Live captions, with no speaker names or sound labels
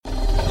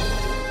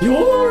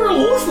You're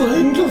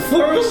listening to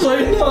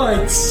Thursday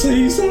Night,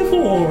 Season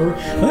 4,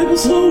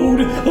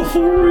 Episode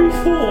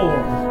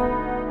 44.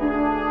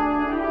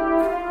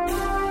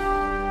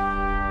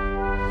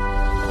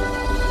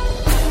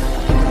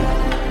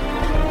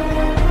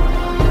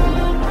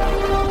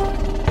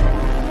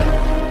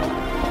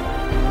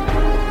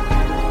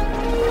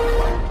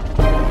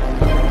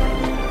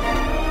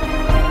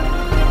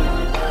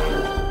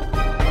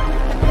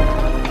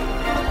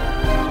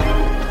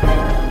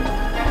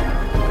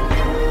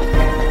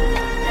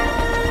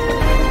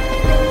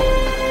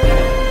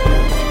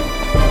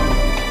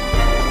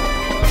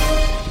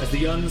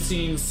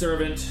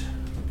 Servant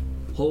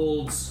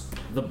holds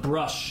the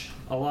brush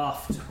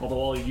aloft, although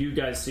all you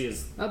guys see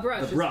is the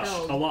brush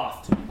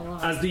aloft.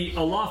 As the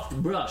aloft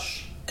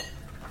brush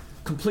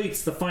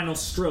completes the final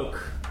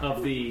stroke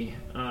of the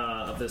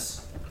of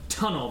this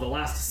tunnel, the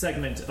last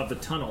segment of the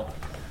tunnel,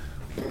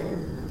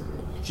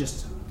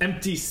 just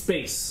empty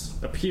space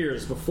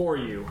appears before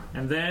you,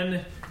 and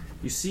then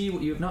you see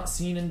what you have not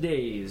seen in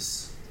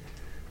days: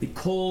 the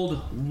cold,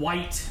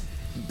 white,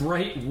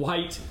 bright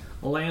white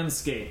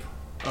landscape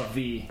of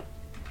the.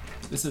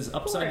 This is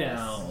upside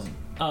down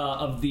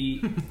of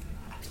the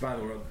Spine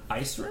World.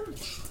 Ice Rim?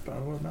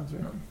 Spine World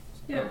Mountain Rim?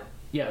 Yeah.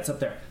 Yeah, it's up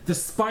there. The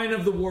spine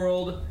of the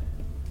world,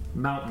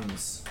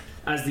 mountains.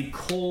 As the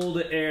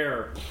cold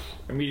air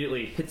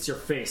immediately hits your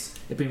face,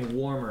 it being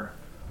warmer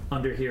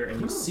under here,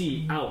 and you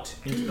see out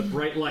into the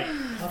bright light.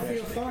 I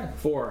feel fine.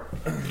 For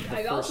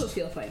I also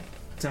feel fine.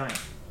 time.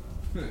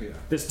 Yeah.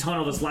 This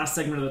tunnel, this last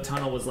segment of the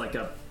tunnel was like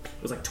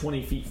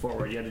 20 feet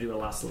forward. You had to do the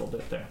last little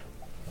bit there.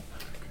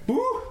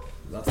 Woo!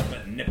 That's a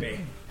bit nippy.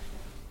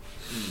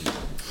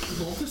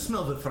 Love to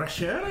smell the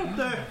fresh air out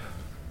there.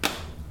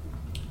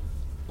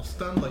 I'll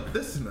stand like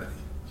this and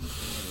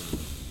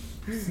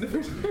sniff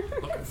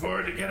it. Looking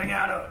forward to getting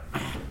out of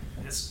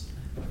this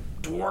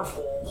dwarf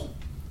hole.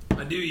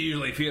 I do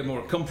usually feel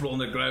more comfortable on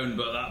the ground,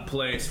 but that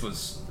place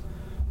was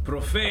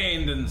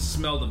profaned and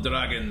smelled of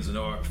dragons and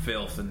orc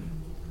filth, and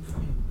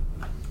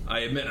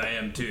I admit I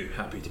am too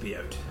happy to be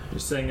out. You're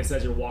saying this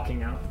as you're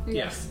walking out?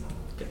 Yes.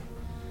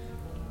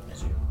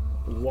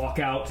 Walk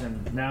out,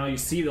 and now you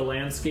see the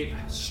landscape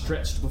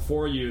stretched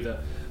before you, the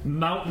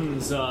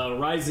mountains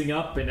rising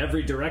up in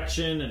every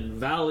direction, and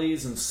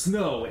valleys and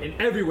snow, and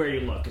everywhere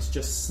you look it's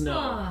just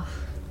snow.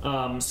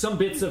 Some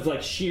bits of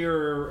like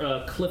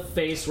sheer cliff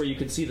face where you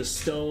can see the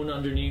stone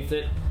underneath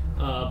it,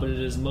 but it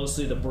is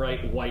mostly the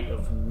bright white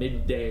of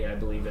midday, I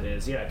believe it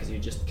is. Yeah, because you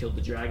just killed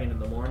the dragon in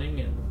the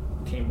morning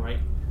and came right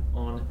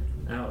on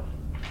out.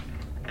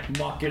 And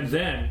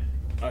then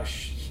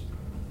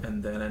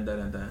And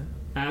then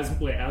As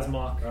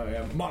Mock. Oh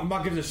yeah.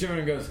 Mock gives a shiver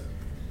and goes,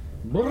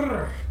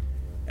 brrr,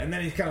 and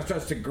then he kind of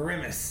starts to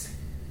grimace,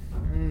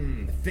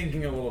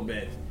 thinking a little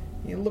bit.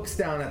 He looks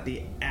down at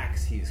the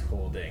axe he's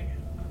holding,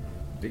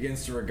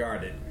 begins to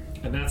regard it,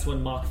 And that's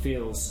when Mock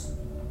feels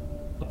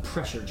a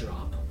pressure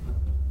drop.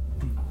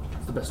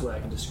 That's the best way I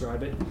can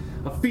describe it.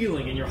 A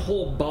feeling in your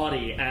whole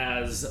body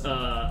as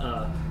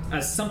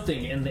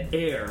something in the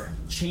air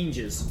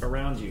changes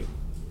around you.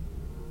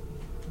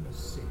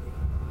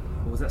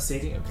 What was that,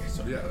 Sadie? Okay,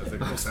 sorry. Yeah, I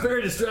think I was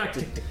very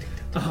distracted.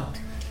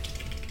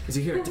 Is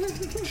he here?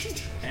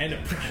 and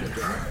a pressure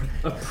drop.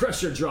 A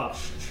pressure drop,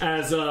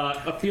 as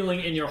a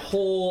feeling in your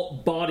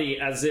whole body,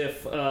 as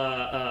if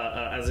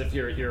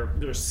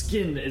your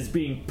skin is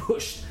being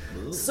pushed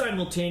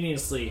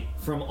simultaneously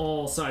from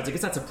all sides. I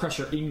guess that's a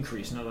pressure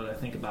increase. Now that I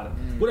think about it,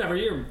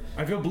 whatever.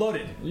 I feel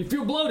bloated. You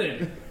feel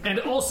bloated and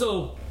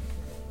also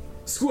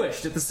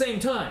squished at the same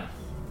time.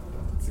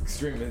 It's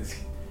extreme. I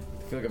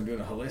feel like I'm doing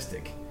a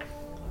holistic.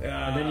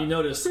 And then you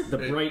notice the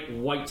bright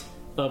white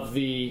of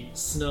the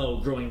snow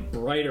growing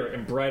brighter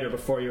and brighter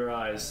before your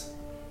eyes.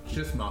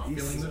 Just Mock feeling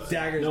this?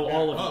 Staggers No, back.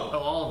 all of you. Oh,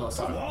 all of us.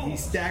 He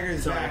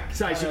staggers back.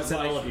 Sorry, I should have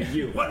said all of you.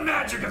 You. What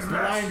magic is this?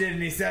 Blinded,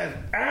 and he says,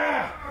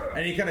 "Ah!"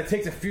 And he kind of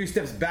takes a few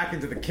steps back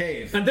into the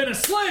cave. And then a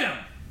slam!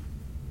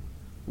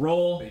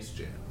 Roll. Base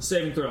jam.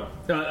 Saving throw.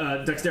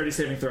 Dexterity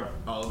saving throw.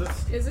 All of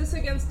this? Is this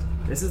against...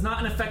 This is not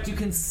an effect you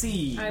can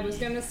see. I was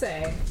gonna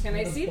say, can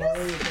I see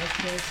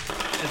this?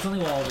 It's only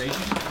while raging.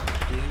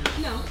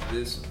 No.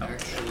 This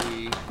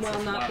actually...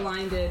 Well, not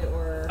blinded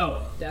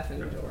or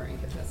deafened or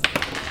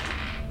incapacitated.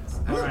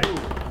 Alright.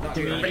 I'm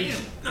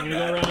gonna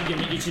go around and give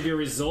me each of your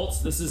results.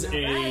 This is a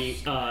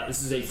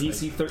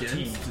DC 13.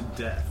 Against to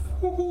death.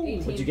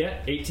 18. What'd you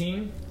get?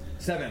 18?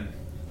 7.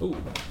 Ooh.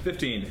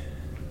 15.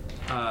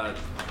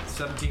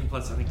 17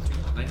 plus, I think,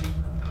 19?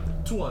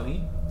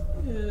 20.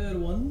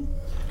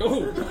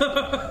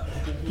 Oh!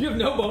 You have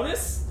no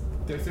bonus?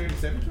 Dexterity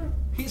saving throw?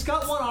 He's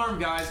got one arm,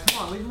 guys.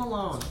 Come on, leave him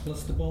alone.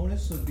 Plus the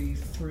bonus would be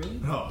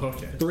 3. Oh,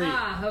 okay. 3.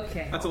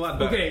 Okay. That's a lot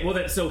better. Okay, well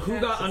then, so who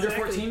That's got under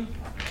exactly- 14?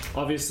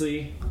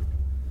 Obviously,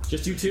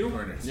 just you two?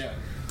 Corners. Yeah.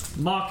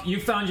 Mock, you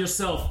found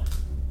yourself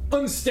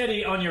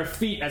unsteady on your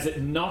feet as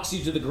it knocks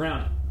you to the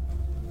ground.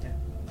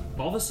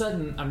 All of a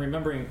sudden, I'm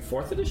remembering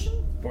 4th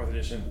edition? 4th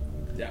edition.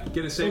 Yeah.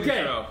 Get a saving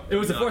Okay, throw. it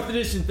was a No. 4th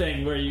edition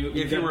thing where you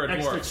If get you were an a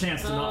extra dwarf.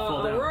 chance to not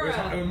fall down. It was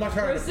Aurora much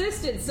harder.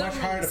 resisted Much someone.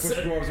 harder to push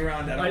dwarves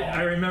around at all.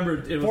 I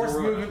remembered it was Forced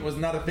Aurora. movement was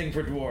not a thing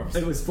for dwarves.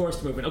 It was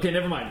forced movement. Okay,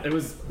 never mind. It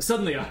was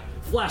suddenly a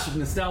flash of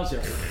nostalgia.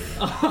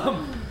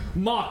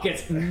 Mock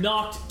gets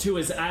knocked to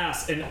his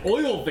ass, and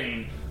Oil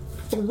Vein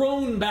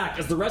thrown back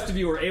as the rest of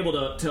you are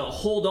able to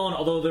hold on,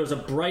 although there's a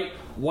bright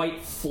white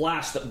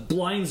flash that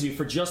blinds you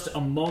for just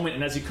a moment,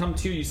 and as you come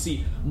to, you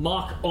see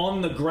Mock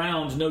on the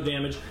ground, no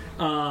damage,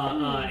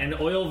 and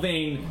Oil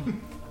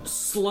Vein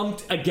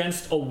slumped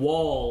against a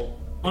wall,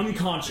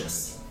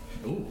 unconscious.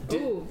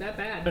 Ooh, that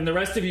bad. And the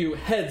rest of you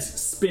heads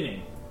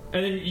spinning.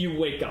 And then you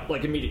wake up,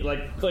 like, immediately.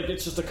 Like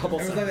it's just a couple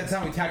It was seconds. like that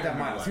time we tagged out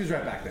Miles. He was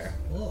right back there.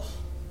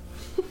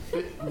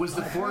 Was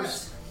the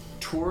force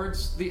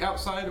towards the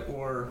outside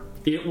or?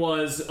 It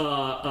was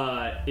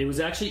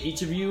actually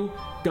each of you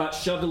got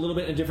shoved a little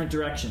bit in a different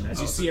direction. As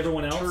you see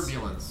everyone else.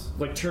 Turbulence.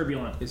 Like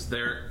turbulent. Is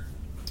there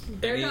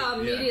Berta any,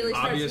 immediately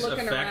starts obvious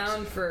looking effect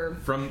around for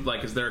from,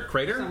 like, is there a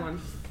crater? someone.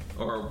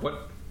 Or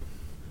what?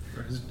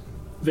 Or is-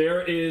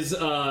 There is,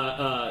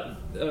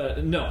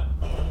 no.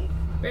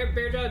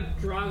 Berta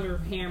draws her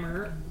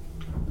hammer,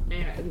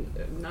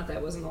 and not that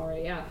it wasn't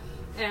already out,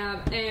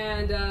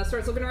 and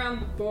starts looking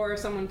around for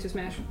someone to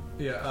smash.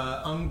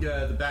 Yeah,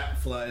 Unga, the bat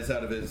flies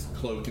out of his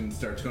cloak and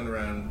starts going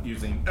around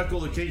using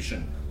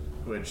echolocation,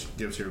 which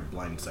gives her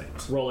blind sight.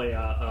 Roll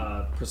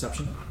a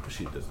perception.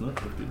 She does not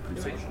have good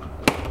perception.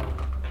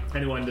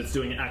 Anyone that's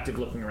doing active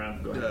looking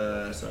around, go ahead.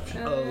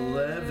 Perception.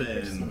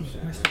 11.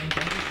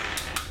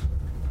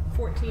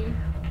 14,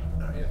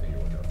 Oh, yeah, I think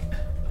you're up.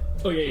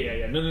 Oh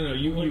yeah. No.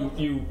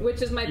 You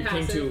which is my you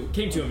passive.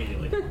 came to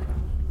immediately.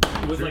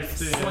 It was like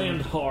Drifted.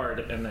 slammed hard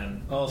and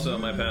then. Also,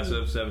 my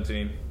passive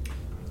 17.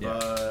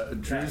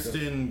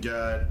 Drewston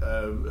got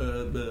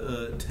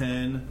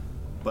 10,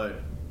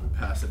 but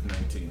passive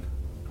 19.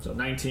 So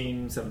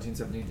 19,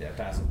 17. Yeah,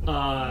 passive.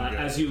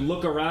 As you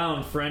look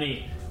around for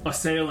any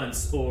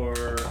assailants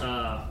or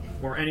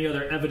any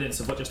other evidence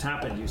of what just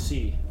happened, you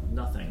see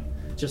nothing.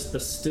 Just the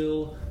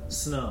still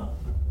snow.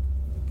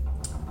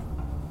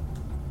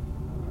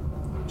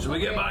 Should we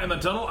get back in the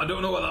tunnel? I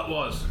don't know what that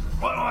was.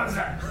 What was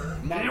that?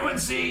 Did anyone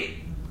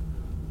see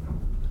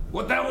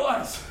what that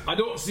was? I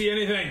don't see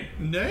anything.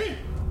 Nay?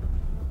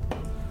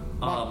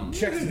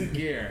 Checks his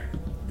gear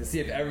to see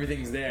if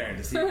everything's there.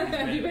 To see if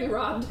Have you been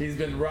robbed? He's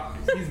been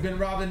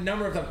robbed a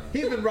number of times.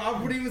 He's been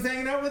robbed when he was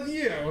hanging out with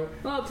you.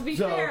 Well, to be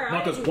So, fair,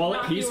 Marco's I wallet,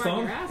 knocked keys, you on phone?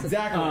 your ass.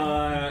 Exactly.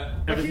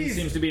 Everything he's-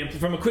 seems to be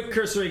from a quick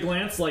cursory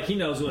glance, like he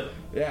knows what.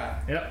 Yeah.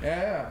 Yep.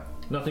 Yeah.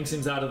 Nothing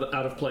seems out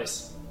of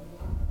place.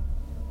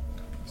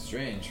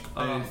 Strange.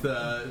 Is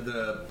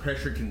the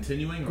pressure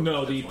continuing? Or No,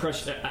 just the one?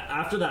 pressure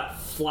after that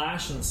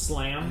flash and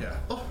slam, Yeah.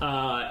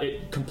 Oh,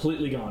 it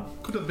completely gone.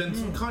 could have been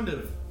some kind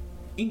of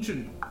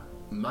ancient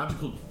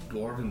magical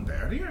dwarven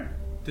barrier.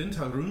 Didn't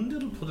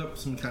Arundel put up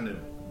some kind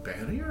of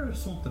barrier or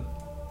something?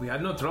 We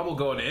had no trouble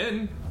going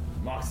in.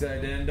 Mock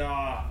said, and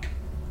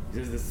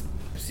does this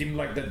seem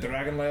like the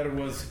dragon lair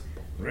was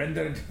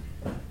rendered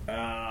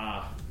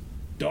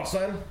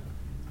docile?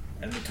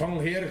 And the tunnel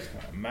here,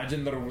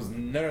 imagine there was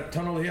never a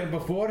tunnel here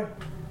before.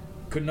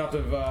 Could not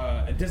have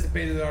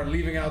anticipated our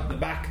leaving out the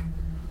back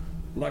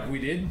like we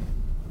did.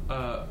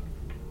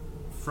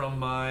 From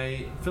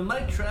my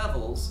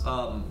travels,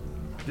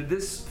 did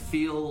this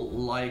feel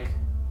like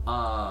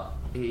a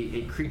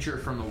creature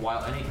from the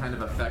wild? Any kind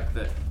of effect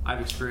that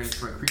I've experienced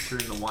from a creature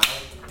in the wild,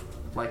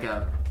 like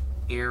a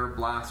air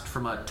blast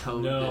from a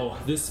toad? No,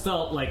 this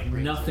felt like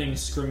nothing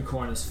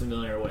Scrimcorn is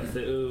familiar with.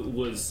 It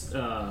was,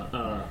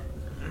 I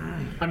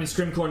mean,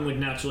 Scrimcorn would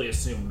naturally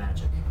assume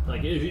magic.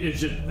 Like,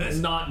 it's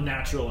just not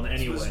natural in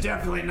any It was way.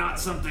 definitely not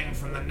something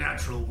from the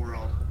natural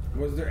world.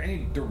 Was there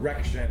any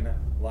direction,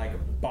 like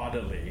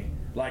bodily,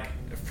 like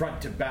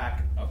front to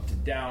back, up to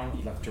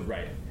down, left to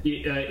right?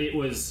 It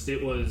was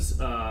it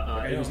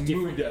moved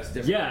moved us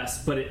different.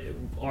 Yes, but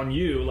on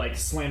you, like,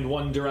 slammed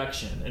one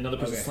direction. Another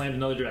person Okay. slammed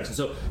another direction.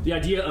 So the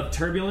idea of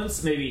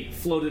turbulence maybe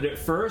floated at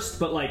first,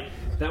 but, like,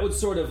 that would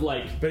sort of,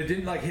 like... But it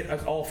didn't like hit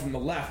us all from the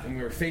left, and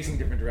we were facing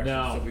different directions.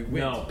 No, so we went.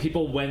 no.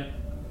 People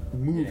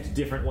moved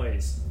different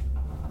ways.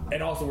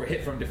 And also were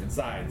hit from different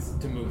sides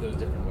to move those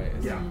different ways.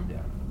 Yeah.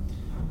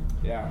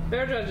 Yeah.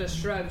 Berta just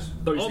shrugs.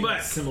 Though you're All seeing a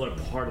back. similar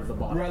part of the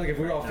body. Right, like if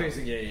we were all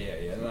facing,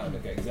 yeah. No,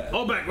 okay, exactly.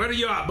 Olbeck, where are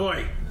you at,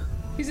 boy?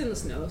 He's in the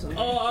snow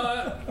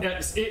somewhere.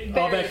 Yes, buried,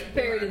 Albeck,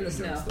 buried in the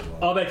snow.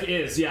 Albeck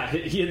is, yeah.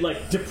 He had,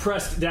 like,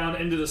 depressed down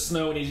into the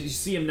snow, and you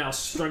see him now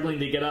struggling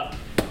to get up.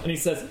 And he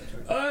says,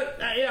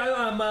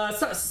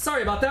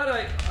 sorry about that.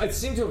 I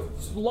seem to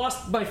have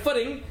lost my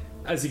footing.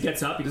 As he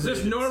gets up, he Does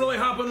this normally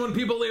happen when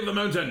people leave the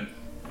mountain?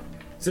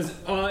 says,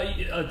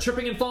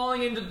 tripping and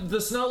falling into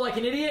the snow like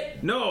an idiot?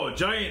 No,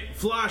 giant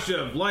flash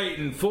of light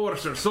and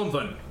force or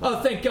something. Oh,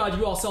 thank God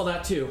you all saw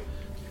that too.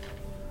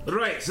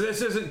 Right, so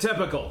this isn't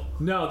typical.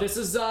 No, this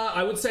is,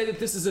 I would say that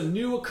this is a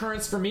new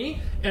occurrence for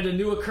me, and a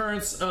new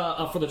occurrence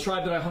for the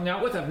tribe that I hung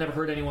out with. I've never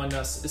heard anyone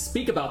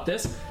speak about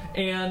this,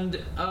 and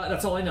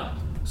that's all I know.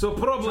 So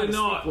probably Try to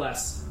speak not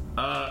less.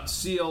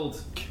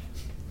 sealed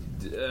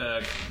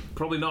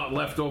probably not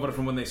left over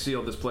from when they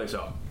sealed this place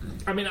up.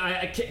 I mean,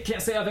 I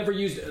can't say I've ever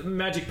used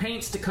magic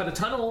paints to cut a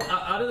tunnel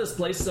out of this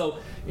place, so,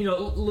 a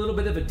little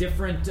bit of a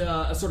different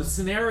sort of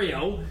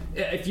scenario,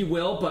 if you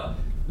will, but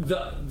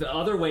the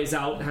other ways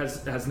out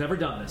has never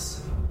done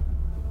this.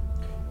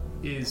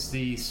 Is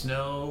the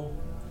snow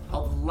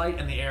all the light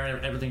in the air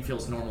and everything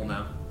feels normal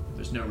now?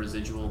 There's no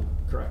residual.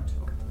 Correct.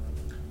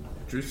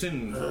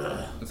 Drewston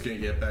is going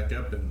to get back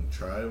up and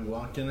try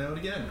walking out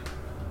again.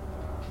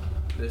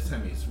 This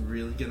time he's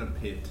really going to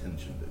pay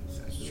attention to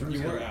this.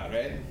 You were out,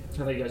 right? I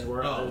think you guys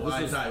were. Oh,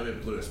 I thought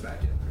it blew us back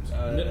in.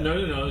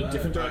 No,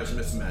 different I was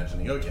direction.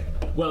 misimagining. Okay.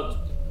 Well,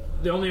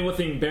 the only one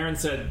thing Baron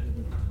said,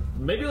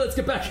 maybe let's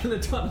get back in the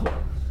tunnel.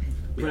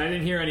 But I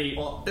didn't hear any.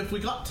 Well, if we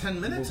got 10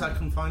 minutes, I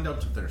can find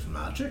out if there's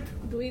magic.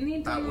 Do we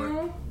need to That work.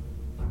 know?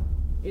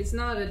 It's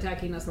not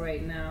attacking us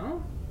right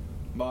now.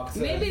 Mark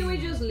says, Maybe we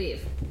just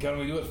leave. can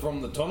we do it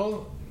from the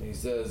tunnel? He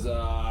says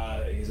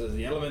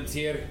the elements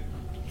here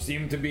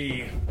seem to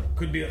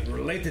could be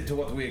related to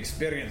what we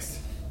experienced.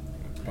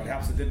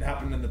 Perhaps it didn't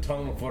happen in the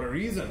tunnel for a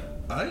reason.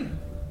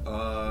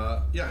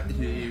 Yeah,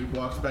 he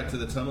walks back to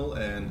the tunnel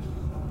and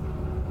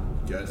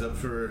guys up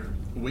for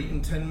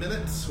waiting 10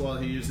 minutes while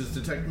he uses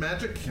detect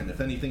magic, and if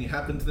anything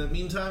happens in the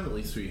meantime, at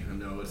least we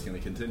know it's going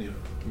to continue.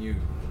 Can you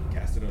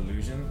cast an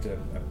illusion to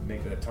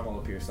make the tunnel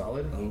appear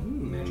solid?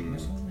 Magic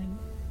missile?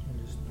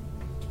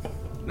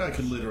 No, I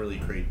could literally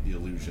create the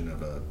illusion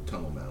of a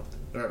tunnel mouth,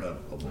 or of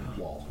a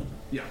wall.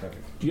 Yeah. Okay.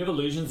 Do you have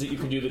illusions that you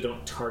can do that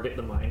don't target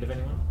the mind of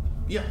anyone?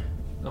 Yeah.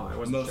 No, I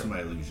wasn't Most sure. of my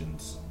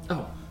illusions.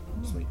 Oh,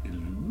 Most of my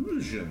I'm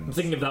illusions.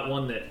 thinking of that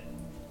one that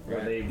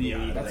where they Yeah,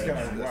 believe That's they- kind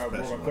of That's where my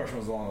special. question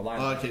was along the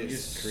line. Okay, You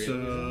just create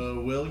illusions.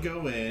 so we'll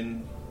go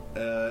in,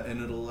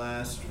 and it'll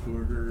last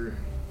for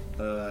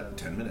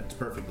 10 minutes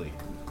perfectly.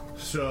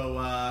 So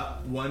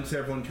once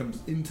everyone comes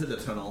into the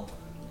tunnel,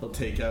 he'll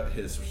take out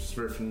his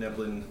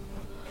Svirfneblin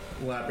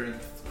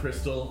labyrinth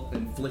crystal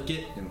and flick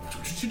it, and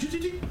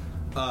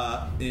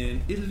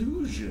an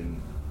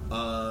illusion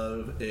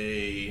of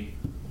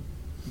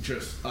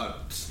just a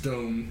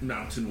stone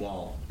mountain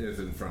wall is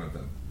in front of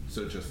them.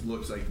 So it just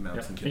looks like the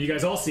mountain. And you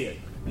guys all see it.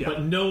 Yeah.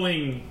 But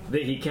knowing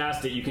that he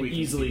cast it, you can We can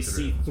easily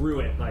see see through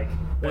it. Like,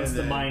 once And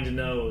the then- mind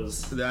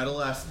knows. That'll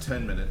last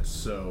 10 minutes,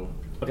 so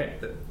Okay.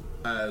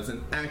 as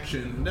an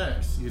action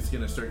next, he's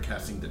going to start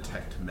casting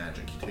Detect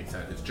Magic. He takes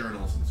out his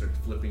journals and starts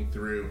flipping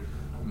through,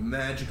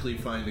 magically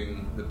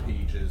finding the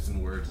pages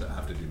and words that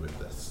have to do with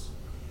this.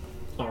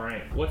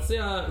 Alright. What's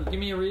the, give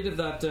me a read of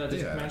that detect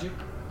Yeah. magic.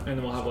 And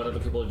then we'll have what other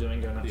people are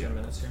doing during that 10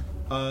 minutes here.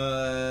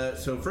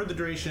 So for the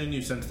duration,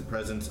 you sense the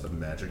presence of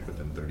magic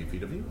within 30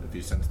 feet of you. If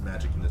you sense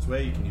magic in this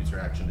way, you can use your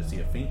action to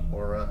see a faint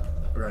aura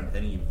around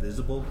any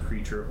visible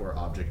creature or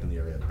object in the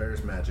area that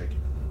bears magic,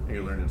 and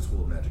you learn in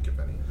School of Magic, if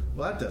any.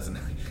 Well, that doesn't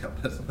help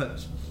as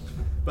much.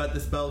 But the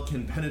spell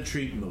can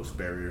penetrate most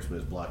barriers, but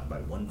is blocked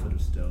by 1 foot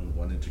of stone,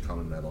 1 inch of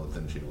common metal, a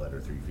thin sheet of lead,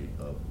 or 3 feet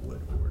of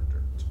wood or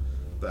dirt.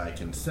 But I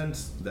can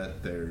sense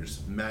that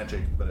there's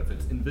magic, but if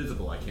it's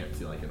invisible, I can't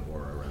see like an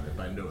aura around it.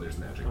 But I know there's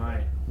magic.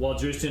 Alright. While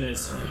Drustin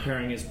is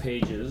preparing his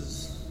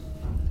pages.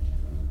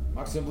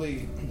 Mark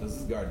simply does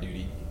his guard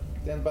duty,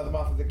 stands by the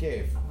mouth of the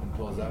cave, and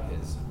pulls out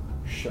his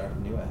sharp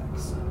new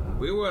axe.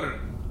 We were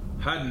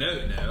heading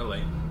out now,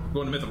 like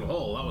going to Mithril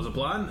Hall. That was a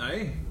plan,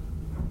 eh?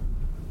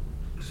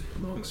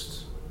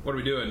 Amongst. What are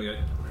we doing?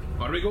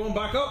 Are we going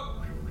back up?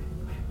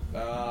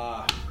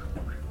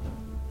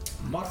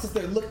 Mark sits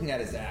there looking at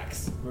his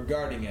axe,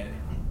 regarding it,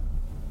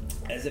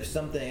 as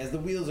the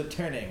wheels are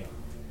turning,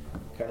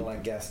 kind of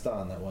like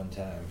Gaston that one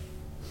time.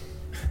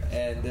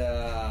 And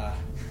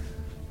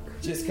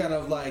just kind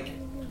of like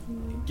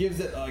gives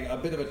it like a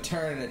bit of a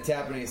turn and a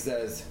tap, and he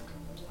says,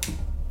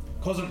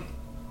 "Cousin,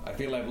 I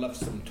feel I've left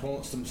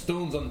some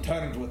stones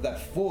unturned with that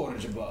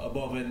forge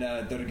above in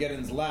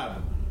Durgeddon's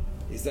lab."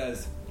 He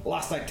says,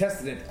 "Last I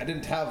tested it, I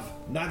didn't have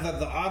neither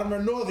the armor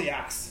nor the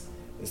axe.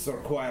 This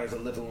requires a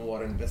little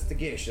more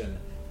investigation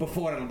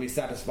before it'll be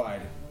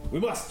satisfied. We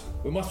must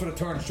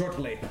return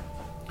shortly."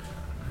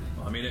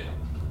 I mean,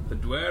 the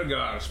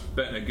Dwergar's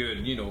been a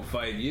good,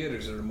 5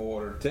 years or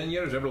more, or 10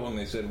 years, however long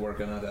they said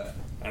working at that.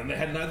 And they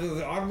had neither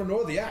the armor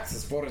nor the axe,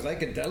 as far as I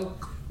can tell.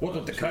 What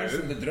with the curse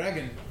and the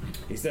dragon?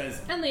 He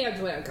says. And the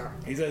Dwergar.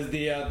 He says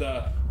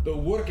the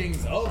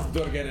workings of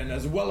Durgeddon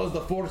as well as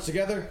the forge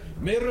together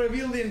may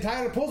reveal the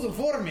entire puzzle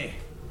for me.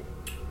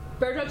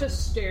 Berto's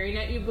just staring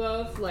at you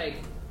both, like,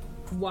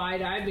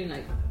 wide-eyed, being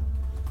like,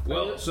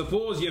 Well,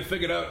 suppose you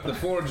figured out the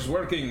forge's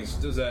workings.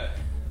 Does that?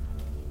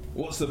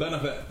 What's the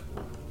benefit?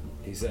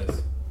 He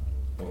says,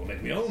 "Well,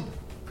 make me own."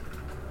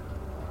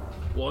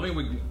 Well, I mean,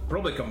 we can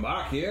probably come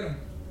back here.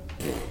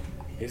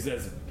 He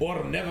says,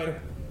 "Or never."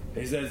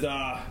 He says,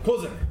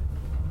 "Cousin,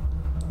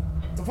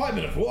 it's a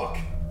 5-minute walk."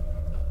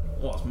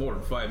 Well, it's more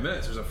than 5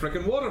 minutes. There's a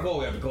frickin' waterfall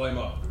we have to climb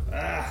up.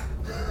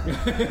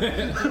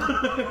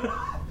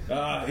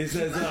 He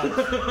says,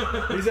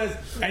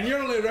 "And you're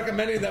only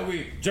recommending that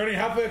we journey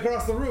halfway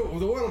across the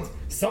world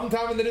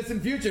sometime in the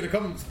distant future to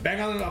come bang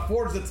on a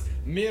forge that's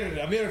a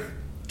mere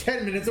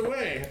 10 minutes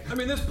away. I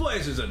mean, this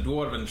place is a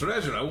dwarven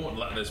treasure. I won't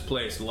let this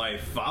place lie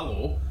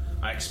fallow.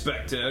 I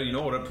expect to,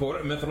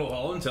 report at Mithril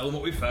Hall and tell them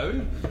what we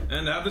found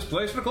and have this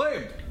place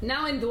reclaimed.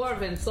 Now in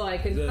Dwarven, so I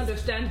can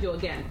understand you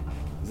again.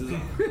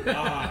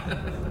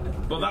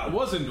 But that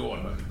was in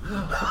Dwarven.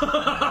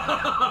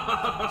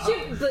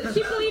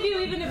 She'd believe you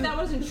even if that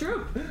wasn't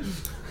true.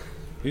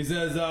 He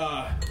says,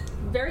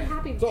 Very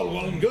happy. it's all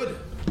well and good.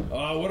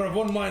 We're of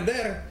one mind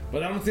there,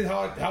 but I don't see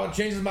how it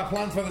changes my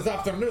plans for this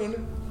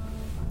afternoon.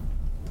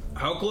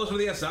 How close were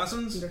the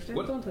assassins?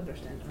 Understand? Don't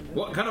understand.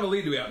 What kind of a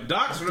lead do we have?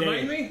 Docs,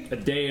 remind me? A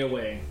day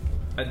away.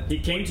 He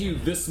came to you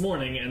this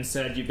morning and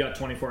said you've got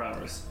 24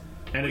 hours.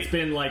 And it's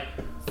been like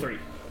 3.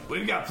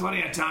 We've got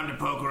plenty of time to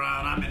poke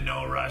around. I'm in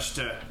no rush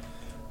to,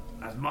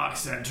 as Mock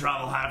said,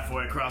 travel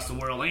halfway across the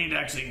world. I need to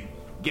actually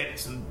get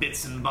some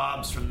bits and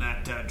bobs from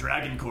that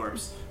dragon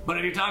corpse. But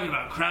if you're talking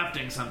about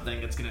crafting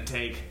something, it's going to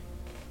take...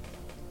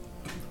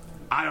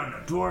 I don't know.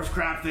 Dwarves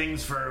craft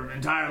things for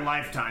entire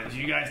lifetimes.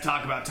 You guys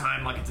talk about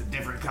time like it's a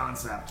different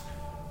concept.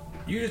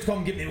 You just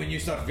come get me when you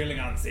start feeling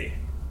antsy.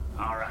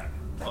 All right.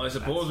 Well, I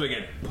suppose we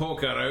could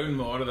poke around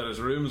more. There's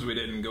rooms we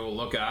didn't go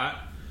look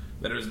at.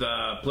 There's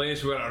the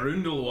place where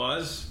Arundel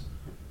was,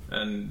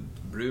 and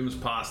rooms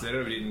past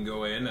there we didn't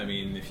go in. I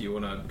mean, if you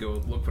want to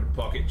go look for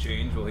pocket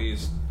change while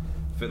he's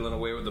fiddling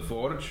away with the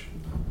forge.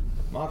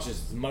 Mark's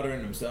just muttering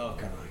to himself,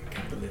 kind of like, I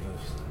can't believe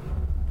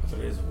it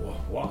is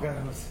Walker.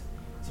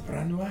 It's a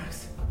brand new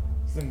axe.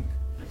 It's an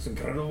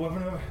incredible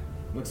weapon.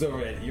 Looks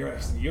over at your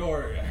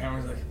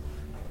hammer's like...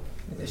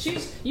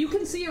 You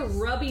can see her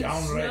rubbing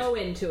snow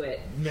into it.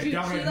 She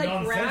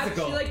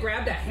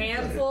grabbed a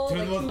handful.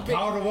 Two of the most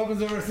powerful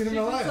weapons I've ever seen in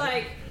my life.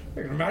 Like,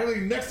 they're automatically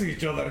next to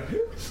each other.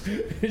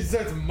 He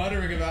starts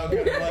muttering about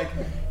kind of like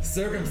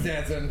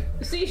circumstance and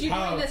see, she's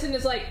doing this and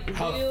it's like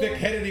how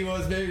thick-headed he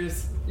was. Maybe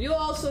just you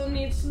also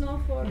need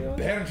snow for yours.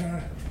 Baron trying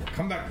to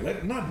come back.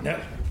 Not now.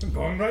 I'm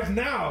going right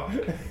now.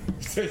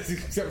 So he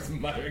starts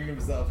muttering to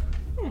himself.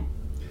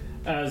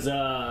 As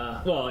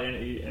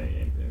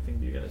anything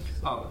you guys?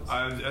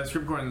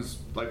 Scripcorn's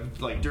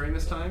like during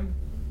this time,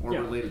 or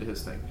related to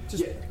his thing.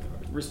 Just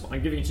respond.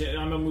 I'm giving you.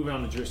 I'm moving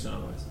on to Tristan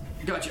otherwise.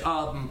 Gotcha.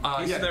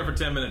 He's there for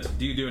 10 minutes.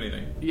 Do you do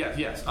anything?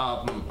 Yes.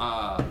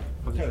 I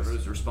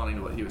was responding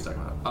to what he was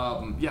talking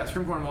about.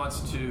 Scrimcorn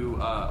wants to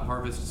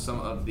harvest some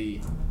of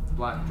the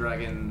black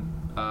dragon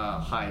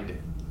hide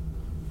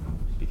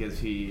because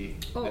he.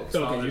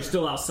 Okay, you're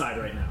still outside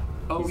right now.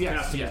 Oh, He's yes.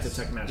 casting it to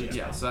detect magic.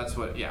 Yeah, so that's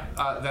what. Yeah.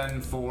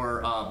 Then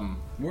for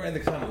we're in the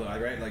tunnel,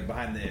 right? Like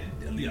behind the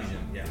illusion.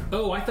 Yeah.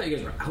 Oh, I thought you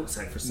guys were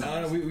outside for some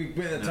No, we went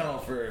in the tunnel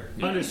for.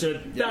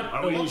 Understood. That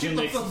illusion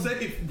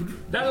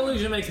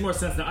makes more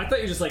sense now. I thought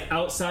you were just like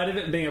outside of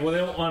it and being like, well, they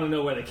don't want to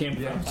know where they came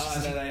from.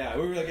 Yeah.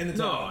 We were like in the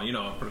tunnel.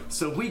 No,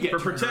 so we get for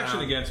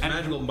protection against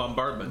magical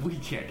bombardment. We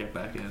can't get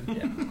back in.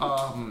 Yeah.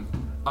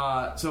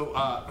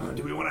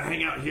 Do we want to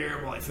hang out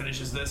here while he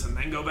finishes this and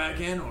then go back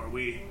in, or are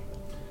we?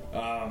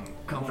 Well,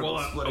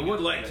 I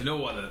would like to know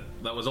what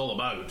that was all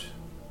about.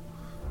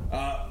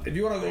 If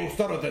you want to go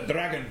start with the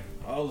dragon,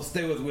 I'll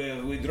stay with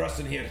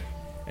Drustin here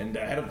and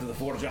head up to the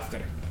forge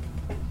after.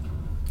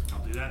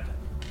 I'll do that then.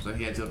 So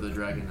he heads up to the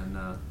dragon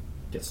and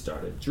Get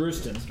started.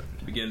 Drustin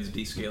Begins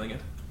descaling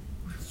it.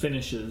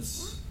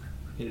 finishes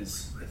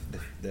his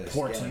The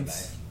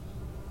portents,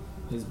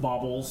 his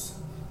baubles,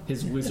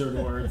 his wizard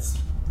words.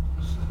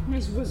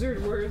 His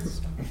wizard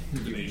words.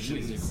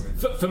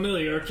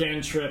 Familiar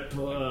cantrip.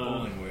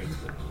 Bowling words,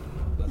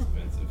 but less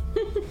offensive.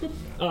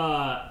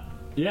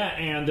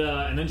 And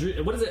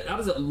then what is it? How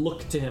does it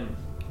look to him?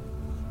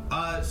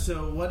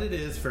 So what it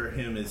is for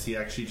him is he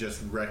actually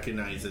just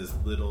recognizes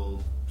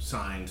little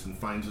signs and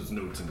finds his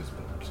notes in his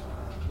book.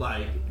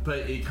 But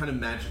it kind of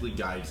magically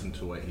guides him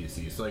to what he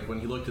sees. So when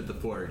he looked at the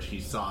forge, he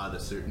saw the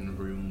certain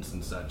runes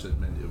and such that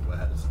meant it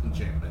was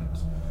enchantment.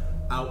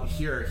 Out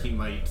here, he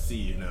might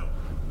see,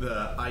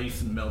 the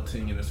ice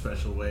melting in a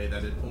special way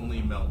that it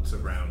only melts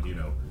around,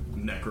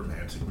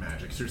 necromantic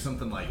magics or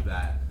something like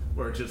that.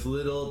 Or just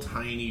little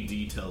tiny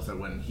details that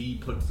when he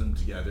puts them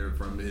together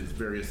from his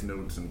various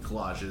notes and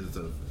collages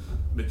of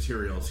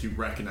materials, he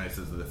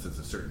recognizes this as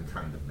a certain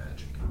kind of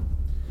magic.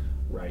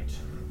 Right.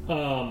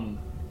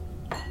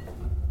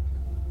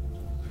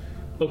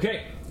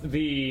 Okay.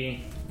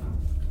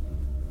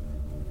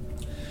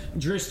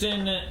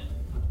 Dristin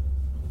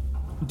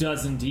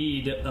does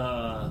indeed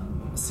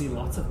see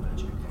lots of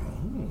magic.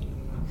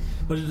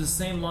 But it's the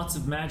same lots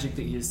of magic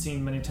that he has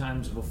seen many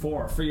times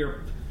before. For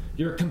your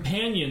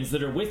companions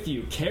that are with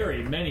you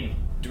carry many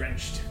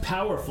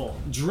powerful,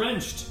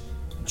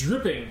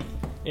 dripping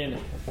in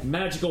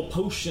magical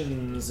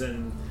potions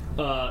and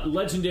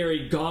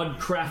legendary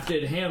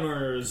god-crafted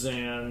hammers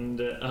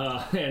and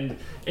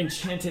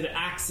enchanted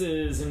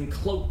axes and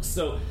cloaks.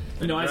 So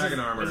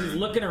as he's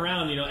looking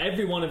around,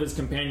 every one of his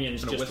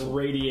companions just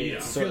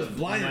radiates sort of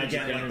blinded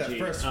magic again, energy. like that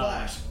first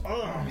flash.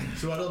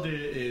 So what I'll do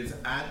is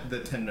at the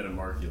 10-minute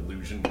mark, the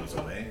illusion goes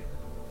away,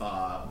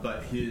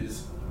 but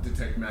his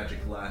detect magic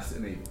lasts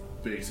in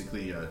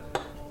basically a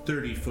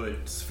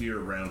 30-foot sphere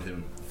around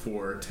him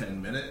for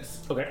 10 minutes.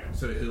 Okay.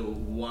 So he'll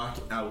walk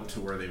out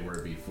to where they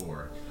were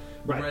before.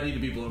 Right. Ready to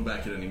be blown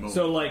back at any moment.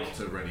 So, like-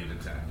 also ready to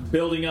attack.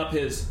 Building up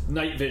his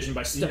night vision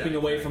by stepping Yeah,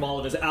 away exactly. from all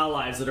of his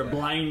allies that are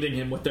blinding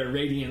him with their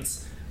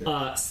radiance.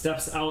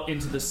 Steps out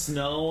into the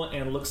snow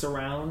and looks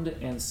around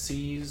and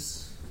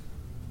sees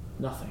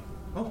nothing.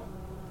 Oh,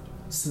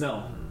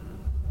 Snow.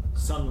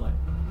 Sunlight.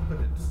 but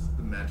it's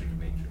the magic of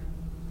nature.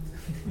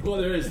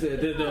 Well, there is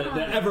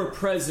the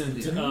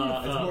ever-present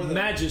more than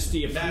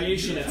majesty of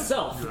creation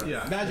itself.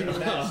 Yeah. Magic and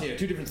majesty are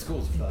two different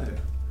schools of thought.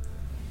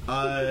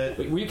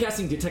 Wait, were you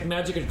casting Detect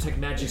Magic or Detect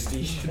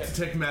Majesty?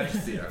 Detect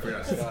Majesty, I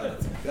forgot.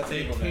 That's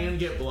It evil, can man.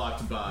 get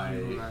blocked by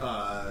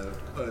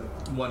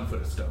 1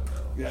 foot of stone,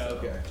 though. Yeah,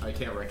 okay. I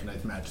can't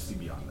recognize Majesty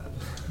beyond that.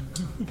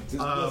 This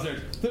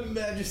blizzard. The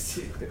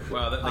majesty.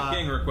 Well, the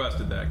king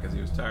requested that because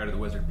he was tired of the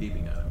wizard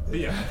peeping at him.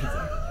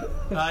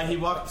 Yeah. He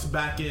walks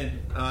back in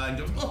and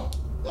goes,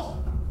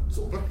 oh,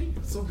 so bright,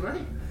 so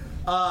bright.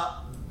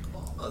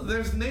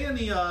 There's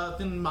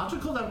anything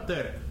magical out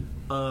there.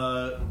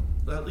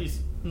 At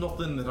least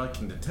nothing that I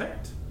can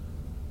detect.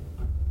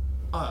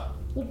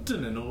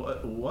 Didn't know what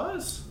it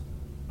was.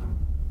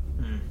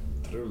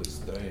 Truly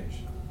strange.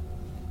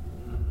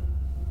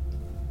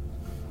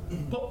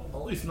 But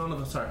at least none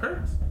of us are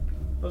hurt.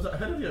 I was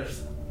ahead of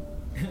yours.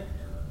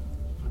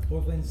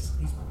 Orphan's,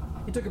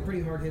 he took a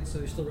pretty hard hit, so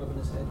he's still rubbing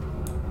his head.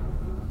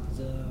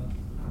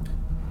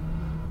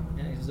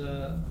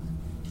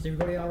 Is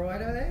everybody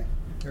alright out there?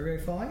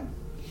 Everybody fine?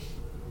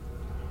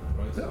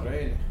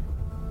 Rain.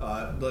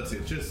 Let's see,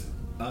 it's just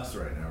us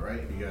right now,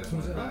 right? You guys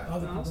want to back?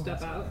 I'll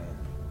step out.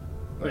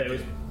 Wait, it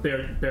was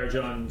Bear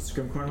John and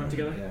Scrimcorn went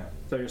together? Yeah.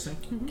 Is that what you're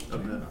saying?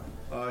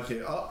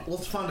 Okay,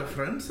 let's find a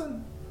friend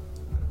then.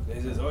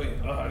 He says, I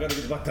gotta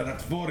get back to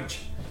that forge.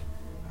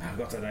 I've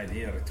got an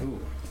idea or two.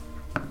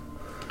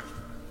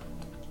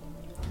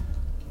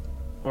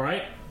 All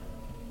right.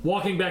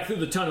 Walking back through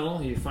the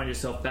tunnel, you find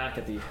yourself back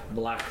at the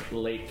Black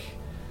Lake.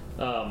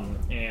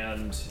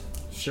 And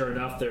sure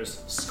enough, there's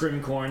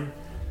Scrimcorn.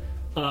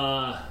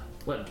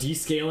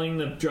 Descaling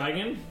the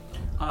dragon?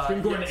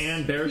 Scrimcorn Yes.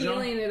 and Bear John?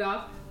 Peeling it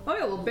off. Oh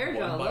yeah, well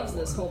Bearjaw One by loves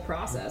this one. whole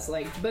process.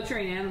 Like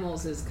butchering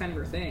animals is kind of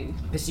her thing.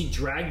 Has she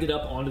dragged it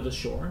up onto the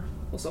shore?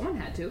 Well, someone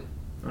had to.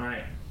 All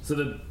right. So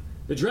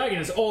the dragon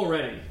is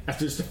already,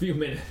 after just a few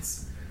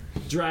minutes,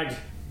 dragged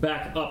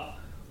back up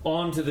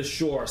onto the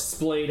shore,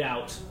 splayed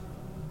out.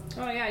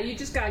 Oh yeah, you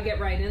just gotta get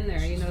right in there.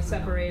 You know,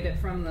 separate it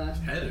from the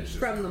Head is just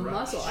from the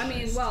crushed. muscle. I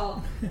mean,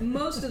 well,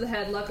 most of the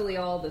head. Luckily,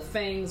 all the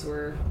fangs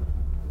were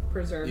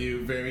preserved.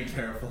 You very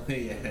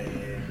carefully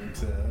aim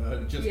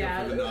to just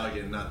Yeah. go for the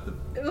noggin, not the.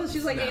 Well,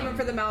 she's like aiming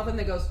for the mouth, and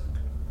then goes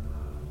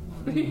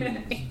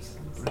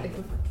like,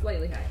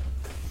 slightly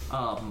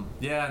high.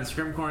 Yeah, and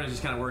Scrimcorn is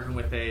just kind of working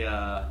with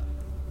a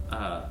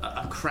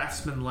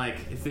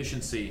craftsman-like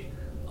efficiency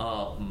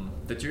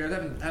that you guys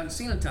haven't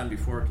seen in town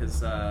before because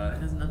he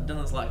hasn't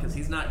done this a lot because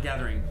he doesn't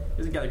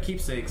gather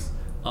keepsakes.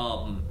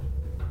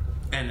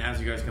 And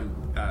as you guys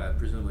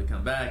presumably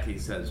come back, he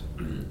says,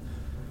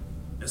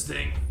 This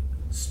thing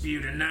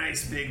spewed a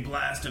nice big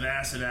blast of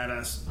acid at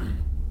us.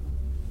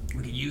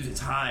 We could use its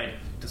hide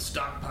to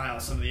stockpile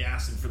some of the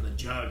acid from the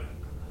jug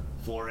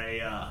for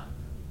a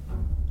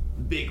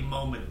big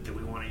moment that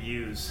we want to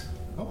use.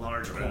 A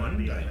large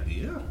quantity of it.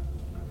 idea.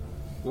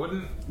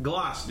 Wouldn't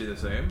glass do the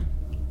same?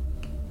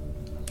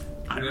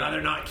 I'd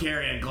rather not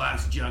carry a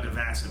glass jug of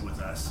acid with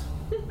us.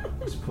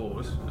 I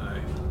suppose.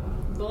 Aye.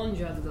 Bone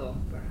jug, though,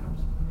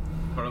 perhaps.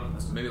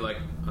 Or maybe like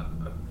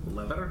a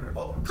leather?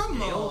 Or Oh, come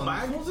scale on,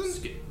 bag?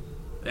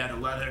 Yeah,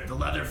 the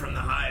leather from the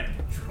hide.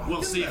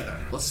 We'll see. leather.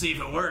 We'll see if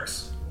it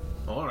works.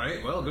 All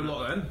right. Well, good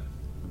luck then.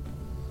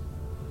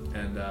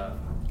 and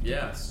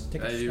yeah,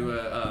 Take a you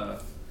Like,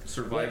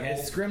 survival.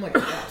 is Scrim like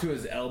up to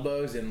his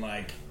elbows and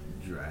like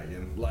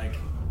Dragon.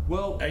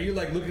 Well, are you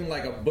like looking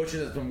like a butcher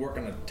that's been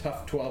working a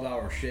tough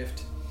 12-hour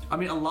shift? I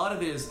mean, a lot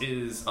of it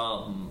is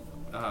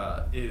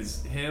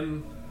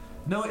him.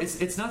 No,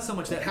 it's not so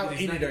much that. How because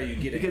he's in it not- are you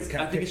getting? Because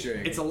Kind I of think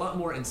picturing. it's a lot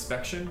more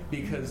inspection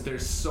because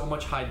there's so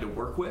much hide to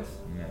work with.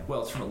 Yeah.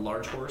 Well, it's from a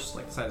large horse,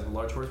 like the size of a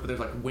large horse, but there's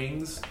like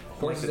wings.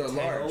 Horses like the are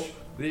tail. large.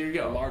 There you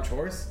go. A large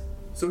horse?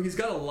 So he's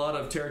got a lot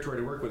of territory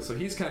to work with. So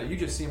he's kind of, you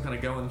just see him kind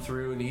of going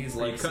through, and he's Are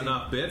like you cutting seeing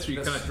off bits, or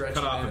you the kind of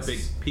cut off a stretchiness. big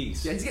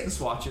piece? Yeah, he's getting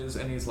swatches,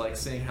 and he's like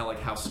seeing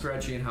how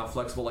stretchy and how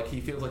flexible. Like he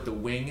feels like the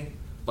wing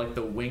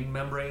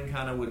membrane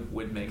kind of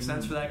would make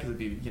sense for that because it'd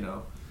be Do you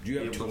have be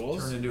able to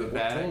tools? turn into a What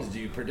bag. tools do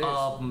you produce?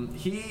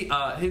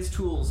 His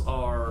tools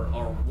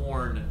are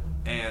worn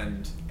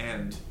and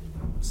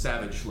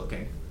savage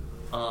looking.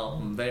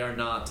 They are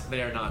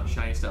not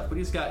shiny stuff, but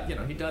he's got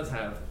he does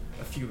have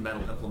a few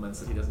metal implements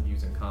that he doesn't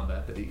use in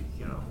combat that he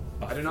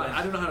I don't know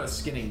how to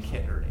skinning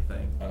kit or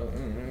anything.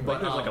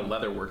 But there's like a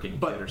leather working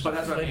kit or But something.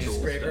 that's what I mean. Flint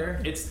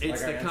scraper? It's Like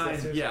the our kind.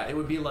 ancestors? Yeah, it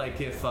would be like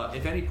if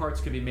any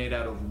parts could be made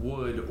out of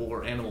wood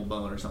or animal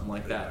bone or something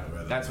like that. Yeah,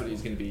 rather That's what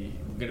he's going to be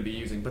going to be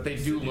using, but they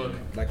do look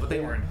like but they,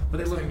 horn. But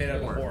they look Something made out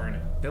of worn.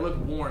 horn. They look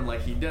worn,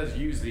 like he does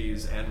use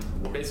these, and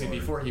basically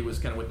before he was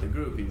kind of with the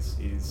group,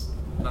 he's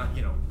not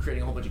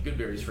creating a whole bunch of good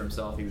berries for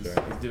himself. He's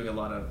doing a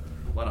lot of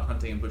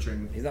hunting and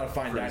butchering. He's not a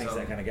fine for his dining own.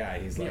 set kind of guy.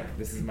 He's like, Yeah.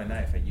 this is my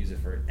knife. I use it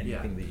for Yeah,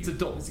 anything that he's you. a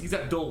dull. He's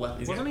got dull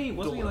weapons. Wasn't he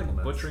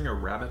like butchering a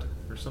rabbit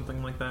or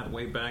something like that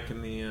way back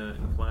in the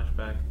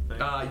flashback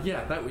thing? I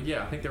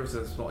think there was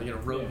a small,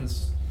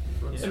 rodents.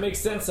 It makes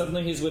sense.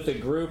 Suddenly he's with a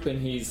group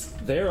and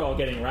they're all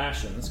getting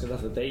rations because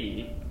that's what they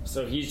eat.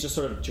 So he's just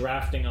sort of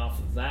drafting off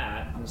of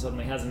that and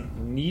suddenly hasn't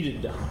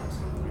needed to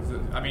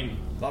hunt. I mean,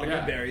 A lot of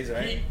good berries,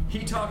 right? He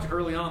talked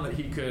early on that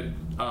he could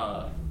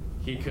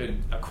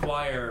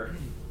acquire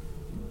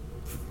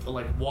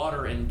like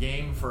water and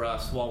game for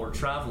us while we're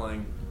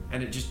traveling,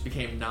 and it just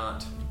became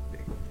not.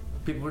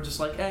 People were just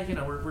like,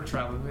 we're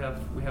traveling.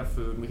 We have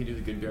food. We can do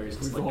the good berries.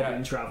 We've like all that.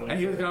 been traveling. And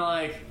he was kind of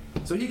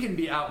like, so he can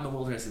be out in the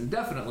wilderness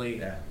indefinitely.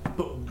 Yeah.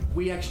 But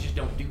we actually just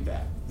don't do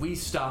that. We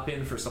stop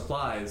in for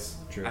supplies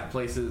True. at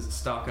places,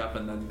 stock up,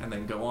 and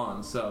then go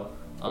on. So.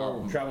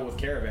 Or travel with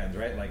caravans,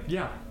 right? Like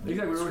Yeah,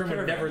 exactly. Scrim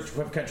would never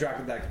have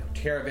contracted that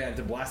caravan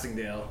to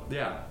Blastingdale,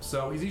 Yeah,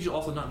 so he's usually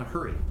also not in a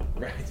hurry.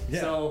 right?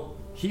 Yeah. So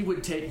he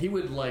would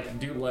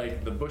do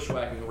like the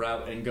bushwhacking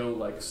route and go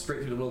like straight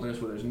through the wilderness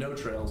where there's no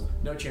trails,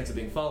 no chance of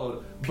being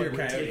followed. Pure but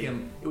it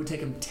coyote. would take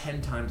him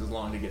 10 times as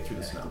long to get through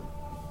the snow.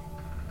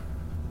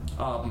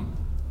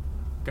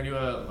 Can you do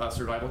a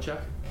survival check?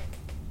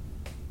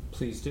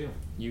 Please do.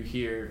 You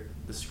hear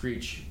the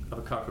screech of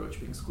a cockroach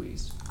being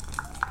squeezed.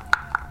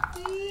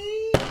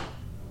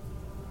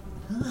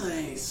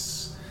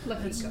 Nice.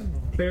 Lucky go.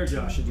 Bear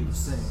Josh should do the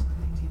same.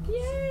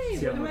 Yay!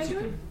 See how What am I much you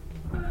doing?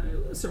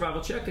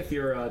 survival check if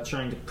you're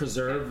trying to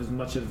preserve as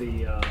much of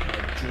the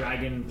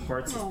dragon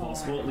parts as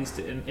possible, at least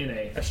in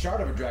a. a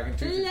shard of a dragon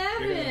tooth.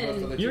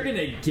 11. You're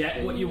gonna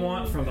get what you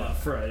want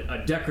for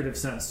a decorative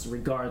sense,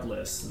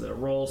 regardless. The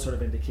roll sort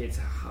of indicates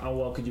how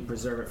well could you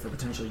preserve it for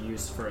potential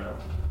use for a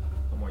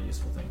more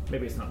useful thing.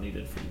 Maybe it's not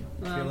needed for you.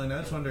 Kaylin,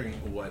 I was wondering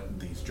what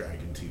these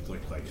dragon teeth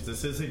look like. Because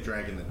this is a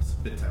dragon that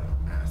spits out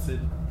acid.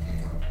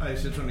 I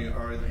was just wondering,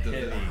 does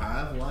it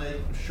have like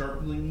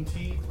sharpening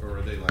teeth, or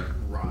are they like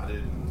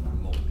rotted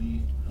and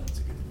moldy?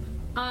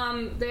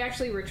 They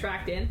actually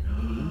retract in.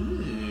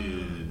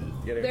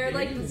 Get They're it?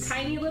 like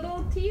tiny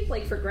little teeth,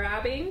 like for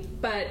grabbing,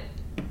 but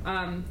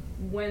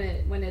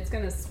when it's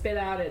gonna spit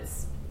out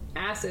its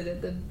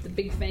acid, the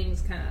big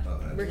fangs kind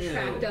of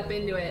retract up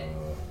into it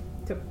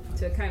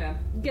to kind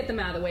of get them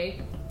out of the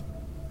way,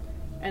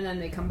 and then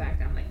they come back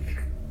down. Like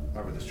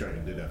However, this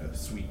dragon did have a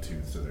sweet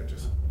tooth, so they're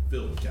just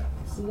filled with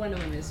calories. one of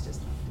them is just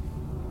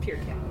pure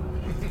cat.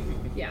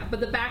 Yeah, but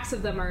the backs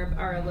of them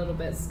are a little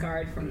bit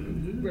scarred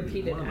from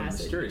repeated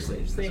acid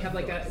usage. They have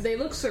they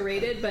look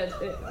serrated, but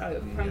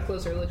upon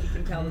closer look you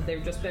can tell that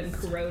they've just been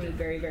corroded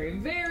very, very,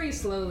 very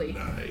slowly.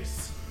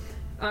 Nice.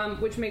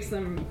 Which makes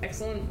them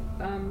excellent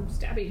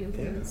stabbing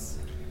implements.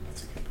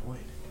 That's a good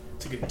point.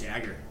 It's a good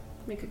dagger.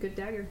 Make a good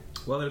dagger.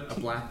 Well, A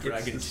black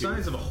dragon it's the tooth.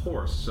 size of a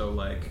horse, so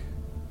like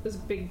Those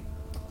big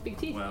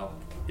teeth. Well,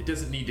 it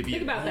doesn't need to be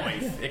Think a about that.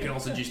 knife. It can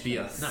also just be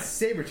a knife.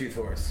 Saber-tooth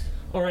horse.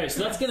 All right,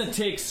 so that's gonna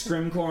take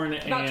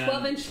Scrimcorn About and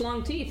 12-inch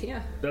long teeth.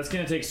 Yeah. that's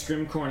gonna take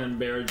Scrimcorn and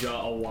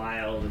Bearjaw a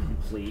while to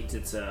complete.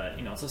 It's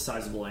it's a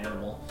sizable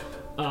animal.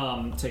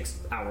 Takes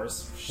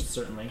hours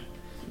certainly.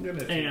 I'm gonna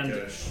take And-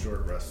 a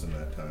short rest in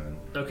that time.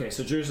 Okay,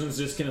 so Jerusalem's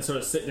just gonna sort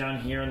of sit down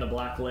here in the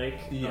Black Lake.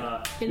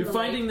 Yeah. In You're the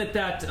finding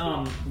that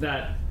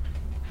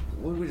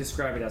what do we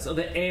describe it as? Oh,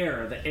 the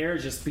air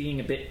just being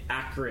a bit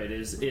acrid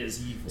is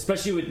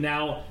especially with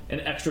now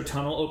an extra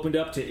tunnel opened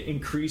up to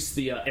increase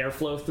the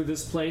airflow through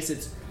this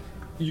place.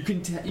 You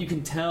can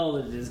tell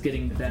that it is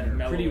getting better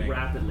pretty Mellowing.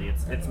 rapidly.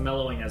 It's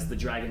mellowing as the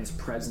dragon's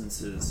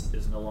presence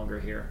is no longer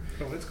here.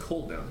 Oh, it's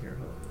cold down here,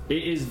 huh?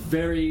 It is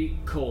very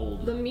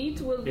cold. The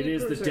meat will be It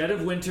is the preserved. dead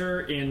of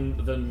winter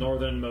in the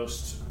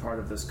northernmost part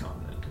of this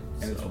continent.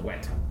 And it's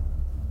wet.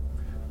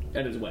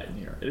 And it's wet in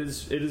here. It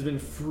has been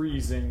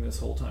freezing this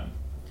whole time.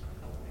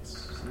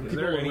 is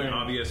there any around.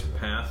 obvious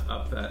path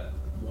up that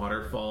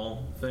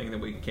waterfall thing that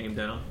we came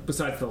down?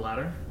 Besides the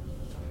ladder,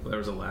 There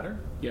was a ladder?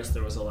 yes,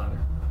 there was a ladder.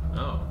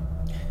 Oh.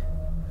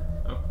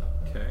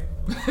 Okay.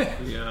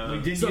 Yeah. We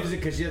didn't use it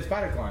because she had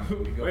spider climb.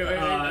 We go- Wait,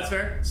 that's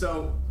fair.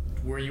 So,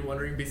 were you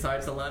wondering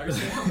besides the ladder?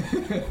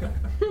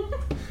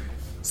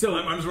 So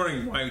I'm just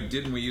wondering why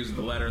didn't we use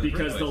the ladder in the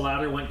because first the place?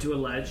 ladder went to a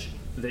ledge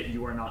that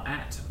you are not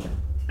at,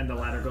 and the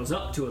ladder goes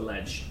up to a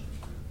ledge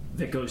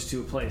that goes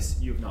to a place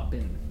you have not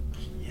been.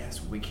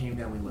 Yes, when we came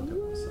down, we looked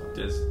at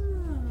this.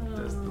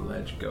 Does the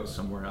ledge go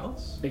somewhere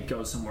else? It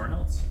goes somewhere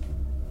else.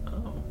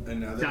 Oh. And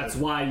now that That's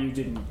why you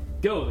didn't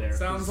go there.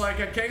 Sounds like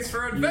a case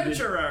for You did-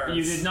 adventurers.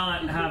 You did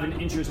not have an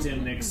interest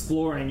in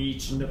exploring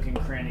each nook and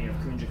cranny of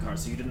Kunjakar,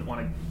 so you didn't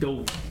want to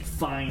go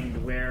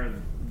find where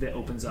that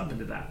opens up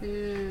into that.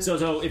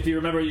 So if you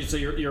remember,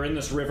 you're in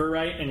this river,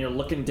 right, and you're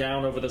looking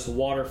down over this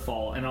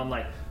waterfall, and on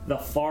like the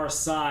far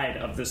side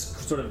of this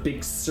sort of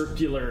big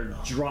circular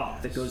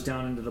drop that goes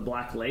down into the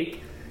Black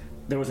Lake,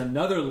 there was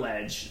another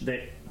ledge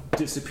that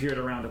disappeared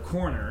around a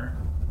corner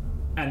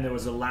and there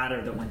was a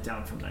ladder that went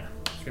down from there.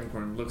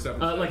 Scrimcorn looks up.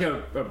 Like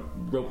a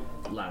rope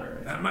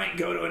ladder. I might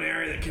go to an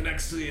area that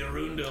connects to the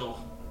Arundel.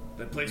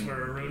 That place where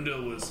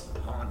Arundel was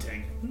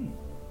haunting.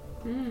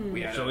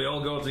 Shall we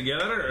all go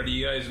together, or do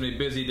you guys be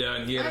busy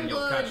down here and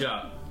you'll catch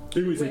up?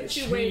 It was a Wait,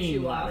 she waves chain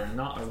you ladder, off.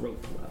 not a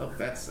rope ladder. Oh,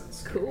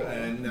 that's Cool.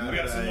 And now I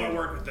got that some more I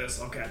work with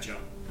this. I'll catch up.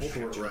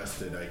 short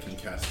rested, I can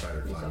cast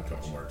Spider Climb a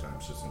couple more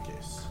times just in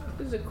case.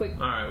 This is a quick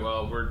All right.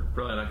 Well, we're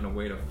probably not going to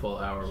wait a full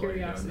hour while you're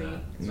curiosity.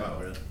 doing that. Not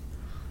really.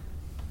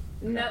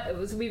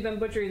 No, we've been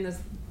butchering this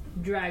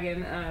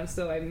dragon,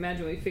 so I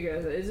imagine we figure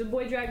out is it a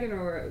boy dragon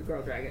or a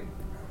girl dragon?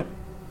 I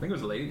think it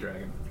was a lady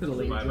dragon. It was a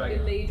lady My dragon.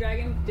 bad. Lady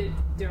dragon.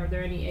 Are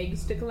there any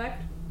eggs to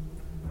collect?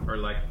 Or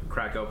like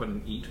crack open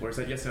and eat. Where's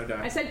that yes no I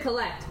die? said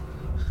collect.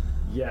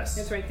 Yes.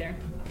 It's right there.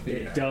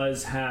 It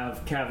does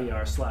have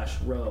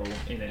caviar/roe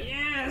in it.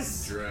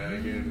 Yes.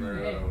 Dragon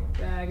row.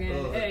 Dragon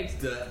Oh, eggs.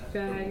 The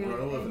Dragon.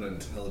 row of an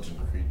intelligent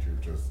creature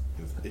just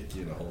is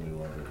icky in a whole new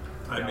level.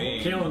 I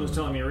mean, Kaelin was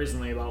telling me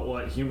recently about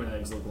what human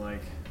eggs look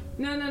like.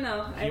 No. I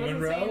Human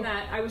wasn't saying roe?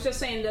 that. I was just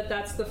saying that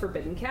that's the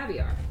forbidden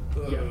caviar.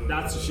 Yeah,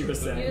 that's what she was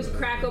You saying. just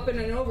crack open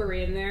an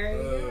ovary in there.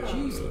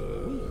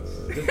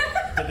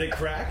 Did they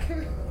crack?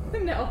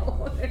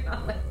 No, they're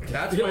not like.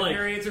 That's You're why like-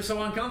 periods are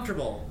so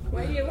uncomfortable.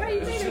 Why do you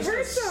think it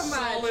hurts so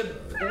much?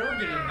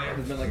 organ in there.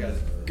 It's been like a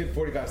good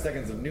 45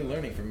 seconds of new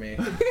learning for me.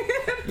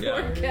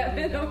 Poor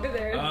Kevin over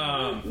there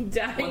dying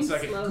 1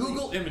 second. slowly.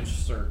 Google image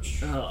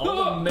search.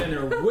 All the men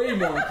are way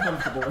more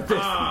uncomfortable with this.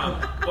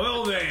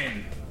 Well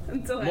then,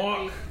 I'm so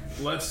Mark,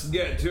 happy. let's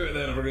get to it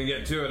then. If we're gonna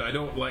get to it, I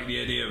don't like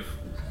the idea of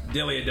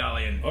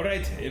dilly-dallying.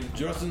 Alright, if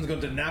Justin's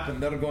going to nap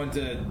and they're going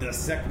to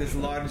dissect this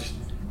large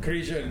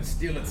creature and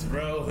steal its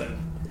row, then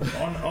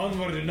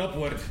onward and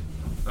upward.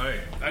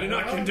 Hey, I do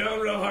not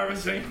condone row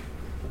harvesting.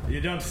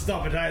 You don't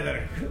stop it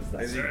either.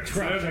 As you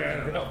trap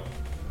her.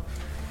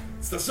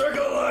 It's the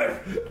circle of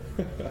life.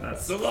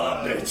 That's the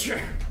law of nature.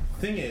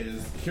 Thing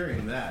is,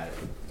 hearing that,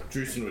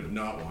 Drewston would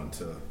not want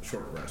to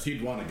short rest.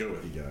 He'd want to go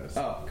with you guys.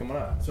 Oh, come on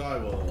up. So I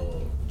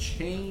will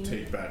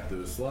take back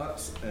those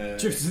slots and.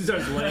 Tristan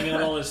starts laying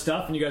out all his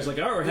stuff, and you guys are like,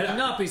 "Oh, we're heading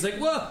up." He's like,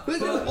 "Whoa!"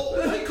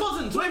 Oh, hey,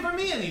 cousins, wait for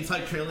me! And he's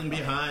like trailing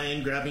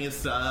behind, grabbing his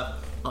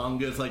stuff.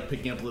 Goes like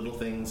picking up little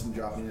things and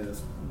dropping it in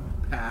his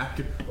pack.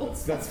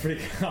 That's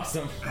pretty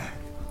awesome.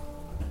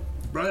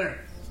 Brother,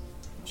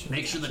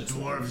 make sure the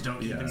dwarves don't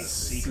keep any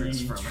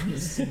secrets from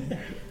us.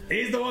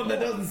 He's the one that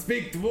doesn't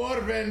speak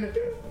Dwarven.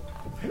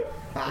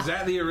 is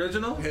that the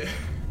original?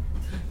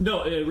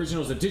 No, the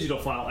original is a digital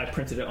file. I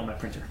printed it on my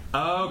printer,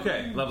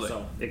 Okay, lovely.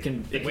 so it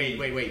can.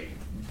 Wait.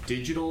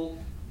 Digital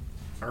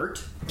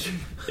art?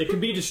 It can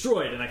be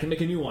destroyed, and I can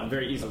make a new one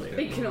very easily.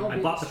 It can all I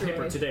be bought the destroyed.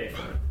 paper today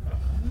for it.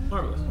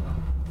 Marvelous.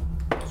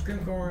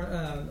 Scrimcorn,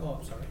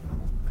 I'm sorry.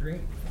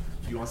 Green.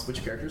 Do you want to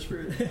switch characters for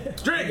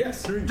it? Drink!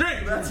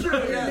 Drink! That's true,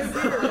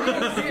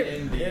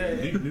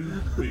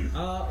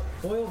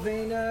 Oil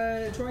vein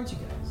joins you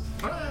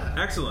guys.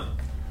 Excellent.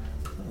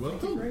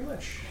 Thank you very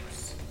much.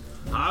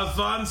 Have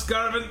fun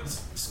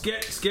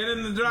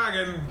skinning the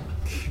dragon.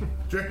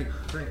 Drink.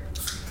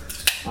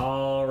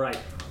 All right.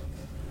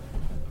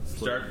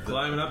 Start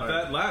climbing up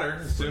that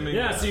ladder, assuming.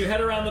 Yeah, so you head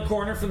around the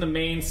corner from the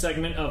main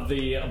segment of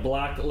the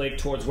Black Lake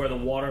towards where the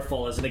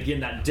waterfall is, and again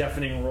that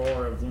deafening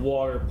roar of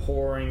water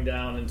pouring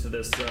down into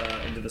this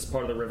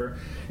part of the river.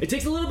 It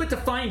takes a little bit to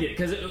find it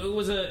because it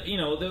was a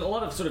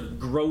lot of sort of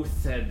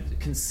growth had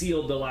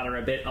concealed the ladder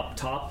a bit up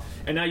top,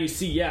 and now you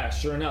see,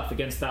 sure enough,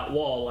 against that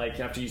wall, like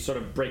after you sort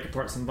of break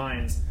apart some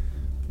vines,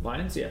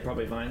 yeah,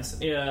 probably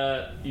vines. You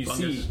Fungus.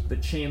 see the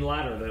chain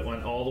ladder that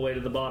went all the way to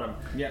the bottom.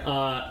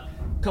 Yeah.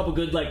 Couple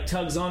good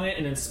tugs on it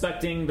and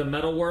inspecting the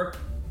metalwork,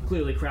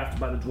 clearly crafted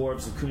by the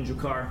dwarves of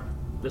Kunjukar.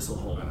 This will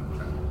hold.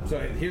 So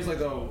here's like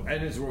the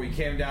entrance where we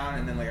came down,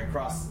 and then like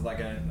across like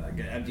an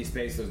empty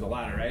space, there's the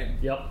ladder, right?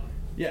 Yep.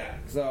 Yeah.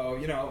 So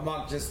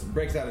Monk just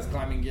breaks out his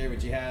climbing gear,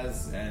 which he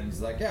has, and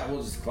he's like, "Yeah,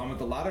 we'll just climb up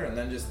the ladder and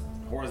then just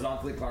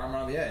horizontally climb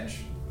around the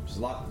edge. Which is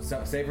a lot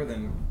safer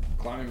than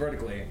climbing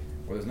vertically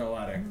where there's no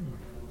ladder."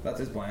 That's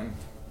his plan.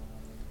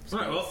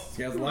 Alright, well,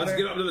 Scales the let's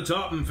ladder. get up to the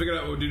top and figure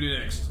out what we do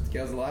next.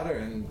 Scales the ladder,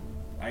 and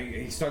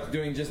he starts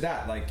doing just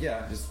that.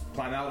 Just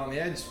climb out on the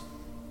edge,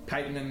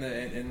 tighten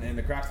in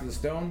the cracks of the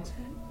stone,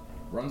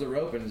 runs a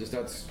rope, and just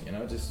starts,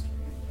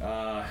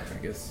 I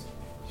guess,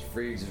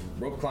 free just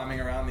rope climbing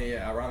around the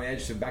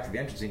edge to back to the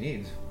entrance he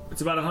needs.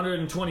 It's about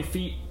 120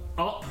 feet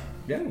up,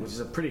 Yeah. which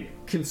is a pretty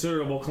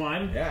considerable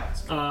climb.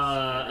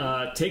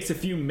 Yeah. Takes a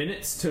few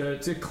minutes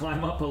to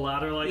climb up a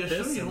ladder like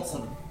this. and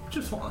some-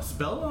 Just want a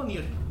spell on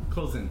you,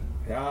 cousin.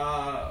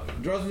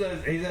 Dorson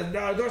says,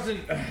 Dorson,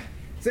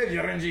 save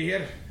your energy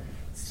here.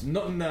 It's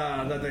nothing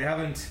that they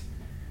haven't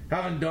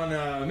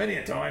done many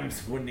a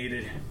times when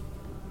needed.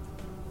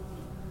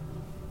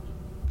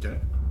 Okay.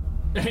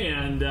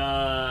 and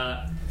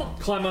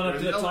climb on up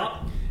to the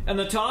top. And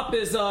the top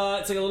is it's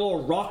like a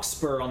little rock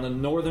spur on the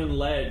northern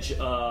ledge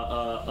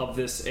of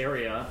this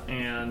area,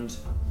 and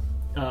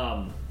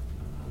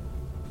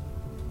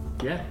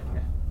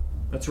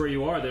that's where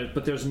you are.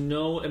 But there's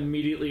no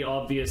immediately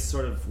obvious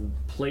sort of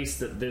place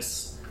that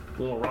this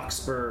little rock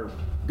spur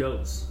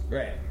goes.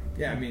 Right.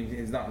 Yeah, I mean,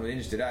 he's not really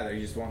interested either.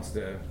 He just wants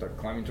to start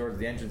climbing towards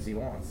the entrance he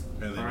wants.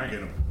 And then All right.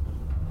 you're gonna.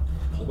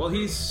 While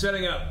he's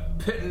setting up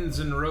pittons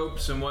and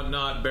ropes and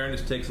whatnot, Baron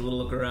just takes a little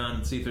look around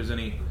and see if there's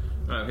any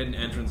hidden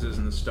entrances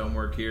in the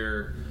stonework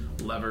here,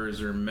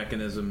 levers or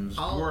mechanisms.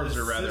 I'll Dwarves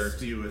are rather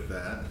assist you with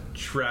that.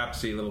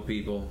 trapsy little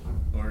people.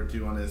 Or do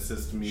you want to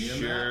assist me in that?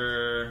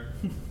 Sure.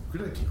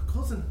 Good idea,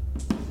 Coulson.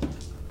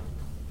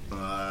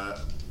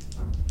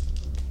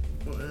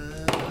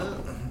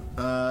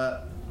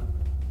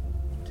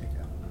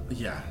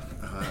 Yeah.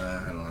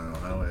 I don't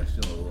know. I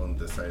feel a little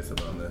indecisive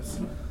on this.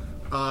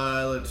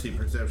 Let's see,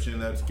 perception.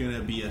 That's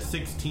gonna be a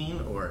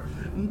 16 or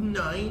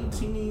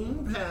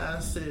 19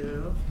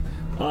 passive.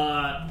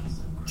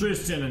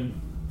 Tristan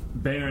and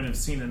Baron have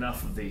seen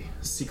enough of the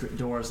secret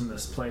doors in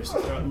this place to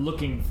start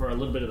looking for a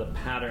little bit of the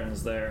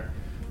patterns there.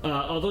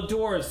 Although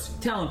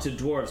talented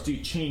dwarves do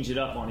change it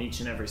up on each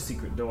and every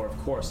secret door, of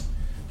course.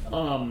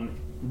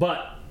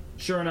 But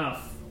sure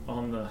enough,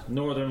 on the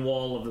northern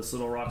wall of this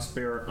little rock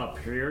spire up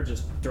here,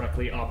 just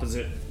directly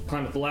opposite,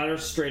 climb up the ladder,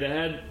 straight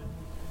ahead,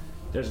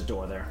 there's a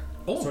door there.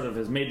 Sort of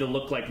is made to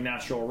look like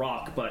natural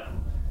rock, but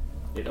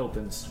it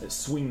opens, it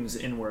swings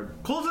inward.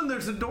 Coulson,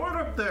 there's a door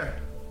up there.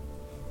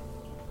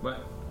 What?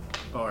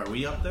 Oh, are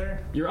we up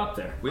there? You're up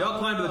there. We all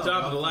climb to the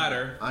top of the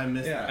ladder, I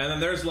missed Yeah. that. and then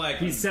there's like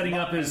He's setting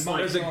up his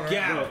there's a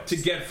gap ropes. to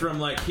get from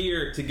like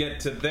here to get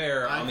to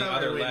there I on the thought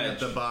other we were waiting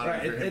ledge. at the bottom.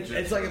 Right, for him to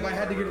it's like if I jump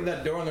had to get over. to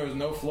that door and there was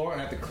no floor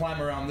and I had to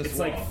climb around this It's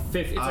wall. like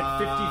 50 feet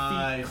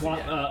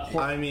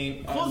I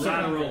mean, Coulson,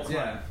 lateral climb.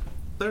 Yeah.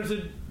 there's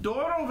a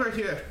door over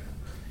here.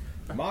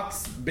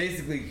 Mock's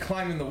basically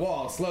climbing the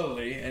wall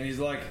slowly, and he's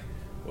like,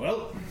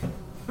 well,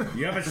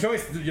 you have a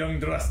choice,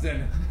 young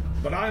Drustin,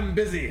 but I'm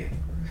busy.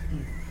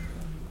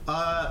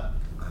 I'm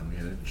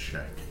gonna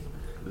check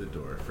the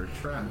door for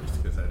traps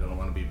because I don't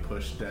want to be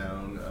pushed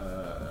down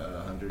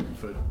a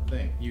 100-foot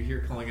thing. You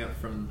hear calling out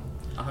from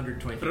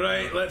 120 feet.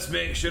 Right, let's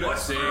make sure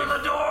it's safe.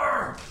 the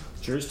door?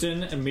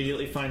 Tristan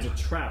immediately finds a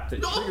trap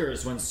that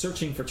triggers when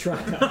searching for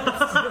traps.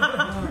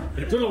 I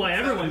don't know why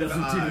everyone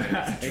doesn't do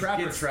that. Trap.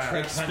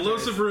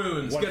 Explosive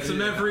runes gets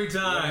them every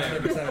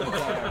time. 100% of the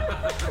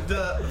time.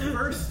 The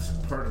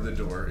first part of the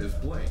door is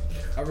blank.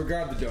 I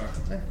regard the door.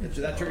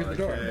 That triggers the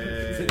door. Okay.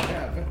 It's a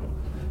trap.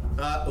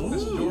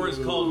 This door is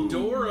called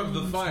Door of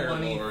the Fire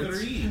Lords.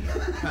 23.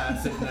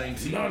 Passive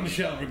 19. None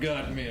shall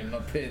regard me and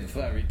not pay the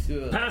fiery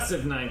tour.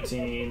 Passive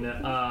 19,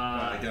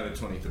 I got a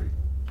 23.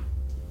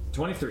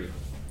 23.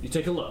 You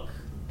take a look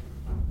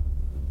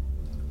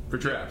For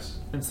traps.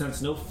 and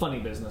sense no funny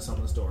business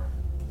on this door.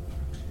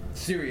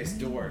 Serious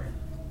door.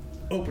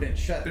 Open and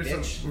shut, There's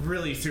bitch. some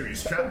really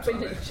serious traps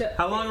on it.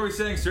 How long are we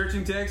saying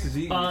searching takes? Is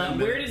he? 10 Where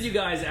minutes? did you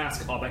guys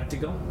ask Obek to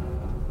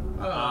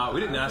go? We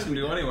didn't ask him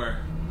to go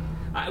anywhere.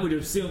 I would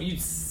assume you'd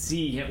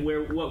see him.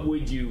 What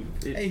would you?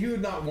 Hey, he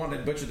would not want to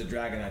butcher the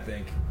dragon, I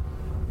think.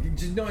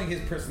 Just knowing his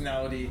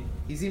personality,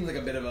 he seems like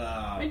a bit of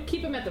a... I'd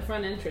keep him at the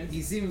front entrance.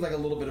 He seems like a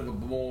little bit of a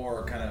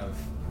more kind of...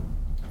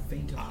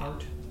 Faint of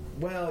heart.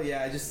 Well,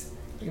 yeah, just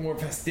more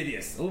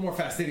fastidious. A little more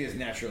fastidious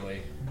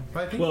naturally.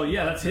 But I think Well,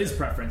 yeah, that's his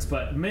preference,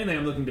 but mainly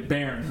I'm looking to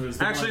Baron, who's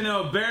the Actually,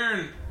 one. no.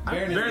 Baron.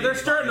 Baron is They're being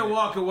starting to quiet.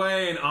 walk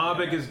away, and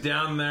Obek is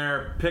down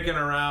there picking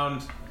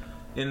around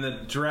in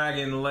the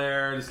dragon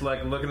lair, just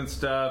like looking at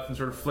stuff and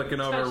sort of flicking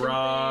over Touching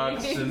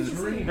rocks, things.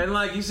 and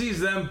like he sees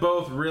them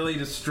both really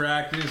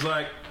distracted. He's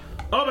like,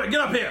 "Obek, get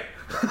up here!"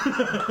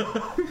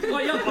 Oh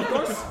yeah, of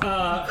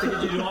course.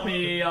 Figured you'd want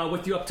me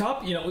with you up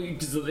top. You know,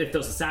 because if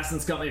those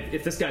assassins come,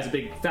 if this guy's a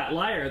big fat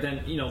liar, then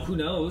who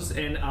knows?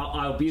 And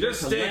I'll be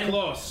Just there to stay lend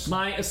close.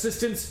 my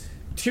assistance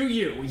to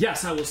you.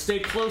 Yes, I will stay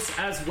close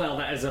as well.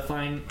 That is a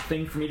fine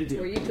thing for me to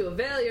For do. you to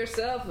avail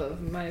yourself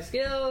of my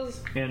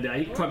skills. And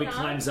he probably not.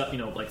 climbs up,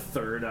 like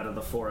third out of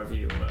the four of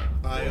you.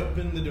 I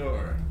opened the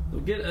door.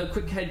 We'll get a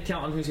quick head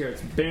count on who's here.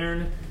 It's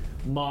Baron,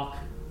 Mock,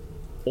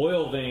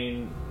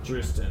 Oilvein,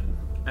 Drustin.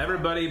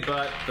 Everybody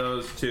but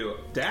those two.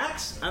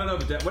 Dax? I don't know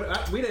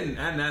if we hadn't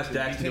asked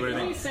Dax to do Please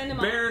anything. send him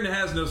Baron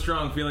has no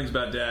strong feelings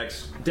about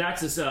Dax.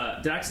 Dax is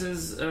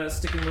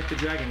sticking with the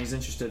dragon. He's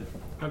interested.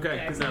 Okay,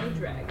 Dax good and enough. the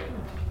dragon.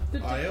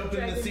 I opened the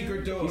Dragon.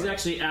 secret door. He's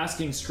actually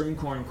asking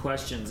Scrimcorn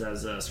questions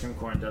as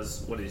Scrimcorn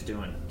does what he's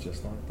doing.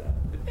 Just like that.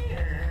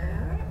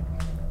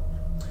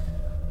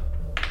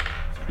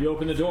 You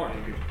open the door,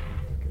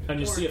 and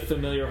you see a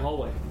familiar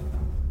hallway.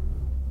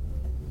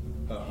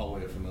 A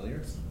hallway of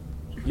familiars.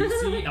 You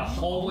see a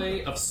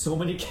hallway of so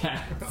many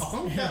cats.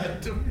 Oh,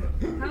 God.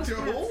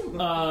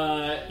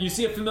 You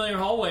see a familiar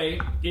hallway.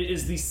 It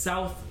is the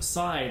south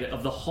side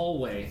of the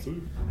hallway,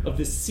 of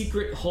the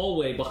secret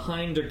hallway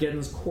behind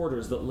Dergeddon's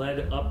quarters that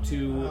led up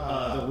to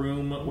the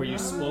room where you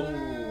spoke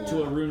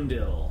to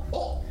Arundel.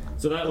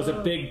 So that was a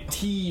big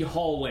T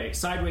hallway,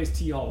 sideways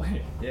T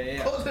hallway.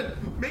 Yeah. Coulson,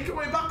 make your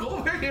way back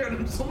over here,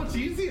 and it's so much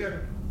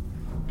easier.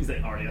 He's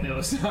like already on the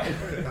other side.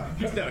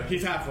 No,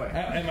 he's halfway.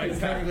 Am I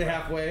technically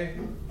halfway?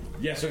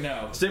 Yes or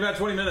no? Stay about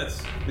 20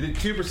 minutes. We did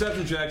 2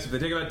 perception checks. If they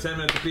take about 10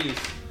 minutes apiece.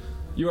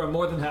 You are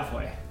more than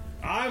halfway.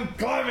 I'm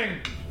climbing!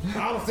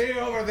 I'll see you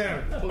over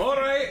there! All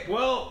right.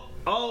 Well,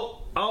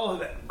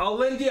 I'll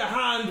lend you a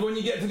hand when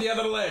you get to the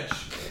other ledge.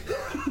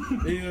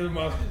 These are the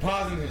most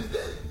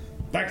positive.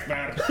 Thanks,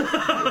 man.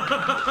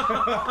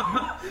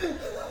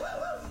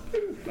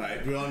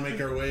 Alright, we want to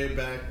make our way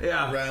back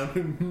Yeah. around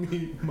and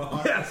meet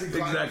Mars. Yes,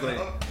 exactly.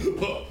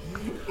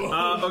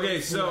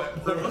 Okay, so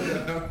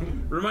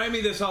remind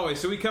me this hallway.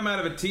 So we come out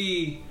of a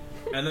T,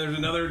 and there's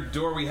another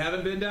door we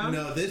haven't been down?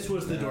 No, this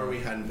was the door we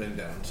hadn't been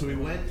down. So we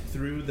went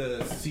through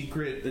the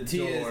secret The T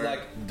door. is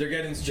like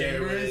Durgeddon's There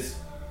chambers, is-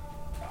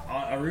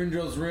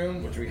 Arundril's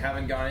room, which we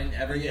haven't gone in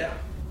ever yet,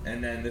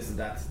 and then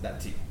that's that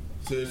T.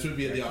 So this would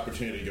be the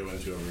opportunity to go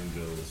into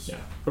Arundil's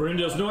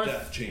Arundil's north,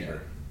 death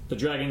chamber. the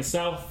dragon's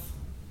south,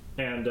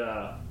 and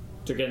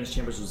Durgeddon's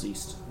chambers was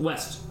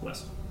west.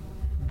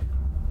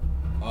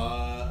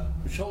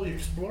 Shall we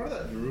explore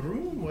that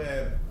room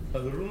where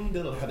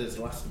Arundil had his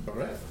last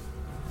breath?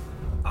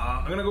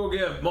 I'm gonna go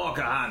give Mark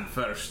a hand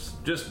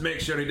first. Just make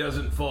sure he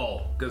doesn't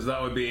fall, because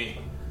that would be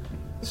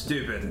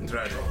stupid and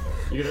tragic.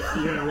 You're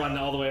gonna run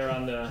all the way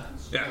around the.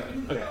 Yeah.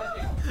 Okay.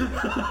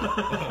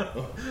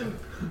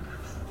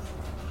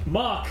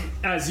 Mock,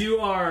 as you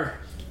are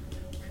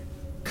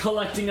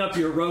collecting up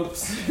your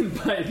ropes and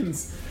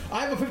Bidens.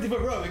 I have a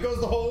 50-foot rope. It goes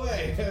the whole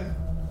way.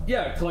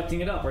 Yeah,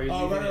 collecting it up. Are you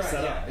Oh, leaving right. it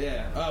set up?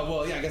 Yeah.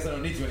 Well, yeah. I guess I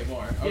don't need to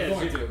anymore. I was Yeah,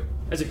 going as you're- to.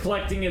 As you're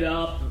collecting it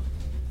up,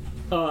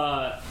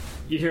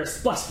 you hear a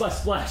splash, splash,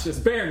 splash as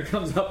Baron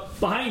comes up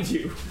behind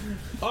you.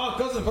 Oh,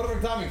 cousin,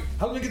 perfect timing.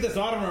 Help me get this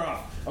armor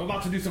off. I'm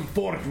about to do some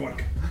forge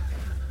work.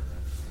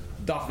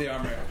 Doff the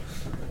armor.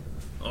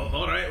 Oh,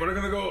 all right, we're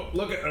gonna go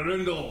look at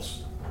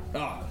Arundil's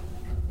Ah,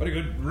 very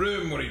good.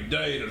 room where he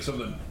died or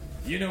something.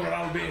 You know where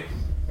I'll be.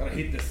 Gotta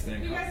hit this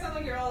thing. You guys sound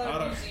like you're all at a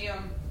Out of-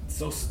 museum. It's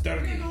so We're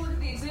sturdy. gonna go look at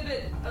the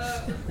exhibit,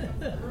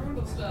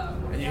 Arundel stuff.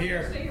 And you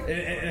hear,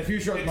 in a few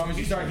short moments,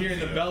 you start hearing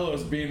the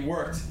bellows being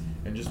worked,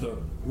 and just the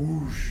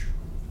whoosh,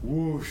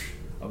 whoosh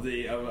of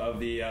the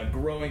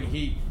growing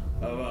heat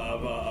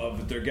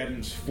of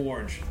Durgeddon's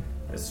forge.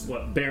 That's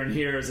what Baron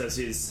hears as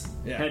he's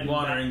Yeah. heading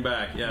Wandering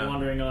back, yeah.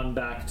 wandering on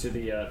back to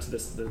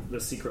the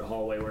secret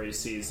hallway where he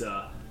sees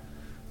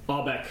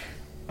Albeck,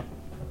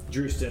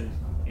 Drustin,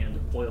 and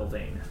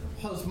Oilvein.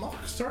 Has Mock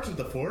started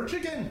the forge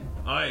again?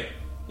 Aye,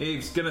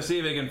 he's gonna see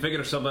if he can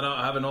figure something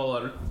out having all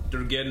of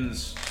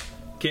Durgeddon's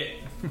kit.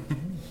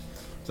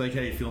 It's like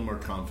how you feel more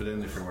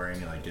confident if you're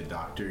wearing like a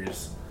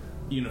doctor's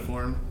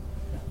uniform.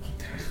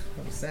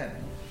 What was that?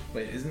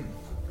 Wait, isn't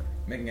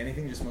making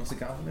anything just mostly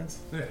confidence?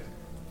 Yeah.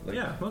 Like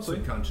Yeah, mostly.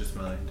 subconscious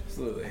mind.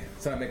 Absolutely.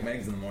 That's how I make my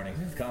eggs in the morning.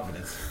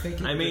 Confidence.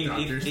 I mean,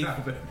 Doctor's if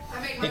habit. I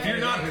make my you're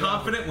not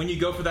confident when you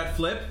go for that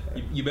flip,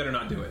 you better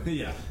not do it.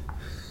 Yeah.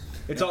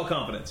 It's all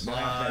confidence.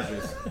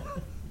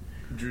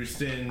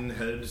 Drustin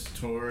heads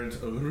towards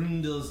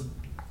Arundil's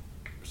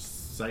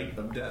site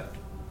of death,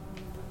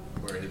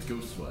 where his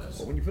ghost was.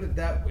 Well, when you put it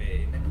that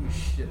way, maybe we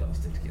should all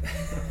stick together.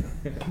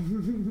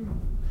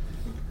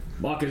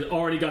 Mock has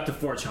already got the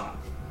forge hot.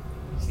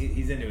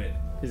 He's into it.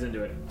 He's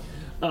into it.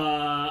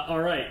 All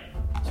right.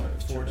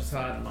 Forge is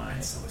hot.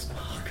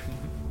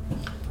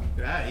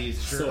 Yeah,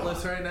 he's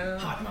shirtless right now.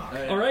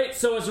 All right,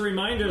 so as a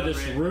reminder,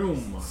 this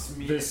room,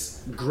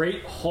 this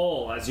great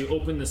hall, as you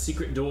open the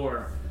secret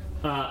door,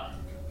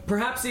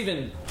 perhaps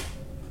even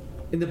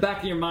in the back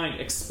of your mind,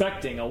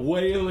 expecting a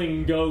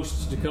wailing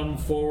ghost to come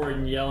forward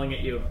and yelling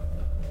at you.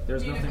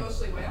 There's Need a nothing.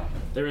 ghostly whale?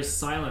 There is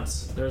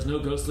silence. There is no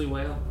ghostly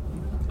wail.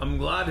 I'm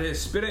glad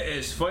his spirit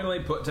is finally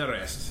put to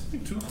rest.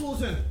 Too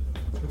close in.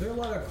 Were there a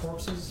lot of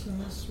corpses in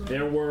this room?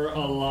 There were a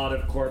lot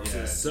of corpses.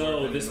 Yeah, So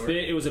north this and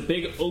bit, it was a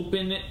big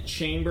open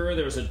chamber.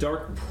 There was a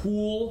dark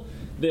pool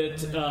that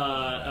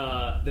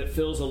that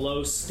fills a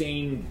low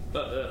stone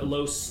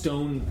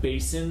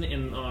basin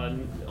in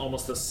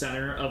almost the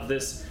center of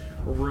this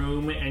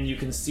room, and you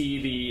can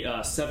see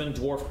the 7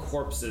 dwarf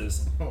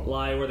corpses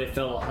lie where they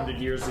fell 100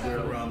 years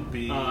ago,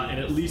 Grumpy, and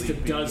at least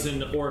sleepy. a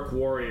dozen orc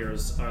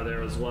warriors are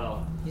there as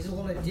well. There's a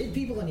lot of dead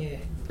people in here.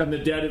 And the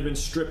dead have been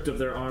stripped of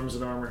their arms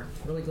and armor.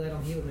 Really glad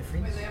I'm here with my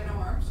friends. Wait, they have no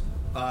arms?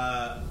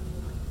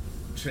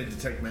 Should I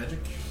detect magic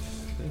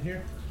in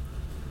here?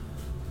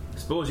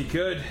 Suppose he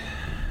could.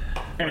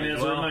 And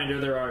as a Well. reminder,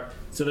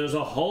 there's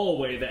a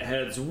hallway that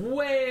heads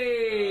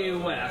way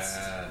west.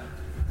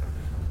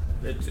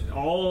 It's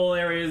all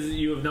areas that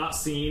you have not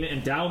seen,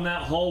 and down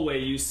that hallway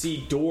you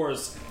see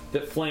doors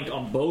that flank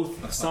on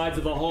both sides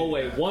of the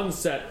hallway. 1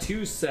 set,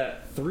 2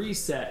 set, 3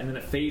 set, and then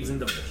it fades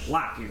into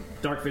black. Your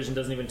dark vision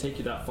doesn't even take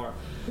you that far.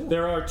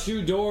 There are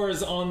 2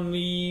 doors on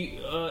the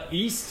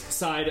east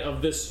side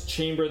of this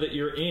chamber that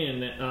you're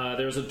in.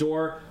 There's a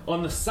door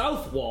on the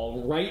south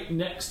wall right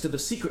next to the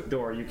secret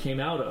door you came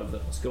out of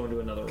that was going to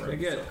another room. I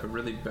get a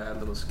really bad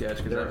little sketch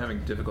because There- I'm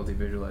having difficulty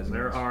visualizing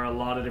There this. are a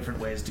lot of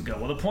different ways to go.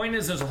 Well, the point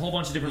is, there's a whole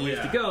bunch of different ways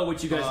to Yeah. go,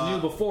 which you guys knew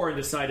before and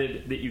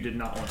decided that you did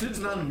not want to. Did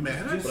not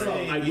matter. Just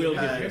say I we will give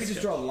had- you Maybe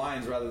just draw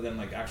lines rather than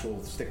like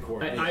actual stick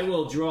coordinates. I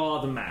will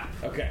draw the map.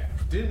 Okay.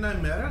 Didn't I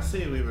matter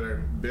say we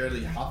were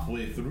barely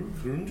halfway through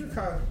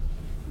Grundrikar?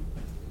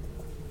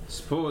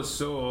 Suppose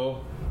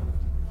so.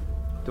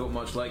 don't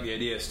much like the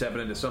idea of stepping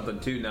into something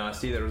too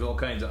nasty. There was all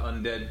kinds of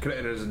undead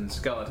critters and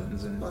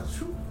skeletons and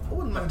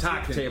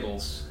attack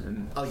tables.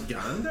 And a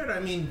gander? I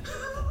mean,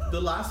 the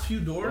last few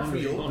doors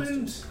we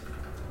opened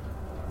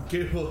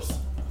gave us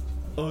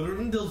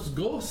Arundel's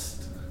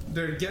ghost.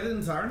 They're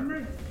Geddon's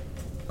armor.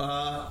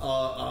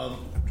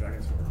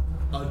 Dragon's Sword.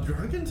 A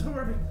dragon's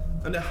sword.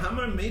 And a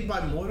hammer made by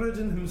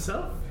Moradin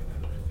himself.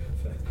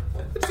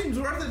 It seems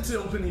worth it to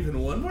open even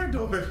one more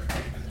door.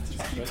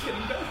 Keeps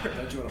getting better.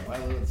 Don't you want to buy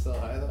low and sell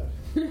high though?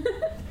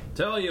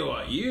 tell you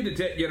what, you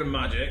detect your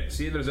magic,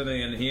 see if there's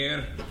anything in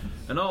here,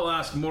 and I'll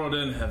ask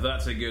Moradin if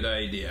that's a good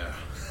idea.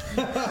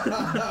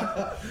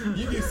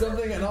 You do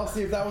something and I'll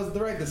see if that was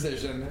the right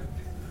decision.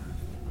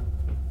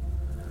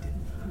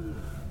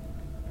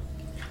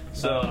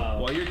 So,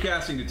 while you're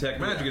casting Detect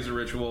Magic as a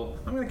ritual,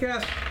 I'm going to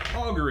cast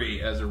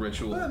Augury as a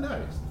ritual. Oh,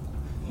 nice.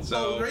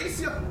 So, I'll race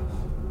you.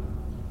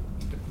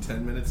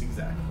 10 minutes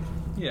exactly.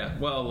 Yeah,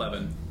 well,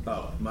 11.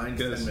 Oh,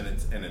 mine's 10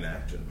 minutes and an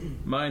action.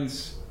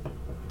 Mine's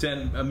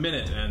a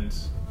minute and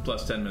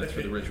plus 10 minutes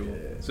for the ritual.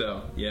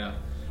 So, yeah.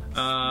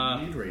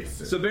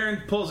 So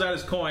Baron pulls out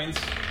his coins,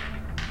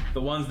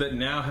 the ones that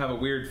now have a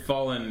weird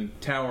fallen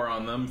tower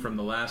on them from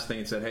the last thing.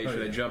 It said, hey,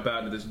 should I jump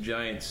out into this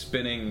giant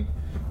spinning,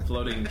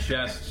 floating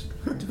chest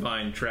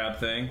divine trap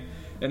thing?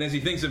 And as he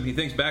thinks of, he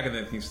thinks back and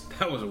then thinks,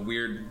 that was a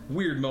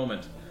weird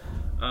moment.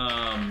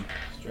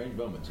 Strange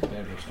moments.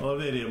 I love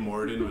the idea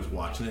Moradin was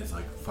watching it. It's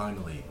like,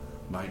 finally,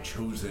 my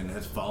chosen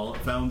has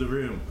found the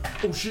room.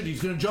 Oh shit,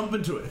 he's gonna jump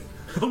into it.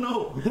 Oh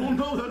no,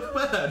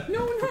 that's bad.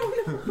 No.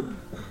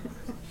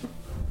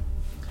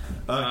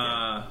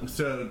 Okay.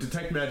 So,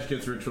 Detect Magic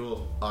as a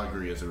ritual,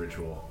 Augury as a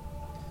ritual.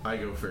 I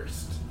go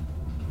first.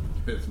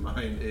 Because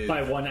mine is...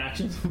 By one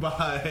action?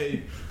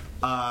 By...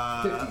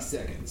 50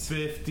 seconds.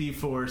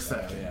 54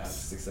 seconds. Yeah,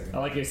 6 seconds. I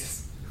like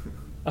it.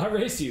 I'll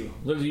race you.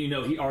 Little do you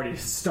know, he already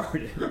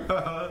started.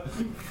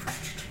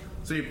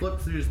 So he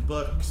flips through his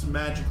books,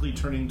 magically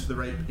turning to the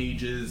right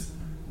pages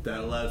that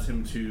allows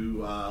him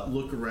to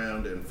look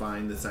around and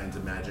find the signs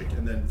of magic.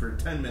 And then for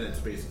 10 minutes,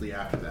 basically,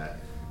 after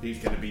that, he's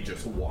going to be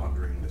just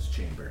wandering this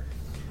chamber.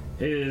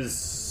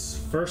 His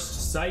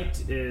first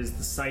sight is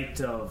the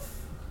sight of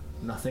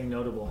nothing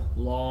notable.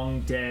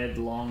 Long dead,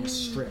 long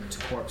stripped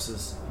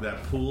corpses.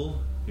 That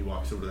pool, he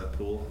walks over to that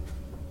pool.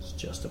 It's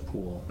just a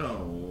pool.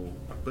 Oh,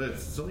 but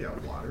it's still got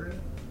water in it.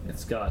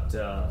 It's got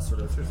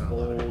sort of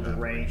old,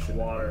 rank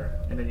water.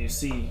 And then you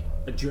see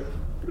a drip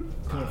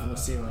coming from the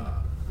ceiling.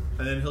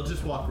 And then he'll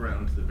just walk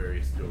around to the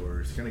various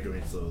doors, kind of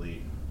going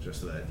slowly,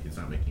 just so that he's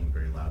not making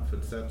very loud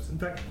footsteps. In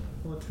fact,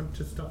 he'll attempt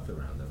to stealth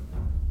around them,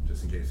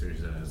 just in case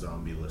there's a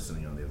zombie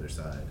listening on the other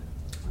side.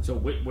 So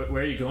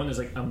where are you going? There's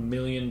like a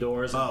million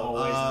doors.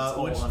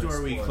 And Which door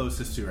are we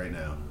closest to right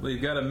now? Well,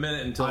 you've got a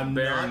minute until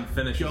Baron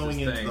finishes his going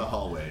thing. into the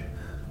hallway.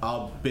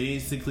 I'll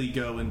basically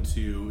go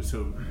into...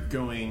 So,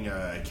 going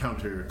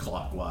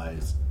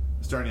counterclockwise,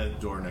 starting at the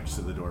door next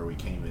to the door we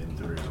came in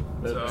through.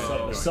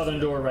 The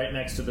southern door right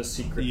next to the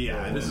secret door.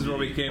 And this is where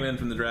we came in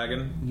from the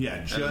dragon?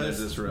 Yeah,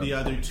 just the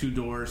other two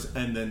doors,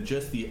 and then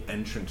just the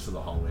entrance to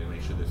the hallway.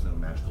 Make sure there's no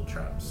magical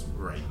traps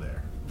right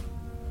there.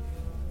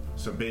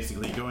 So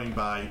basically, going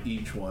by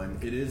each one,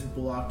 it is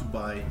blocked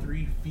by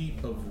 3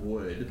 feet of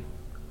wood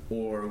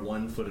or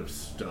 1 foot of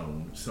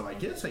stone. So I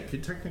guess I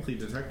could technically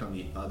detect on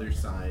the other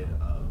side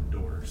of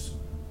doors.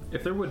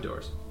 If they're wood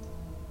doors.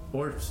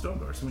 Or stone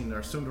doors. I mean,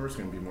 are stone doors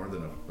going to be more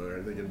than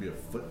are they going to be a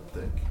foot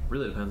thick?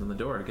 Really depends on the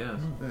door, I guess.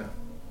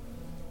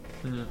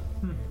 Yeah.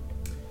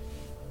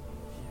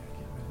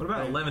 What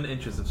about 11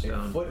 inches of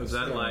stone? Was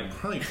that like...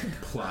 Probably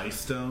ply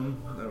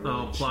stone.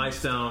 Ply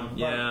stone,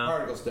 yeah.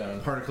 Particle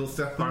stone. Particle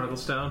stone. Particle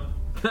stone.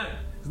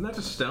 Isn't that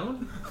just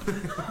stone?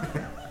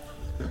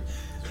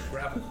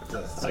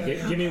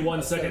 Give me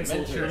 1 second. So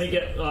let me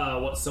get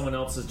what someone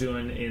else is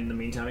doing in the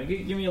meantime.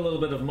 Give me a little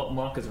bit of what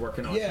Mock is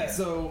working on. Yeah,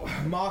 so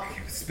Mock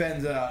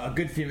spends a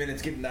good few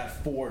minutes getting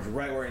that forge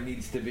right where it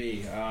needs to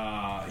be.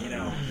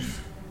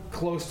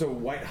 Close to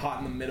white hot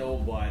in the middle,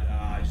 but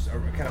just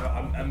kind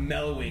of a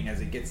mellowing as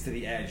it gets to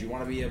the edge. You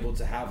want to be able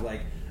to have like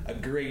a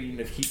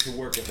gradient of heat to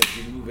work with as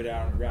you move it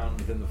around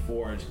within the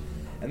forge.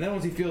 And then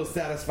once he feels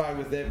satisfied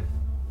with it,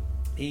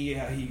 he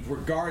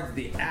regards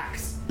the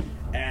axe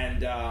and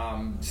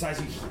decides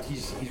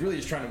he's really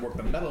just trying to work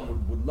the metal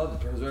and would love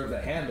to preserve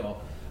the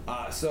handle.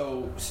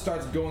 So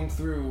starts going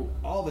through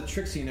all the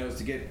tricks he knows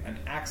to get an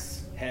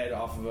axe head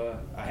off of a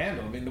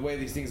handle. I mean, the way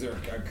these things are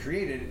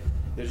created,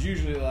 there's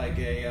usually like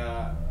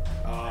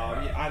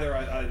either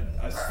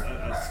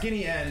a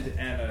skinny end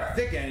and a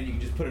thick end, and you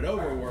can just put it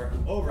over,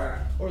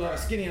 or like a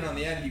skinny end on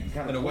the end, you can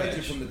kind of wedge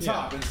it from the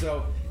top. Yeah. And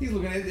so he's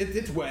looking at it,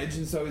 it's wedged,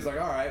 and so he's like,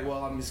 all right,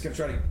 well, I'm just gonna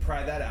try to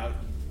pry that out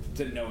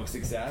to no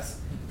success.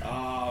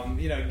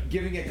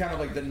 Giving it kind of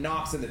like the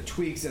knocks and the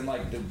tweaks and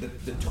like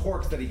the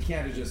torques that he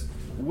can to just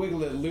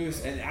wiggle it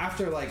loose. And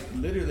after like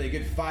literally a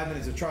good 5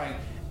 minutes of trying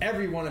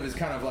every one of his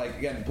kind of like,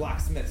 again,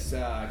 blacksmith's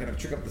kind of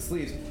trick up the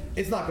sleeves,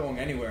 it's not going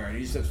anywhere. And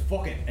he just says,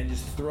 fuck it, and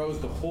just throws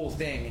the whole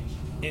thing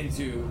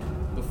into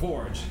the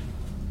forge.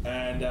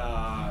 and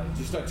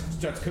just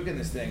starts cooking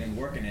this thing and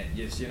working it.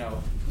 Just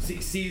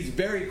sees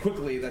very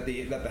quickly that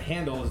the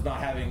handle is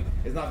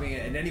not being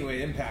in any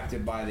way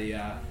impacted by the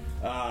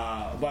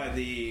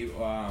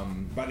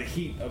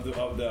heat of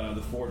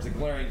the forge, the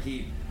glaring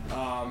heat,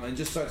 and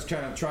just starts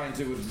trying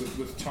to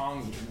with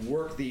tongs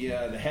work the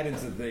head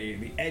into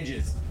the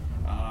edges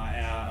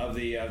of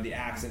the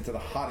axe into the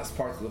hottest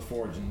parts of the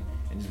forge and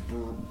just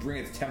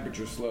bring its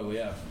temperature slowly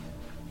up.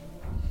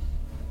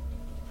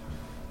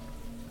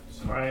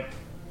 All right.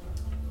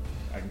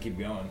 I can keep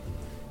going.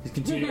 He's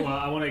continuing. Well,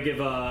 I want to give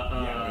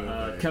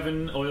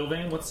Kevin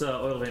Oilvein. What's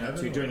Oilvein up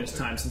to during his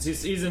time?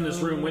 Since he's in this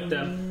room with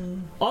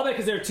them. Albeck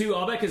is there too.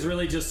 Albeck is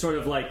really just sort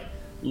of like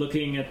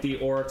looking at the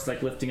orcs,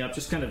 like lifting up,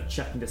 just kind of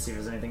checking to see if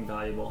there's anything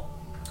valuable.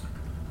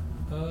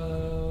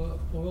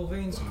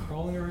 Oilvein's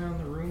crawling around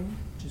the room,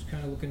 just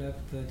kind of looking at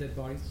the dead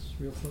bodies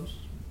real close.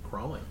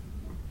 Crawling.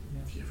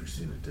 Have you ever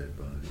seen a dead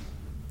body?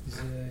 He's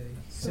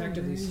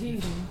actively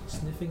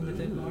sniffing the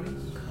dead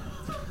bodies.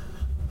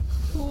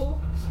 Cool.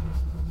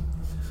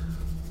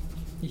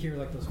 You hear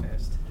like those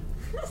fast.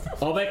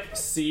 Albeck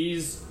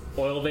sees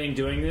Oilvein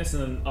doing this,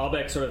 and then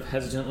Albeck sort of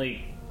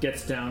hesitantly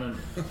gets down and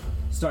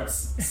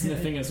starts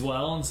sniffing as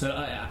well, and so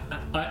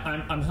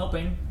I'm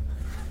helping.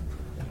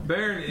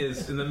 Baron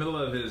is in the middle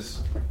of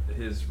his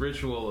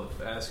ritual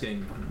of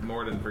asking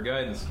Morden for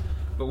guidance,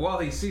 but while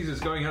he sees this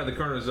going out of the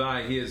corner of his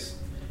eye, he is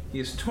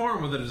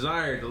torn with a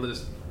desire to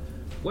just,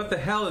 what the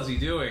hell is he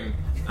doing?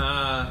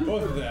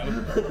 Both of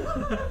them.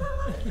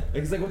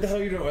 He's like, what the hell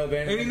are you doing,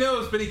 Oilvein? And he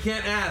knows, but he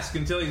can't ask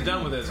until he's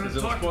done with this because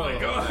it'll spoil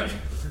the whole thing.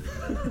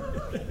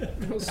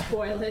 Don't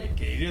spoil it.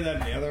 Can you do that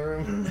in the other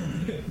room?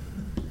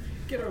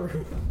 Get a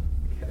room.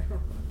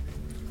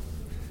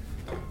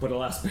 But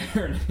alas,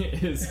 Baron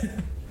is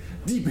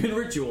deep in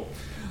ritual.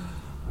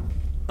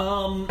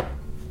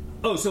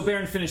 So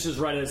Baron finishes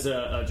right as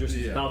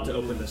Drusen's about to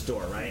open this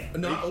door, right?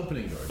 Not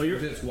opening doors. Oh, you're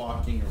just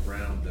walking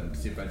around them to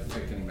see if I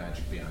detect any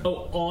magic behind them.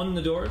 Oh, on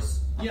the doors?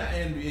 Yeah,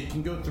 and it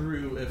can go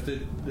through if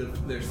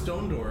they're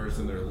stone doors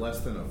and they're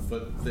less than a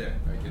foot thick.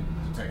 I can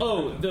detect.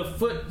 Oh, the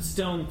foot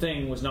stone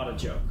thing was not a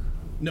joke.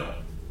 No.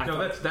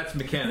 That's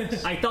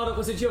mechanics. I thought it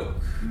was a joke.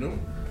 Nope.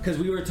 Because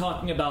we were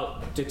talking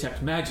about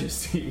detect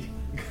majesty.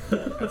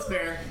 That's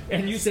fair.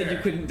 And you said you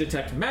couldn't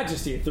detect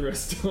majesty through a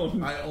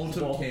stone I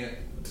also wall. can't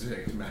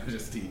detect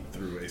majesty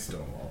through a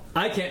stone wall.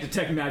 I can't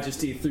detect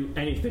majesty through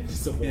anything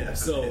that's a wall. Yeah,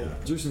 so yeah.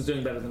 Drusen's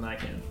doing better than I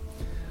can.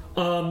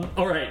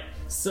 Alright,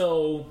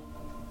 so...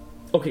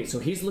 Okay, so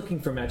he's looking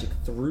for magic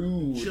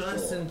through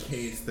Just in doors.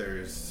 case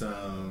there's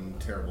some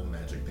terrible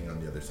magic thing on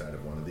the other side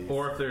of one of these.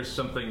 Or if there's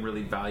something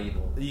really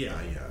valuable. Yeah.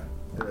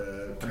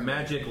 A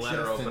magic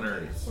letter just in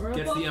opener case. Or a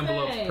gets the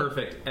envelopes buffet.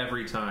 perfect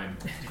every time.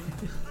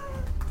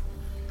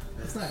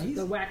 That's not easy.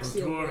 The wax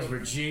seal. Dwarves were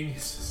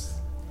geniuses.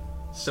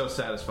 So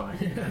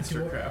satisfying. That's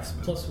for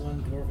craftsmen.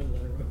 +1 dwarven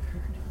letter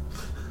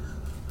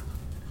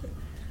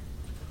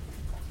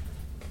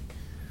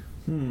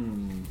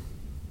opener.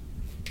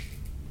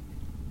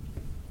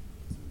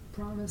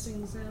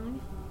 Promising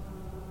sound.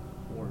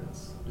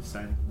 Wards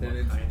decided And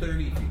it's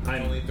 30 feet. It's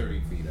I'm- only 30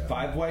 feet out.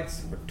 5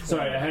 whites? Or 12?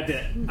 Sorry,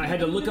 I had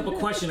to look up a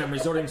question. I'm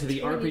resorting to the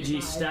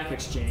RPG Stack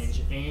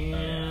Exchange,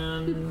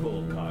 and...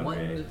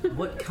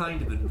 What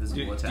kind of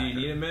invisible Do attacker? you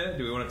need a minute?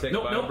 Do we want to take a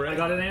Nope, bio nope, break? I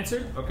got an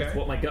answer. Okay. That's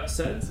what my gut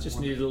said. Just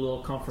needed a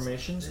little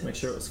confirmation to make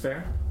sure it was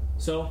fair.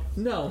 So,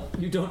 no,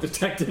 you don't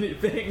detect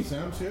anything.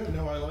 Sounds good.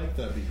 No, I like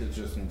that because it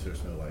just means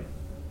there's no like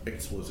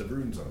explosive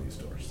runes on these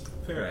doors.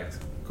 Fair.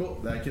 Cool.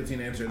 That gives you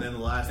an answer. And then the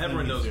last thing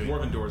Everyone he's knows doing-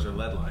 dwarven doors are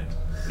lead lined.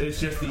 It's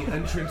just the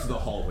entrance of the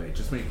hallway.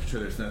 Just making sure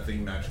there's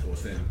nothing magical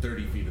within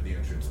 30 feet of the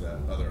entrance of that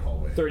other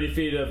hallway. 30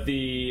 feet of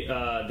the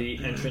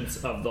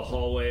entrance of the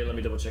hallway. Let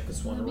me double check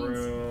this one That means,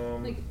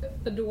 room. like,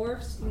 a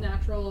dwarf's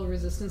natural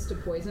resistance to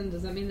poison,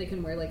 does that mean they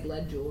can wear, like,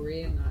 lead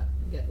jewelry and not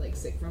get, like,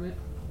 sick from it?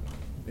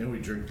 And we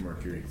drink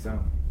mercury. So,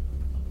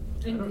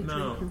 And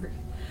know.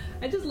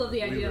 I just love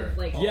the idea of,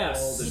 like,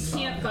 Yes. you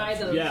can't buy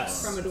those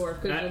Yes. from a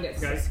dwarf because you'll get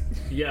sick. Guys,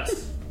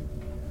 yes.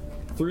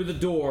 Through the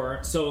door.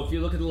 So if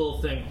you look at the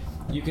little thing,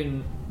 you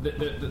can.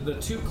 The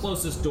two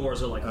closest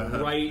doors are like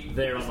right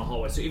there on the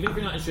hallway. So even if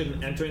you're not interested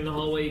in entering the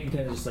hallway, you can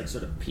kind of just like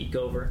sort of peek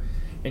over,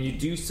 and you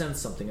do sense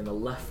something in the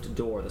left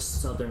door, the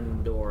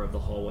southern door of the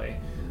hallway,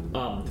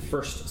 the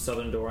first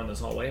southern door in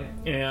this hallway,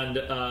 and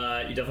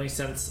you definitely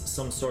sense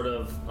some sort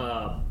of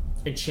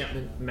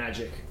enchantment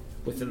magic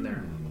within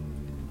there.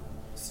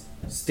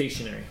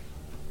 Stationary.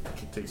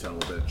 He takes out a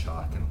little bit of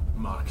chalk and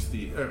marks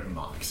the edge.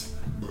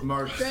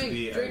 Marks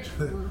the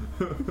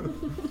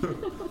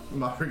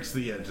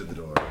edge of the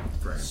door.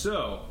 Frank.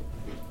 So,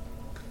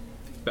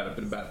 about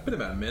a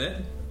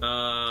minute.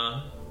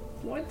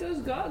 What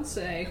does God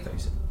say?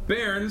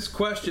 Baron's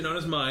question on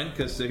his mind,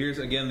 because here's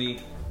again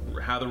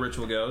how the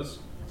ritual goes.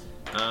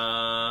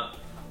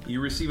 You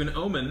receive an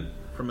omen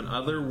from an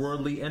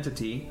otherworldly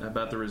entity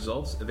about the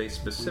results of a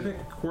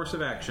specific course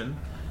of action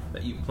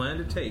that you plan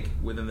to take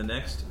within the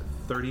next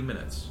 30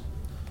 minutes.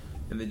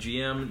 and the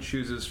GM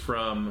chooses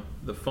from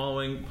the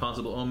following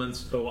possible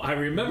omens. Oh, I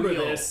remember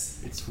Wheel.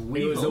 this. It's It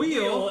wheel. was a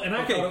wheel, and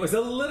I Okay. thought it was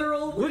a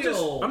literal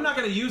wheel. I'm not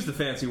going to use the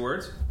fancy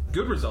words.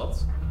 Good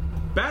results,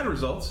 bad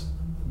results,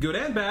 good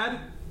and bad,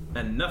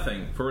 and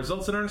nothing for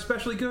results that aren't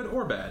especially good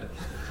or bad.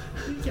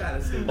 You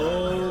gotta say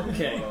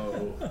Okay.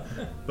 whoa.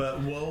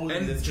 But whoa. in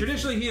And this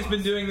traditionally, he has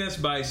been doing this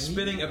by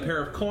spinning a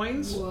pair of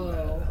coins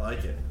Whoa. I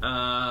like it.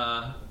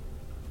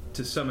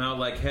 to somehow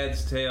like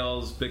heads,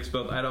 tails, big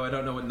spell. I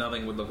don't know what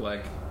nothing would look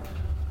like.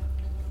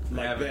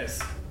 Like Have it.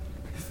 this.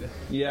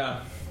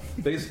 Yeah,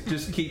 they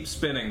just keep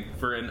spinning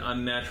for an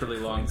unnaturally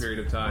long period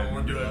of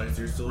time. Realize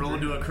you're still Roll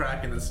into a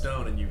crack in the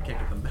stone and you can't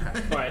get them back.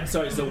 All right.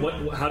 Sorry. So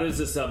what? How does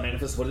this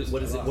manifest? What is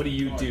it? What do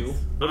you do?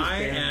 What does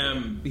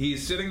Baron do?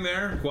 He's sitting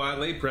there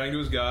quietly praying to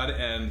his god,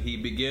 and he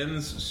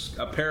begins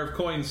a pair of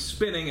coins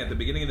spinning at the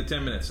beginning of the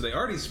 10 minutes. So they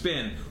already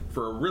spin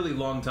for a really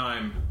long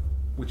time,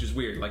 which is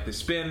weird. Like they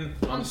spin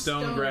on On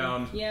stone stone,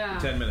 ground yeah.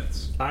 10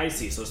 minutes. I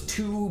see. So it's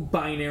 2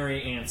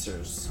 binary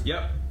answers.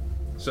 Yep.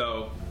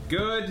 So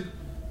good,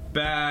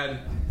 bad,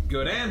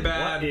 good and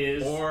bad, What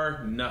is-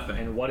 or nothing.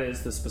 And what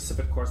is the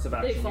specific course of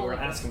action you fall were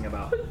like asking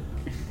about?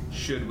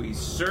 Should we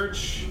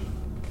search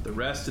the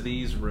rest of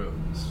these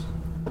rooms?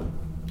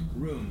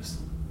 Rooms.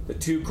 The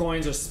 2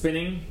 coins are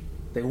spinning.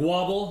 They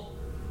wobble,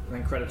 and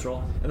then credits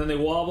roll, and then they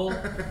wobble,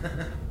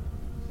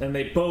 and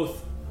they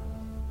both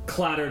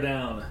clatter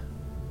down.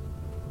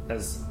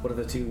 As what are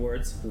the 2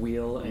 words?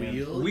 Wheel and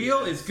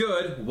Wheel is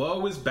good,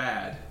 woe is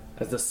bad.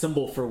 as the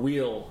symbol for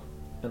wheel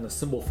and the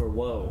symbol for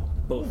woe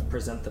both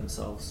present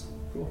themselves.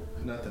 Cool.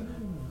 Nothing.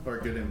 Or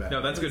good and bad.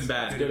 No, that's good and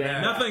bad. Good and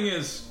bad. Nothing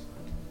is.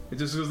 It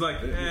just goes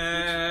like.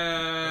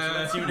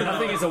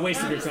 Nothing is a waste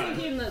of I your was time.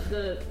 thinking that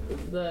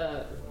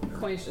the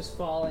coins just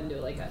fall into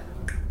like a,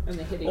 and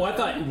they hit each Oh, I other.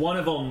 thought one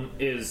of them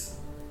is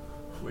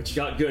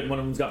got good, one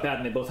of them's got bad,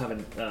 and they both have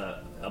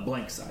a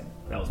blank side.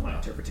 That was my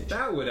interpretation.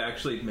 That would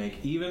actually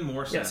make even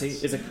more Yeah, sense.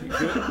 see, is it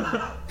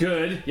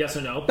good? Yes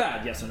or no?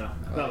 Bad? Yes or no?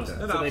 That was,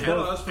 so they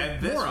both. And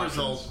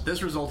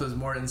this result is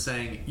Morton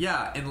saying,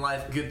 yeah, in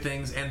life, good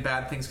things and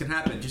bad things can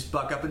happen. Just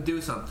buck up and do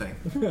something.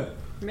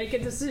 Make a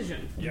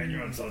decision. Yeah,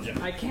 you're on soldier.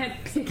 I can't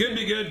pick. Could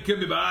be good, could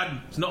be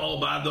bad. It's not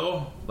all bad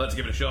though. Let's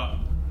give it a shot.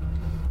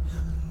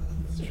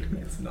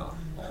 It's not.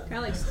 Kind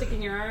of like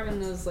sticking your arm in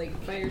those like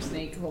fire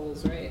snake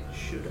holes, right?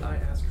 Should I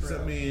ask her? Does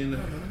that mean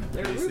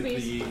They're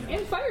basically rubies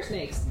and fire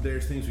snakes.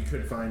 there's things we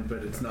could find, but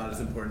it's not as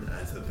important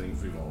as the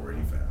things we've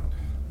already found?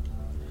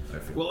 I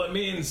feel. Well, it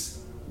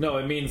means. No,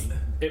 it means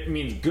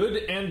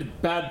good and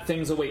bad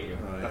things await you.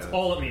 Oh, That's yeah.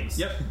 all it means.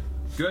 Yep.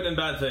 Good and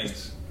bad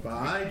things. But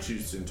I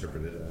choose to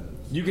interpret it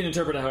as. You can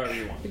interpret it however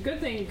you want. The good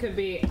thing could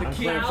be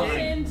key-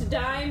 1,000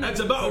 diamonds. That's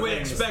about what we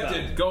Everything is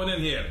expected bad. going in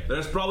here.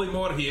 There's probably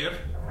more here,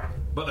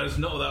 but there's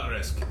no that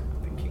risk.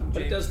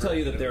 But it does tell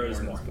you that there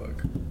is more.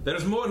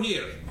 There's more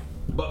here,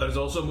 but there's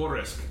also more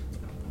risk.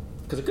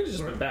 Because it could have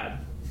just been bad.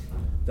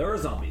 There are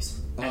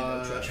zombies. And no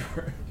Uh,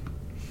 treasure.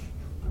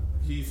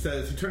 He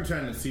says he turns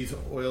around and sees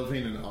Oil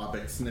Vein and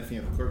Obeck sniffing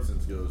at the corpse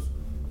and goes,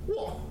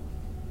 "Whoa,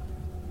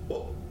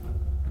 whoa,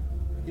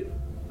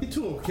 you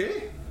two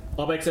okay?"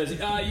 Albeck says,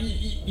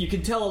 you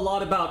can tell a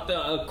lot about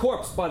a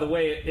corpse by the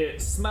way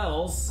it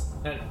smells.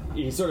 And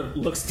he sort of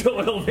looks to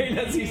Oilvein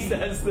as he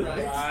says this.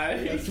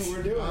 That's what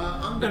we're doing.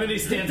 And then he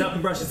stands up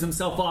and brushes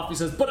himself off. He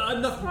says, but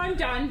enough. I'm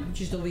done.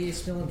 Just over here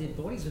smelling dead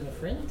bodies with a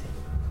friend.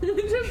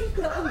 Just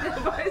killing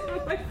dead bodies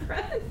with my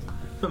friend.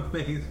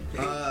 Amazing.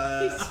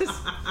 He's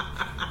just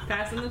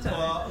passing the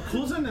time.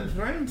 Cousin and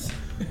friends,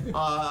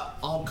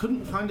 I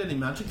couldn't find any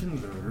magic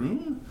in the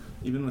room,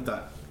 even with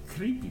that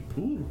creepy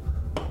pool.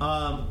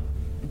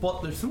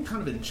 But there's some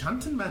kind of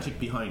enchanting magic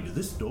behind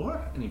this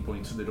door, and he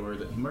points to the door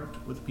that he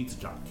marked with Pizza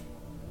Jack.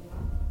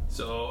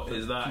 So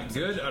is that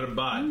good or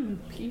bad?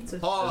 Pizza.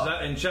 Is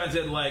that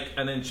enchanted like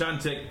an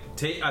enchanted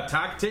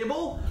attack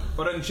table,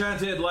 or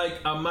enchanted like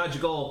a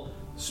magical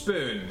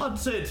spoon? I'd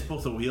say it's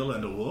both a wheel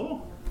and a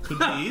woe. Could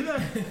be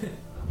either.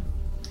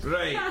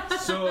 Right.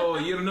 So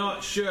you're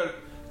not sure.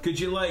 Could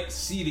you like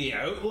see the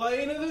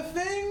outline of the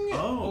thing,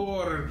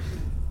 or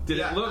did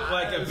it look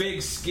like a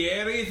big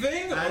scary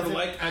thing, as or an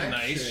like a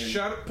nice action.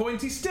 sharp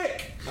pointy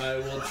stick? I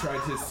will try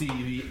to see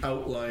the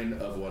outline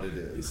of what it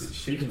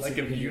is. You can like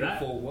a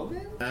beautiful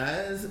woman?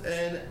 As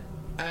an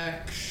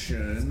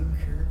action,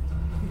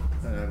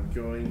 I'm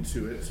going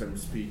to it, so I'm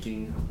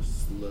speaking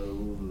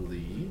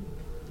slowly.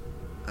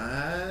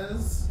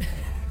 As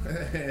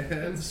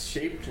and It's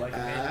shaped like an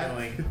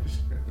annoying.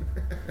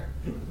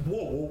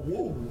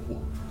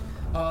 whoa.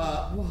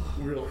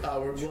 Real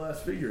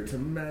hourglass figure. It's a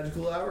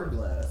magical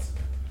hourglass.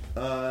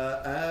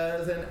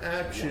 As an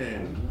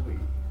action,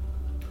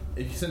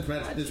 if you sense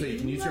magic this way, you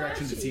can use your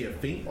action to see a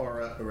faint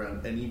aura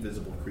around any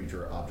visible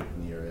creature or object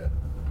in the area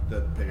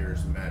that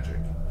bears magic.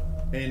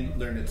 And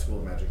learn its school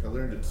of magic. I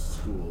learned at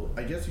school.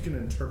 I guess you can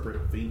interpret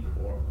faint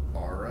or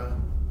aura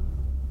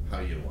how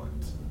you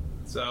want.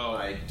 So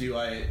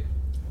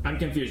I'm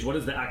confused. What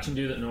does the action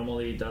do that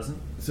normally doesn't?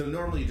 So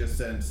normally you just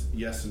sense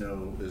yes,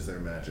 no is their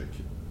magic.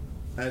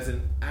 As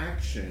an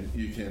action,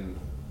 you can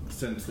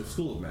sense the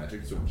School of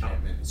Magic, so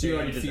enchantment. So you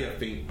already and did see that. a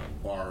faint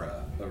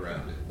aura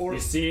around it. You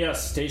see a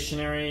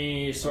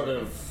stationary sort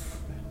of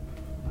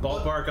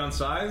Ballpark on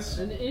size?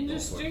 An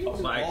interesting.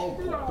 Like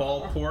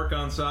ballpark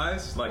on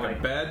size? Like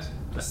a bed?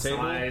 A table?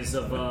 size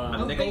of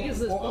How a big is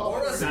this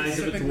ball? size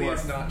of a Specifically, dwarf.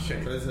 it's not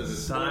shaped.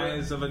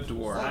 Size of a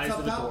dwarf. Size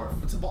of a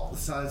dwarf. It's about the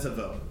size of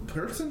a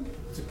person,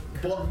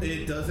 but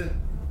it doesn't.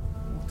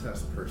 To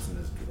us, a person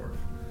is dwarf,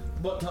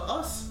 but to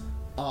us,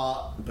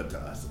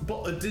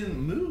 but it didn't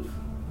move.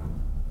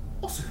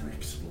 Also,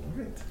 explore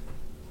it.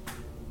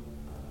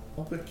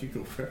 I'll bet you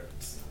go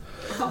first.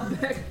 I'll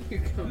bet you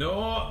go.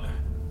 No.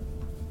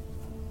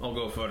 I'll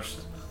go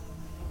first.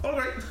 All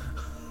right.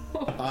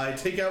 I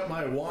take out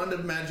my wand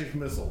of magic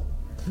missile.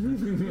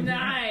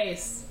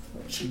 Nice.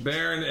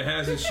 Baron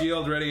has his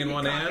shield ready in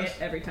one Cock hand, it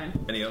every time.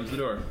 and he opens the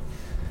door.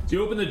 So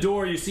you open the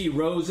door, you see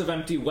rows of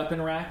empty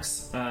weapon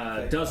racks,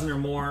 a dozen or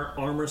more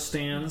armor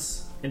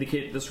stands,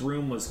 indicate this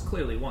room was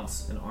clearly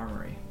once an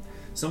armory.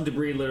 Some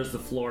debris litters the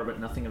floor, but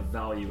nothing of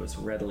value is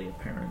readily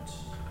apparent.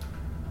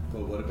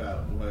 But what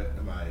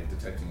am I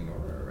detecting an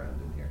aura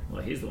around in here?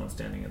 Well, he's the one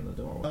standing in the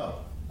doorway.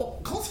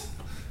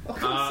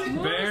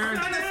 Baron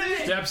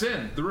steps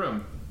in the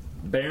room.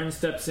 Baron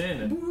steps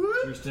in, and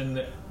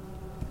Tristan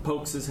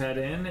pokes his head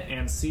in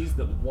and sees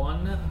that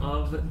one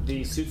of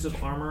the suits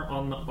of armor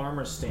on the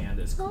armor stand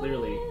is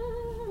clearly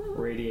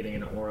radiating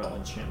an aura of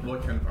enchantment.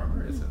 What kind of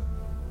armor is it?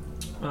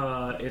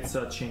 It's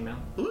a chainmail.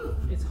 Ooh,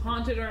 It's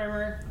haunted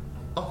armor.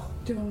 oh,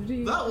 Don't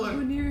even That go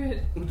one. near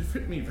it. would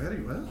fit me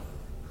very well.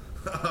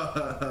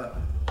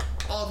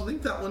 I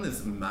think that one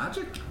is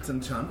magic. It's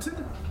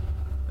enchanted.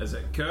 Is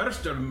it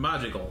cursed or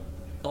magical?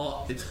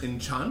 Oh, it's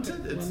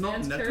enchanted. It's One not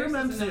man's curse is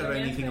necromancy another or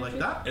man's anything like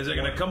magic. that. Is it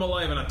going to come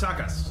alive and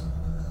attack us?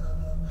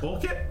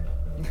 Poke it.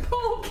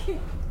 Okay.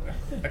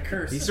 A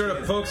curse. He sort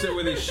of pokes it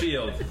with his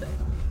shield.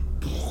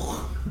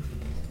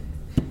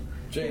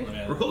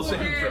 Chainmail. Rolls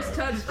saving Bears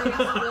throw. touch the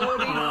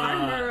exploding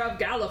armor of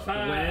When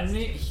Gallifast.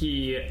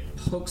 he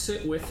pokes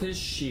it with his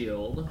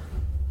shield,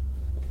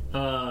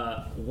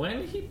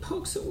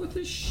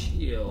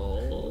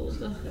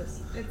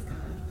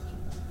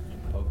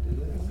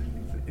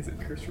 Is it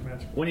cursed or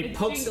magic? when he It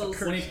pokes jingles.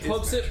 when he Curse is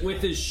pokes it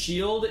with his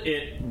shield,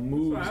 it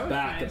moves That's what I was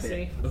back a trying to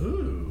bit. say.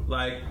 Ooh.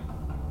 Like,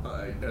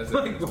 As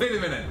wait a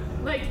minute.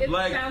 Like it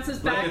Like, bounces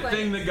back like a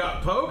thing that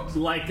got poked?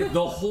 Like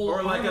the whole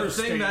Or like armor a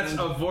thing stand, that's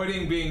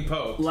avoiding being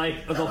poked?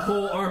 like the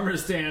whole armor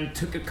stand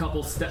took a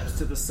couple steps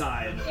to the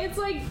side It's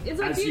like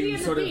as Beauty you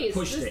and sort the of Beast.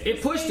 pushed This- it. It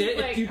this pushed thing's it.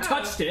 like, If you oh.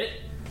 touched it,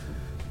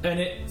 and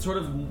it sort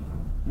of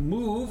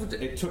moved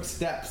It took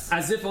steps.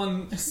 as if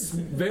on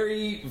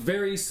very,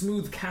 very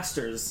smooth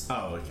casters.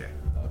 Oh, okay.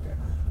 Okay.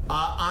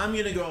 I'm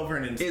gonna go over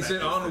and inspect. Is it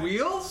this on thing.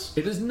 wheels?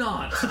 It is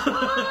not.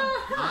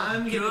 I'm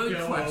gonna Good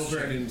go question.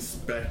 over and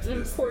inspect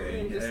this Important thing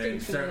and distinction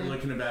start there.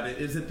 looking about it.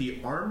 Is it the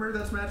armor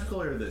that's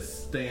magical, or the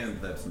stand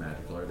that's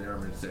magical, or the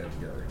armor and stand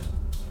together?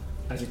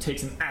 As he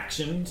takes an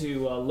action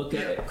to look at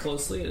Yeah. it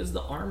closely, it is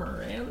the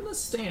armor and the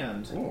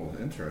stand. Oh,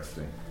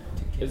 interesting.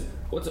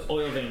 What's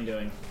Oil Vein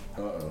doing?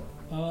 Uh-oh.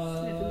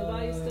 Sniffing the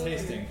body still?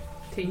 Tasting.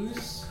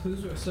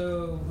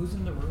 Who's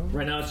in the room?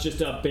 Right now, it's just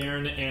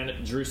Baron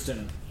and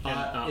Drustin,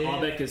 and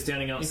Albeck is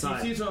standing If he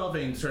outside. sees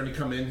Alvain starting to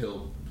come in,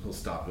 he'll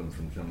stop him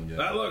from coming in.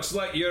 That looks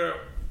like your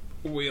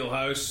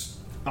wheelhouse.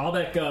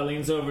 Albeck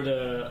leans over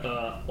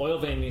to Oil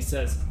Vein and he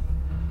says,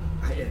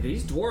 "Hey,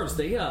 these dwarves,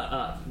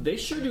 they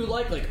sure do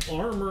like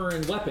armor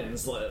and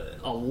weapons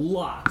a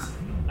lot.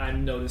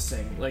 I'm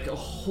noticing, like a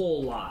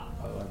whole lot."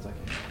 Oh, that's like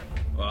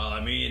Well,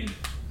 I mean,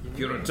 if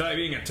you're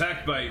being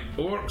attacked by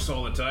orcs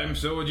all the time,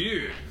 so would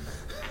you.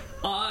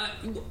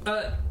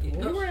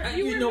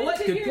 You were know meant what?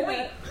 to Good hear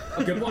point.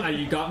 Good point.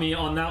 You got me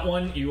on that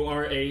one. You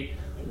are a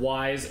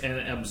wise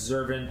and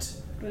observant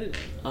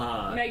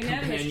Magnanimous,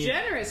 companion.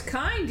 generous,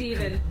 kind,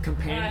 even.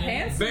 Companion.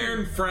 Handsome.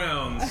 Baron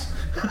frowns.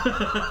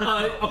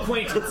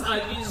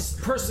 Acquaintance,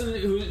 person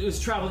who is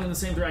traveling in the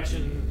same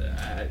direction,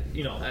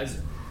 as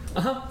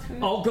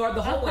I'll guard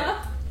the hallway.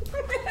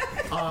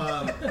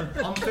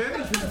 I'm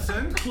very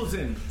concerned,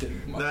 cousin,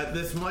 that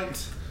this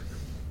might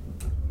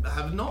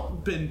have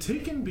not been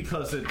taken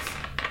because it's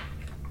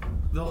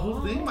the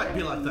whole thing might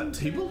be like that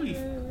table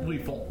we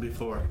fought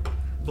before,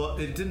 but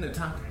it didn't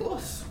attack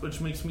us,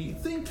 which makes me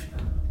think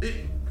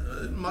it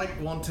might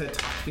want to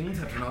attack things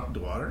that are not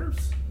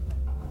dwarves.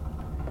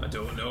 I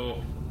don't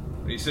know.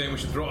 Are you saying we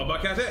should throw a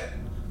buck at it?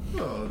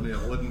 Well, I mean,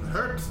 it wouldn't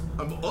hurt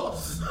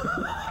us.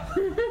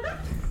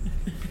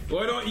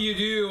 Why don't you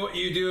do what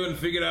you do and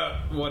figure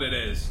out what it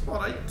is? All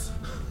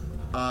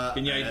right.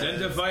 Can you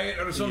identify it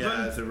or something?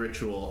 Yeah, as a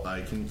ritual,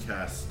 I can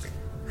cast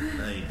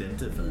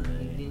Identify.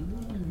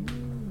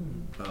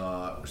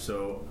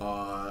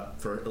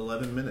 For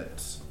 11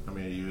 minutes, I'm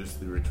going to use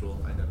the ritual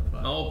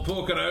Identify. I'll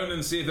poke around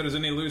and see if there's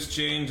any loose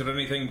change or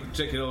anything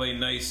particularly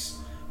nice.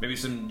 Maybe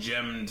some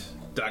gemmed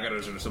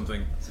daggers or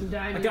something. Some I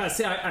diamonds. gotta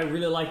say, I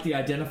really like the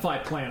identify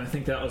plan. I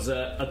think that was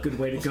a good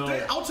way to go.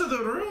 Stay out of the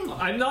room!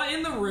 I'm not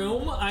in the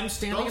room. I'm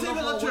standing Don't in the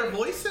even let hallway. your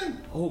voice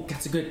in! Oh,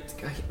 that's a good.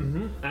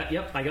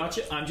 Yep, I got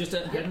you. I'm just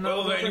heading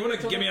Well over then, you to want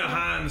to the- give me a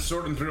hand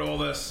sorting through all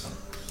this?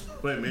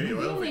 Wait, maybe He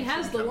Oil only Vein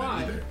has shouldn't the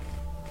come in wand. either.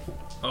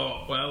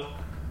 Oh, well.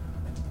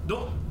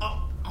 Don't.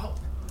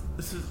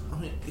 This is. I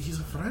mean, he's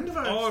a friend of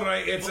ours. All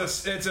right,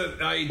 it's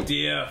an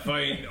idea.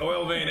 Fine.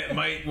 Oil Vein, it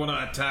might want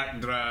to attack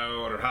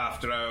drow or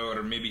half drow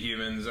or maybe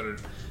humans or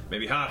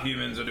maybe half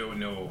humans. I don't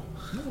know.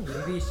 No,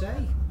 whatever you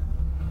say.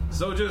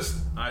 So just,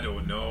 I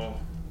don't know.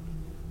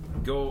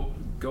 Go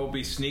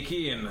be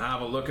sneaky and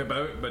have a look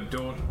about, but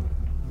don't.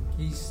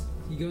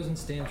 He goes and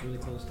stands really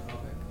close to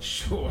Albeck.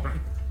 Sure.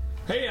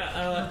 Hey,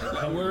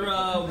 we're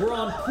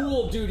on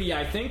pool duty,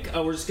 I think.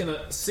 We're just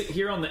gonna sit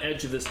here on the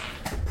edge of this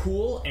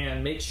pool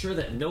and make sure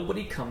that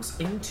nobody comes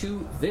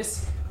into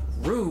this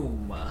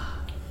room.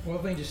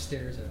 Wolfbane just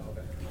stares at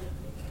Albeck.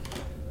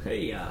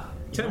 Hey,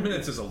 10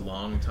 minutes is a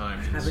long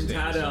time. To haven't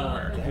stand had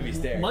somewhere. Heavy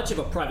stare. much of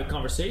a private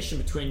conversation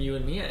between you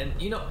and me, and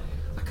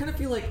I kind of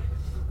feel like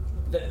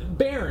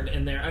Baron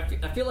in there.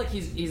 I feel like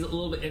he's a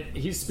little bit. And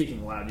he's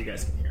speaking loud. You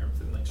guys can hear him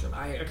through the next room.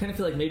 I kind of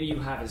feel like maybe you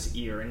have his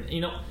ear, and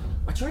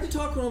I tried to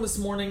talk to him this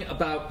morning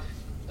about.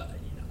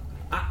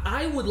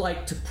 I would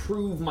like to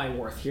prove my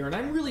worth here, and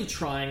I'm really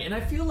trying. And I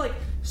feel like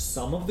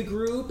some of the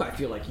group, I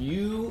feel like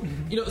you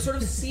sort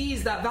of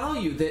sees that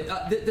value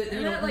that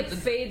And that like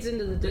fades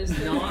into the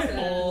distance. not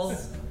all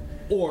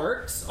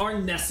orcs are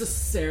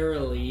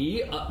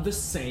necessarily the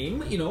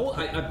same.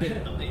 I've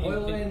been.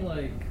 Oilbane,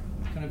 like,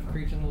 kind of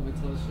creeping a little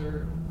bit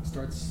closer,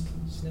 starts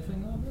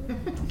sniffing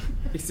Albeck.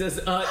 He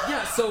says,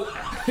 yeah, so,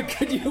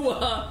 could you,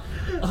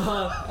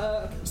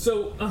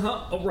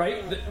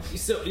 right,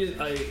 so,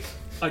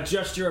 a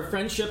gesture of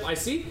friendship, I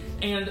see,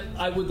 and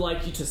I would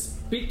like you to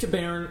speak to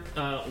Baron,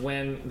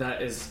 when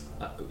that is,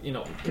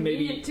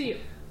 Convenient to you.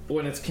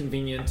 when it's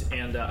convenient,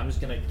 and I'm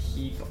just gonna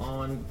keep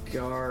on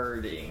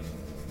guarding.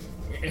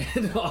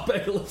 And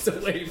Albeck looks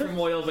away from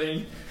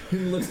Oilbane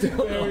and looks down.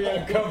 Very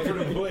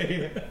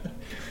uncomfortably.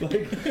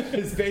 Like,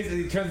 his face as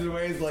he turns it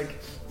away is like...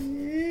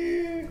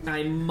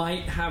 I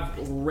might have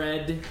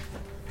read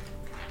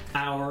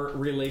our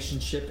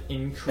relationship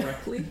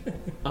incorrectly.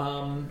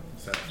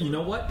 You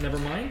know what? Never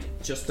mind.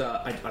 Just,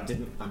 I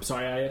didn't... I'm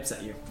sorry I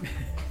upset you.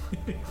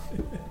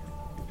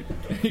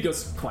 He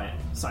goes quiet,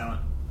 silent.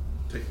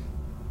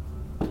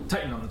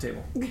 Titan on the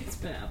table. It's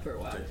been out for a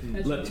while.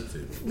 Let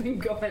It's been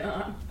going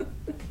on.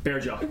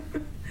 Bearjaw.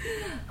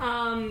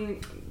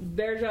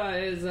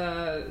 Bearjaw is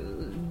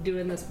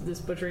doing this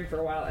butchery for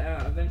a while.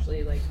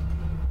 Eventually, like,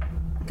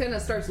 kind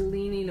of starts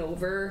leaning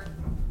over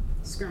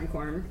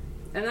Skirmcorn,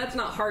 and that's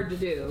not hard to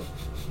do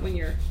when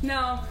you're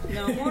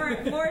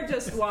more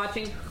just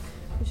watching.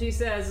 She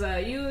says,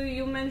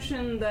 "You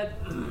mentioned that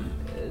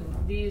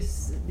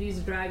these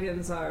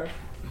dragons are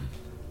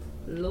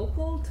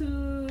local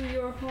to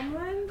your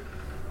homeland."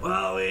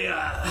 Well, we,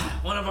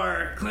 one of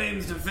our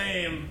claims to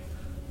fame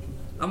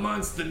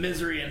amongst the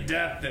misery and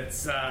death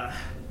that's,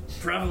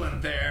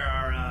 prevalent there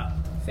are,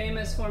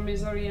 Famous for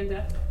misery and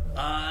death.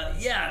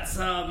 yeah, it's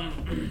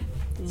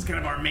kind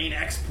of our main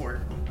export.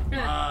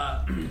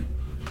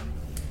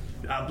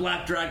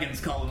 Black dragons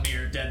call them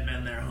mere dead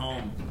men their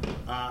home.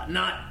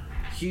 Not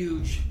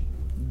huge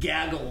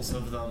gaggles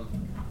of them,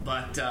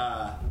 but,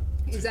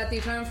 Is that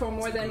the term for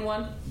more than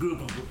one?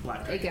 group of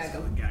black dragons.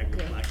 gaggle. A gaggle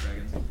Okay. of black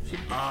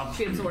dragons.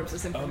 She absorbs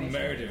this A information.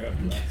 murder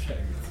of black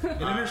dragons.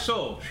 And in her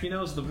soul, she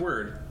knows the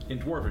word in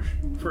Dwarvish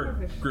for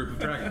Dwarvish. group of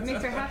It dragons.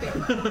 makes her happy.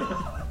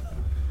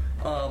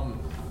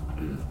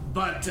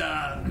 But,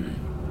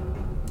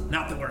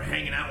 not that we're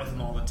hanging out with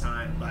them all the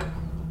time, but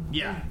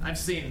yeah, I've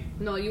seen,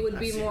 No, you would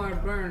be I've seen- more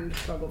burned,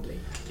 probably.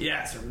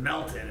 yes, or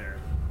melted, or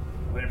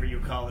whatever you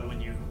call it when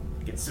you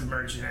get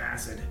submerged in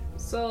acid.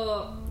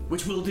 So,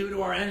 Which we'll do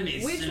to our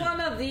enemies. which soon.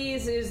 one of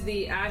these is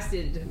the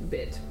acid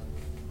bit?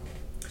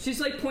 She's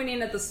like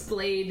pointing at the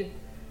splayed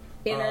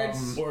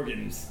innards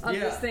Organs. of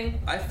this thing.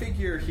 I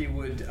figure he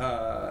would,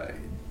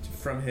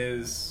 from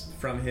his,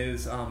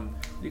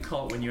 what do you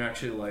call it when you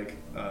actually like,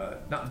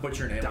 not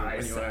butcher an animal,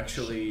 when you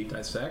actually,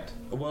 Dissect?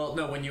 well,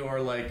 no, when you are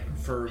like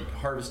for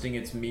harvesting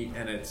its meat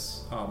and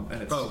its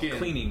skin.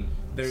 Cleaning.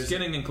 There's-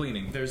 Skinning and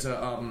cleaning. There's a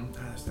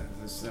there's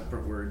a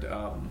separate word.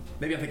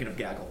 Maybe I'm thinking of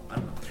gaggle. I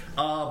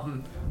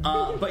don't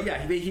know. But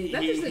yeah, he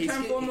That is the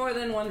term for more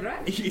than one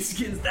dragon. he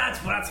skins. That's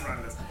what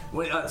it is.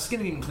 When,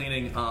 skinning and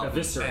cleaning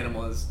Eviscerate.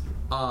 animals.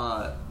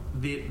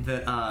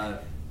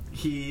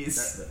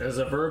 He's There's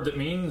a verb that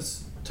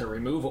means to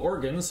remove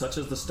organs such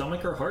as the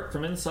stomach or heart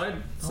from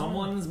inside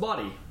someone's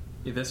body.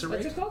 Eviscerate?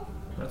 What's it called?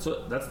 That's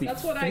the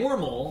That's what I-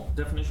 formal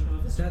definition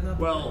of Is that not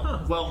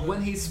well,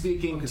 when he's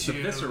speaking It's to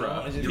the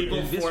viscera. people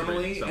Eviscerate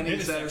formally, and he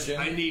something. says,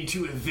 "I need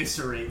to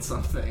eviscerate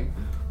something."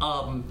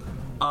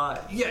 Yeah,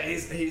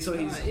 he's Eviscerate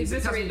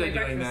accustomed to my doing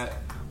breakfast.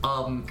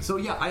 that. So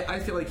yeah, I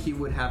feel like he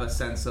would have a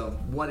sense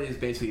of what is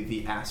basically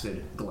the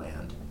acid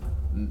gland,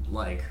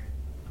 like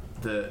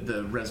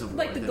the reservoir,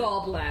 Like the that-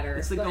 gallbladder.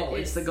 It's the but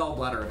it's the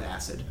gallbladder of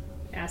acid.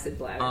 acid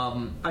bladder.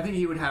 I think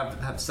he would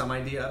have some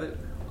idea of it.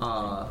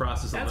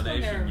 Process That's when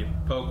elimination. they're- You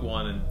poke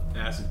one and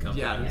acid comes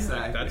Yeah, out.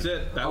 exactly. That's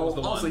it. That was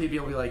the Also, one. he'd be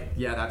able to be like,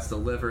 yeah, that's the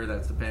liver,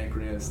 that's the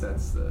pancreas,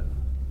 that's the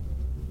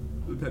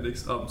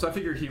appendix. So I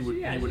figure he would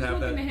yeah, he would she's have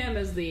looking that. to him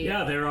as the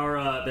there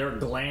are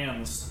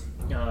glands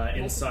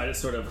Inside, it's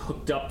sort of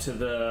hooked up to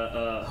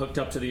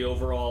the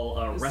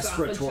overall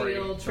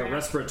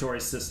respiratory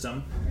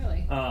system.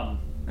 Really?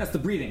 That's the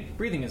breathing.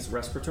 Breathing is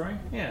respiratory.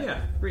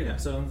 Yeah. Breathing.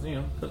 So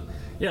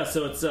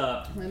so it's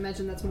I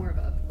imagine that's more of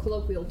a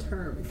colloquial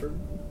term for.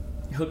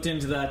 Hooked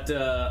into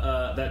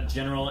that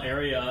general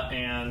area,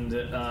 and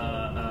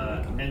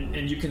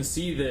you can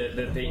see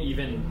that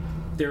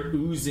they're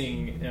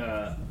oozing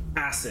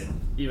acid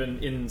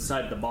even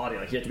inside the body.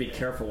 Like you have to be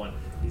careful when.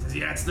 He says,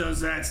 "Yeah, it's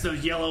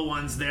those yellow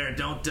ones there.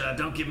 Don't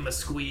give them a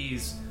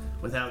squeeze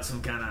without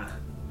some kind of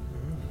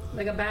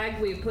Like a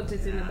bag? We put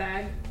it in a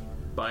bag?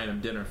 Buying them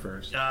dinner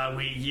first.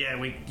 we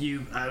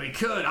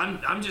could.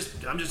 I'm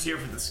just here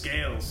for the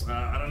scales.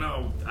 I don't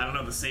know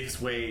the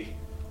safest way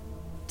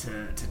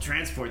to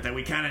transport that.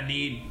 We kind of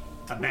need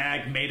a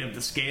bag made of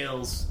the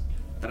scales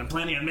that I'm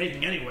planning on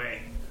making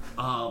anyway.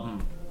 I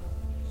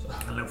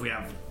don't know if we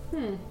have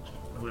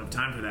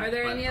time for that. Are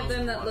there but any of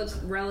them that look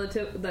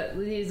relative? That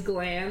these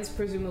glands?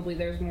 Presumably,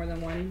 there's more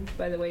than one.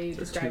 By the way you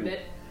described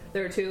it,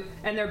 there are two,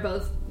 and they're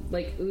both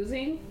like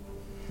oozing.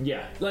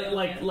 Yeah,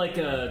 like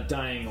a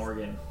dying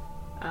organ.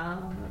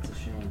 Oh, that's a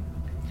shame.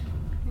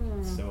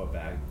 So a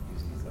bag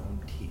using his own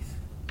teeth.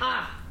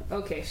 Ah,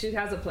 okay. She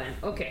has a plan.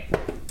 Okay,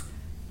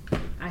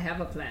 I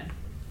have a plan.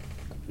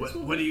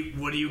 What are you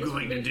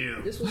going to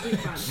do? This will be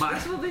fun.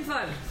 This will be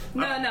fun.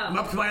 No. I'm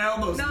up to my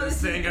elbows in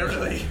this thing. I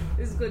really.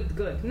 It's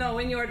good. No,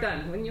 when you're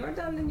done, then you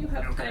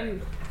have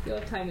time. You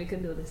have time. We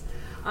can do this.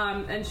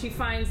 And she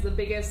finds the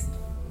biggest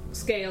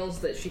scales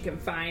that she can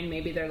find.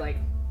 Maybe they're like,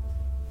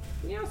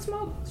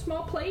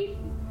 small plate,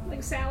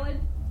 like salad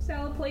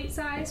plate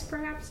size,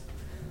 perhaps.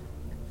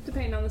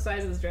 Depending on the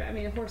size of the dress. I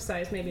mean, a horse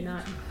size, maybe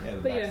not. Yeah,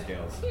 the but back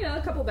scales.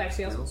 A couple back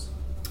scales.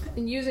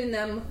 And using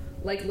them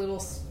like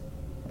little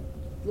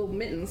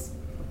mittens.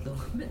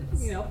 Little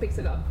mittens. Picks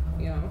it up.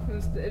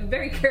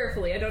 Very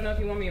carefully. I don't know if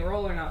you want me to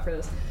roll or not for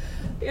this.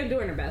 I'm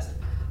doing her best.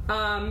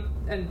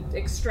 And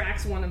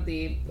extracts one of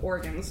the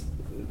organs.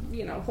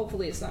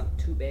 Hopefully it's not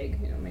too big.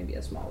 Maybe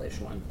a smallish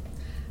one.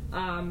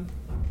 And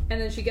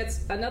then she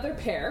gets another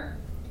pair.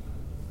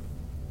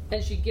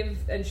 And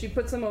she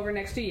puts them over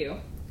next to you.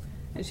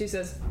 And she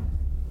says,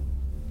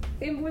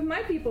 with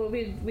my people,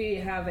 we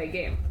have a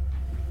game.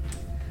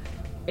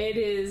 It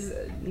is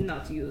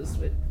not used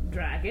with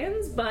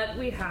dragons, but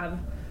we have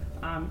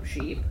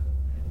sheep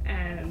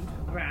and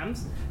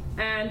rams.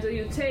 And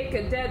you take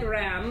a dead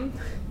ram,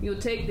 you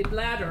take the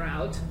bladder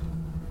out,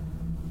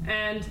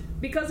 and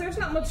because there's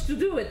not much to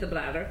do with the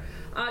bladder,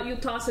 you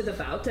toss it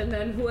about, and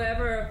then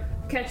whoever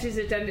catches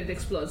it and it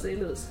explodes, they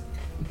lose.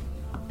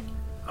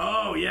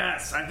 Oh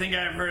yes, I think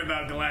I've heard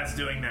about Galatz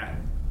doing that.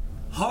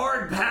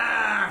 Hard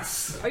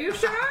pass. Are you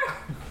sure?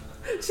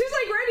 She's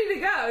like ready to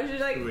go.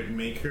 She's like, It would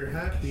make her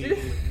happy.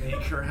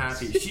 Make her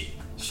happy.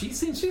 She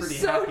seems pretty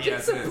so happy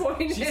as is.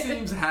 disappointed. She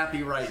seems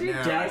happy right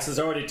now. Dax has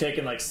already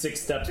taken like 6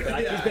 steps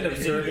back. He's been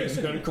observing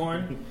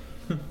Scuncorn.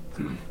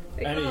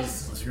 And he's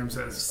Scrim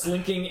says,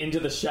 slinking into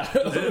the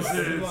shadows.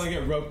 You want to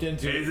get roped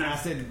into Jesus.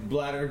 acid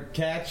bladder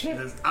catch?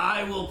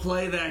 I will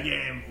play that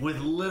game with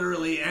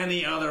literally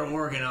any other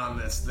organ on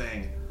this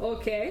thing.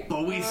 okay.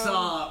 But we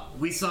saw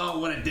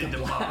what it did to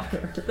Mom.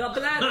 The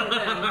bladder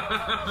then.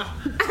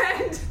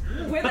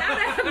 And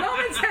without a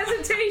moment's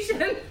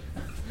hesitation,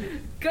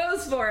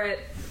 goes for it.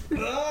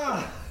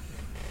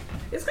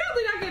 It's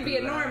probably not going to be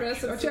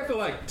enormous. Don't you have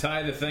to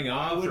tie the thing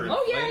off? Or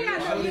Oh yeah,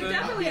 no, you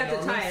definitely have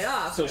to tie it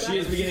off. So she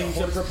is beginning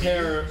to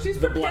prepare She's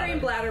the preparing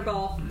bladder.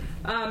 bladder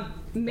ball.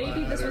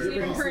 Maybe this was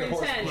even her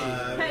intent.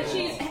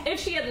 If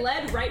she had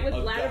led right with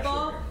bladder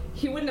ball,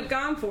 he wouldn't have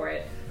gone for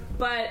it.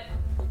 But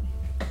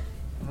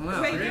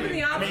when given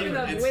the option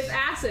of with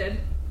acid,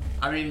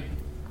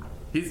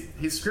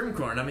 He's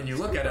Scrimcorn. I mean, you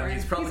look at him,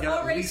 he's probably He's got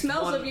already at least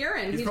smells one, of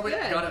urine. He's probably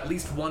good. got at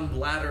least one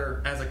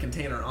bladder as a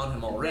container on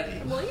him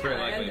already. well, Very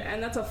yeah, likely.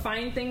 and that's a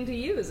fine thing to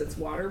use. It's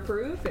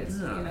waterproof. It's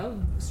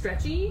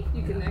stretchy.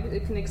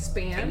 It can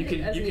expand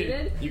And as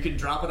needed. you can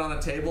drop it on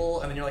a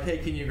table, and then you're like, hey,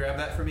 can you grab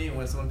that for me? And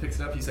when someone picks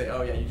it up, you say,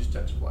 oh yeah, you just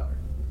touched the bladder.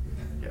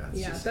 Yeah, it's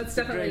Yeah, just, that's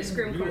definitely a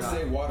You would Scrimcorn.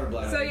 say water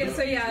bladder.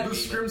 So yeah. The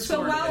Scrim So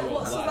scored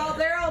while it. so while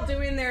they're all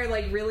doing their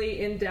like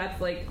really in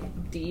depth, like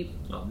deep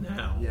well,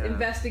 now. Yeah.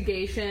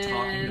 investigation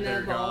Talking to their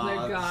of all their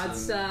gods god and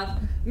stuff.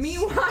 Dead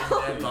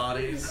Meanwhile,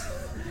 bodies.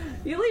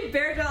 you leave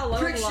Bearjaw alone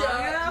Trickster!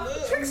 long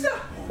enough. Trickster,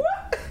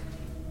 what?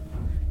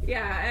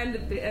 Yeah,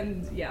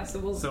 and yeah, so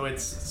we'll. So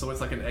it's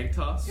like an egg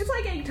toss. It's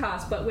like egg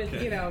toss, but with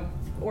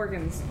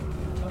organs.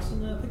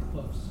 Tossing the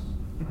gloves.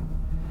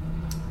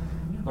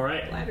 All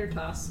right, Bladder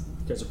toss.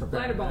 you guys are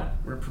preparing. Bladder ball. that.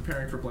 We're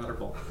preparing for bladder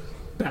ball.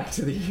 Back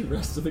to the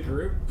rest of the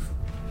group.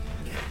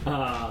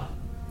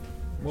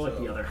 More like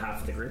the other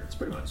half of the group. It's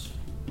pretty much.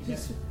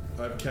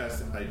 I've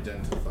cast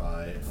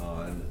Identify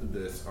on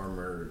this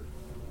armor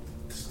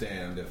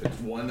stand if it's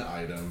one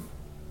item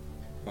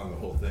on the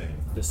whole thing.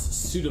 This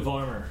suit of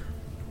armor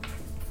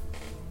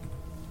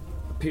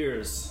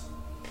appears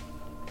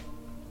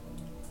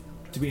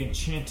to be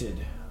enchanted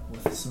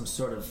with some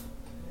sort of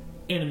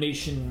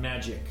animation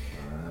magic.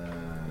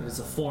 It is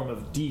a form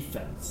of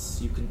defense.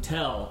 You can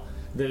tell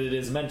that it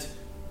is meant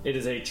It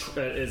is it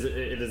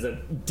is a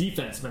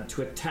defense meant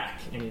to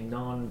attack any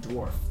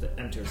non-dwarf that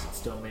enters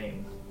its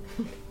domain.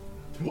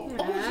 Oh,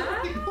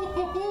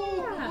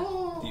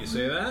 Do you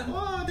say that?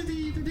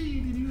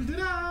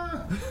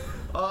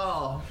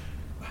 Oh,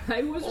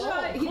 I was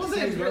right. He just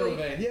Saves says really.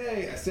 relevant.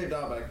 Yay! I saved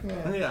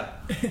Albeck. yeah.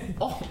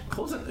 Oh,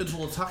 Coulson, it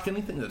will attack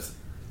anything that's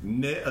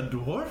near a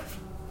dwarf.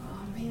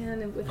 Oh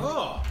man, it would.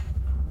 Oh,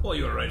 well,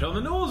 you were right on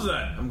the nose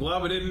then. I'm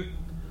glad we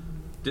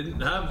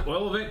didn't have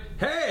oil of it.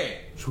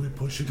 Hey, Should we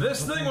push it?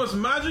 this thing was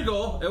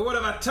magical. It would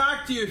have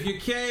attacked you if you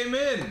came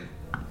in.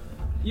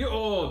 You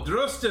owe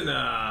Drustin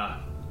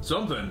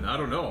something. I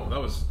don't know. That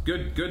was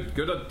good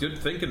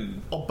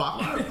thinking. A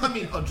back? I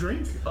mean, a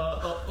drink.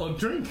 A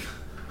drink.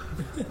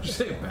 Did you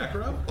say a back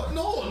rub?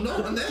 No,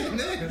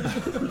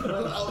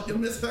 you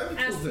misheard.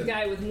 Ask the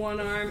guy with one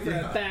arm for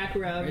a back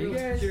rub. you Real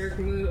guys- jerk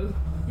move.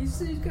 He's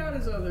got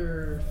his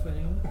other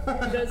thing.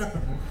 He does.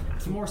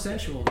 It's more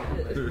sensual.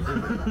 The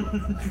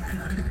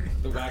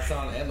wax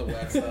on and the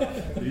wax off.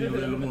 You need a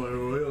little more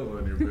oil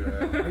on your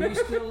back. Are you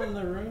still in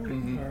the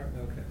room? Or,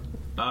 okay.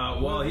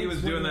 While he was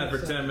What doing that for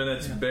was 10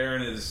 minutes, yeah.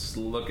 Baron is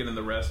looking in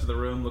the rest of the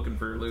room, looking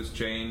for loose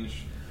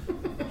change,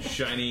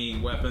 shiny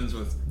weapons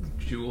with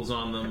jewels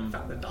on them.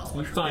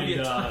 You find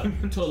a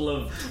total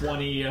of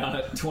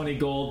 20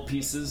 gold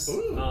pieces,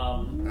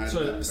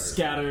 sort of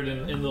scattered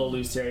in little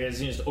loose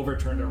areas. You just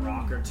overturned a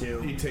rock or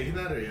two. You taking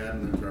that or you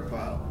adding it to our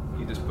pile?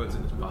 He just puts it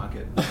in his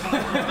pocket.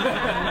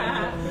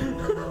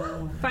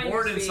 Find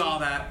Warden your saw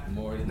feet. that.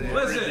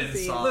 Listen,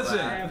 saw listen.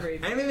 that.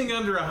 Anything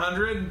under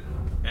 100,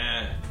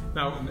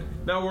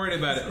 not worried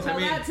about it. Tell I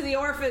mean, that to the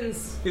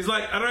orphans. he's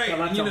like, all right, Now,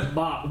 that's you a know,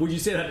 mock. Would you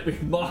say that to be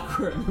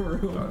mocker in the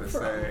room?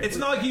 it's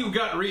not like you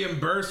got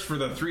reimbursed for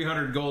the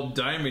 300 gold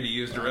diamond you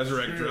used to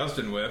resurrect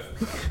Drustin with.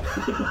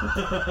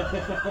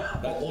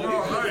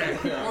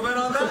 Alright. Well then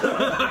on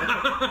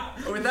that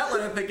with that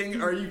line of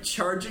thinking, are you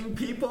charging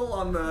people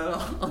on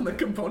the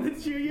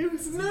components you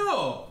use?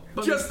 No,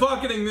 but just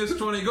pocketing this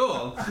 20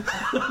 gold.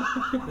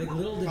 Like,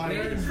 little did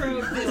Baron,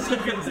 This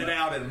evens it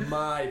out in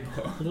my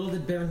book. little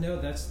did Baron know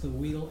that's the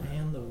wheel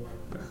and the worm.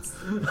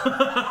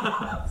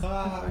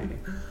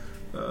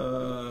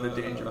 The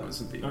danger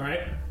was indeed. All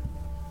right.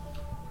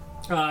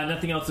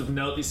 Nothing else of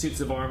note. These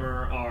suits of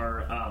armor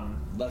are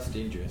Less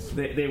dangerous.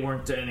 they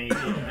weren't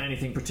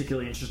anything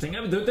particularly interesting.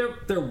 I mean,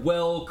 they're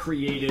well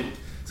created.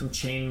 Some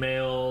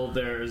chainmail.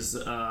 There's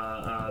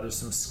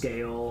some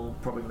scale,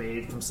 probably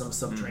made from some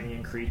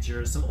subterranean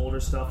creatures. Some older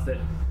stuff that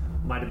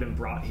might have been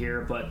brought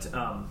here, but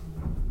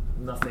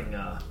nothing.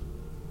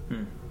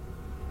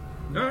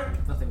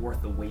 Alright. Nothing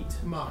worth the weight.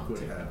 Mark would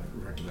have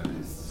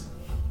recognized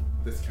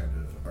this kind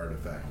of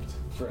artifact.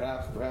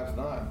 Perhaps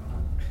not.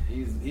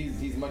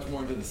 He's much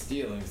more into the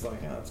stealing. He's like,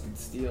 oh, it's good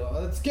steal.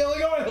 Oh, it's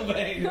killing oil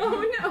vein.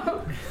 Oh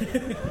no!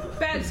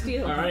 Bad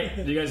steal. All right.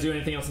 Do you guys do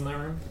anything else in that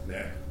room?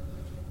 Yeah.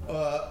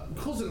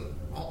 Coulson,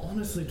 I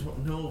honestly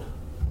don't know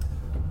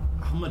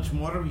how much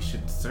more we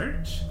should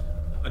search.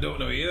 I don't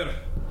know either.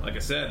 Like I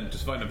said,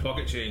 just finding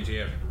pocket change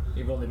here.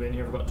 You've only been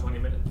here for about 20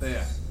 minutes.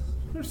 Yeah.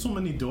 There's so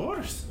many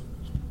doors.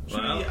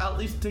 Should Well- we at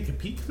least take a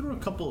peek through a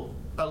couple?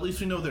 At least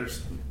we know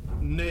there's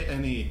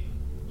any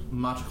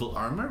magical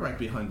armor right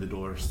behind the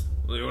doors.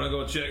 Well, you want to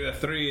go check the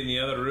 3 in the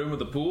other room with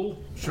the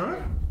pool?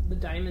 Sure. The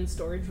diamond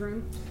storage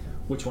room.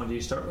 Which one do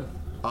you start with?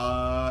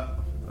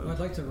 I'd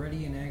like to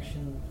ready in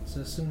action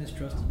so as soon as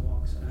Drustin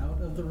walks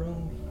out of the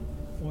room,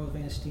 Oil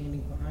Vein is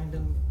standing behind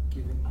him,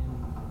 giving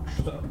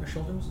him a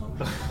shoulder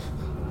massage.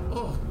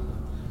 Oh,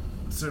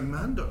 Sir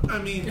Mando. I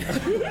mean,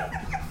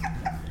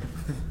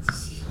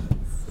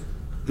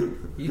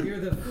 You hear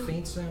the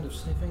faint sound of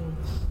sniffing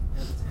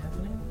as it's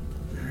happening?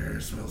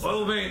 it smells.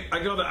 Oil Vein,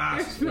 I gotta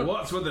ask,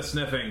 what's with the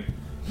sniffing?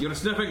 You're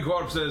sniffing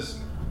corpses.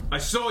 I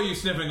saw you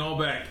sniffing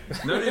Albeck.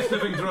 Now you're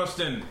sniffing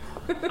Drustin.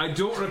 I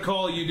don't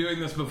recall you doing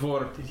this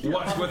before.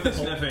 What's with the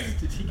sniffing?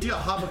 Do you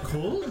have a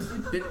cold?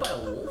 Bit by a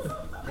wolf.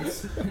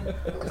 It's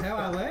how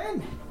I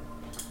learn.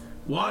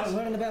 What?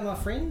 Learning about my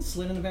friends,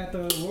 learning about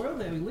the world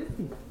that we live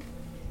in.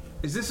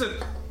 Is this a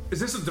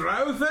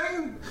drow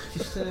thing?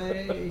 It's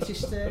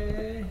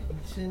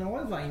an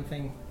oil vein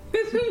thing.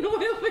 It's an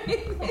oil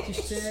vein.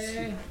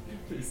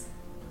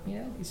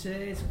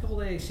 It's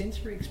called a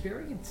sensory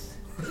experience.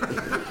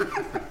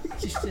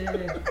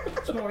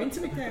 It's more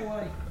intimate that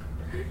way.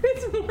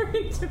 It's more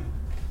intimate.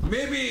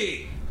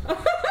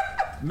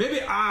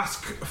 Maybe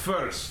ask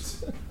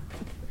first.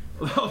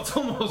 That's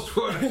almost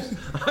worse.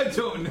 I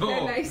don't know.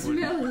 And I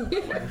smell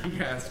you.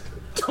 Yes.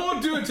 Don't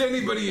do it to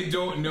anybody you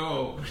don't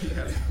know.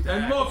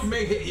 And Mock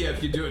may hit you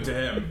if you do it to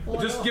him.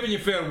 Just giving you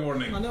fair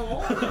warning. I know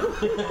all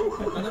of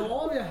you. I know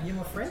all of you. You're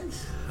my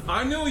friends.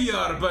 I know you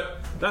are, but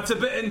that's a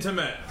bit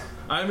intimate.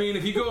 I mean,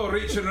 if you go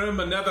reaching around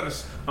my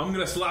nethers, I'm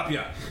gonna slap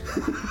you.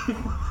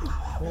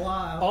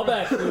 Well,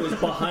 Albeck, who is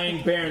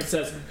behind Baron,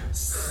 says,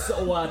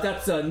 so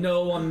that's a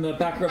no on the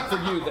back rub for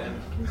you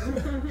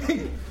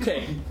then.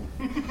 Okay.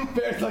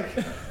 Baron's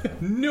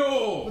like,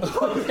 No!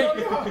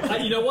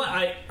 You know what?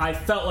 I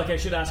felt like I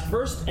should ask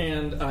first,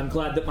 and I'm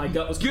glad that my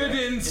gut was Good correct.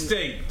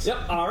 instinct.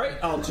 Yep, alright.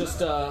 I'll just,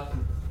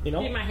 Keep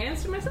my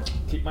hands to myself.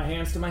 keep my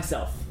hands to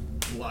myself.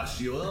 wash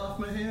the oil off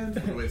my hand,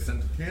 put away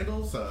scented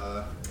candles.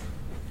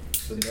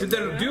 Did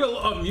they do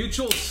a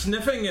mutual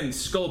sniffing in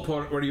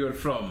Skullport where you were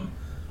from?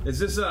 Is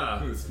this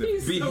a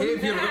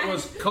behavior that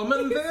was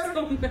common there?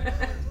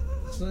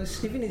 So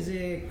sniffing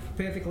is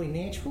perfectly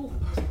natural.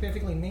 It's a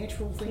perfectly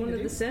natural thing One to of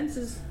do. the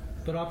senses.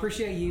 But I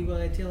appreciate you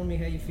telling me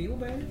how you feel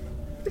about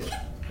it.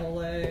 I'll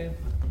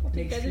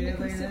make that sure into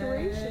that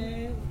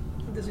consideration.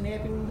 it doesn't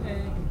happen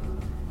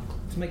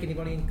to make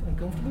anybody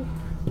uncomfortable.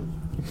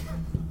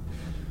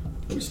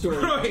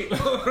 Right,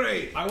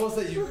 alright. I will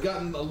say you've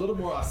gotten a little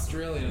more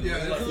Australian. Yeah,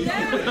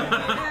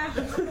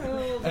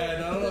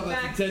 And I don't know if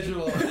that's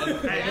intentional.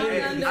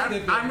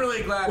 I'm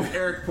really glad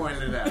Eric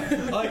pointed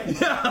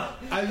it out.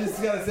 I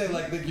just gotta say,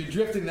 like you're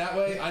drifting that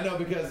way. I know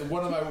because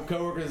one of my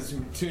coworkers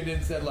who tuned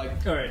in said, like,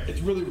 All right.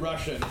 it's really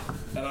Russian,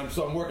 and I'm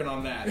working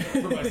on that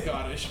for my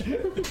Scottish.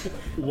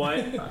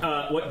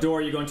 What door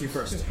are you going to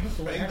first?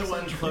 I think the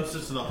one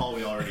closest to the hall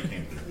we already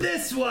came through.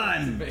 This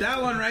one! That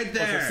one right It's the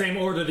there! same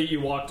order that you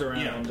walked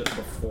around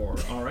before.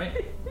 All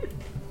right.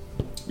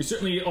 You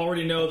certainly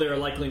already know there are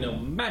likely no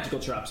magical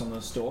traps on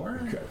this door.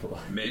 You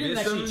Maybe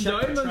didn't some actually check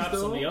the diamonds, traps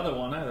on though. the other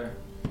one either.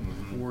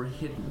 Or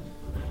hidden.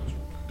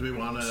 Do we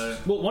want to?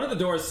 Well, one of the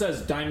doors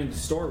says diamond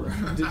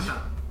storeroom. Did you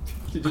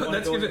want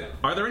That's to go good.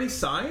 Are there any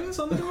signs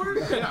on the door?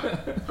 Yeah.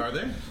 Are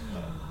there?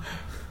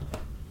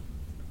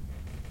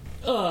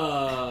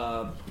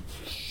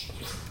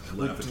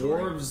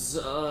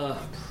 dwarves,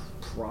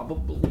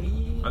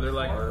 probably. Are there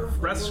like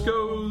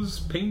frescoes,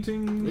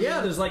 paintings?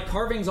 Yeah, there's like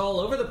carvings all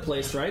over the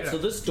place, right? So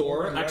this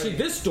door, actually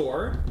this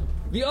door,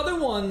 the other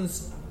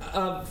one's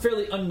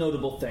fairly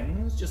unnotable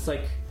things, just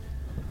like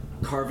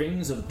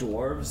carvings of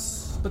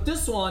dwarves. But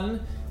this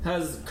one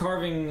has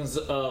carvings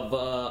of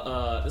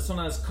a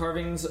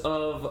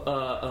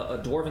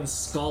dwarven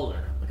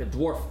scholar, like a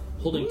dwarf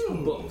holding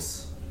two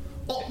books.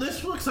 Oh,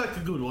 this looks like a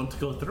good one to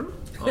go through.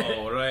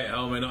 Oh, right.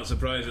 How am I not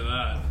surprised at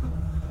that?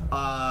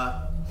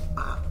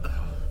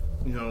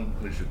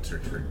 We should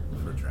search for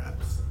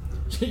traps.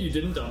 You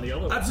didn't on the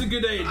other one. That's a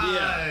good idea.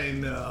 I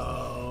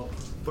know,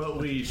 but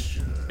we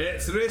should.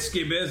 It's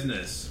risky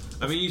business.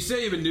 I mean, you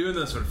say you've been doing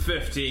this for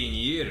 15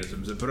 years.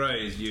 I'm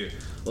surprised you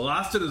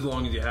lasted as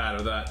long as you had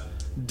with that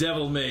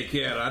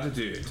devil-may-care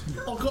attitude.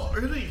 I got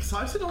really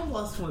excited on the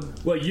last one.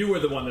 Well, you were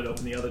the one that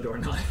opened the other door,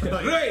 not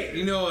Right,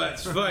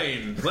 that's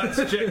fine. Let's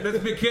check. Let's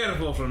be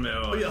careful from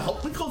now Oh on. yeah,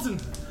 help me, cousin.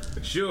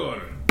 Sure.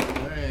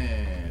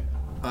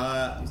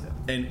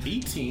 An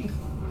 18.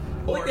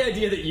 I like the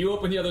idea that you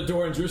opened the other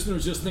door and Drewston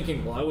was just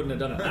thinking, well, I wouldn't have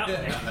done it that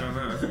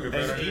way.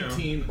 An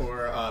 18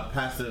 or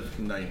passive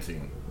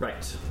 19.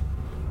 Right.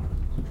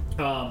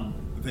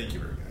 Thank you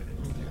very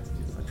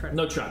much.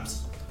 No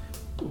traps.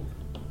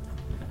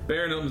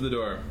 Baron opens the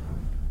door.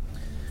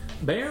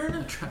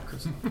 Baron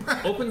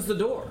opens the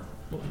door.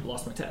 Oh,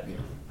 lost my tab here.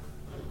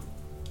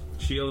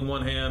 Shield in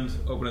one hand,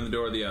 opening the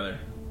door with the other.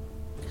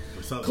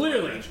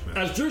 Clearly,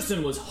 as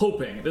Drewston was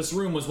hoping, this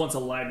room was once a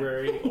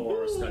library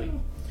or a study.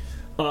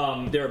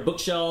 There are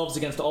bookshelves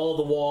against all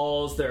the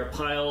walls. There are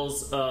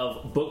piles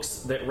of books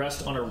that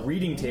rest on a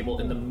reading table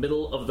in the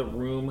middle of the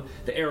room.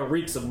 The air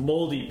reeks of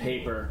moldy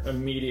paper,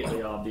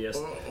 immediately obvious.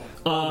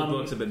 All the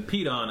books have been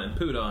peed on and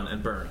pooed on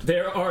and burned.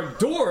 There are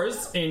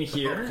doors in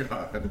here.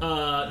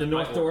 The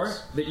north My door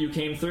horse. that you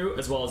came through,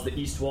 as well as the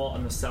east wall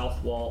and the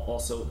south wall,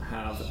 also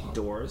have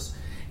doors.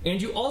 And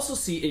you also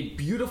see a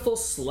beautiful,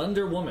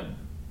 slender woman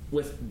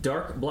with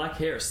dark black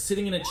hair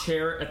sitting in a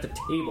chair at the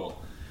table,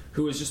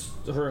 who is just,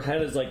 her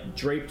head is like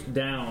draped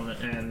down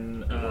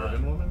and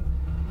Dwarven woman?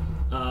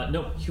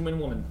 No, human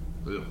woman.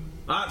 Ew.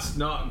 That's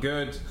not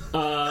good.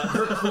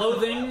 Her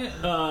clothing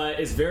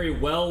is very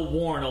well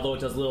worn, although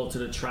it does little to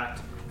detract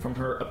from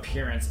her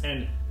appearance.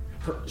 And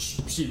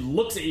she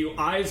looks at you,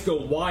 eyes go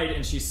wide,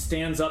 and she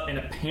stands up in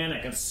a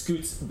panic and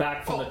scoots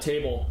back from the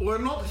table. We're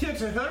not here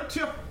to hurt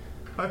you.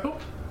 I hope.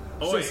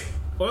 Oh, wait.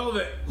 Well, of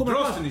it. Oh my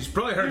God. Drostin, he's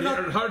probably heard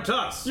You're not- hard to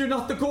us. You're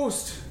not the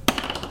ghost.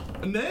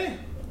 Nay.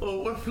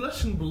 Oh, we're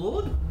flesh and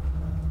blood.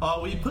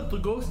 We put the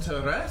ghost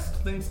to rest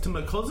thanks to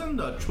my cousin,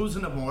 the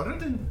chosen of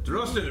Moradin.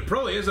 Drostin, it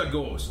probably is a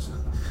ghost.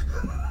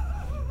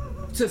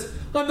 Says,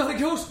 I'm not a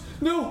ghost.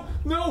 No,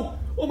 no.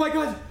 Oh my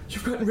God,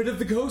 you've gotten rid of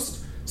the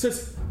ghost.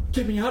 Says,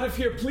 get me out of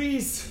here,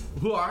 please.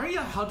 Who are you?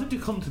 How did you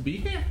come to be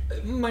here?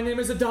 My name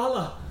is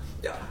Adala.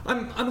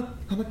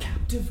 I'm a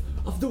captive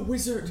of the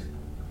wizard.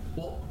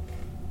 What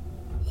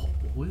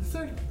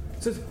wizard?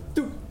 Says,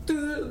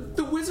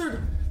 the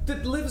wizard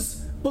that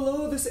lives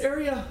below this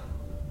area.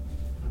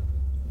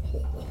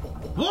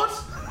 What?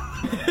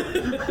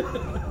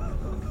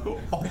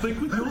 I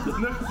think we know the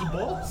next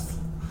boss.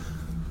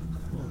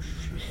 Oh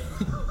shit.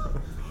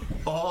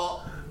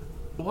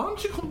 Why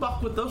don't you come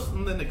back with us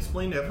and then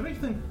explain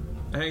everything?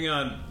 Hang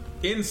on.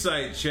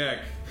 Insight check.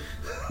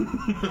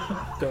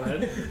 Go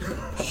ahead.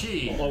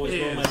 She Always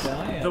roll my is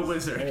die. the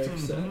wizard.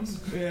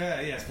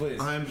 Yeah, yes, please.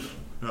 I'm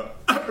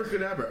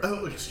abracadabra.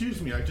 Oh,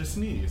 excuse me, I just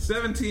sneezed.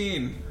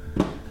 17.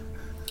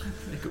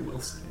 Make a will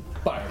save.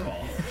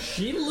 Fireball.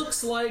 She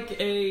looks like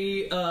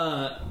a.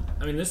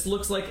 This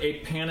looks like a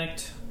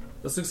panicked.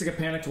 This looks like a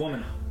panicked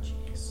woman.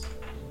 Jeez.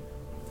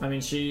 I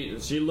mean,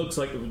 she looks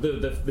like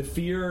the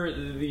fear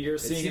that you're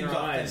seeing in her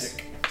eyes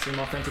seem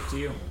authentic to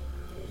you.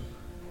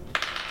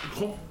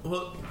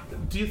 Well,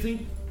 do you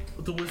think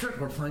the wizard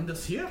will find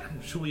us here?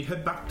 Should we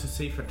head back to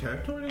safer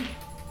territory?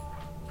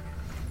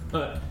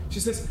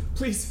 She says,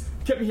 please,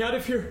 get me out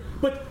of here.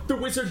 But the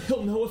wizard,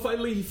 he'll know if I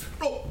leave.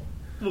 Oh,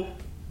 well,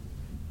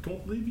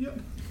 don't leave yet.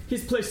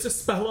 He's placed a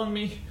spell on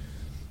me.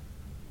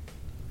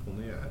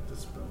 Only I have to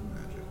spell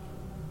magic.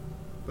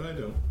 But I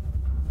don't.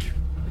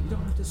 You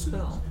don't have to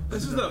spell.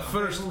 This is the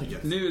first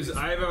news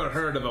I've ever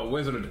heard of a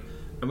wizard,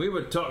 and we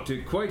would talk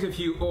to quite a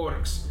few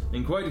orcs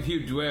and quite a few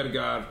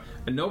dwergar,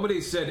 and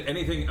nobody said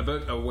anything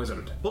about a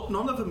wizard. But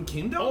none of them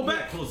came down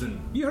here,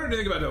 cousin. You heard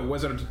anything about a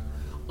wizard?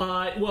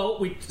 Well,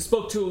 we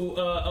spoke to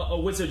a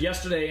wizard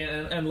yesterday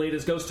and laid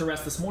his ghost to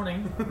rest this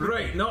morning.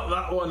 Right, not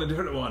that one, a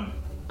different one.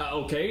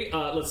 Okay,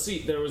 let's see.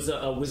 There was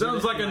a wizard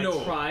Sounds like in a my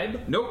no.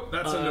 tribe. Nope,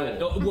 that's a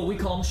no. Well, we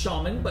call him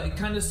shaman, but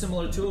kind of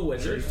similar to a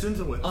wizard. Jason's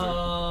a wizard.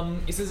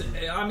 He says,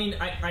 I mean,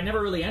 I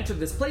never really entered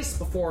this place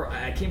before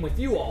I came with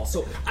you all,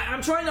 so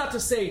I'm trying not to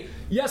say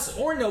yes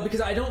or no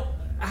because I don't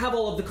have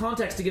all of the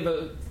context to give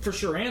a for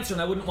sure answer,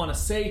 and I wouldn't want to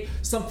say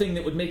something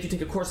that would make you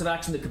take a course of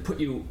action that could put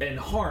you in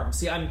harm.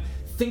 See, I'm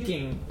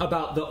thinking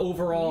about the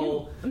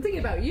overall... I'm thinking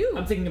about you.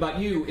 I'm thinking about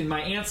you in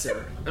my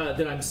answer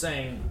that I'm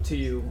saying to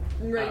you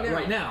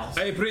right now.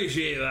 I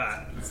appreciate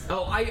that.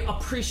 Oh, I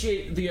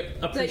appreciate the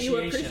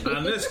appreciation.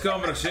 And this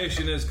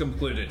conversation is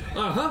concluded.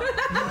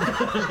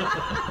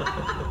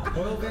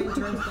 Oilvein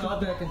turns to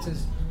Albeck and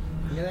says,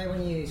 you know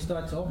when you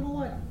start talking a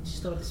lot, you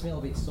start to smell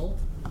a bit salt?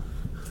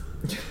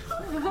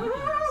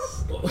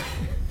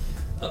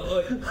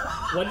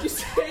 What'd you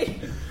say?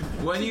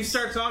 When you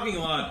start talking a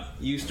lot,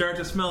 you start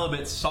to smell a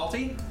bit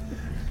salty.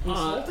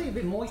 Salty? A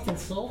bit moist and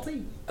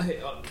salty?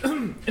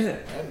 And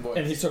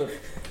he sort of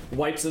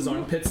wipes his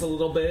armpits a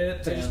little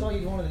bit. I just thought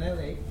you'd wanted to know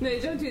that. No, you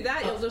don't do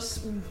that. You'll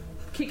just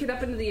kick it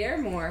up into the air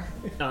more.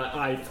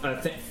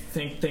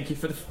 Thank you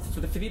for the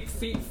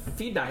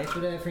feedback. That's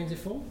what our friends are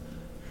for.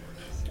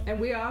 And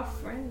we are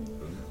friends.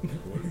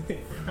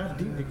 I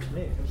do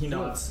declare. He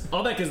nods.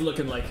 Albeck is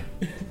looking like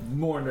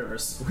more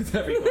nervous with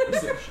every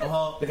conversation.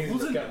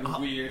 Things have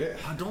gotten weird.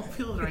 I don't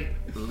feel right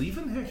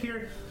leaving her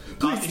here.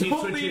 Please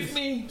don't leave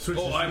me.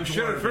 Oh, I'm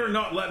sure if we're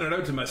not letting her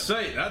out to my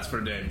sight, that's for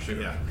damn sure.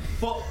 Yeah.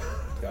 But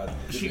God,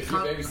 she your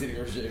can't.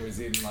 babysitting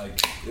regime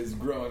like is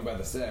growing by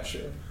the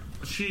stature.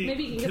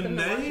 Maybe you can get them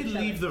to watch They each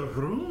leave the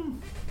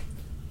room?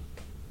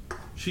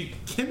 She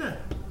cannot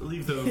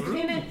leave the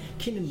room.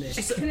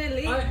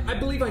 I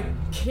believe I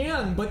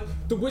can, but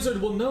the wizard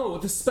will know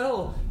the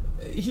spell.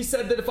 He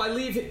said that if I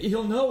leave,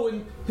 he'll know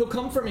and he'll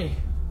come for me.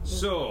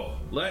 So,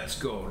 let's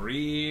go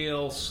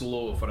real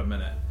slow for a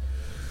minute.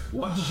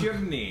 What's your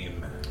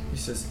name? He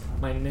says,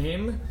 my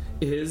name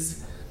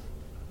is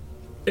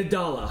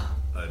Idala.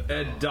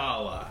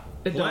 Idala.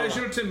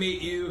 Pleasure to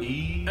meet you,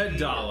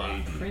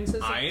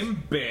 Idala. I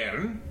am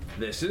Bairn.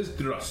 This is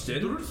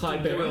Drustin. Hi,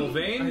 Bairn.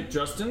 Oilvein. Hi,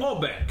 Drustin.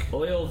 Obeck.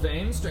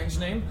 Oilvein, strange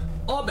name.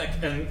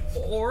 Obeck, an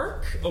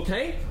orc,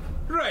 okay?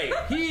 Right,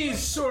 he's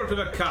sort of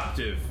a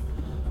captive.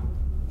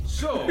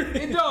 So,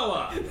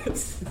 Idala,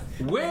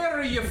 where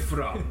are you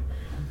from?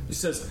 He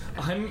says,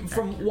 I'm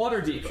from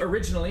Waterdeep,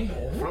 originally.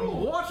 From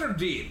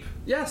Waterdeep?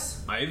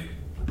 Yes.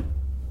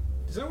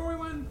 Is that where we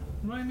went?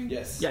 Remind me?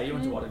 Yes. Yeah, you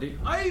went to Waterdeep.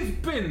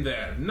 I've been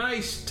there.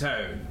 Nice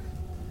town.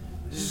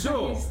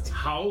 So,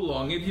 how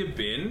long have you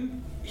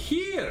been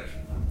here?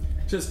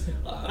 Just,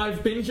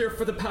 I've been here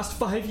for the past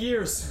 5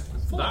 years.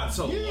 That's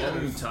a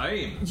long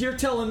time. You're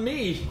telling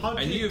me.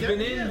 And you've been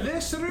in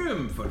this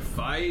room for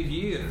 5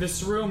 years.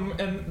 This room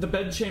and the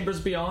bedchambers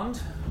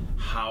beyond.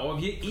 How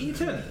have you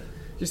eaten?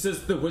 He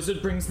says, the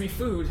wizard brings me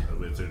food. The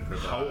wizard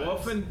provides. How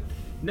often?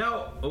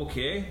 Now,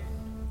 okay.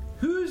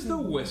 Who's the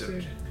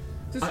wizard?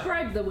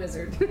 Describe the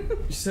wizard.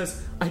 He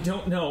says, I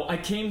don't know. I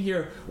came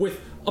here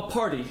with a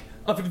party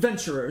of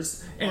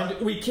adventurers, and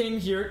we came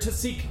here to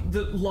seek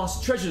the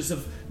lost treasures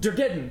of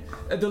Durgeddon,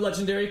 the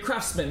legendary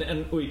craftsman.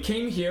 And we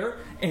came here,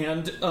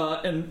 and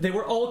they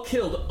were all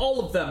killed, all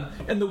of them.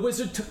 And the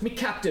wizard took me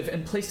captive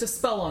and placed a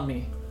spell on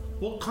me.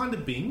 What kind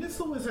of being is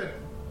the wizard?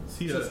 Is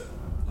he a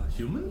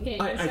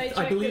human?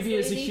 I believe he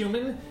is a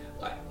human.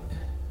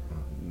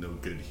 No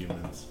good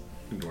humans.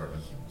 Dwarven.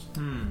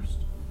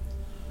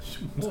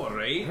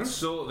 Alright,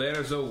 so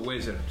there's a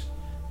wizard.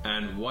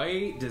 And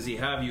why does he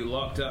have you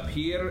locked up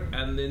here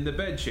and in the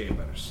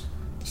bedchambers?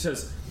 He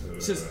says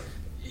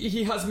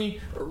he has me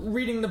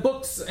reading the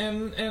books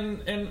and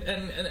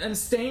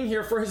staying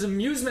here for his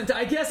amusement.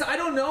 I guess, I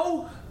don't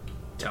know.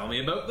 Tell me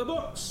about the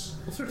books.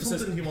 Was there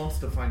something he wants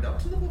to find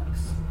out in the books?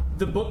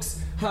 The books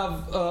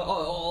have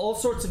all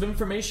sorts of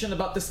information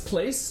about this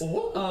place.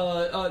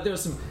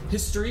 There's some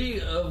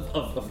history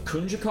of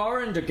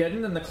Kunjakar and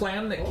Durgeddon and the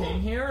clan that came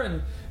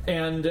here,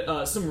 and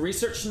some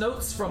research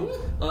notes from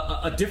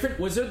a different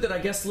wizard that I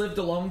guess lived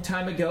a long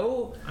time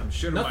ago. I'm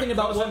sure nothing my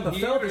about what cousin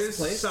befell here this is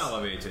place.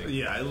 Salivating.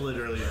 Yeah, I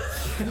literally.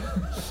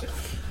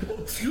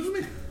 Excuse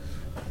me.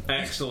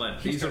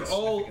 Excellent. These are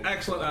all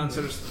excellent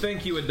answers.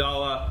 Thank you,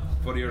 Idala,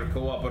 for your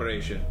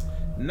cooperation.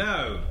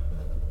 Now,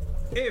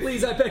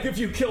 Please, I beg of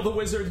you, kill the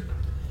wizard.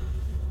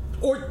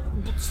 Or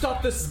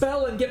stop the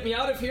spell and get me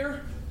out of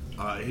here.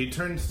 He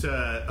turns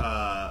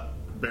to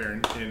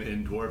Baron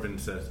in Dwarven and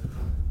says,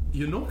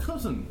 "You know,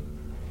 cousin,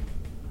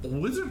 a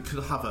wizard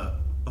could have a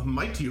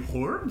mighty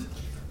horde."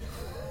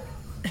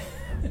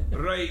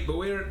 Right, but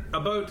we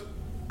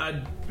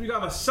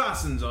got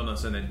assassins on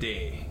us in a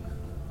day.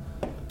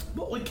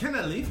 But we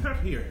cannot leave her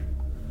here.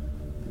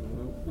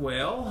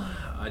 Well,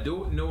 I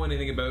don't know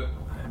anything about.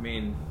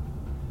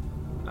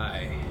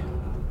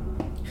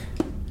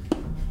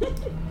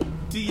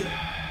 Do you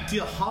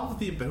have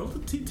the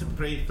ability to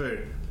pray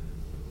for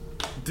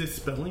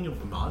dispelling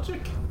of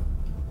magic?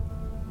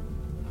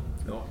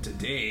 Not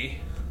today.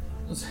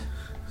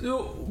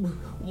 So,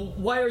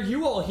 why are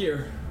you all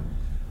here?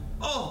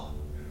 Oh,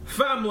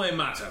 family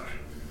matter.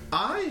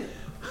 Are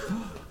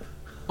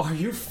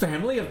you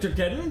family of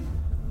Dergeddon?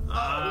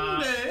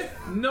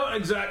 Not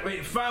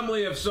exactly.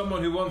 Family of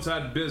someone who once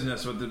had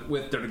business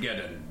with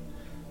Dergeddon.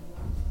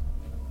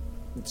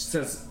 It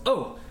says,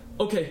 oh,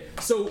 okay,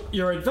 so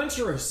you're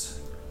adventurers.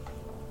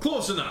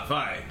 Close enough,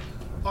 aye.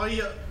 Are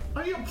you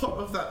part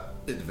of that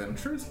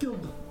adventurers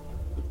guild?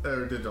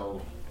 Or did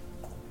all?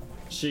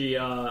 She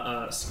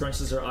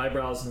scrunches her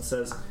eyebrows and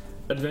says,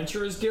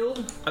 Adventurers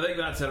Guild? I think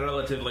that's a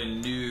relatively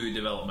new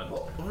development.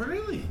 Oh,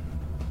 really?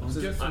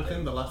 Just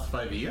within the last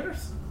 5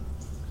 years?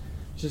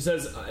 She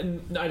says,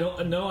 I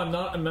don't know, I'm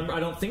not a member,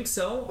 I don't think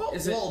so.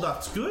 Well,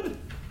 that's good.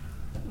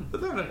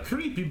 But they're a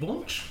creepy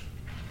bunch.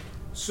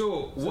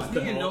 So, what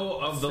do you know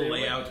of the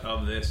layout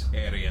of this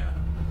area?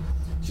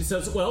 She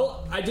says,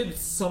 well, I did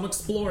some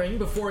exploring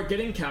before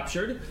getting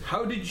captured.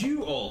 How did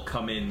you all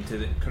come into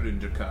the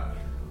Karundrakar?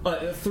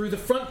 Through the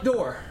front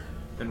door.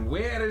 And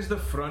where is the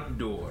front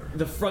door?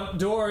 The front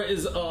door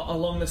is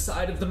along the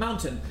side of the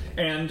mountain,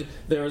 and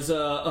there's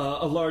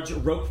a large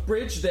rope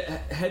bridge that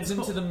heads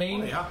into the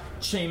main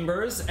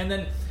chambers, and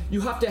then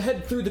you have to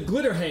head through the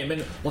Glitterhame,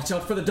 and watch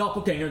out for the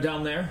doppelganger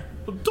down there.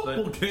 A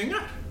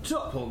doppelganger?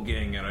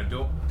 Doppelganger, I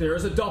don't... There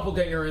is a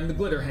doppelganger in the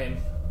Glitterhame.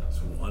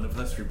 Is one of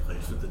us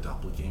replaced with the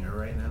doppelganger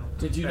right now?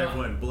 Did you not?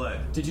 Everyone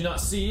blood. Did you not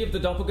see the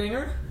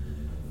doppelganger?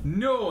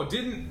 No,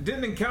 didn't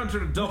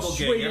encounter a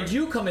doppelganger. Which way did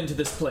you come into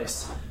this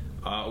place?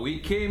 We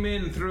came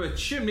in through a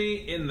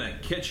chimney in the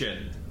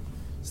kitchen.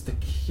 It's the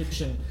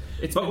kitchen.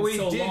 But we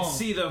did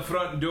see the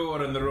front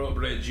door and the rope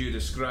bridge you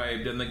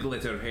described and the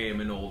Glitterhame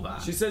and all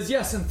that. She says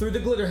yes, and through the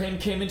Glitterhame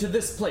came into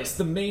this place,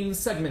 the main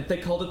segment. They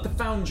called it the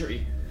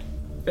Foundry.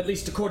 At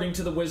least according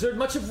to the wizard.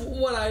 Much of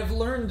what I've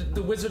learned,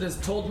 the wizard has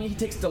told me. He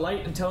takes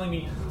delight in telling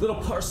me little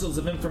parcels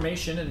of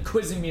information and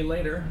quizzing me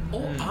later.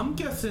 Oh, I'm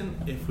guessing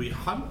if we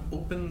hadn't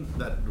opened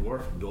that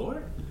dwarf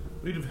door,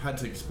 we'd have had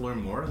to explore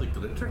more of the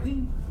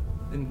Glitterhame.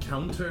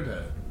 Encountered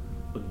a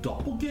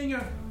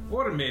doppelganger.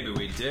 Or maybe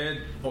we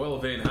did.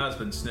 Oilvein has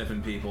been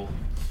sniffing people.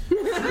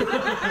 Perfectly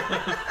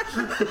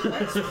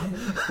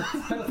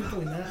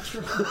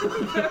natural.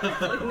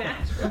 Perfectly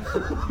natural.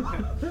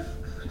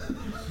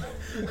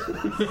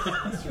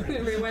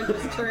 Everyone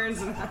just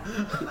turns and...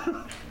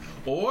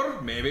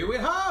 Or maybe we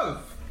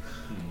have.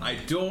 I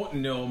don't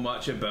know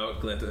much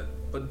about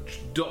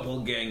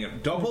doppelganger.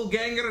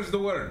 Doppelganger is the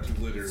word.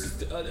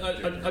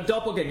 A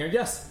doppelganger,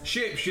 yes.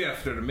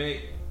 Shapeshifter to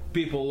make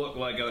people look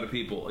like other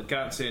people. I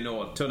can't say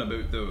no a ton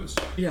about those.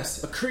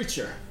 Yes, a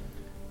creature.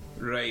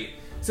 Right.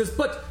 Says,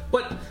 but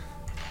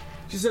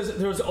she says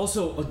there's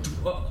also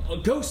a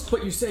ghost,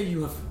 but you say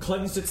you have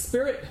cleansed its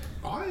spirit.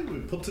 Aye,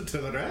 we put it to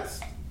the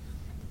rest.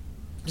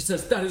 She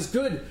says, that is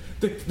good.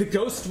 The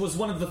ghost was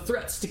one of the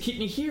threats to keep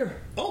me here.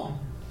 Oh,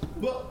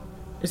 well...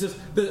 He says,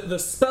 the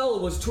spell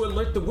was to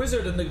alert the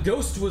wizard and the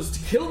ghost was to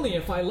kill me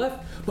if I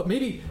left. But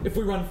maybe if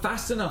we run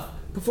fast enough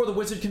before the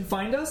wizard can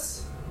find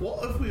us?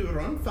 What if we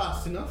run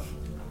fast enough?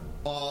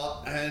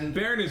 And...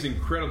 Baron is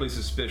incredibly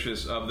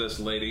suspicious of this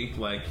lady.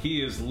 Like,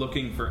 he is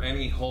looking for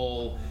any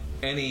hole,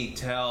 any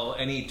tell,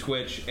 any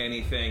twitch,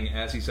 anything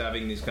as he's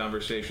having these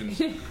conversations.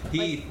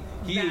 He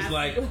is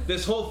like,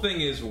 this whole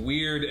thing is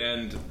weird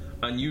and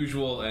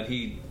unusual, and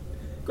he...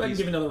 Go ahead and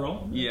give another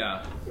roll.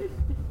 Yeah.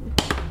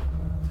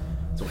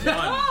 It's a 1.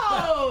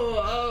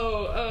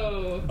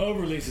 Oh.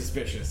 Overly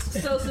suspicious.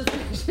 So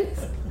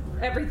suspicious.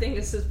 Everything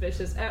is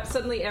suspicious.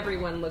 Suddenly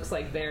everyone looks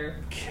like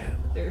they're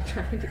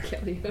trying to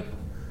kill you.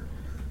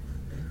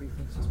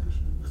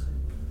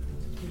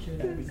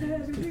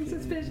 Everything's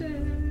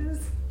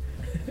suspicious.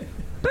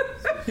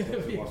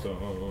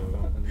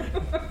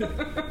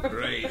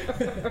 Right.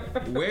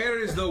 Where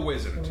is the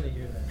wizard?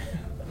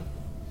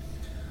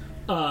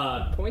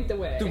 Point the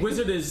way. The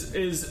wizard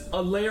is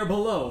a layer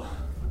below.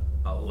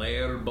 A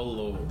layer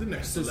below. The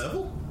next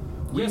level?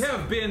 We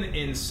have been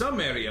in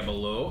some area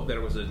below. There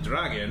was a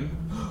dragon.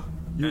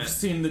 You've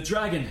seen the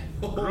dragon.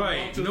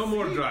 Right, no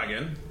more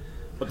dragon.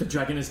 But the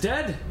dragon is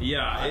dead.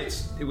 Yeah,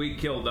 we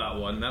killed that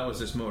one. That was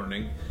this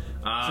morning.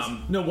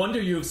 No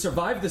wonder you have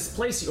survived this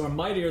place. You are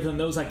mightier than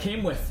those I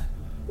came with.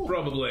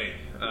 Probably.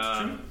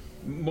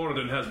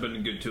 Moradin has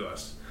been good to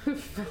us.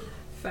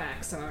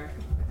 Facts are.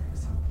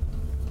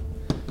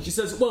 She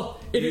says, well,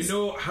 Do you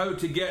know how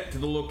to get to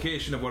the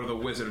location of where the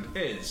wizard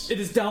is? It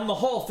is down the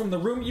hall from the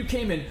room you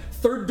came in.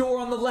 Third door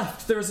on the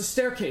left. There is a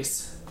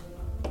staircase.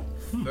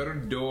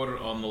 Third door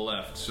on the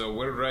left. So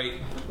we're right.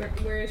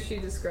 Where is she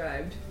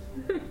described?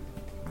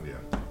 Yeah.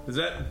 Does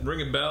that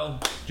ring a bell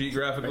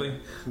geographically?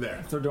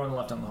 There. Third door on the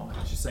left on the hallway.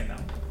 She's saying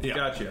that. Yeah.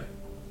 Gotcha.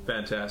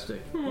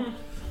 Fantastic.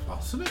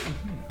 Awesome.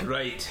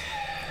 Right.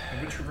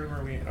 Which room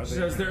are we? She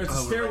says there is a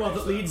stairwell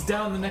that leads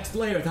down the next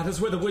layer. That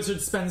is where the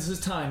wizard spends his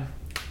time.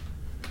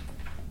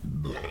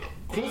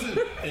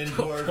 In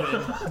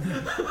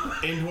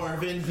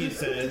Dwarven, he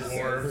says...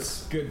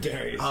 Dwarves. Good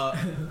berries.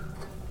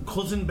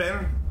 Cousin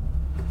Baron,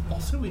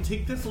 also we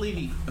take this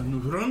lady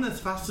and run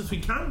as fast as we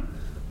can.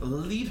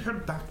 Lead her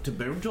back to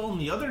Bergel and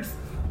the others.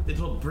 It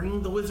will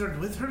bring the wizard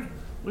with her.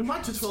 We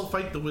might as well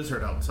fight the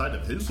wizard outside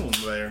of his home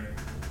lair.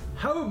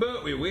 How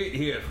about we wait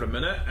here for a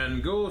minute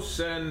and go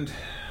send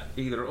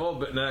either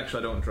Albeck... No, actually,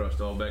 I don't trust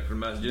Albeck for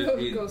messages.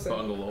 He'd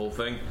bungle the whole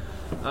thing.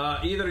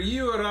 Either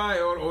you or I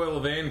or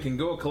Oilvein can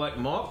go collect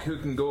Mock, who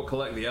can go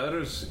collect the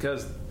others,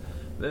 because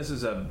this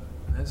is a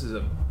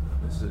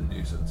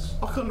nuisance.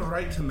 I can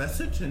write a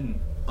message and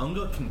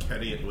Unga can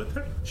carry it with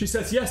her. She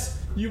says,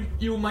 yes,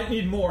 you might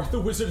need more.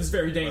 The wizard is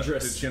very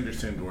dangerous. Did she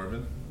understand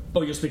Dwarven?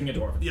 Oh, you're speaking a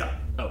Dwarven? Yeah.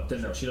 Oh,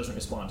 then no, she doesn't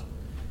respond.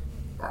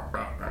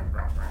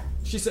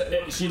 She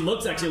said she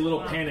looks actually a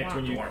little panicked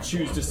when you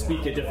choose to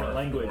speak a different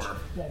language.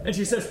 And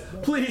she says,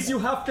 please, you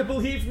have to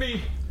believe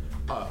me.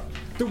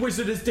 The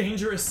wizard is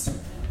dangerous.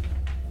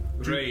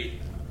 Right.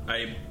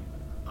 I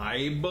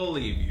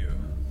believe you.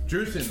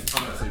 Drusen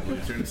honestly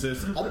believes her and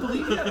says, I'll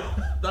believe you.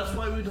 That's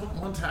why we don't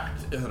want to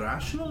act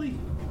irrationally.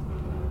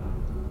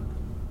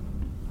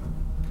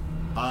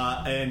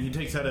 And he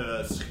takes out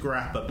a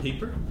scrap of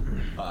paper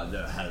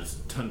that has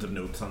tons of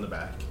notes on the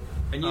back.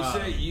 And you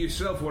say you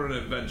yourself were an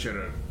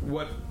adventurer.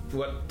 What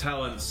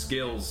talents,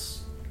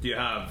 skills do you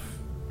have?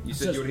 You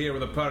said you were here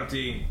with a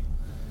party.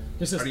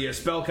 Are you a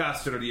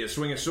spellcaster or do you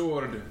swing a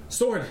sword?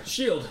 Sword,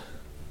 shield.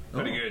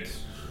 Very good.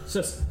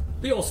 Says,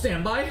 the old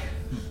standby.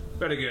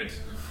 Very good.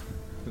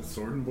 A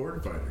sword and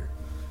board fighter.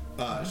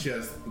 She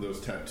has those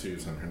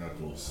tattoos on her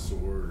knuckles.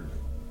 Sword,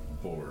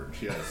 board.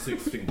 She has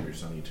 6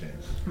 fingers on each hand.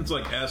 It's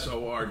like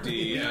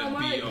S-O-R-D and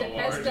B-O-R-D.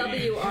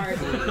 S-W-R-D.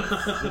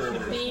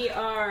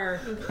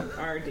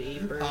 B-R-R-D.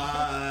 Bird.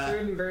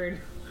 Bird and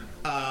bird.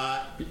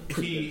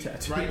 He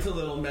writes a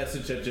little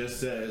message that just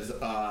says,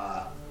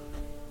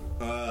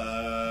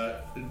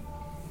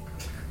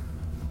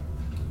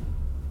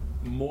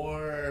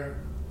 more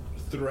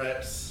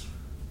threats.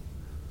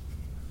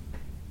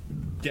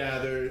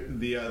 Gather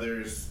the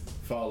others.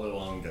 Follow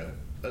Anga.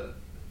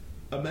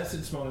 A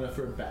message small enough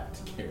for a bat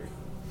to carry.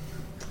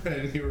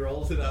 And he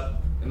rolls it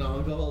up, and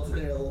Anga holds it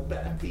there, a little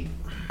batty,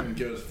 and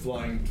goes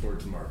flying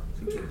towards Mock.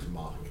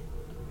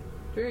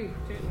 Drink.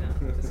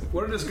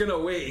 We're just gonna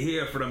wait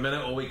here for a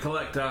minute while we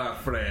collect our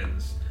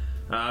friends.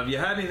 Have you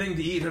had anything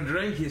to eat or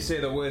drink? You say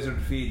the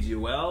wizard feeds you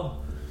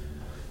well.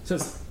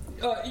 Says,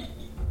 I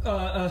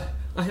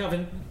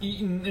haven't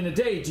eaten in a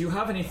day. Do you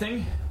have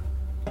anything?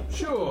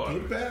 Sure.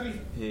 Good batty.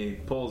 He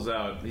pulls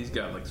out. He's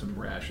got like some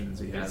rations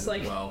he has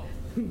as well.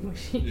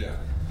 Yeah.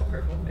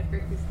 Horrible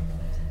berries.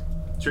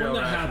 When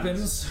that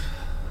happens,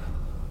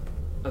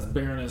 as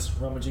Baron is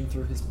rummaging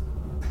through his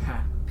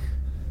pack,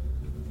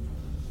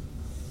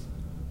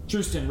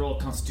 Drustin, roll a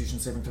Constitution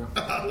saving throw.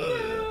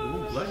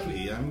 Ooh,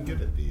 luckily, I'm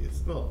good at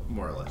these. Well,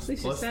 more or less. At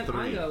least you sent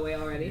Anga away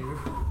already.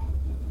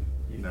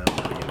 No.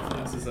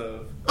 This is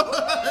a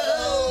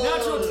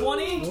Natural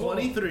 20?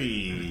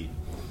 23.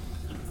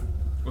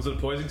 Was it a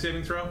poison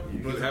saving throw?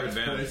 Does it have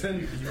advantage?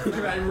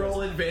 Can I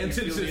roll advantage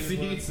to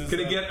see? Could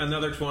he get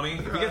another 20? If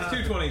he gets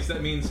 2 20s,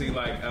 that means he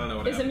I don't know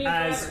what happened.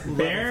 As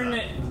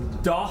Baron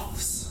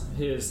doffs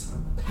his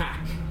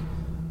pack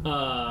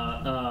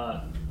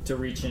to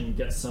reach and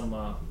get some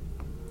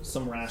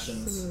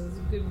rations.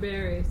 Some good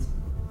berries.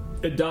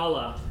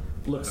 Idala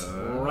looks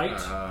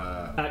right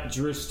at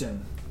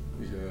Drustin.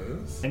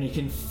 Yes. And you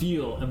can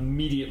feel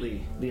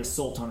immediately the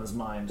assault on his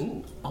mind.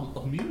 Ooh, I'm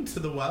immune to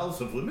the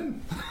wiles of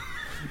women.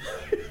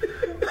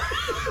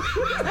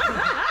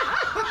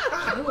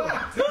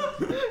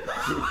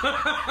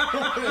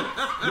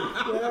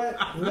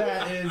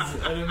 That is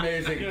an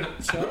amazing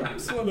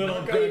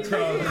little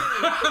breadcrumb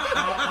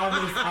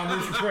on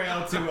this trail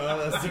to a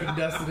certain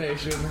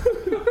destination.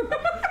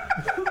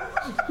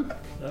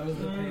 That was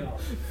the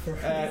payoff.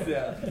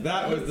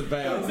 That was the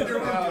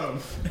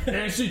payoff.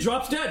 And she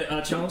drops dead.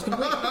 Challenge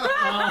complete.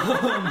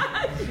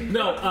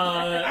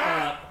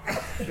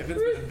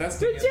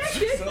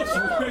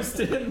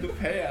 Drustin. the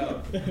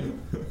payout.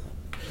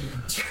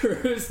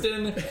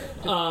 Drustin.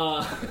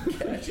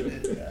 Catching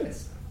it,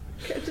 guys.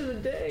 Catch of the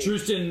day.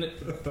 Drustin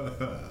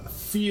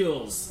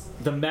feels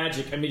the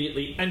magic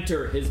immediately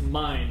enter his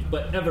mind,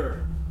 but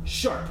ever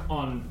sharp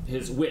on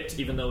his wit,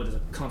 even though it is a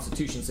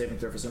Constitution saving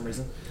throw for some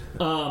reason.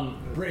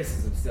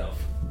 Braces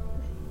himself.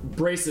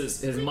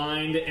 Braces his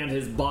mind and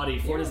his body,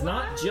 for it is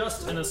not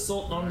just an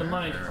assault on the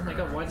mind. Oh my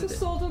god, why did It's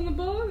assault on the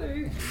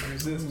body.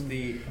 Resist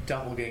the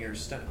doppelganger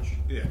stench.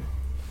 Yeah.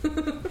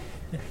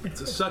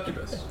 It's a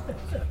succubus.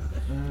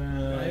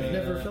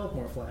 never felt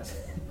more flat.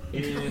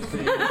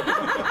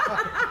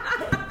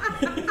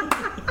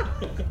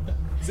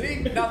 See?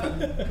 Nothing.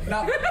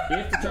 Nothing.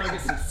 If the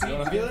target succeeds You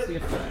wanna feel against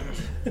it?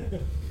 the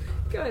effect.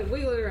 Go ahead,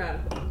 wiggle it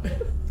around.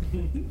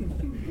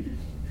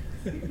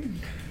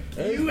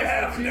 You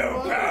have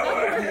no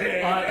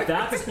power.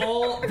 That's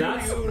all.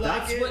 That's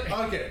what.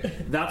 Okay.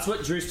 That's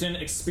what Drewston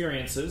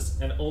experiences,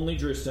 and only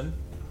Drewston.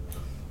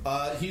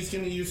 He's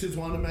going to use his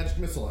wand of magic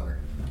missile on her.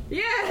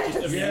 Yes!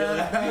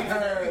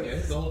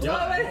 The whole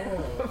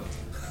time.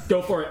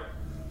 Go for it.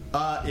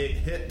 It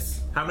hits.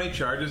 How many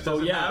charges does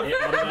Oh it yeah. have? It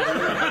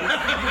automatically-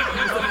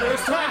 The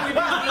first time we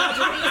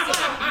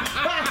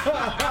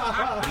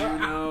you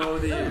know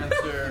the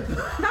answer.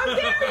 How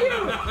dare you!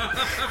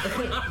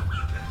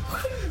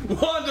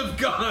 Wand of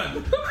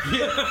God!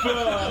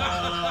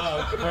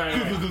 Alright.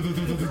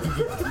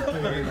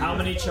 How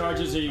many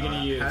charges are you going to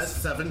use? Has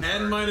 7.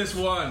 N minus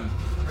 1.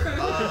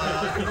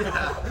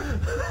 Yeah.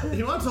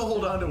 He wants to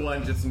hold on to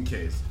one just in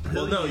case.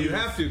 Well, no, you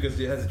have to because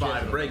it has a chance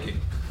Five. of breaking.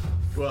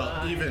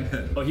 Well,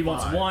 even. Oh, he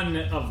wants 5. one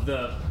of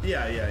the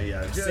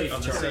Yeah. Just Safe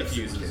on the charge. safe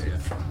uses, yeah.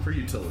 For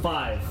utility.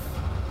 5.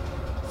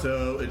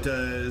 So it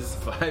does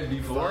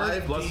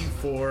 5d4 plus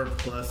 5d4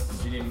 plus.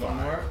 Do you need one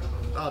more?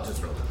 I'll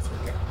just roll this.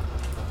 Okay.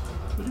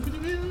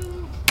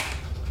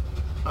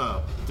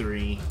 Oh,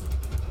 3.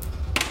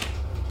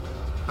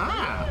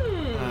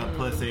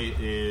 Plus 8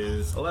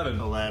 is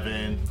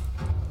 11.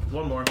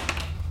 One more.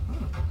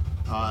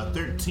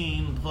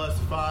 13 plus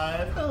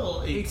 5.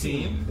 Oh,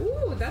 18.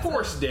 Ooh, that's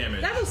Force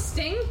damage. That'll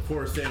sting.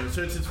 Force damage.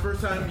 So it's his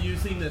first time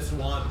using this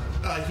wand.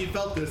 He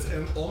felt this,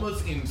 and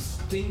almost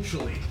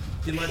instinctually,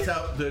 he lets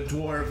out the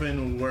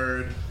dwarven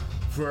word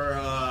for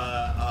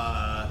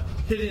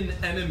hidden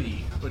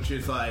enemy, which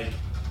is like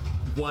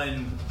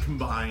one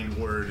combined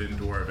word in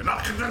dwarven,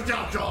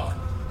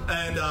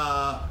 and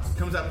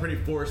comes out pretty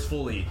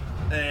forcefully,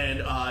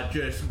 and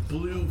just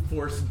blue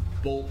force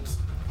bolts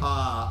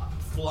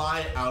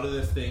fly out of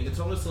this thing. It's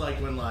almost like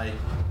when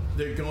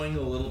they're going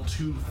a little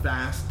too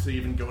fast to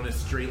even go in a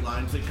straight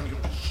line, so they kind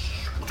of go,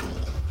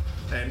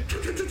 and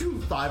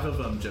 5 of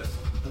them just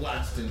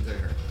blast into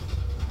her.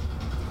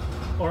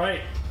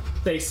 Alright.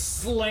 They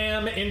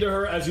slam into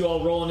her as you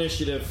all roll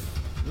initiative.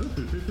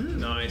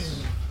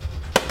 Nice.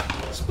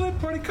 Split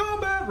party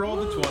combat. Roll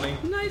the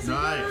 20. Nice.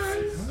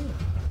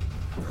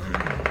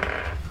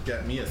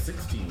 Got me a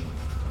 16. Yeah,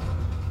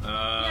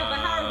 but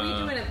how are we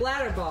doing at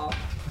bladder ball?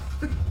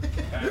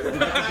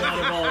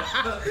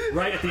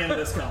 Right at the end of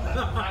this combat.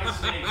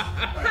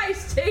 High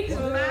stakes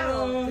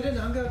battle. Didn't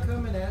Unga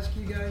come and ask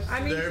you guys? I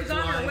mean, They're she's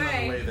on her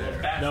flying way.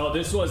 there. No,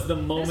 this was the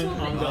This moment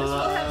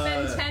will have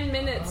been 10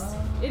 minutes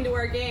into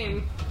our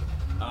game.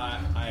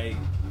 I'm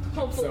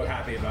Hopefully. so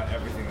happy about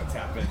everything that's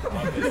happened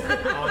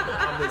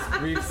on this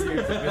brief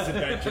series of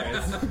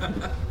misadventures.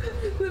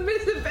 The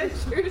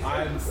misadventures.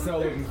 I'm so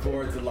looking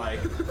forward to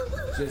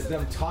just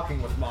them talking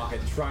with Mock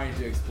and trying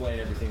to explain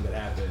everything that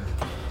happened,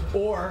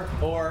 or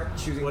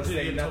choosing What to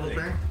did you say get total, nothing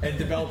Baron? and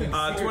developing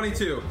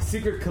 22.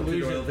 secret Did you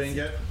collusions. thing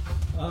get?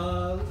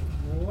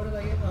 What did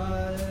I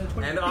get?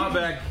 20. And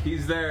Abek,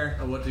 he's there.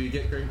 What do you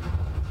get, Craig?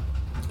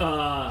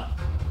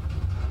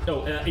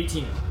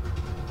 18.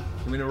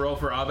 You mean to roll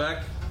for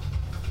Abek?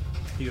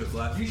 He goes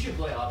last. You should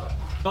play Abba.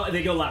 Oh,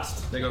 they go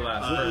last. They go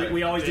last.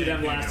 We always do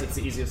them yeah, last. yeah. It's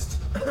the easiest.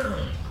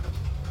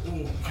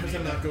 Because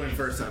I'm not going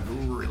first,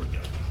 I'm really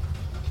good.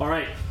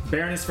 Alright.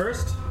 Baron is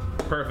first.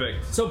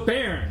 Perfect. So,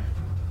 Baron,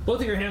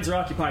 both of your hands are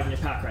occupied in your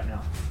pack right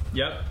now.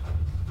 Yep.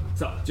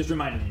 So, just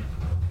reminding you.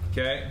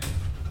 Okay.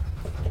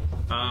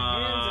 Hands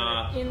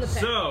are in the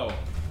pack. So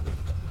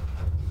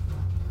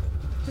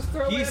Just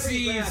throw he whatever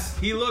you grab. sees,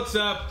 he looks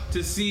up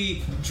to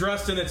see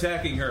Drustin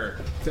attacking her.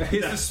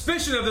 His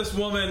suspicion of this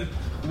woman,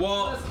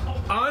 while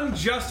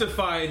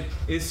unjustified,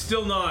 is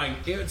still gnawing.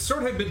 It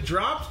sort of had been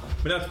dropped,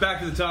 but now it's back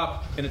to the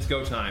top, and it's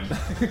go time.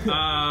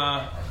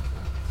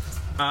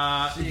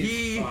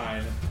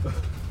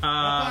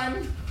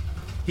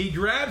 He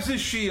grabs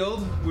his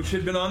shield, which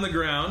had been on the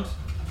ground,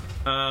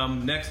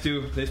 next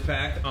to this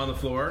pack on the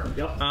floor.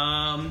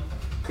 Yep.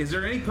 Is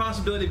there any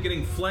possibility of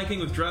getting flanking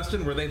with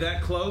Drustin? Were they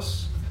that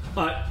close?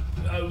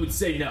 I would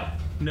say no.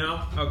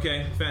 No?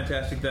 Okay,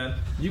 fantastic then.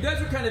 You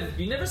guys were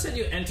you never said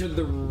you entered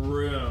the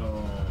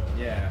room.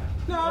 Yeah.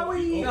 No,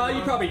 you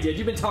probably did.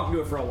 You've been talking to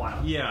her for a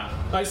while. Yeah.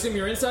 I assume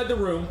you're inside the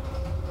room.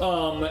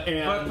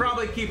 And But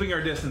probably keeping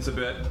our distance a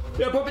bit.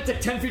 Yeah, probably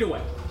 10 feet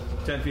away.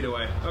 10 feet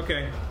away.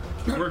 Okay.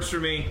 Works for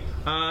me.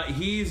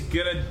 He's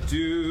gonna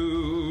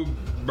do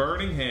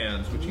Burning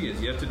Hands, which he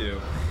has yet to do.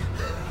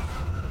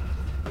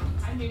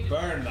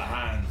 Burn the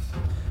hands.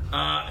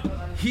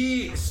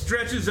 He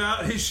stretches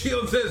out his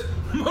shield and says,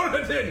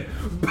 Moradin,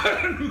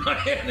 burn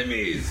my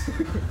enemies!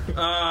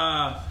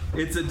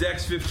 It's a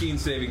Dex 15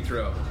 saving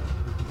throw.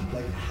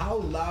 Like, how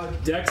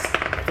loud? Dex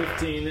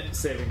 15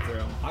 saving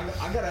throw. I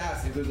gotta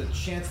ask if there's a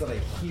chance that I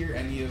hear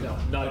any of them.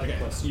 Not even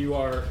close. You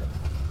are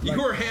You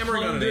were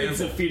hammering on an hundreds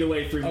anvil. of feet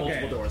away through Okay.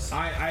 multiple doors.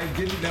 I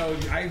didn't know.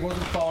 I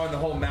wasn't following the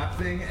whole map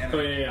thing, and Oh,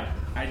 yeah.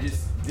 I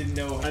just didn't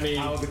know I mean-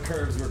 how the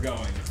curves were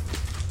going.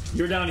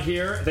 You're down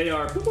here. They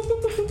are.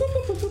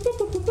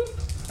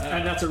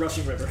 And that's a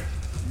rushing river.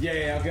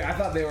 Yeah, okay. I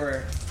thought they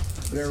were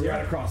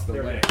right across the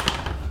way.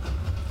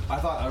 I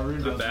thought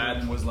Arundel's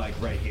room was like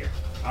right here.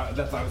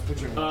 That's what I was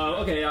picturing.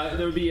 Okay,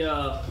 there would be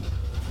a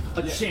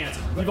chance.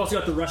 You've also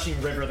got the rushing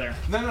river there.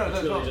 No,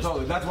 It's really just-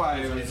 totally. That's why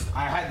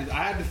I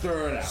had to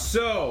throw it out.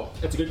 So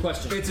It's a good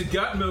question. it's a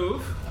gut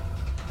move.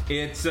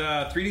 It's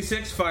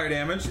 3d6 fire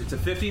damage. It's a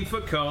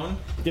 15-foot cone.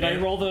 Did I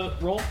roll the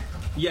roll?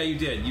 Yeah, you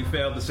did. You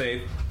failed the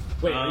save.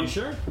 Wait, are you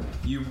sure?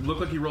 You look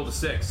like you rolled a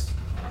 6.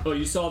 Oh,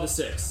 you saw the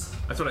 6.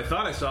 That's what I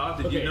thought I saw.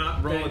 Did Okay, you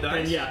not roll then- a dice?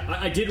 then yeah,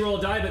 I did roll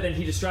a die, but then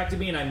he distracted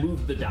me and I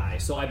moved the die.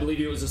 So I believe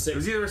it was a It 6.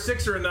 was either a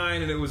 6 or a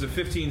 9, and it was a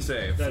 15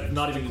 save.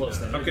 Not even close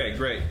then. Okay,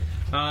 great.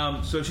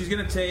 So she's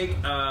going to take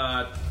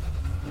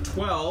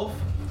 12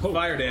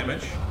 fire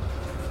damage.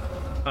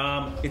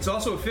 It's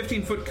also a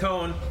 15-foot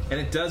cone, and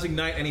it does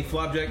ignite any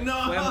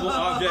flammable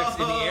objects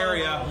in the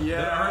area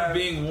that aren't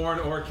being worn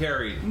or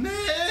carried.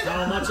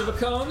 How much of a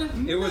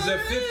cone? It was a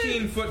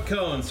 15-foot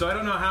cone, so I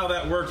don't know how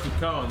that works with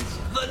cones.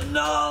 The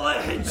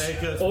knowledge!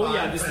 Oh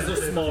yeah, this is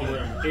a small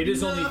room. It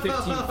is only 15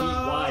 feet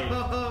wide.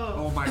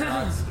 Oh my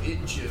god,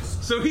 inches.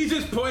 So he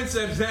just points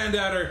his hand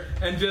at her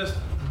and just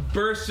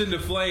bursts into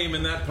flame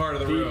in that part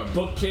of the The room.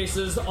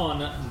 bookcases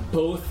on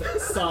both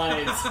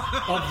sides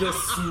of this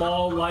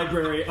small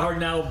library are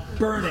now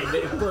burning.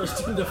 They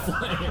burst into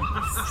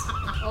flames.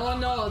 Oh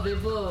no, the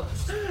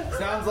books.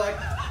 Sounds like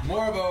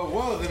more of a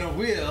whoa than a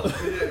wheel.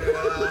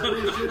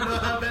 We should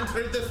not have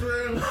entered this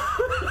room.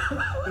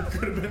 It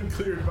could have been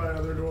cleared by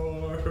other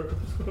dwarves.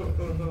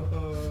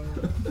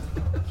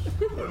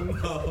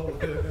 No.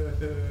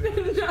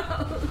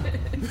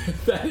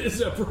 That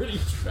is a pretty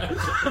tragic.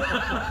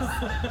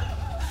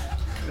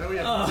 Now we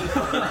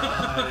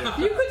have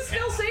to You could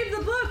still save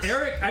the books.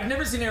 Eric, I've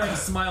never seen Eric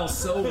smile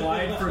so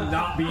wide for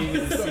not being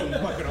in the So scene.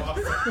 fucking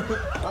awesome.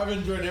 I've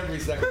enjoyed every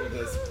second of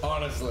this,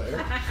 honestly.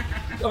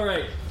 All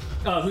right,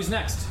 who's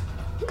next?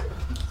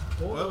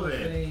 Oil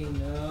vein.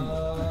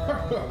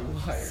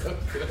 So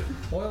good.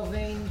 Oil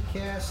vein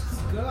casts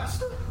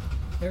gust.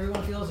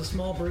 Everyone feels a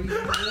small breeze in the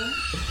room.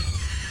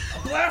 A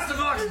blast of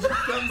oxygen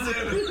comes in.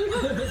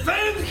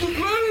 Fans the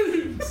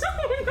flames!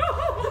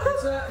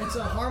 It's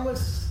a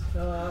harmless.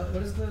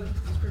 What is the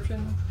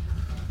description?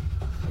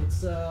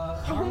 It's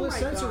a harmless my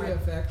sensory God.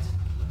 effect.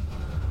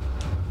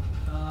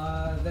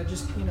 That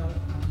just you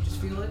just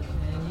feel it,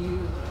 and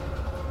you.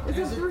 It's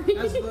As, a it, breeze.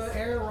 as the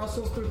air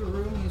rustles through the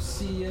room, you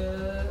see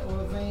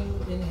Oil Vein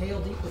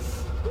inhale deeply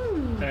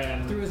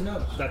And through his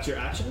nose. that's your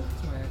action?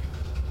 That's my action.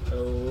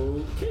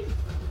 Okay.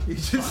 He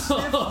just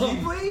sniffed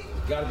deeply?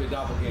 Gotta be a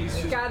doppelganger.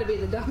 It's gotta be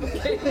the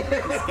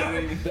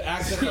doppelganger. The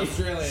accent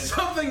Australian.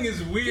 Something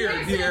is weird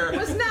Accent here.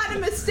 was not a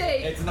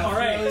mistake. It's an All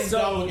right, Australian so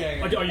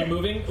doppelganger. are you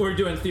moving? We're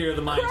doing theater of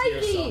the mind here.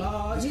 Crikey!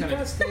 So. He kind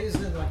of stays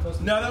in like close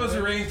to No, the that was a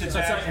doorway. ranged Oh,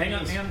 attack. sorry, hang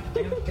on.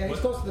 Yeah, he's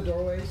close to the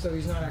doorway, so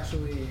he's not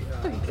actually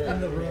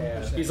in the room.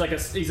 Per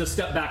se. He's a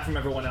step back from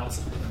everyone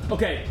else.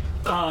 Okay,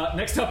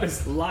 next up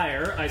is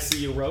Liar. I see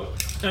you wrote.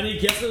 Any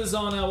guesses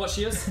on what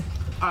she is?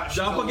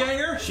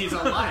 Doppelganger? She's a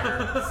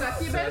liar.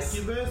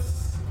 Succubus?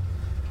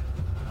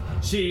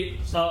 She,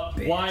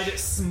 wide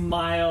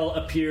smile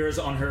appears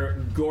on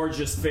her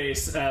gorgeous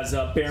face as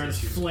Baron's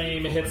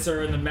flame hits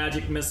her and the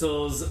magic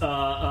missiles hit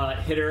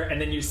her, and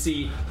then you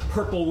see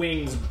purple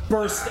wings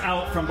burst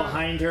out from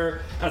behind her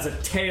as a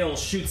tail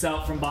shoots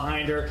out from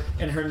behind her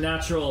in her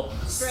natural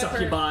Stripper.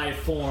 succubi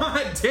form.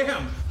 God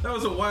damn, that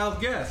was a wild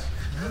guess.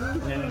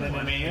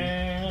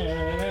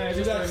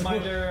 Just a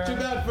reminder. Too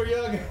bad for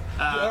young,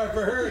 or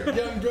for her,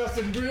 young dressed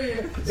in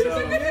green. It's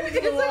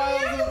into the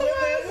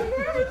wilds of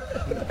women.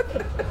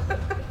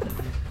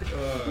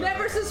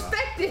 Never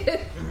suspected.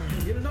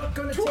 You're not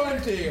going to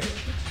 20.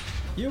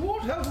 You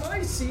won't have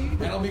my seed.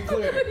 And I'll be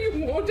clear.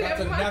 You won't That's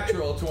a have my-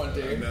 natural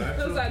 20.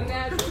 Those are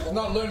natural.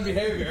 Not learned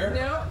behavior.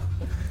 No.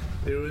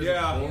 It was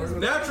Yeah, born with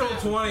natural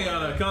 20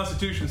 on a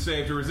Constitution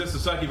save to resist a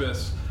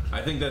succubus.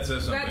 I think that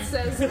says something. That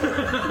says.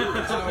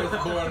 I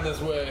was born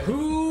this way.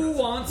 Who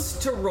wants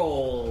to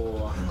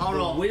roll? I'll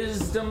roll.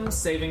 Wisdom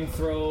saving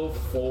throw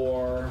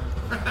for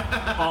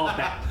all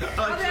back.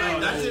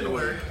 that didn't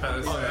work. I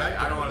don't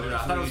want to do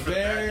that. I thought it was for the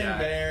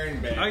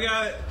bad guy. I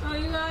got it. Oh,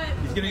 you got it.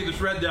 He's gonna eat this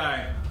red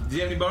die. Does he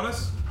have any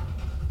bonus?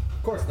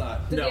 Of course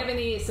not. Does No. he have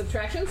any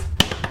subtractions?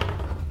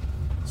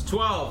 It's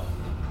 12.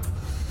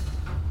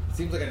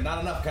 Seems like a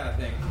not enough kind of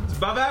thing. It's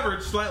above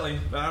average, slightly,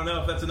 but I don't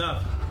know if that's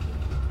enough.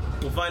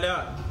 We'll find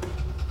out.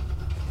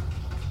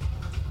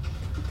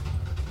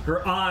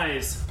 Her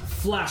eyes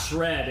flash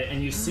red,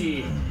 and you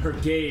see her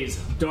gaze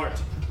dart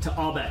to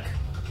Abek,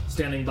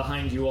 standing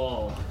behind you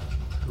all.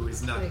 Who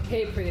is not Like,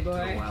 hey, pretty the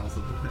boy. wilds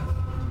of the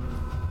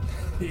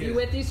pit. You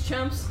with these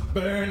chumps?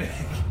 Burning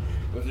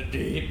with a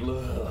deep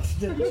lust.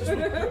 He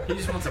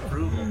just wants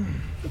approval.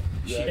 And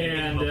She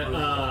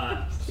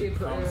approved.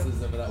 Promises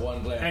them that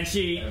one glance. and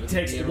she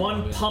takes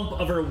one pump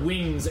of her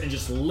wings and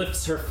just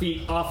lifts her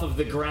feet off of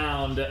the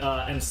ground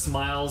and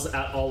smiles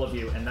at all of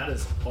you, and that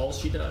is all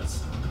she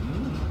does.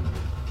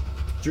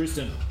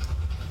 Drewston.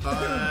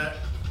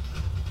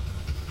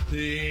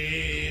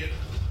 The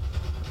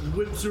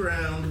whips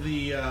around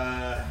the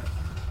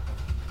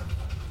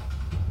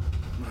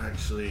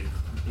actually.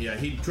 Yeah,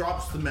 he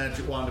drops the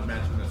magic wand of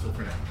magic missile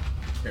for now.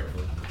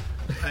 Carefully.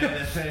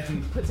 And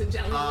then Puts a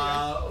jelly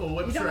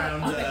whips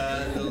around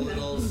the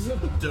little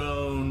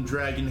stone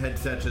dragon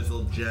headset, has a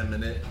little gem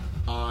in it,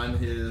 on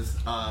his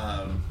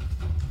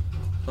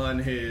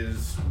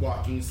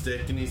walking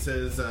stick, and he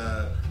says,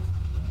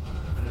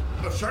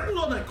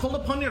 Shardalon, I call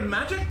upon your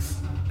magics.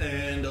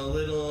 And a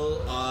little,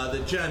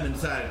 the gem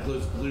inside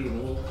glows blue, and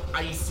a little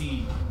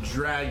icy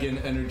dragon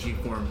energy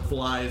form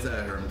flies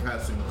at her and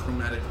casting a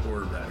chromatic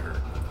orb at her.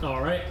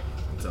 All right.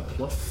 It's a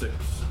 +6.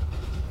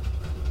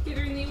 Get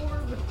her in the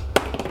orb.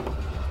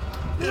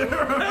 That's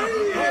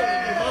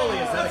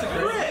a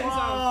crit. It's on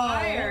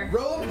fire.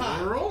 Roll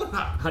high. Rolling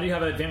hot. How do you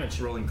have advantage?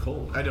 Rolling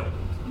cold. I don't.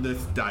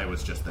 This die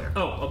was just there.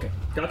 Oh, okay.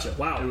 Gotcha.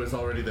 Wow. It was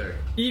already there.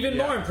 Even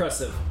Yeah. more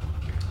impressive.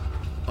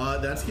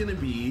 That's gonna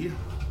be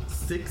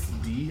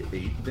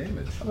 6d8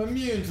 damage. I'm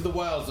immune to the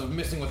wiles of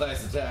missing with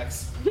ice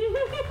attacks.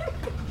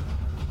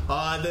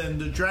 Then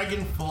the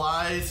dragon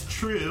flies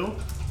true.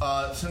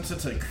 Since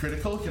it's a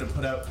critical, gonna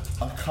put out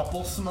a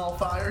couple small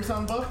fires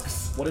on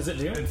books. What does it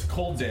do? It's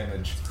cold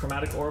damage.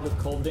 Chromatic orb with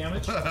cold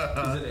damage. Is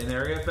it an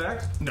area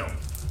effect? No.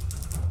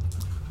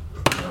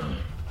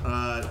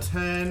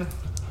 10.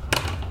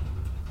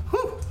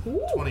 Whew.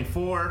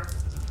 24.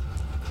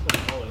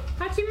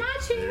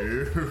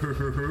 Hachimachi.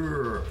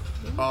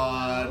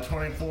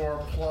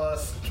 24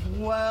 plus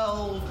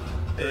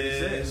 12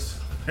 is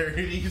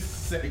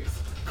 36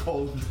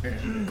 cold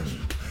damage.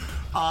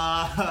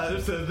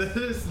 So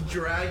this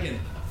dragon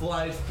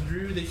flies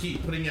through the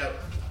heat, putting out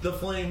the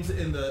flames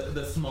in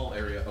the small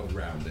area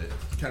around it,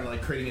 kind of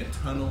like creating a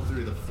tunnel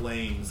through the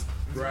flames,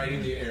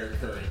 riding the air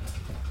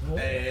current,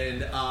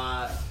 and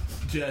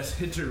just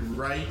hits her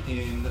right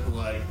in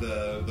like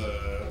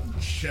the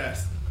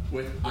chest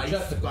with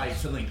ice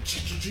spikes and like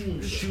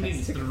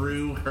shooting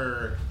through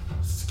her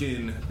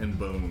skin and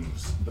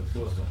bones. The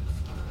bosom.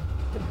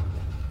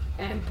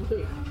 And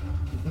blue.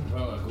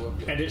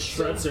 And it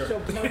shreds her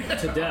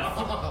to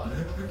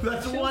death.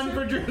 That's one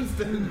for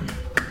Tristan.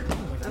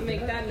 I'll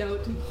make that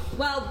note.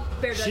 Well,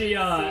 Bear doesn't She see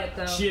it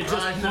though. she had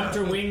just pumped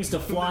her wings to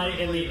fly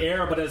in the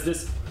air, but as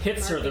this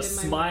hits her, the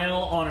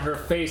smile on her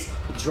face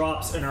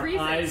drops and her Freezes.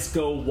 eyes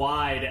go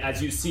wide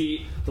as you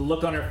see the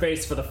look on her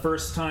face for the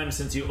first time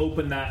since you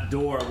opened that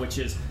door, which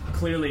is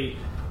clearly,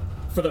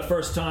 for the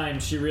first time,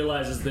 she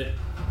realizes that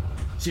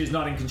she is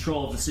not in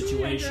control of the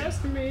situation.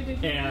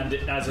 underestimated you. And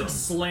as it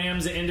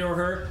slams into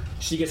her,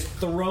 she gets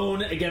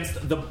thrown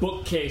against the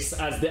bookcase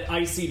as the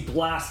icy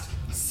blast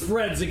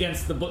spreads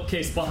against the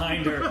bookcase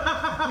behind her,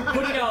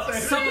 putting out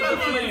some of the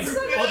flames,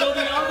 although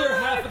the other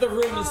half of the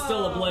room is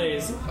still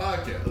ablaze.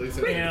 Okay, at least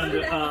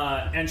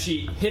And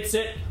she hits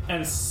it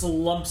and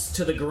slumps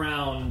to the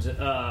ground,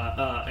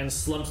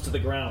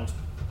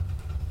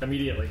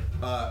 immediately.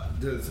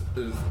 Does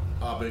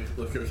Abik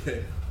look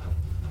okay?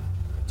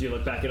 Do you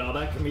look back at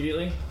Abek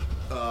immediately?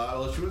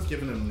 Well, she was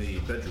giving him the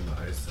bedroom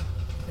eyes.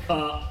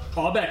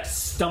 Abek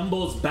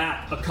stumbles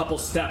back a couple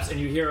steps, and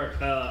you hear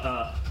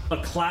a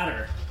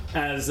clatter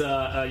as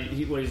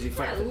what is he fighting?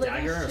 That A little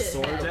dagger, a shit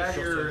sword? head.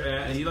 Dagger,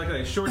 and he like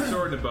a short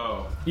sword and a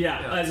bow.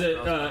 Yeah, as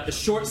a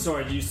short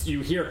sword,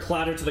 you hear a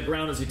clatter to the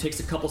ground as he takes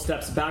a couple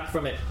steps back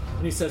from it,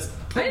 and he says,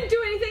 I didn't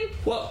do anything.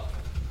 "Well,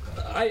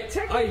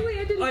 Technically,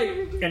 I didn't do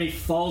anything. and he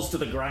falls to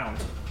the ground.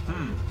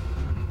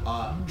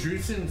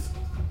 Drusen's,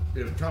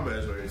 if combat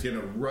is where he's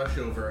gonna rush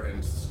over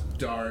and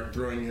start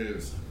throwing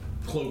his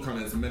cloak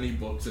on as many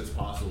books as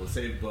possible to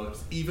save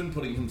books, even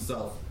putting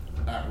himself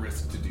at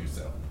risk to do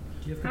so.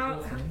 Do you have control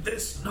of flames?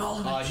 This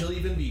knowledge. He'll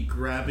even be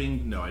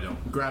grabbing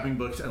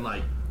books and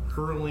like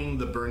hurling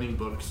the burning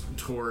books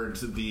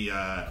towards the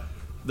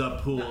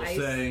pool, The ice.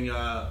 saying,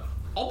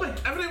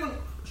 Albert, everyone,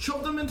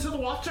 shove them into the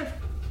water.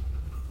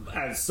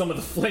 As some of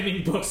the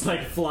flaming books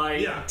fly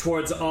Yeah.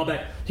 towards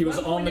Abek, he was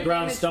 1 on the point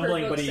ground damage per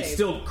stumbling, book but he save.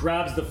 still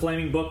grabs the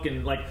flaming book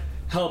and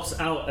helps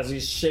out as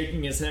he's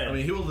shaking his head. I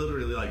mean, he will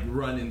literally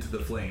run into the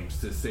flames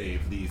to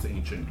save these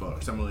ancient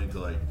books. I'm willing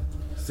to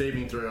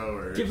saving throw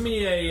or Give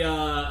me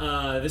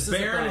a this is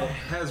Baron about,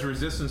 has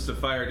resistance to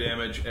fire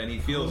damage, and he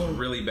feels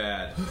really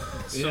bad.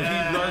 So he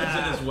runs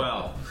in as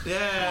well.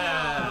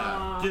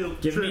 Yeah.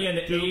 give me an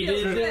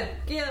aided.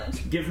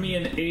 Guilt. Give me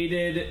an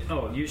aided.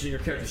 Oh, usually your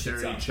character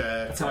sheet's Dexterity up.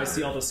 check. That's how I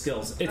see all the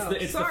skills. It's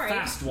the sorry.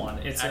 fast one.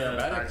 It's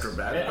Acrobatics.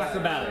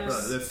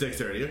 acrobatics. That's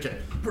dexterity. Okay.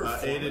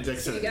 Aided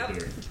dexterity. There you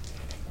Here.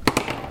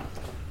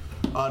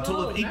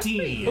 Total of Oh, that's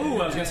 18.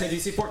 Ooh, I was gonna say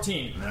DC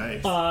 14.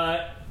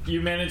 Nice. You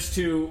managed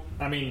to.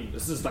 I mean,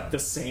 this is the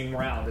same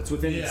round. It's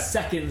within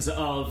seconds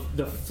of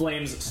the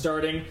flames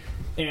starting,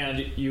 and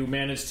you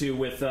managed to,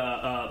 with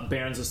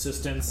Baron's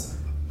assistance,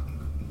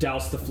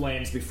 douse the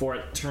flames before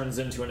it turns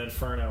into an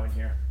inferno in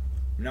here.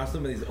 Now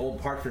some of these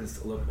old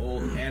parchments look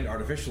old and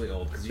artificially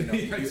old because you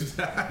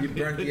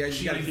burnt. Yeah,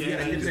 you got to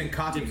dip in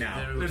coffee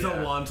now. There's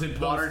a wanted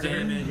Water poster.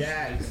 damage.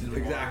 Yeah,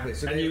 exactly.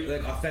 So And they're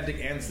you- authentic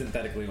and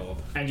synthetically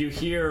old. And you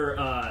hear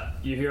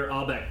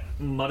Abek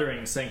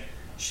muttering, saying,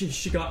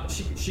 "She got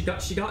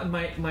in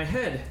my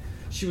head.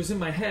 She was in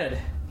my head."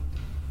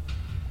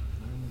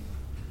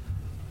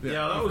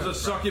 Yeah, that was a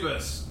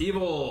succubus.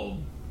 Evil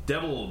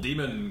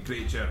demon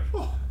creature.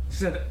 She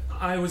said,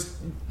 I was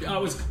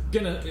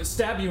gonna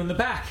stab you in the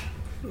back.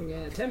 I'm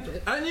gonna attempt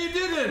it. And you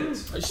didn't!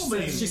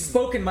 She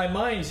spoke in my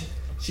mind.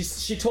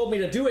 She told me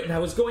to do it, and I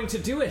was going to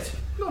do it.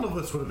 None of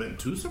us would have been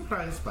too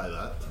surprised by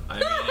that. I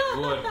mean, it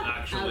would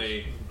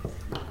actually.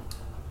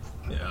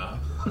 Yeah.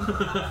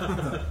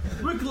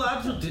 We're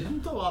glad you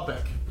didn't,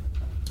 Alabek.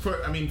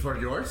 For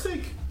your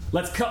sake.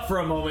 Let's cut for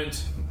a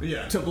moment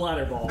Yeah. to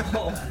Bladderball.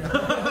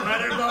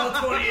 Bladderball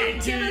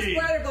 2018. Give us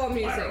Bladderball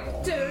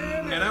music.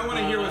 And I want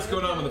to hear what's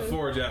going on with the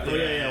forge after.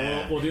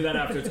 Yeah, we'll do that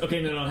after.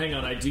 Okay, no, hang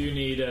on. I do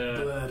need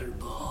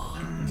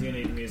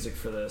music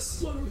for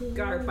this.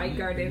 Fight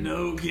Guardian.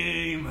 No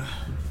game.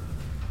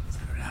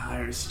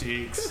 Higher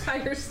stakes.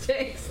 Higher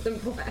stakes than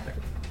bladder.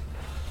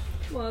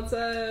 Well, it's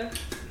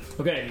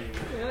Okay.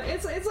 yeah,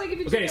 it's like if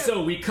you Okay, took a-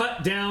 so we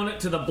cut down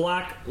to the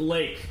Black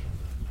Lake.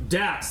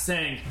 Dax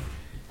saying,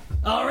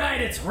 "All right,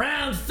 it's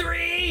round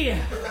 3.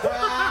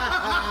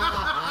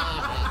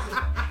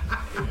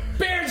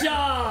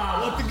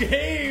 Bearjaw. Let the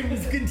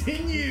games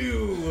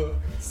continue.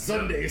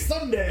 Sunday.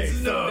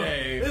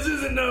 This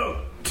isn't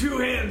no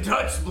two-hand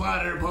touch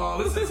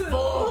Bladderball. This is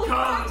full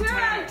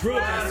contact.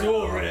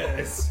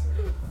 Professoress.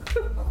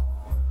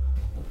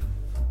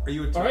 Are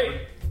you a All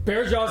right,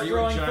 Bearjaw's Are you a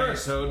throwing giant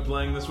first. toad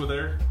playing this with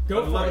her? Go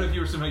I'd for love it. if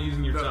you were somehow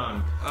using your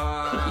tongue.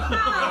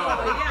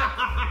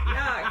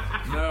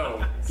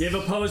 No. Give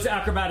opposed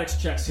acrobatics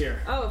checks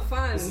here. Oh,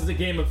 fun. This is a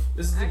game of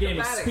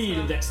Acrobatics, speed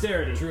and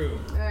dexterity. True.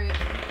 Alright.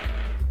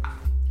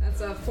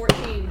 That's a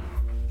 14.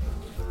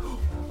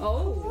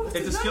 Oh.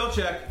 It's a skill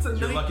check. Is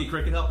your lucky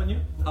cricket helping you?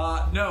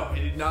 No,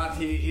 he did not.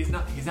 He's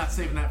not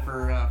saving that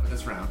for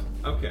this round.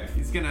 Okay.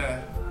 He's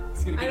gonna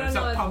I get don't know.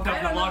 himself pumped up I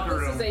in the don't know locker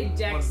if room. this is a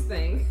dex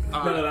thing.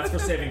 No, that's for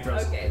saving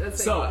throws. Okay,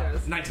 that's So, saving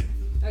throws. 19.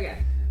 Okay.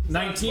 So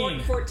 19.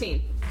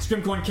 14.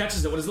 Scrimcorn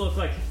catches it. What does it look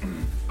like?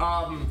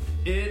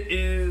 It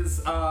is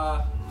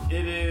a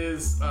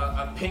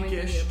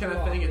pinkish kind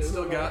of thing. It's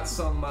still got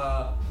some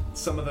blood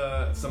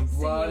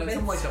and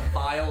some like the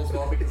bile as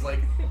well because like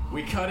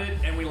we cut it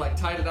and we like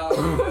tied it off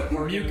with the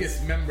organs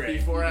Mucous membrane.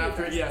 before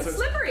after. Yeah, so it's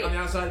Slippery. on the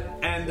outside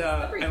and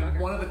Slippery and fucker.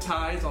 one of the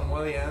ties on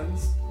one of the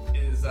ends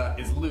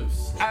is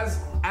loose. As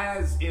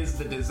is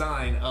the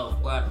design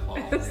of Bladderball.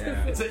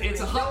 Yeah. It's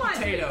a hot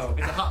potato.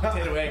 It's a hot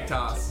potato egg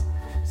toss.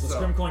 So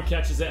Scrimcorn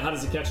catches it. How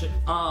does it catch it?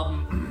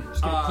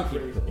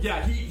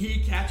 Yeah, he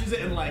catches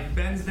it and like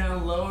bends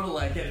down low to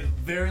like get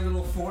very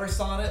little force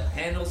on it,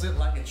 handles it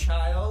like a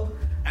child,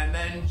 and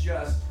then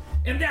just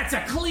And that's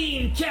a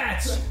clean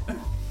catch.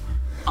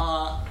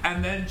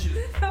 and then just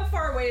How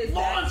far away is that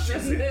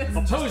launches from it. this?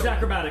 Opposed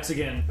acrobatics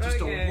again.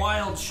 Just Okay. a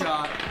wild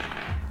shot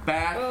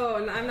back.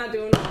 Oh, I'm not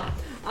doing well.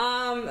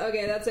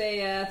 Okay, that's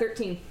a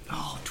 13.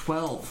 Oh,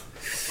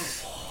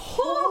 12.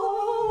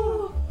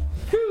 Oh!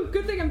 Whew,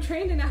 good thing I'm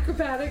trained in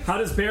acrobatics. How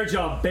does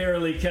Bearjaw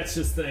barely catch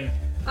this thing?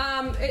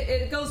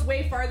 It goes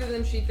way farther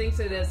than she thinks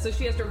it is, so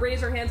she has to raise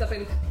her hands up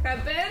and kind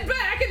of bend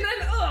back, and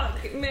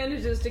then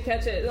manages to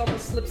catch it. It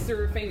almost slips through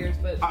her fingers,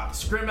 but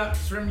Scrim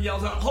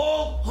yells out,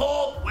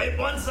 hold, wait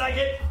 1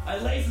 second. My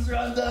laces are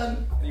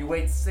undone. And you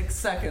wait 6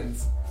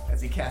 seconds as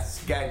he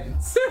casts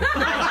guidance.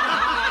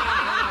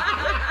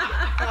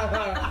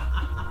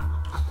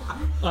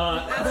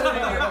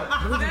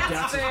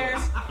 that's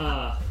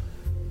fair.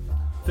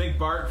 Think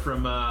Bart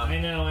from. I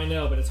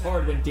know, but it's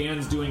hard when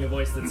Dan's doing a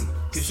voice that's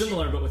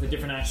similar but with a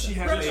different accent.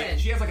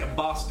 She has like a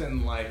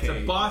Boston like It's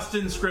a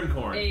Boston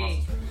Scrimcorn.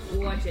 Hey,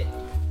 watch it.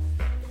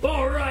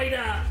 All right,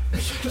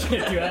 can't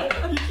do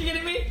that. You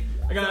kidding me?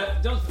 I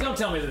got. Don't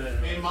tell me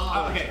that. Hey,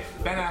 Mom. Okay,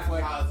 Ben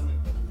Affleck.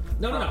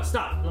 No,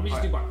 stop. Let me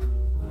just do Bart.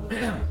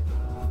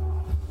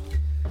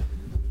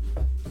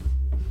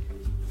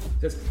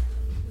 Just,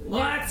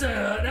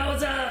 that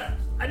was a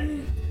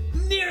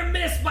near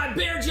miss by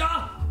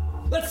Bearjaw.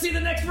 Let's see the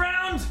next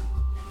round.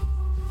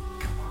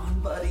 Come on,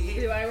 buddy.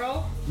 Do I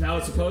roll? Now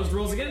it's opposed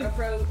rolls again.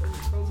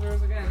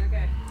 Rolls again,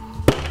 okay.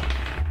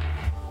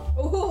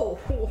 Oh,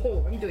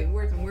 I'm doing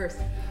worse and worse.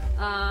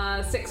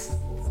 6.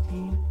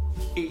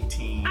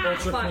 18.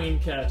 Ultra fuck. clean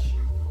catch.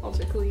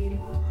 Ultra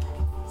clean.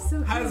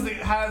 So Has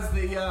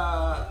clean.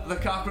 the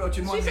cockroach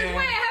in one She says, hand.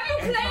 "Wait, have you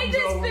and played comes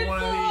this over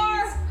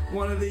before?"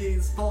 One of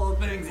these full of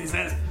things. He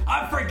says,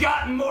 I've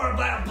forgotten more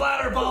about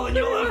Bladderball than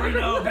you'll ever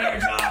know,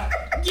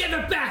 Bearjaw. Give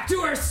it back to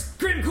her,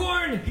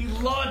 Scrimcorn. He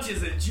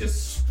launches it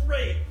just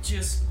straight,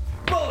 just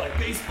bullet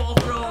baseball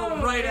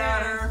throw right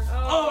at her.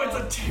 Oh, it's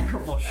a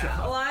terrible shot.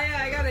 Well,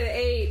 I got an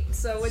 8,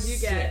 so what'd you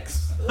get?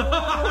 6.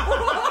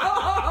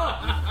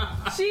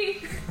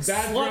 She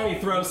Sloppy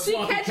throw. She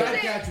Sloppy catches catch.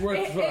 it, catch worth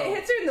it throw.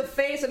 hits her in the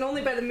face, and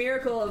only by the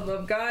miracle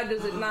of God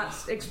does it not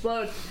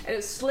explode. And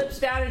it slips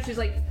down, and she's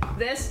like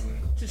this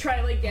to try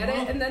to like get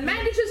it, and then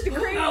manages to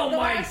create Oh the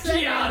my last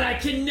second. god! I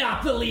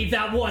cannot believe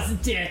that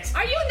wasn't it.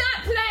 Are you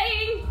not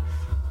playing?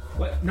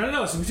 What?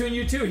 No, it's between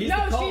you two. He's the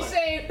No, caller. she's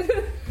saying.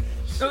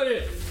 Oh,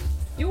 yeah.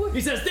 You,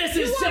 He says, "This is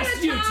You just wanna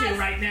you toss? two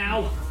right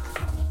now."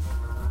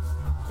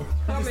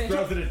 Come Just in.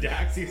 throws it at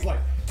Dax. He's like,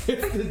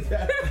 it's the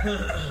death.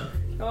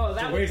 Oh,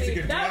 that would waste be a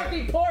good that would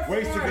drag- be poor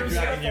waste a good form.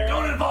 drag here.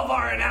 Don't involve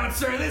our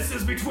announcer. This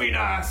is between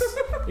us.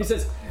 He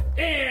says,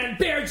 And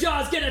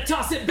Bearjaw's gonna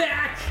toss it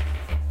back.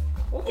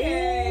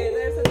 Okay,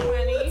 there's a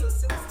 20. That's a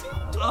 16.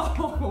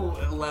 Oh,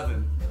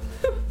 11.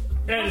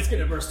 And it's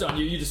gonna burst on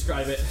you. You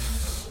describe it.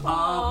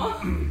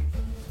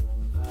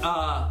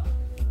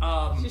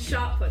 She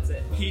shot puts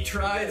it. He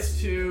tries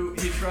to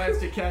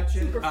catch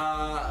it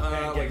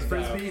like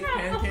frisbee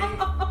pancake,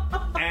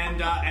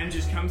 and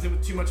just comes in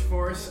with too much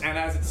force. And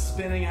as it's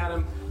spinning at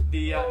him,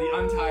 the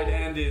untied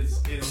end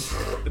is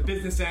the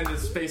business end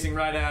is facing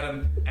right at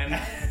him, and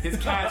his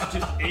catch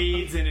just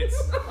aids in its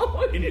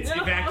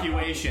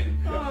evacuation.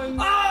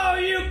 Oh,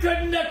 you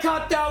couldn't have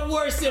caught that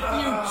worse if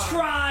you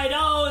tried.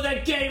 Oh,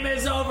 the game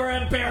is over,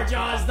 and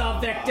Bearjaw's the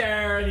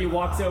victor. And he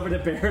walks over to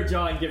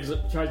Bearjaw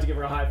and tries to give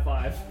her a high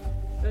five.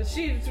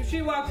 She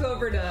walks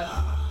over to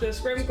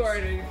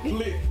Scrimcord and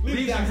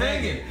Leaves him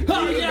hanging.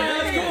 Oh yeah,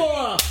 that's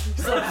cool.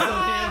 Slaps his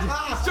own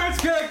hand. Starts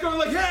kind of going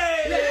like,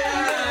 hey!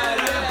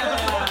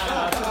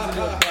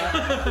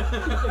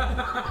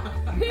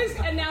 his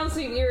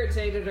announcing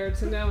irritated her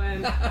to no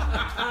end.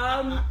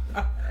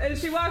 And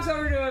she walks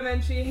over to him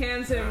and she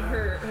hands him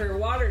her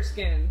water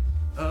skin.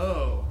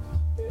 Oh.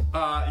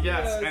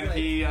 Yes, and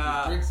he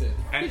Drinks it.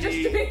 and He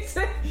just drinks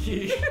it.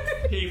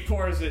 he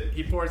pours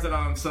it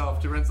on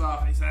himself to rinse off,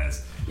 and he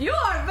says, You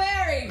are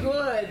very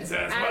good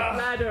Says, at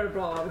well,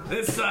 Ladderball.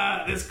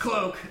 this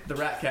cloak, the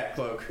rat cat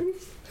cloak,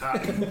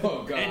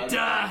 Oh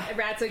god.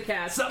 Rats and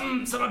cats.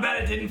 Something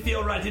about it didn't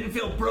feel right. Didn't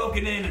feel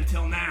broken in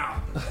until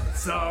now.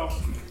 So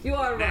You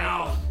are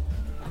right.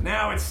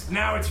 now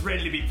it's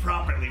ready to be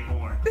properly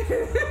worn.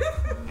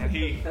 and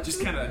he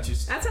just kind of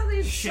just That's how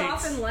they shakes.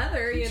 soften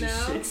leather, you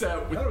just know. shakes out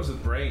I with thought it was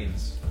with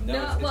brains.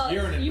 No, it's well,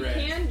 urine and you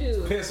brains. can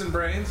do. Piss and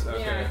brains? Okay.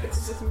 Yeah, it's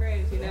just some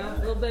brains, you know, a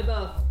little bit of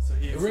both. so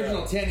he's,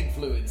 Original tanning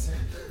fluids.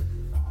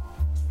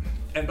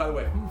 And by the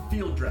way,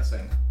 field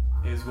dressing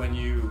is when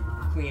you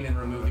clean and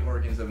remove the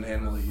organs of an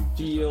animal that you.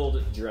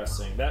 Field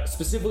dressing. That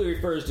specifically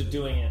refers to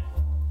doing it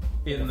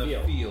In the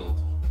field.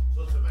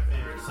 Those are my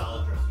favorite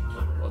salad dressing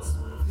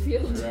flavors.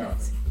 Field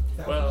dressing.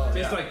 Well,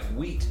 Tastes like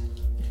wheat.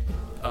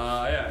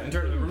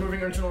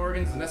 Removing internal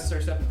organs is a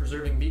necessary step in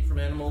preserving meat from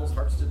animals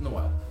harvested in the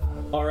wild.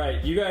 All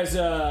right, you guys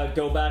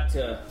go back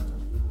to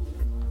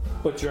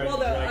butchering Well,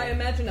 the I dragon.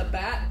 imagine a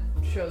bat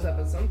shows up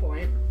at some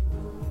point.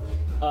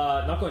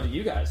 Not going to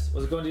you guys.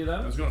 Was it going to you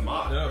them? I was going to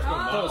mock. No, it's going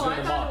Oh, thought it was I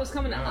gonna thought mock. it was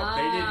coming to No, us.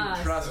 they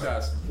didn't trust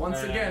us.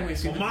 Once again, we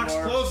see Well, the Mock's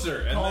dwarves closer,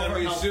 and call then for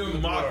we help from assume the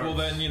Mock dwarves. will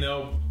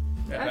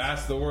then,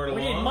 pass the word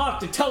We along. need Mock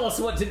to tell us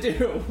what to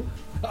do.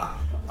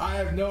 I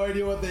have no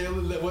idea what they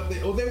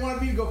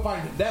wanted me to go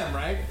find them,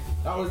 right?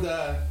 That was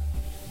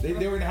they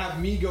were gonna have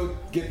me go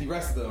get the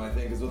rest of them, I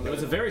think is what It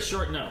was a very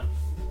short no.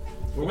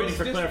 We're waiting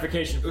for Just-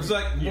 clarification. It was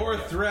like more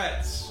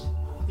threats.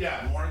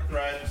 Yeah, more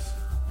threats.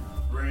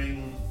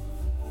 Bring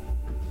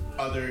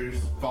others.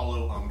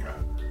 Follow Umdra.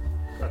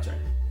 That's right.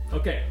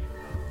 Okay.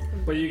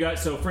 But you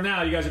guys, so for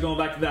now, you guys are going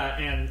back to that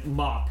and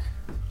Mock.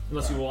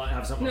 Unless you want to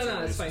have something No, else. no,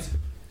 to it's introduce.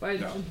 fine.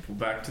 No,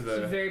 back to She's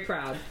the. very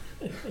proud.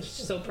 She's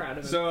so proud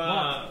of him. So,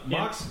 Mock, yeah.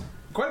 Mock's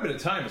quite a bit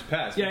of time has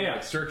passed. Yeah, yeah.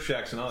 Like search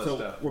checks and all that So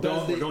stuff. we're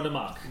going to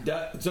Mock.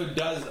 So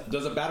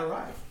does a bat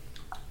arrive?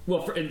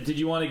 Well, did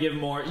you want to give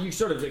more? You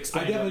sort of I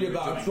explained. definitely what do, you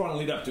but were I just doing. want to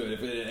lead up to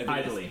it. If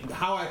Idly.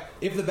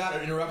 If the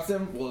bat interrupts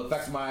him, will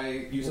affect my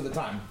use of the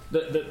time.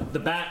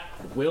 The bat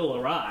will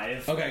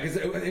arrive. Okay, because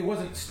it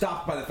wasn't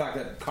stopped by the fact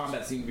that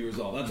combat seemed to be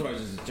resolved. That's what I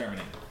was just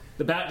determining.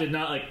 The bat did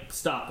not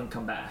stop and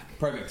come back.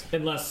 Perfect.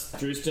 Unless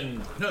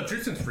Drewston. No,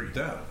 Drusen's freaked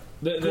out.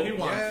 He The, wants,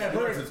 Yeah, he wants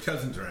perfect. his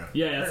cousins around.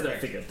 yeah, that's what I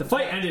figured. The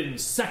fight ended in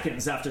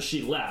seconds after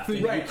she left.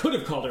 And Right. You could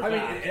have called her I mean,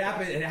 back.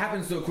 it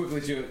happened so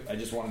quickly too. I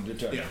just wanted to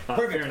determine. Yeah. Fair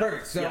Perfect, enough.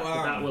 perfect. So yeah, the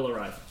bat will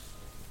arrive.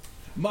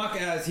 Mock,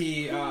 has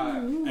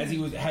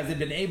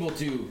been able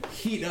to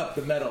heat up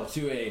the metal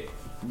to a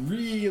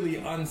really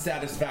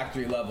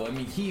unsatisfactory level. I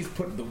mean, he's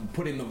putting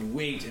the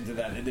weight into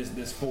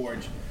this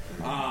forge.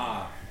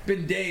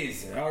 Been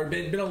days, or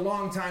been a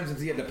long time since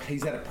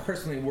he's had to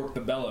personally work the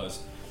bellows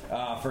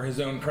for his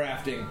own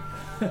crafting.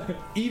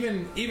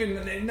 even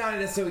not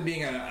necessarily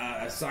being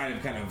a sign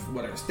of kind of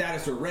whatever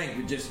status or rank,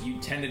 but just you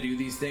tend to do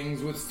these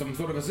things with some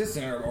sort of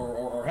assistant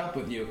or help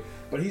with you.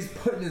 But he's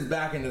putting his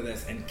back into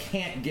this and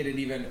can't get it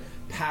even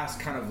past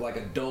kind of like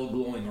a dull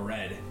glowing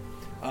red.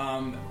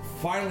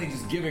 Finally,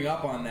 just giving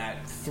up on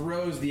that,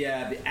 throws the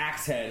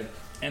axe head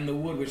and the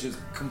wood, which is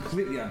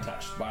completely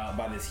untouched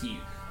by this heat,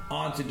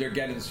 onto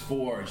Durgeddon's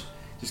forge.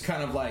 Just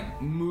kind of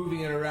like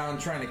moving it around,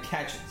 trying to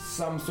catch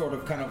some sort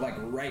of kind of like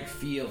right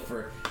feel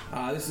for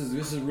this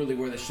is really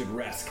where this should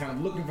rest. Kind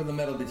of looking for the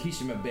metal to teach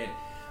him a bit,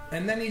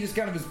 and then he just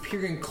kind of is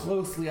peering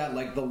closely at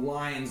like the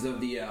lines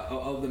of the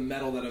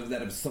metal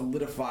that have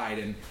solidified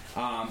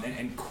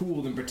and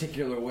cooled in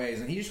particular ways,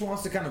 and he just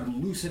wants to kind of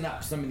loosen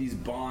up some of these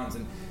bonds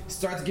and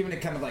starts giving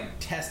it kind of like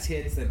test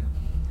hits. And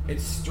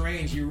it's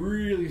strange. You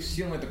really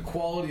feeling like the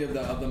quality of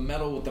the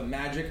metal with the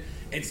magic.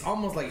 It's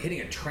almost like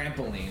hitting a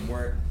trampoline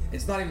where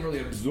it's not even really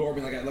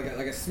absorbing like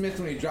a smith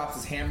when he drops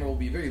his hammer will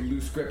be a very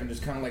loose grip and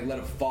just kind of like let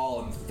it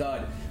fall and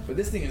thud. But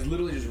this thing is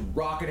literally just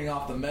rocketing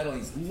off the metal.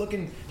 He's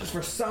looking just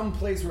for some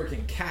place where it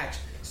can catch,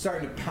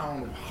 starting to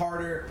pound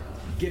harder,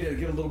 get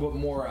a little bit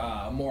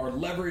more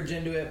leverage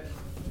into it,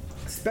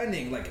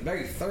 spending like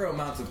very thorough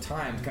amounts of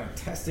time kind of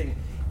testing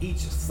each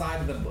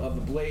side of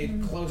the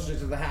blade, closer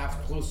to the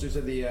haft, closer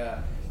to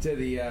the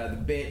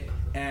bit,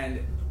 and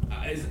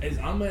is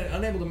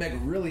unable to make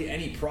really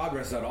any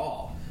progress at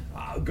all.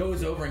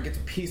 Goes over and gets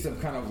a piece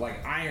of kind of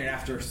like iron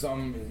after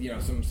some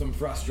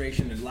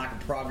frustration and lack of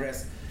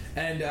progress,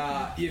 and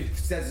he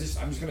says,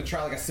 "I'm just going to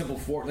try like a simple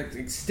fork,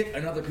 like stick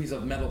another piece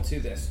of metal to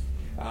this."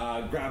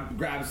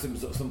 Grabs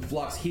some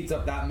flux, heats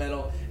up that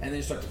metal, and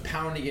then starts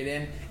pounding it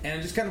in, and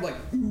it just kind of like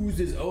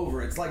oozes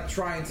over. It's like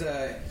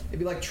it'd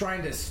be like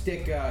trying to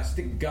stick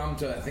gum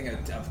to a thing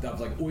of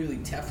like oily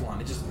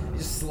Teflon. It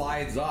just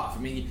slides off. I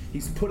mean,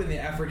 he's putting the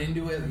effort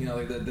into it. You know,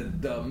 like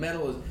the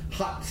metal is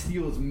hot,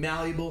 steel is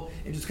malleable.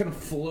 It just kind of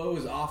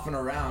flows off and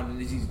around,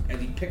 and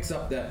as he picks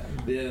up the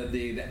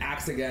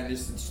axe again, it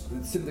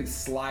simply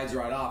slides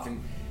right off,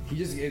 and he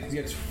just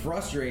gets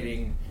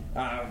frustrated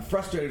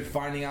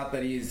finding out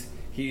that he's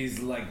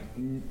like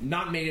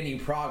not made any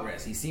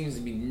progress. He seems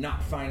to be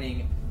not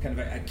finding kind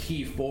of a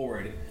key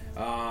forward.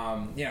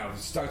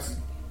 Starts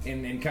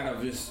in kind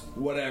of just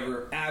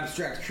whatever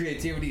abstract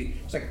creativity,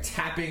 just like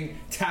tapping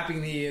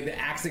the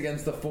axe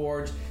against the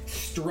forge,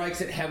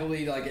 strikes it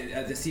heavily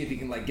to see if he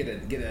can like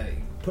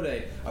put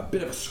a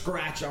bit of a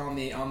scratch on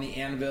the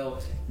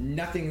anvil.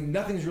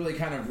 Nothing's really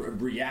kind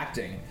of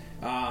reacting,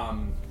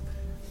 and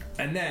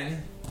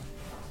then.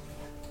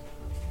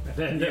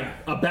 Then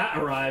a bat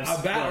arrives.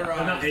 Arrives.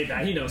 Not a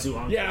bat. He knows who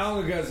Anga is. Yeah,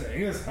 Anga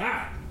goes.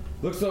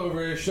 Looks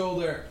over his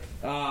shoulder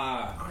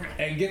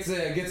and gets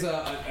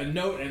a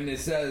note, and it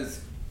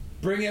says,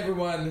 "Bring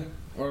everyone,"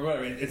 or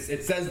whatever.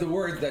 It says the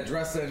words that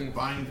Dresden.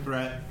 Find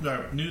threat.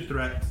 No, new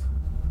threats.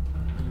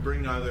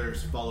 Bring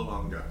others. Follow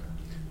Anga.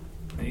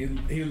 And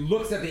he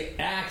looks at the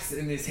axe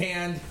in his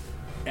hand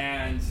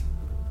and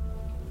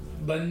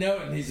the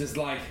note, and he's just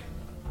like,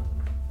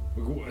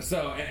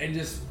 and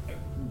just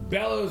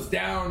bellows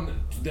down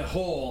the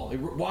hole. He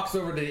walks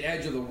over to the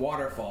edge of the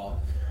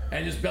waterfall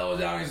and just bellows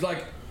down. He's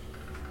like,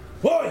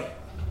 "Boy,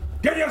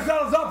 get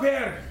yourselves up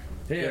here!"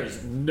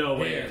 There's no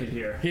way here, I could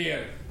hear.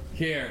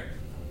 Here.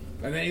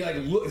 And then he like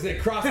looks,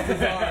 crosses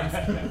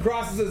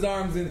his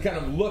arms, and kind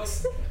of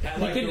looks at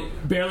like. He can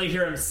barely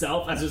hear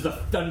himself as there's the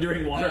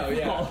thundering waterfall. Oh,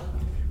 yeah.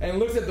 And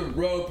looks at the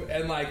rope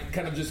and like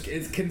kind of just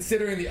is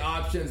considering the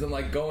options and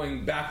like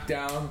going back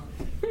down.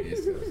 He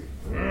just goes,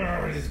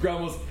 and just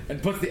grumbles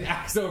and puts the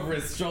axe over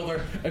his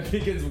shoulder and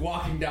begins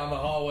walking down the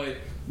hallway,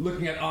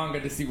 looking at Anga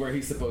to see where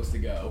he's supposed to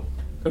go.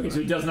 Okay,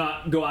 so he does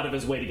not go out of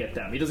his way to get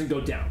them. He doesn't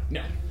go down.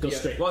 No. Goes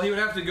straight. Well, he would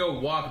have to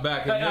go walk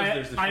back. And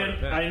there's the short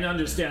path. I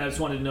understand. I just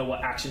wanted to know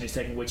what action he's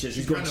taking, which is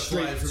he's going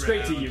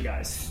straight to you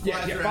guys.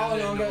 Yeah, follow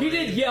Anga. He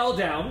did yell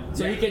down,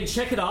 so he can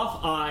check it off.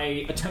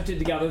 I attempted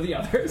to gather the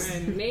others.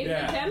 Made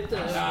an attempt.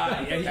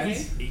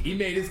 He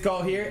made his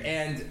call here,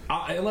 and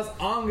unless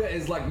Anga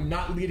is like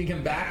not leading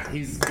him back,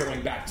 he's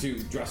going back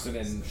to Dresden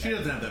and. She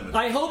doesn't have that much.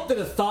 I hope that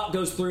a thought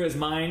goes through his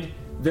mind.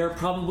 They're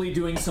probably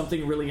doing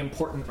something really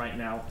important right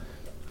now.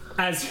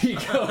 As he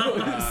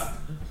goes.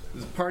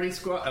 This is party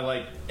squad.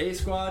 Like A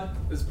squad.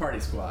 This is party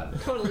squad.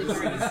 Totally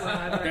party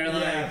squad.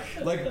 They're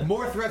like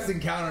more threats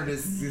encountered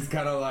is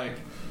kind of like.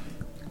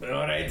 All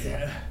right,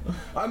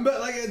 but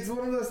like it's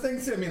one of those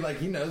things too. I mean, like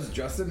he knows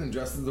Justin, and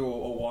Justin's a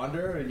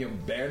wanderer,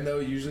 and Baron though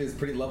usually is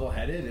pretty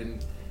level-headed,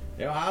 and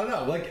I don't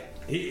know,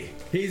 like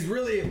he's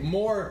really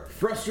more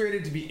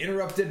frustrated to be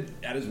interrupted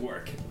at his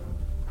work.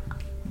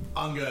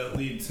 Anga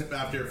leads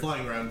after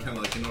flying around, kind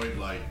of like annoyed,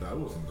 like that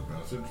wasn't the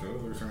message.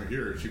 There's right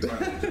here. She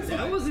finally just, That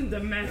like, wasn't the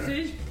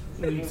message.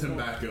 leads him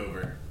back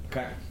over.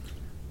 Okay.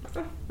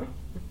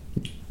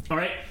 All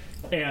right,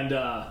 and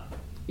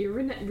You're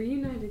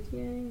reunited,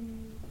 yay!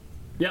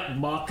 yeah,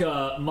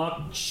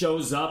 Mock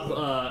shows up.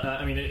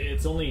 I mean,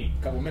 it's only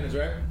a couple minutes,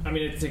 right? I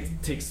mean, it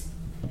takes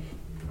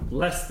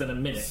less than a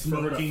minute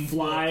for her to Smoking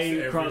fly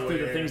books across through the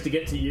everywhere. things to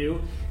get to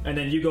you, and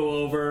then you go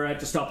over. I have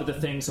to stop at the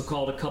thing, so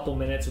call it a couple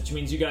minutes, which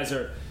means you guys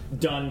are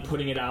done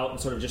putting it out and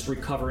sort of just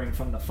recovering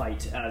from the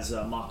fight as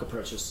Mock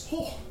approaches.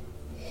 Oh,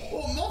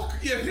 Mock,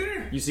 you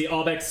here? You see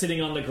Albeck sitting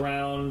on the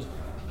ground.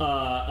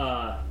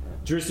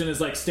 Drustin is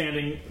like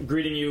standing,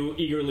 greeting you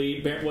eagerly.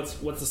 Baron, what's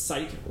the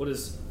sight? Where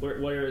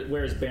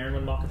is Baron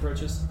when Mock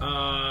approaches?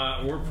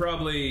 We're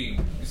probably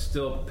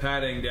still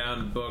patting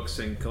down books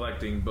and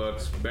collecting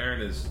books.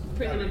 Baron is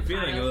Putting them in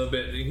feeling piles. a little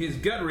bit. His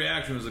gut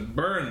reaction was like,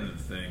 burn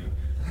the thing.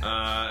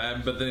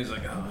 But then he's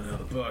like, oh no,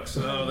 the books.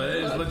 Oh, that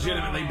is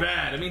legitimately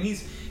bad. I mean,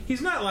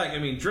 he's not like, I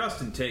mean,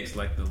 Drustin takes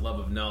like the love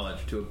of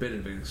knowledge to a bit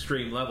of an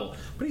extreme level,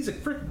 but he's a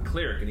freaking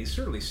cleric, and he's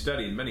certainly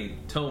studied many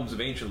tomes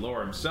of ancient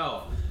lore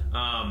himself.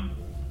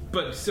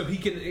 But so he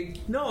can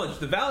acknowledge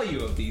the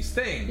value of these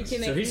things.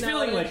 So he's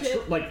feeling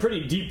like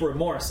pretty deep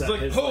remorse. It's at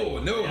like, his, oh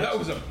no, that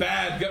was a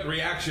bad gut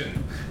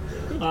reaction.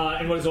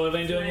 And what is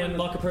Oilvein doing when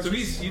Mock approaches? So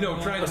he's,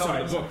 trying to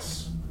help the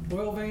books.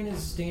 Oilvein is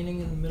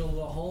standing in the middle of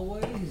the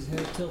hallway, his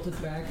head tilted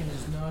back and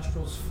his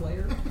nostrils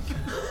flare.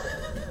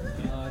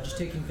 Just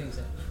taking things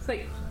in. It's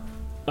like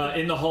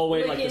in the hallway,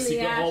 like the licking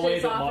secret the hallway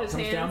ashes that off Mott his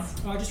comes down.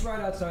 hands. Just right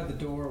outside the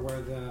door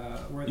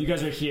where You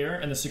guys are here,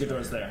 and the secret door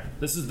is there.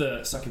 This is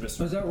the succubus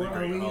room. Is that where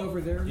are we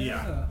over there? Now?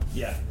 Yeah.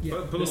 Yeah. Yeah.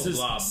 Put a This little is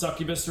blob.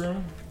 succubus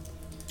room.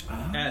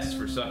 S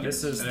for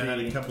succubus. This is And it had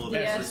a the. couple of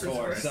Yes. extra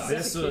scores.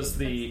 This was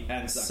the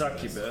And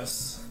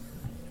succubus.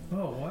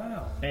 Oh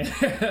wow. And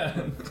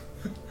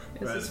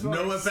Has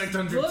no effect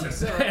on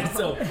looks Dripton.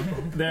 so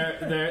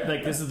they're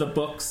like this is the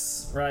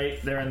books, right?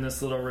 They're in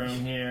this little room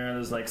here.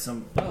 There's like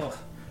some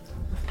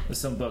there's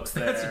some books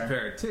there. That's a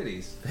pair of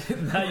titties.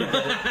 Now you get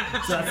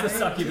it. So that's the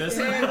succubus.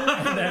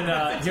 And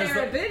then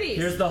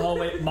here's the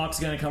hallway. Mock's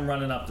gonna come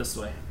running up this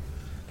way.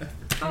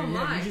 Oh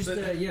my! He's just,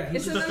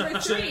 It's a number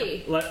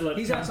 3.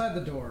 he's outside the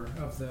door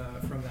of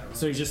from that room.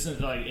 So he's just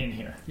like in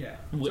here. Yeah.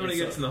 So when he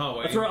gets in the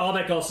hallway, That's where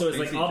Albeck also is.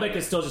 Like They see each Albeck other.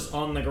 is still just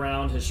on the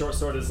ground. His short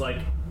sword is like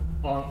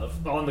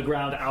on the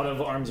ground, out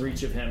of arm's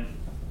reach of him.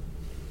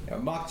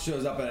 Mock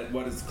shows up at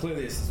what is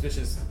clearly a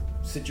suspicious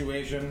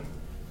situation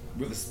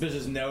with a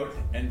suspicious note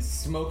and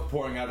smoke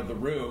pouring out of the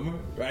room,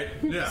 right?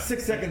 Yeah.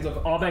 6 seconds of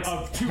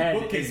Albeck's two head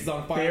bookcases is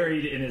on fire.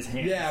 buried in his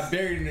hands. Yeah,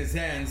 buried in his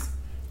hands.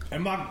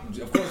 And Mock,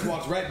 of course,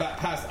 walks right back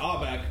past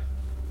Albeck,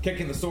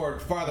 kicking the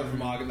sword farther from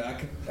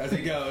Albeck as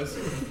he goes.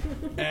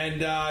 And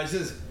he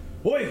says,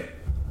 "Oi,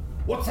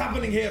 what's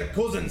happening here,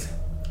 cousins?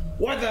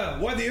 Why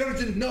the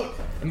urgent note?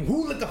 And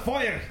who lit the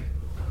fire?"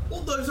 Well,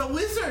 there's a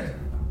wizard.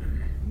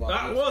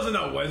 that wasn't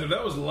a wizard.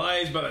 That was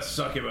lies by the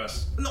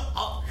succubus.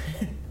 No,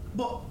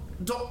 but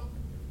do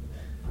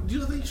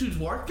you think she's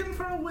working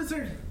for a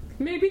wizard?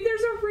 Maybe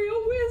there's a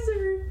real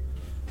wizard.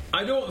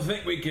 I don't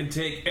think we can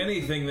take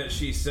anything that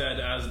she said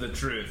as the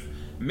truth.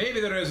 Maybe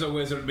there is a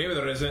wizard, maybe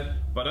there isn't,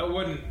 but I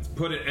wouldn't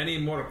put it any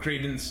more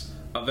credence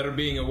of there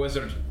being a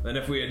wizard than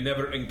if we had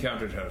never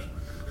encountered her.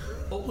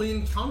 Well, we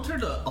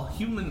encountered a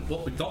human,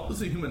 what we thought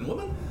was a human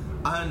woman,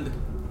 and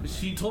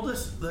she told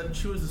us that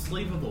she was a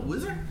slave of a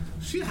wizard.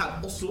 She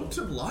had all sorts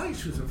of lies.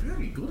 She was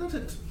very good at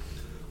it.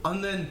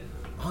 And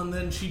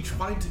then she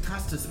tried to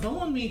cast a spell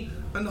on me,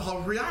 and I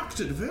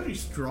reacted very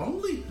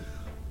strongly.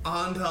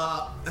 And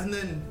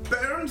then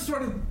Baron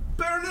started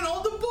burning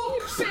all the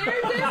books.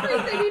 Burned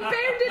everything. He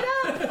burned it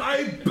up.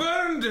 I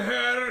burned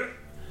her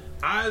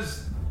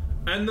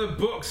and the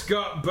books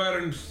got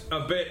burned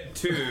a bit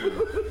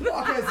too.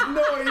 Mock has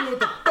no idea what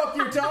the fuck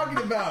you're talking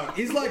about.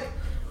 He's like,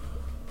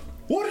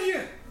 what are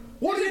you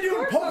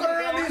doing poking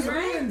around these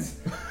ruins?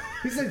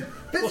 He said,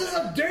 this is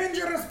a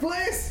dangerous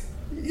place.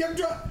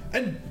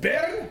 And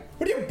Baron,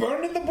 what are you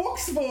burning the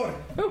books for?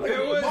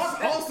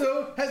 Mock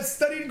also has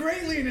studied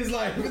greatly in his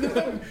life.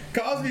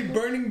 Cosby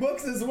burning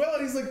books as well.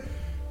 And he's like,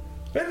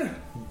 Ben,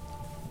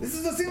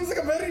 seems like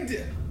a very...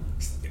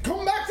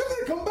 Come back to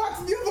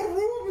the other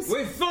rooms.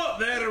 We thought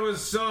there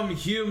was some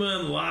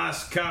human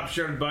lass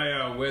captured by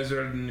a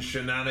wizard and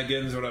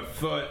shenanigans were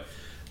afoot,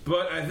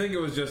 but I think it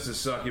was just a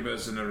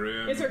succubus in a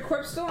room. Is her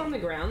corpse still on the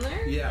ground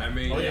there? Yeah, I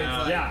mean,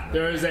 Yeah,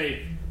 there is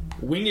a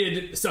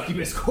winged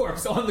succubus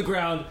corpse on the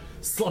ground,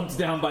 slumped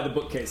down by the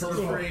bookcase.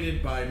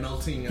 perforated by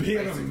melting and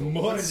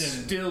icicles.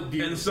 Still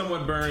beautiful. And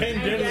someone burned. Ten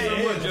And deadly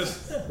someone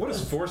hits. just. What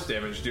does force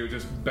damage do?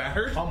 Just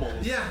battered?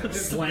 Pummels. Yeah,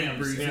 just Slams,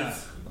 bruises. yeah.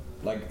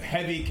 Like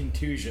heavy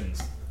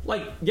contusions.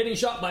 Like getting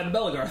shot by the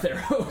Belgarth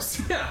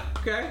arrows. Yeah,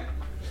 okay.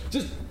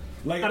 Just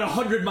Like at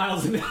 100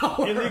 miles an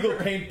hour. illegal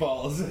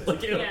paintballs.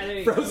 Like there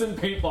you go. frozen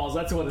paintballs.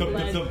 That's what it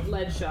is.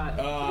 Lead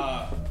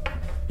shot.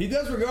 He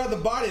does regard the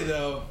body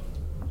though,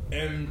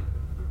 and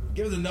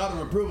gives a nod of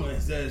approval. And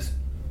he says,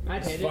 I'd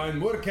 "It's hate it. fine.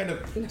 What kind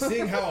of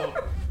seeing how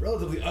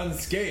relatively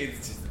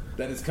unscathed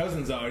that his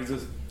cousins are?" He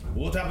says,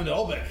 "What happened to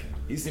Albeck?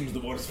 He seems the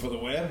worse for the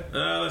wear."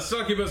 The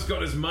succubus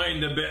got his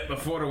mind a bit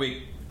before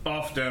we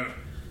offed her,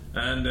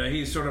 and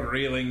he's sort of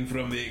reeling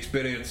from the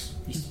experience.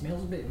 He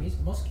smells a bit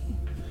musky.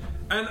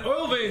 And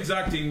Oilvein's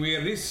acting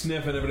weird. He's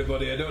sniffing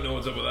everybody. I don't know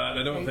what's up with that.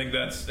 I don't think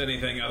that's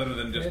anything other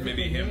than just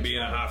maybe him being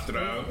a half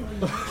drow.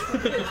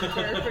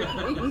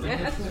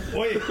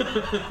 Wait,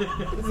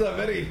 this is a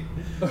very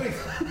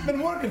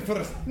been working for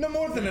us no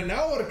more than an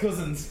hour,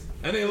 cousins.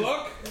 Any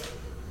luck?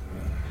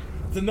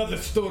 It's another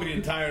story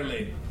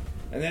entirely.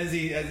 And as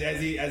he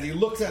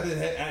looks at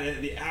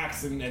the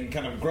axe and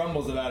kind of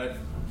grumbles about it,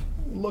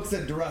 looks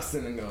at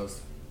Drustin and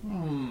goes,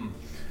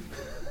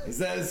 He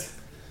says,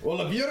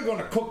 "Well, if you're going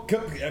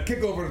to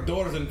kick over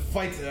doors and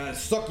fight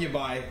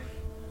succubi,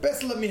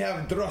 best let me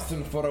have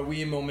Drustin for a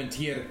wee moment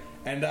here,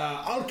 and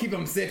I'll keep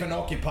him safe and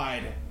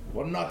occupied.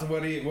 Well, not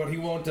where he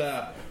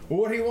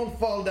won't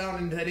fall down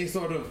into any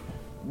sort of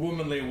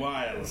womanly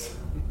wiles."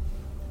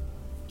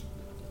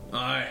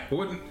 Aye,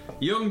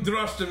 young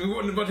Drustin, we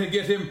wouldn't want to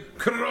get him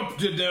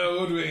corrupted now,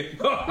 would we?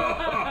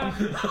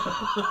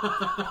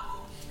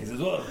 He says,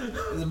 "Well,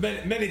 there's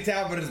many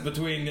taverns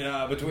between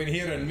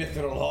here and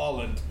Mithril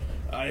Hall, and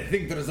I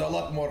think there's a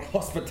lot more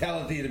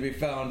hospitality to be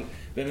found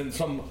than in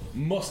some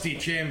musty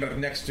chamber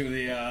next to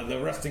the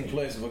resting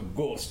place of a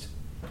ghost."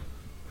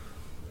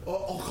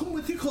 I'll come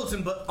with you,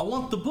 cousin, but I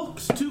want the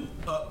books too.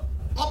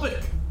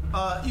 Albeck,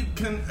 You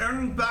can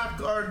earn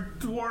back our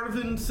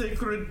dwarven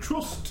sacred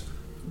trust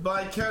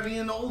by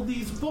carrying all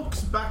these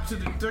books back to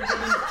the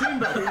Durgan's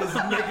chamber. He's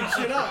making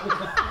shit up.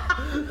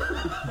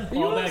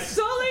 You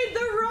sullied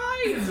the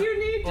rides. You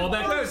need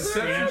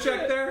to.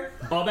 Check there.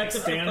 Albeck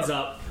stands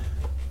up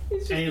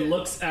and he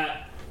looks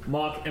at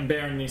Mock and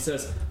Baron and he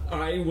says,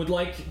 I would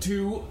like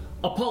to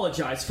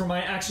apologize for my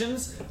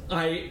actions.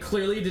 I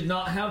clearly did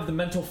not have the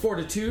mental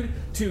fortitude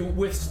to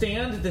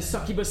withstand the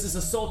succubus's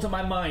assault on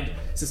my mind. He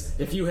says,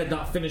 if you had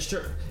not finished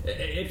her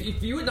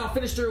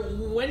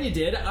when you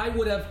did, I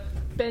would have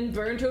been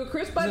burned to a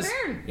crisp by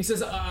Baron. He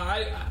says,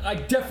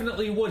 I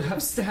definitely would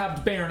have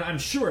stabbed Baron, I'm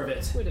sure of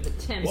it. Would have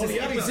attempted. Well,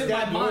 It was in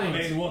my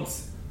mind.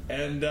 once,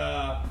 and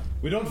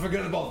we don't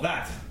forget about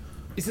that.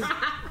 He says,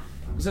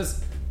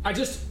 I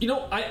just,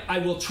 I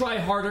will try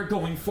harder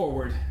going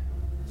forward.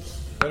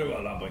 Very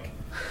well, Albeck.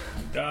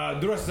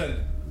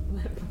 Drusten,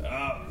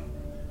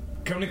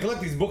 can we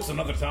collect these books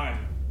another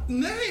time?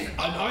 Nay,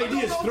 An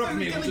idea struck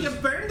me, which is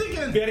get burned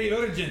again. very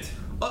urgent.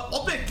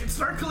 Albeck,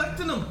 start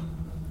collecting them.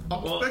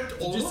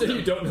 Did you say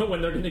you don't know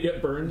when they're going to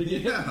get burned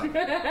again? Yeah. With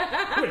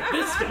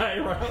this guy,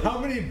 right? How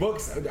many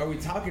books are we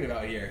talking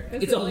about here?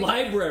 It's a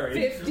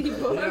library. 50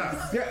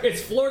 books. Yeah.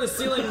 It's floor to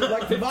ceiling,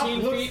 like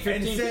 15 feet,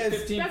 15 says, feet,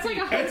 15 That's like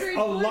feet. 100 It's a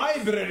books.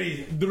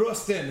 library,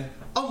 Drusten.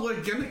 Oh,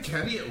 we're gonna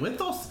carry it with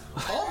us.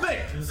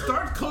 Albeck,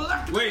 start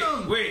collecting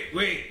them.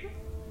 Wait.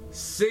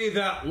 Say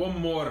that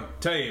one more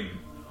time.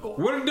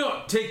 We're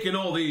not taking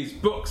all these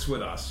books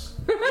with us.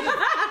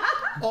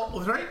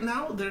 Oh, right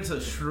now there's a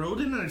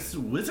Schrodinger's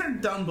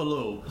wizard down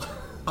below.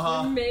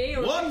 May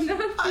or What? may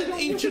not be An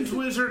ancient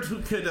wizard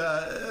who could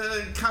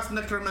cast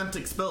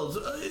necromantic spells.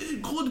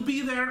 It could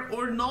be there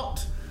or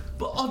not,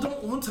 but I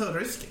don't want to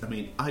risk it. I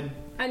mean,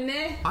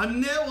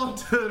 I'm not want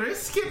to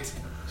risk it.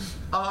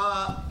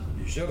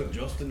 You should have,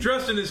 Justin.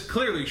 Justin is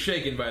clearly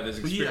shaken by this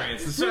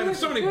experience. The sight of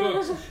so many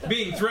books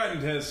being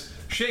threatened has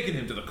shaken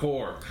him to the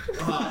core.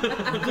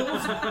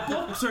 Those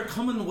books are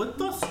coming with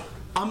us.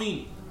 I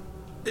mean,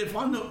 if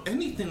I know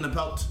anything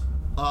about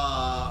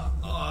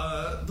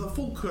the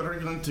folk who are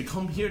going to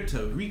come here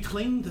to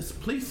reclaim this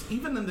place,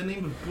 even in the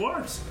name of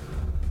dwarves,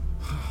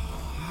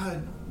 I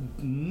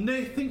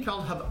think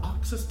I'll have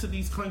access to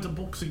these kinds of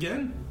books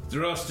again.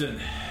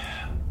 Drustin,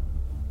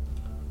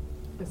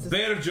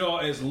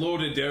 Bearjaw is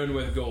loaded down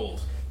with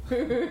gold.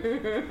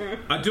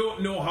 I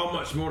don't know how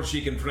much more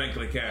she can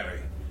frankly carry.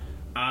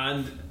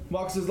 And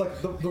Mox is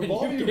like the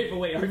volume. You gave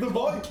away our the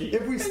volume. key.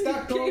 If we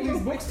stacked all these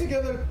books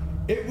together,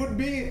 it would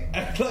be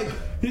like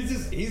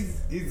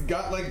he's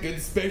got like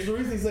good spatial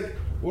reason. He's like,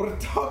 we're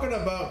talking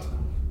about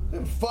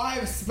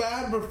 5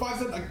 spad or 5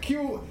 cents a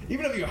cube.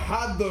 Even if you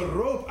had the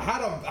rope,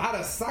 had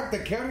a sack to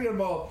carry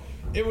them all,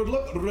 it would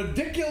look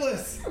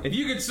ridiculous. if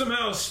you could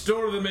somehow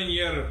store them in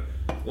your,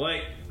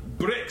 like,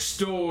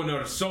 brickstone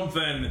or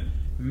something,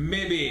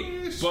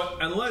 maybe. But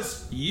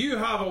unless you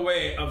have a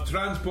way of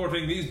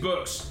transporting these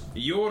books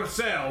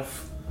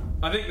yourself,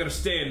 I think they're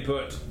staying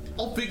put.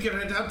 I'll figure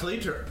it out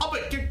later.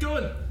 Albeck, get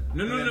going.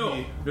 No.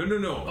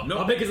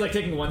 Albeck is like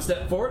taking one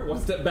step forward,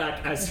 one step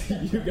back as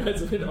you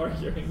guys have been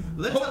arguing.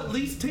 Let's at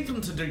least take them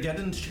to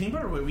Durgan's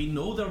chamber where we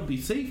know they'll be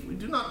safe. We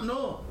do not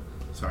know.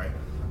 Sorry.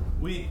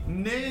 We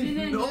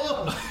didn't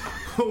know.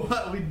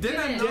 What? We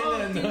didn't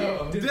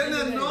know.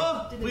 Didn't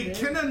know. We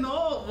cannot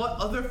know what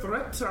other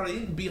threats are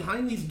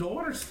behind these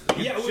doors.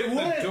 Yeah, we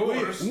Shut the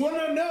doors.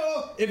 wouldn't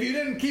know if you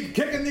didn't keep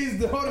kicking these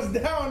doors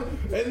down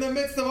in the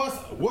midst of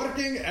us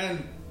working,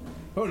 and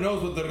who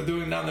knows what they're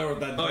doing down there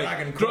with that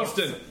dragon corpse.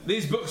 Drustin,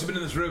 these books have been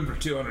in this room for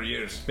 200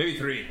 years, maybe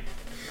 3.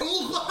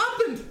 Oh,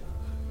 what happened?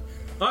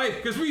 Aye,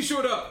 because we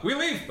showed up. We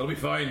leave. They'll be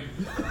fine.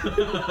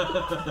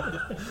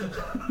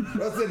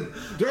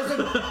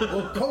 Justin,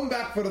 we'll come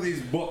back for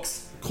these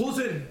books.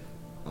 Cousin,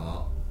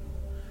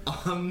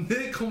 I'm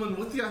not coming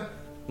with you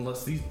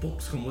unless these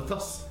books come with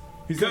us.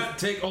 You can't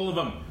take all of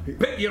them.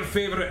 Pick your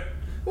favorite.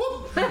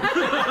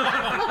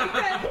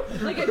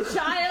 like a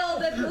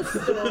child at the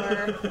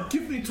store.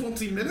 Give me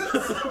 20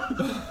 minutes.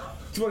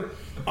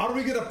 Are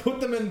we gonna put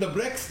them in the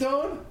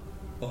brickstone?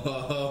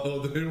 Oh,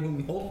 they will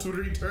not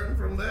return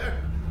from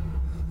there.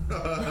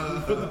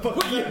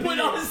 Put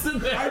us in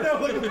there. I know,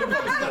 like the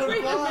fuck's gonna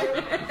fly.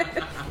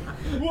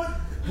 What?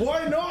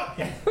 Why not?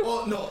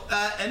 Oh no!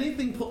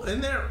 Anything put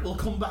in there will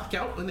come back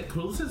out when it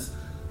closes.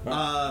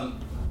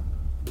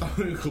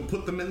 We could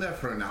put them in there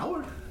for an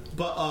hour,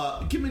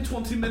 but give me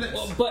 20 minutes.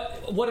 Well,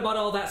 but what about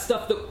all that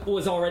stuff that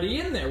was already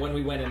in there when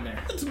we went in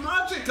there? It's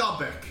magic,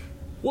 Albeck.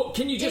 Well,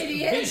 can you just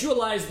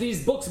visualize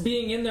these books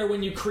being in there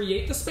when you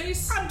create the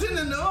space? I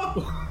didn't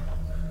know.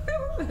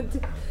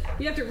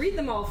 You have to read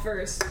them all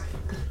first.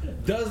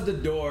 Does the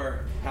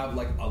door have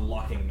like a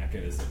locking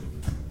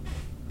mechanism?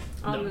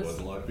 On It this-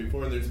 wasn't locked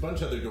before. There's a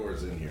bunch of other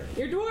doors in here.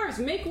 Your dwarves,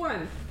 make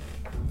one.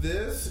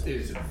 This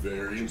is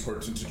very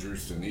important to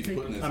Drustin. He's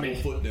putting his whole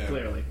foot down.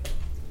 Clearly.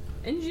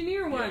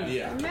 Engineer one.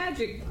 Yeah.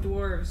 Magic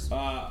dwarves.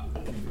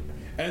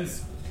 And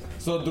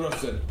so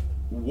Drustin,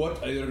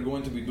 what are you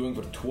going to be doing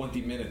for 20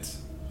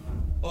 minutes?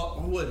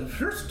 Well,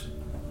 first,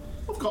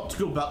 I've got to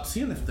go about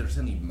seeing if there's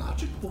any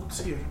magic books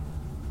here.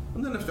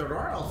 And then if there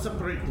are, I'll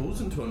separate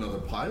those into another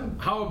pile.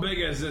 How big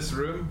is this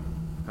room?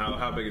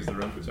 How big is the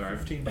room? Sorry.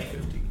 15 by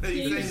 50.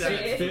 You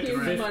say it, you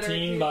mutter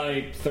 15 it.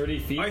 by 30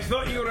 feet. I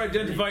thought you were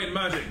identifying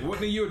magic.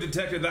 Wouldn't you have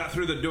detected that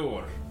through the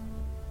door?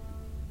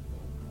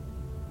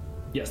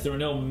 Yes, there are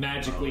no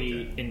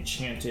magically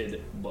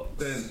enchanted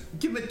books. Then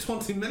give me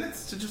 20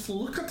 minutes to just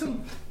look at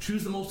them,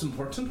 choose the most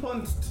important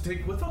ones to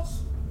take with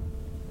us.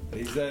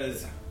 He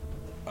says,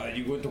 "Are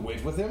you going to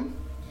wait with him?"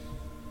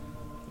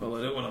 Well,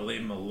 I don't want to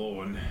leave him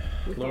alone.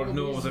 With Lord all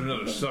knows these-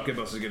 another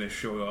succubus is going to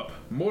show up.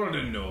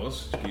 Morden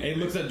knows. And he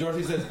looks at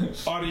Dorothy and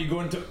says, "Are you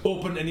going to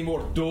open any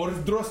more doors,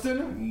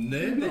 Drustin?"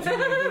 No, but I'm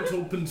going to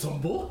open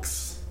some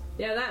books.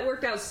 Yeah, that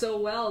worked out so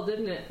well,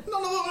 didn't it?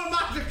 None of them are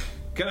magic.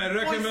 Can I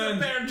Voice recommend of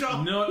Bear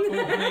Job. not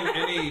opening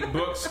any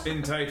books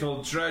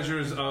entitled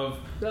Treasures of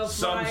The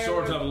some Fire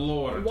sort of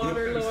Lord?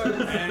 Water Lord.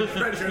 And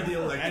treasure of the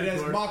electric And as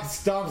Lord. Mock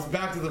stomps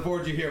back to the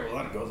forge, you hear, "Well,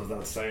 that goes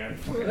without saying."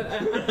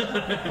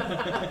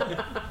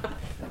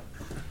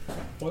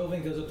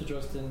 Oilvein goes up to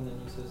Justin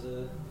and he says,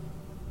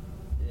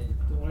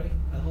 don't worry,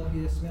 I'll help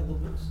you smell the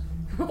books.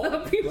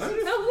 Help you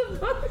smell the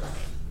books.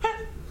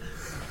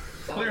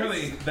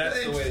 Clearly,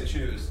 that's the way to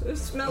choose.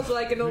 This smells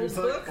like an old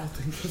book.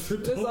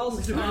 This all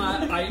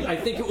I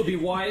think it would be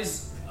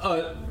wise,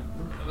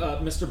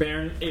 Mr.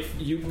 Baron, if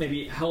you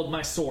maybe held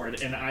my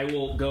sword, and I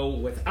will go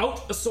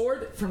without a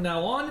sword from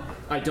now on.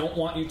 I don't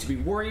want you to be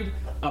worried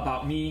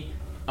about me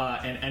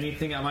and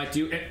anything I might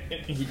do.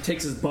 And he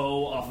takes his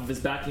bow off of his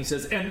back and he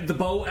says, "And the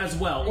bow as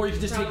well." Or you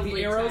can just take the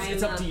Probably arrows. tie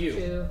It's up to enough you.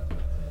 to-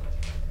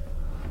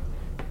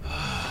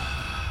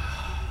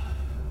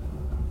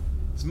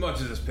 As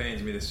much as this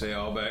pains me to say,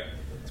 Albeck,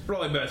 it's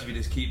probably best if you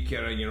just keep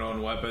carrying your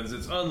own weapons.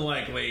 It's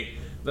unlikely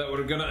that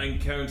we're going to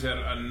encounter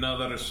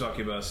another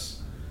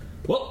succubus.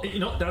 Well,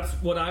 that's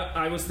what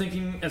I was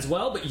thinking as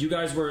well, but you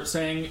guys were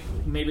saying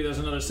maybe there's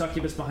another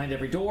succubus behind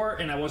every door,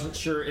 and I wasn't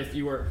sure if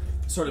you were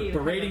sort of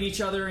berating each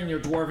other in your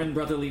dwarven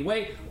brotherly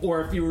way,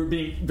 or if you were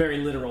being very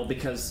literal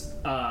because,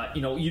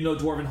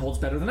 dwarven holds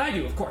better than I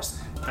do, of course.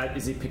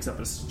 As he picks up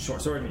his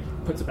short sword and he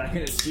puts it back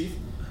in his sheath.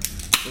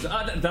 He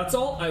says, that's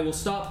all. I will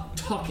stop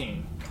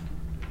talking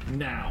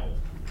now.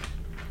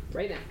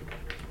 Right now.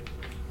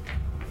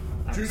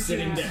 I'm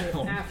sitting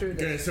down. After You're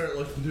gonna this. start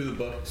looking through the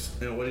books,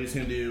 and what he's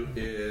gonna do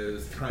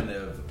is kind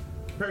of,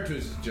 compared to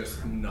his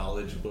just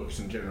knowledge books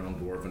in general,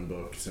 dwarven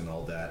books and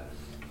all that.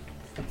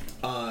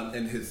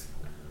 And his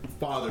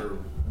father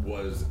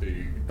was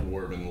a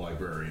dwarven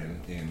librarian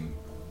in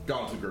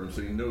Gauntlegrim,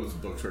 so he knows the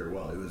books very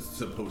well. He was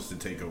supposed to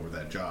take over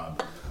that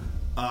job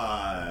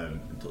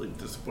until he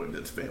disappointed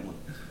his family.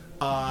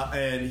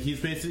 And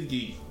he's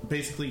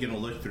basically gonna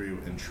look through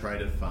and try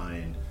to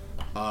find.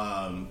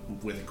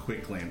 With a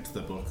quick glance,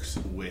 the books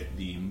with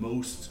the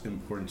most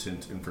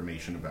important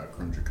information about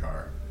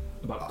Kundrakkar.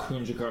 About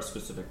Kundrakkar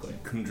specifically.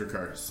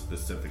 Kundrakkar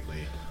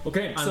specifically.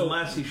 Okay, so...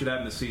 Unless he should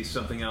happen to see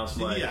something else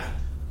like Yeah.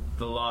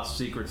 The Lost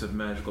Secrets of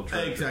Magical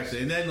Treasures. Exactly.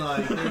 And then,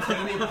 there's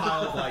going to be a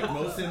pile of,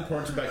 most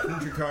important about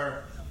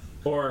Kundrakkar.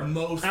 Or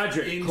most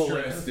Adric,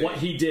 interesting. what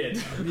he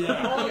did.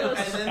 Yeah. And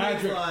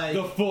then there's,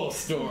 the full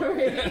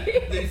story.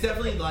 there's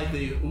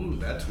definitely, ooh,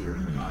 that's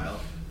weird pile.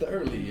 The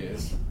early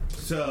years.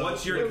 So,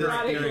 What's your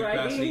Erotic carrying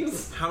capacity?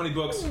 writings. How many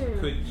books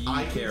could you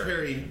I can carry?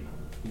 carry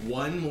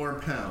 1 more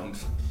pound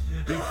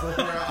before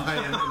I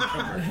am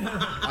encumbered.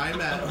 I'm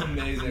at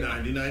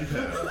 99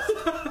 pounds.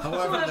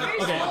 However,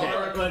 there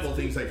are a couple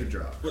things I could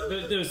drop.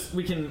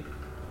 We can...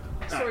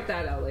 Sort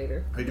that out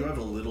later. I do have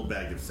a little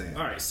bag of sand.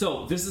 All right,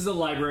 so this is a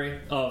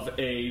library of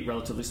a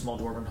relatively small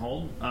dwarven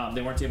hold.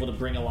 They weren't able to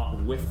bring a lot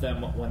with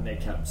them when they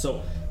kept.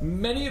 So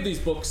many of these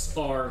books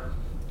are...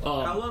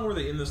 How long were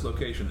they in this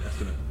location,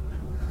 estimate?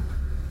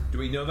 Do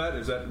we know that?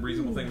 Is that a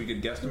reasonable thing we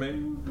could guesstimate?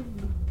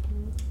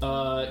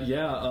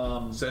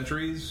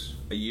 Centuries?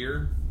 A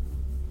year?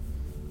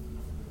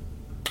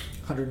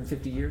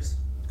 150 years.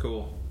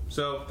 Cool.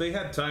 So they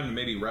had time to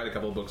maybe write a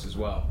couple of books as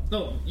well.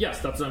 Oh, yes,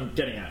 that's what I'm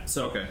getting at.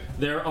 So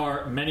there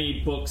are many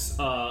books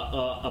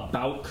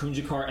about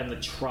Kundrakkar and the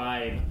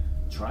clan.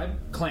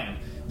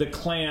 The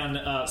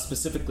clan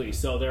specifically.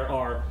 So there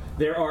are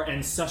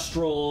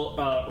ancestral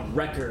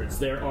records.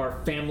 There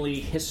are family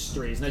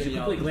histories, and as you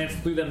quickly glance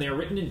through them, they are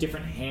written in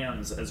different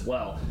hands as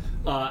well,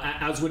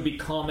 as would be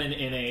common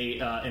in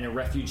a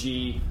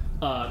refugee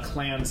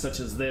clan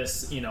such as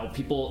this.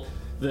 People.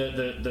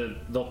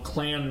 The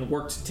clan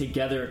worked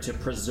together to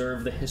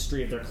preserve the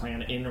history of their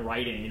clan in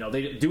writing.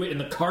 They do it in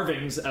the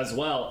carvings as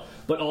well,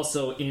 but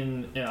also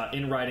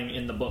in writing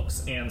in the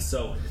books. And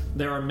so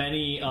there are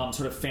many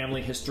sort of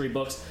family history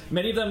books.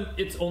 Many of them,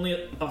 it's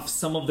only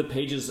some of the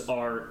pages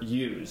are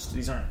used.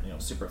 These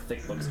aren't super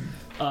thick books.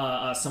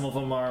 Some of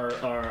them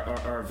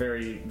are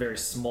very very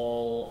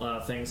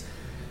small things.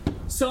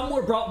 Some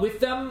were brought with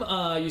them.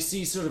 You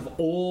see sort of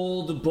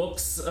old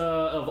books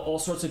of all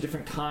sorts of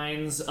different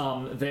kinds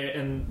there,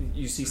 and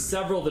you see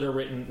several that are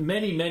written,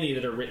 many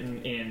that are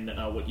written in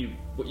what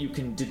you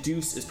can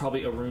deduce is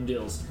probably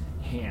Arundel's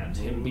hand,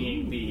 him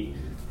being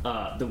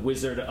the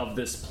wizard of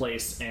this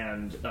place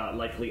and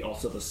likely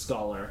also the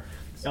scholar.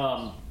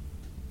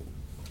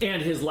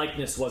 And his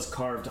likeness was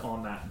carved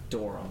on that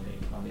door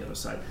on the other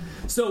side.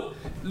 So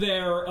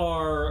there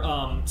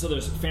are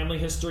there's family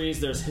histories.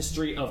 There's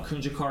history of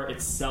Kunjakar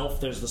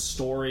itself. There's the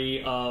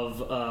story of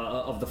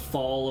the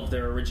fall of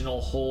their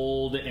original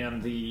hold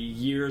and the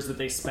years that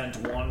they spent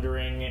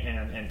wandering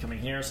and coming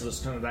here. So there's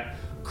kind of that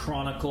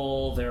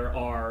chronicle. There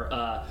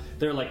are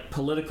like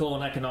political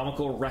and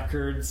economical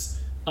records.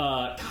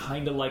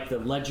 Kind of like the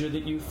ledger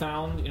that you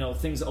found,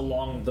 things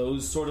along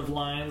those sort of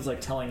lines, like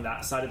telling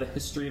that side of the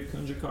history of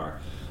Kunjakar.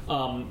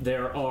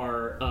 There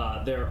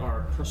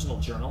are personal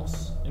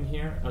journals in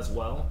here as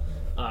well.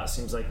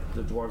 Seems like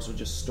the dwarves would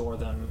just store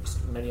them.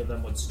 Many of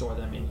them would store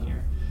them in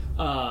here,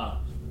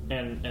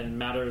 and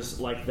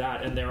matters like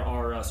that. And there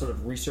are sort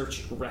of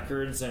research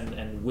records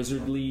and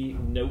wizardly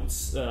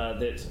notes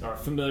that are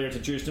familiar to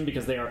Drewston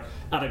because they are,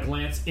 at a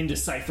glance,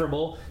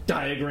 indecipherable.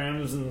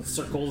 Diagrams and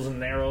circles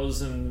and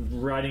arrows and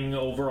writing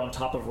over on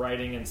top of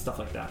writing and stuff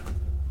like that.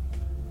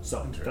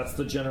 So that's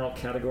the general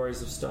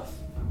categories of stuff.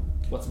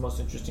 What's most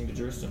interesting to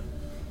Drewston?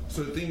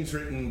 So things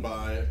written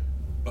by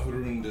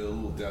Arundel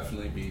will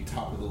definitely be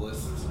top of the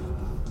list,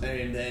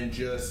 and then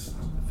just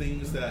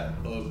things that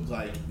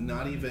like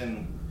not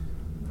even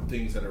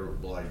things that are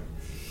like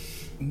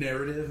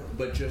narrative,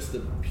 but just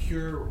the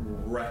pure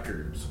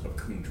records of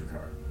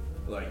Kunjakar.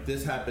 Like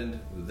this happened,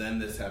 then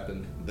this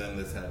happened, then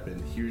this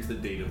happened. Here's the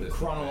date of this.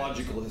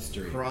 Chronological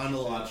history.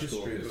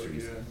 Chronological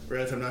history.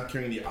 Whereas I'm not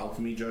carrying the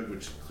alchemy jug,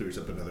 which clears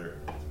up another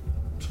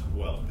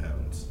 12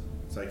 pounds.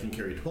 So I can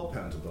carry 12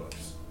 pounds of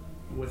books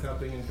without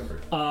being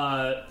encumbered.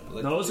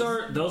 Those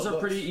are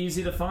pretty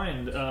easy to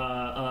find.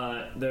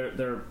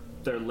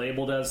 They're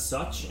labeled as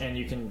such, and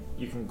you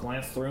can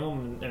glance through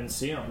them and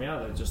see them. Yeah,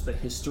 they're just the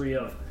history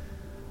of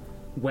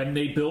when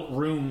they built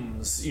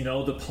rooms.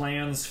 The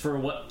plans for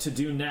what to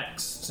do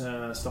next,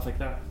 stuff like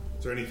that.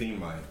 Is there anything in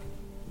my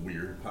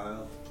weird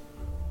pile?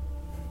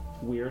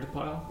 Weird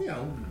pile?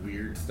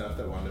 Weird stuff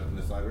that wound up in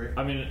this library.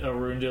 I mean,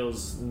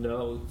 Arundel's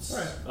notes,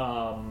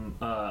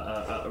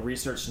 right.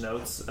 Research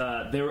notes.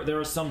 There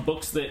are some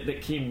books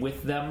that came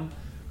with them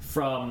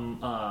from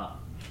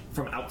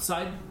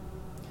outside.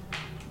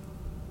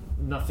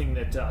 Nothing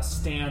that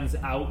stands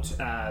out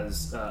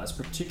as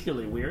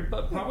particularly weird,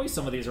 but probably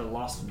some of these are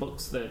lost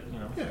books that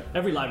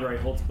every library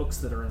holds books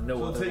that are in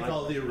no other. So take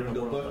all the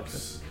Arundel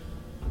books,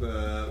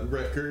 the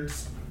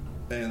records,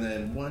 and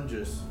then one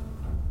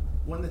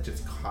that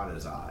just caught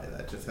his eye.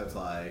 That just has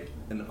like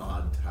an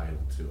odd title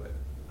to it.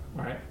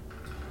 All right.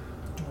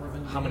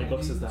 How many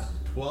books is that?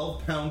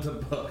 12 pounds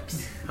of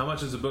books. How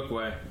much does a book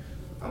weigh?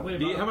 How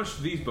much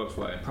do these books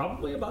weigh?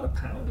 Probably about a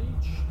pound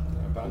each.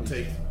 I'll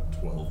take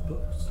 12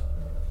 books.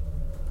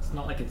 It's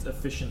not like it's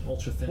efficient,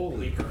 ultra thin.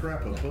 Holy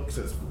crap! A book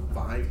says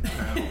 5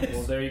 pounds.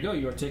 Well, there you go.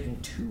 You are taking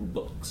 2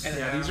 books.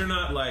 Yeah, these are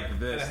not like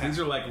this. These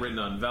are like written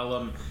on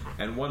vellum,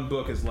 and one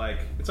book is like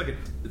it's like a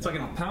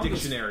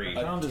dictionary.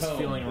 A pound is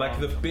feeling like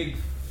wrong. the big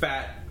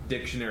fat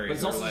dictionaries. But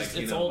it's also like,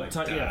 it's old. It's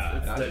the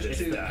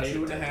 2.5.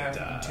 You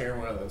can tear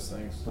one of those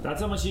things. But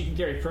that's how much you can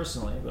carry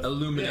personally. But.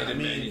 Illuminated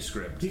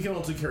manuscript. He can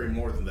also carry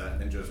more than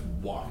that and just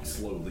walk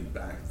slowly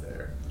back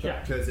there. Yeah,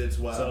 because it's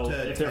so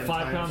if they're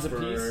 5 pounds a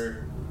piece.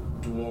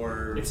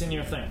 Dwarves. It's in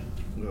your thing.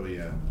 Oh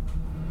yeah.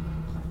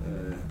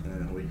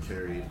 We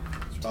carried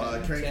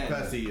carrying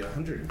capacity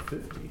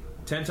 150.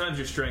 10 times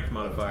your strength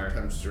modifier. 10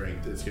 times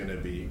strength is going to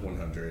be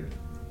 100.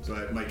 So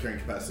my carrying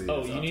capacity.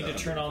 Oh, you need to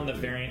turn on the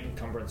variant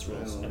encumbrance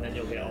rules, and then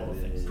you'll get all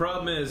the things.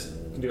 Problem is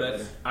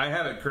that I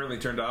have it currently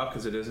turned off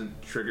because it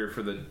doesn't trigger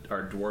for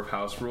our dwarf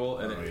house rule,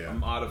 and it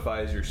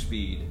modifies your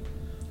speed.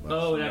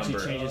 Oh, it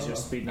actually changes your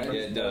speed number.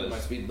 It does. My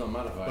speed's not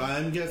modified. But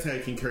I'm guessing I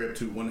can carry up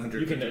to 150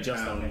 You can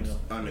adjust pounds.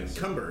 that. I'm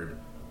encumbered,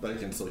 but I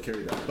can still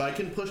carry that. But I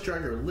can push,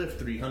 drag, or lift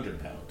 300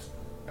 pounds.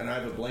 And I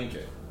have a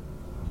blanket.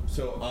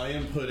 So I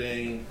am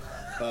putting,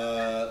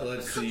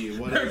 let's see,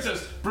 what is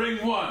just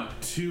bring one.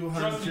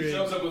 200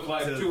 shows up with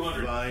like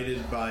 200.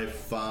 divided by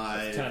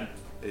 5 That's 10.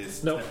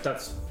 is Nope, 10.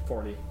 that's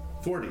 40.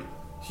 40.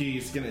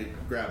 He's going to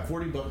grab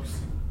 40 books,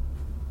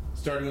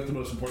 starting with the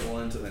most important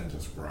ones, and then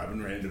just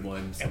grabbing random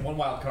ones. And one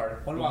wild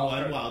card. One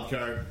wild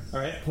card. All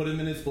right. Put him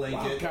in his blanket.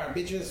 Wild card,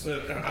 bitches.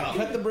 I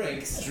cut the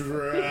brakes.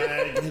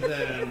 Drag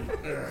them.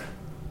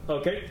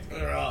 Okay.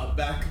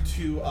 Back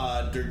to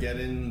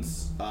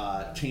Durgeddon's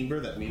chamber,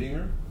 that meeting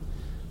room.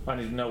 I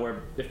need to know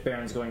if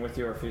Baron's going with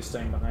you or if he's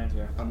staying behind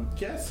here. I'm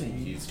guessing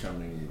he's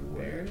coming.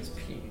 Baron's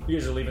pee. You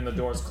guys are leaving the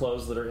doors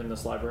closed that are in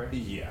this library?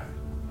 Yeah,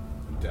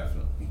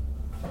 definitely.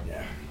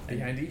 Yeah.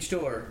 Behind each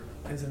door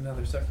is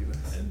another succubus.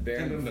 And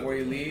Baron, before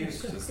he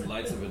leaves, just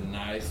lights up a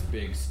nice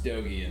big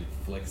stogie and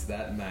flicks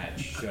that match,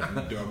 shutting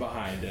the door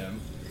behind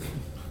him.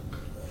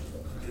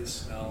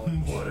 This knowledge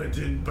What a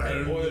din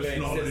Baron. Boy,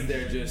 sits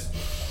there just.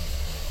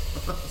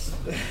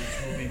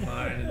 will be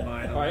mine and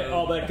mine. All right,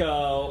 Albeck.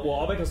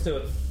 Albeck will stay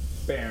with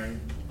Baron.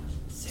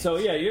 So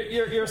yeah,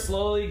 you're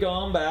slowly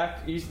going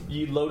back.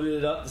 You loaded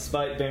it up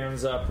despite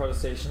Baron's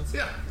protestations.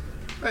 Yeah.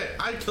 Hey,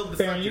 I killed the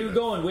Baron, succubus. you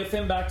going with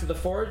him back to the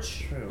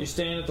forge? True. You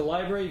staying at the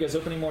library? You guys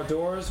opening more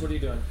doors? What are you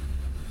doing?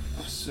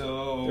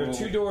 So There are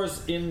 2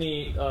 doors in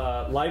the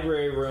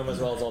library room as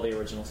well as all the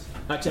originals.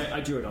 Actually, I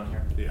drew it on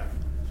here. Yeah.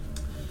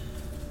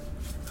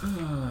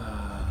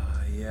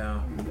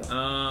 Yeah.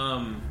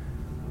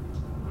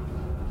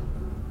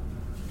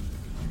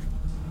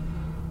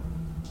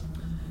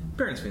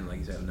 Baron's feeling like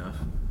he's had enough.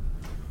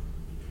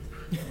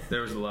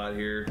 There was a lot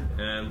here,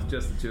 and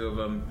just the 2 of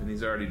them, and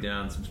he's already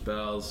down some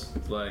spells.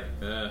 It's like,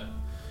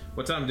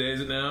 what time of day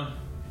is it now?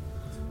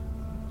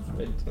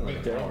 It's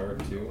Like an hour or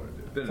 2.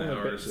 Been an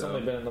hour or It's so.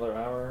 only been another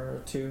hour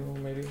or 2,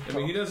 maybe. I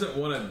mean, he doesn't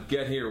want to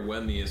get here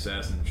when the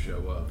assassins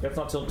show up. That's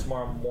not till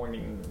tomorrow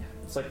morning.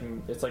 It's like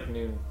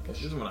noon.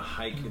 He doesn't want to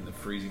hike in the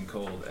freezing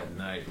cold at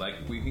night.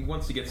 Like, he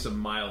wants to get some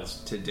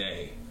miles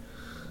today.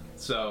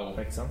 So,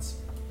 Makes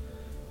sense.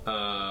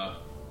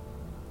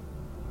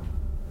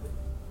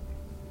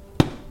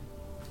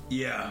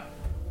 yeah.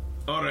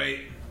 Alright.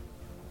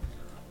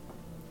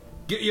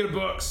 Get your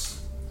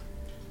books.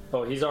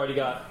 Oh, he's already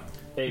got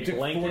a took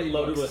blanket 40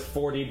 loaded books. with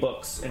 40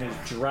 books, and is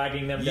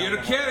dragging them down You're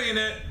the hall. carrying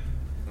it.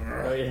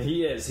 Oh, yeah,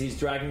 he is. He's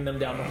dragging them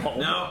down the hall.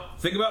 Now,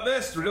 think about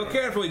this real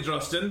carefully,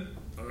 Drustin.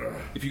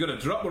 If you're going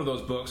to drop one of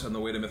those books on the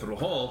way to Mithril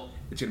Hall,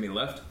 it's going to be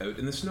left out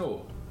in the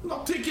snow. I'm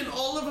not taking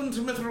all of them to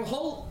Mithril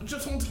Hall. I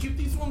just want to keep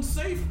these ones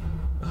safe.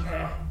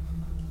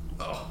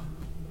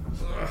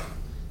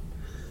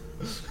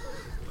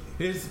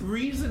 His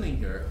reasoning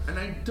here, and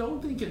I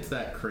don't think it's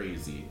that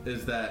crazy,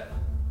 is that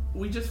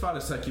we just fought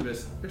a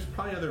succubus. There's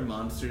probably other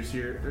monsters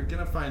here. They're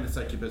gonna find the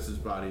succubus's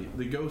body.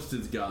 The ghost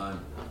is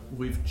gone.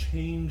 We've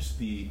changed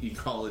the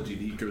ecology,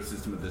 the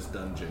ecosystem of this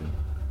dungeon.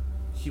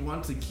 He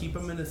wants to keep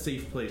them in a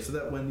safe place so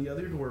that when the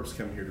other dwarves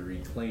come here to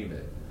reclaim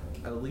it,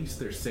 at least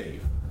they're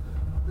safe.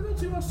 And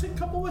also he wants to take a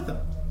couple with him.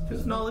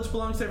 Because knowledge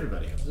belongs to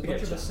everybody. There's a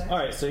bunch of assassins.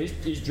 Alright, so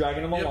he's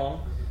dragging them Yep.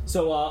 along.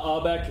 So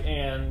Albeck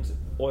and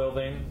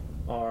Oilvein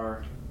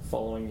are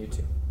following you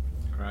two.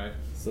 Alright.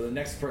 So the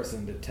next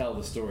person to tell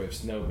the story of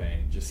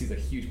Snowbane just sees a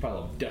huge pile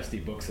of dusty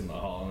books in the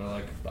hall, and they're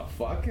like, "The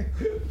fuck?"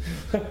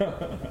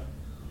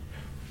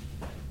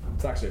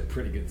 It's actually a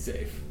pretty good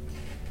safe.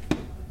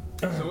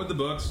 So with the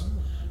books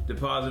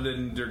deposited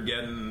in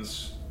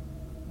Durgeddon's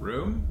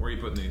room, where are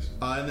you putting these?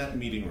 In that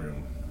meeting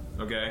room.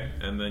 Okay,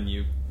 and then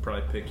you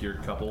probably pick your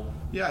couple.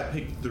 Yeah, I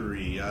picked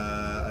 3.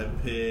 I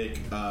pick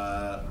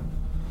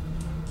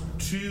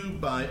 2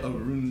 by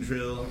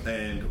Arundril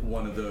and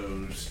one of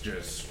those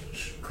just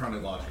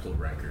chronological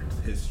records,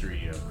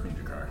 history of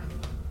Krunjakar.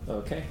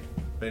 Okay.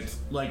 It's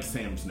like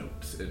Sam's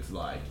notes. It's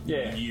like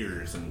Yeah.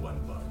 years in one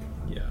book.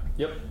 Yeah.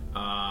 Yep.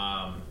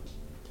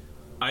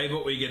 I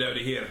vote we get out of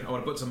here. I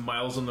want to put some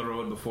miles on the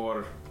road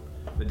before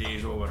the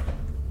day's over.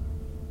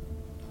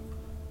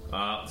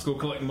 Let's go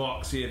collect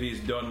Mock, see if he's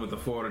done with the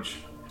forge.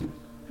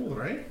 All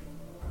right.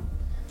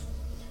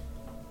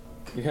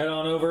 You head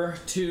on over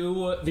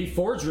to the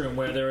forge room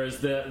where there is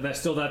there's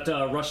still that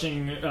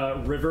rushing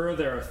river.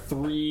 There are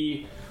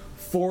 3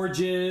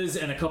 forges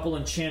and a couple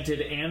enchanted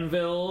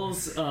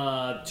anvils,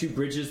 2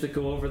 bridges that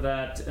go over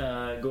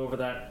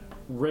that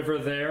river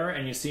there,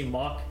 and you see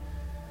Mock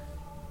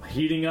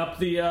heating up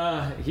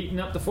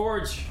the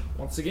forge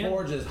once again.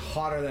 Forge is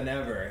hotter than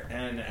ever,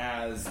 and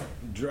as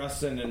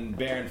Drustin and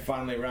Baron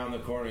finally round the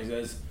corner, he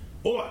says,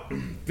 "Oh,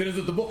 finish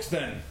with the books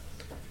then.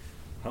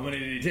 How many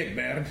did he take,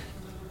 Baron?"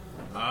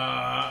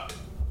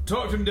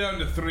 Talked him down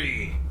to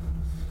 3.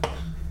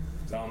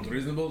 Sounds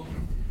reasonable.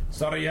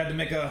 Sorry you had to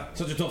make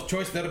such a tough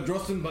choice there,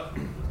 Drustin, but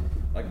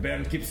like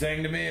Baron keeps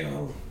saying to me,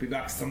 I'll be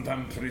back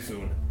sometime pretty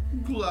soon.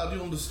 Glad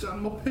you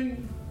understand my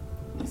pain.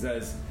 He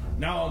says,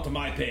 "Now on to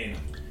my pain.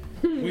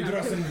 We,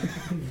 Drustin,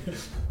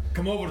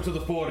 come over to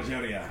the forge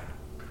area.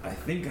 I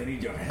think I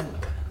need your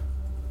help."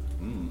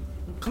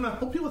 Can I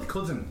help you with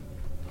cousin?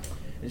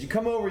 As you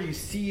come over, you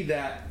see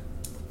that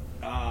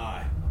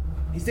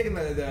he's taking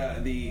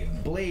the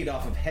blade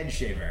off of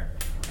Headshaver,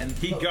 and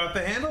He got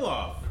the handle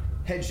off.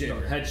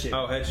 Headshaver. Head shape.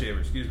 Oh, head shaver.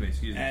 Excuse me.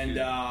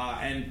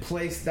 And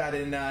placed that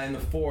in the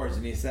forge,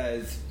 and he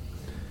says,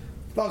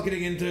 "Without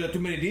getting into too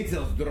many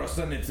details,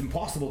 Drustin, it's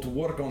impossible to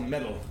work on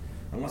metal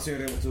unless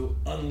you're able to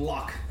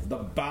unlock the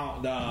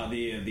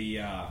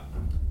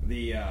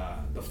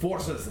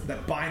forces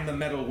that bind the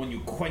metal when you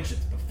quench it.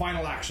 The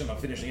final action of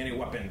finishing any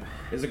weapon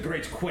is a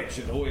great quench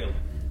in oil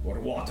or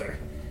water,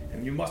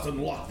 and you must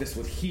unlock this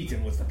with heat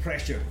and with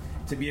pressure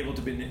to be able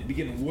to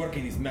begin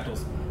working these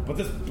metals. But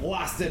this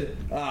blasted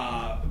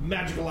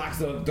magical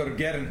axe of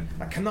Durgeddon,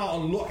 I cannot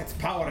unlock its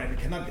power, and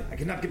I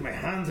cannot get my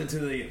hands into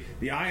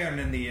the iron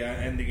and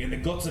the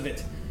guts of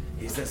it."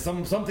 He says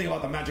something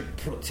about the magic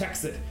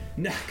protects it.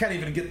 I can't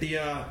even get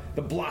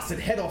the blasted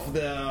head off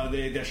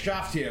the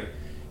shaft here.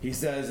 He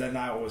says, and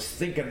I was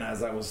thinking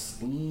as I was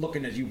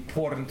looking at you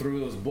pouring through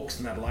those books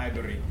in that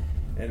library,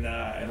 and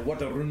what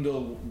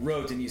Arundel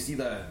wrote, and you see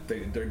the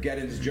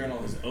Durgeddon's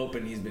journal is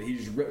open.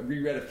 He's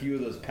reread a few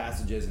of those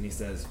passages, and he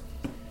says,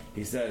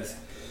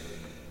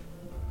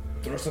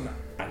 "Drustin,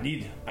 I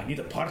need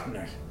a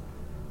partner.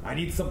 I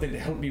need something to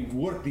help me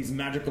work these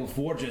magical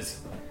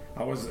forges.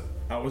 I was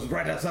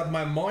right outside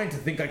my mind to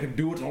think I could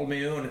do it on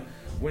my own.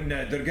 When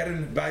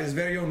Durgeddon, by his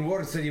very own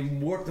words, said he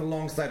worked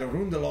alongside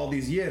Arundel all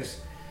these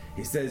years,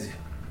 He says,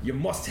 "You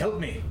must help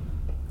me."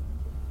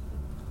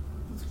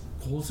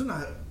 Coulson,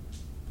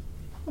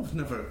 I've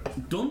never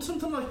done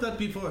something like that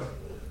before.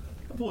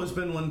 I've always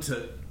been one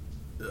to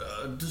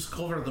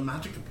discover the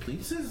magic of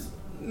places,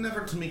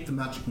 never to make the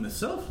magic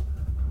myself.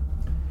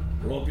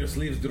 Roll up your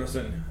sleeves,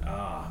 Drusen.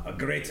 A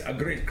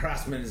great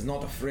craftsman is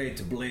not afraid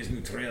to blaze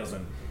new trails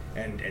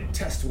and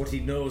test what he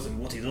knows and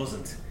what he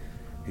doesn't.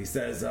 He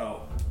says,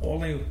 all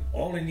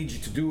I need you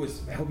to do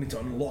is help me to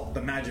unlock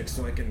the magic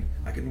so I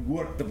can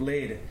work the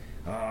blade.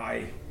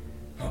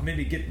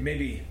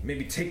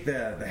 Maybe take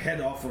the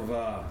head off of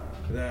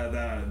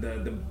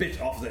the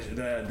bit off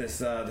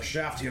the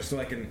shaft here so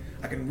I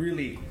can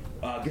really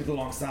get it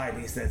alongside.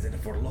 And he says, and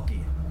if we're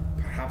lucky,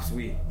 perhaps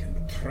we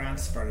can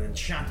transfer an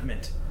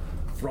enchantment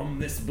from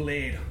this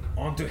blade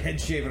onto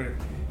Headshaver.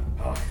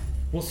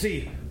 We'll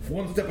see.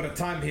 One step at a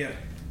time here.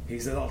 He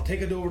said, I'll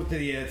take it over to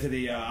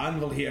the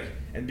anvil here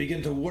and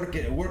begin to work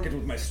it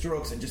with my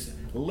strokes and just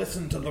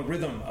listen to the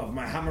rhythm of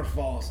my hammer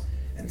falls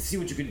and see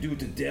what you can do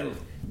to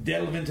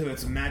delve into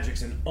its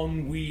magics and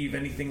unweave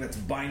anything that's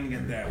binding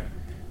it there.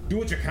 Do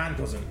what you can,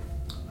 cousin.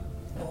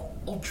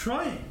 I'll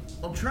try.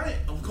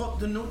 I've got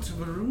the notes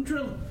of a rune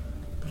drill.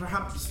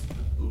 Perhaps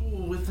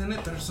within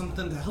it there's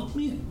something to help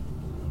me.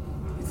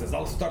 He says,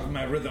 I'll start with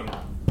my rhythm.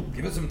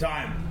 Give it some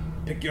time.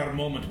 Pick your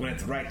moment when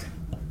it's right.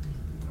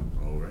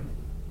 All right.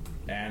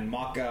 And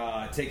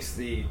Maka takes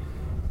the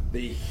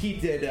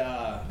heated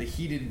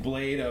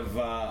blade of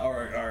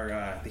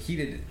the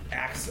heated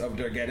axe of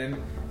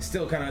Dargeddon,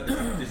 still kind of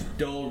this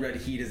dull red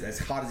heat, as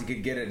hot as he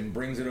could get it, and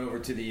brings it over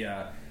to the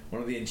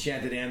one of the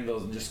enchanted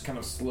anvils and just kind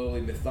of slowly,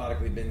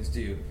 methodically begins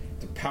to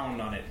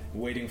pound on it,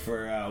 waiting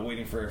for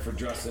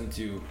Drusen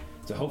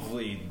to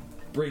hopefully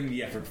bring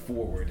the effort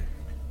forward.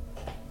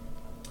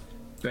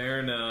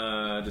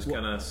 Baron just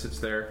kind of sits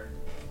there,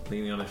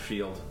 leaning on his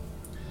shield.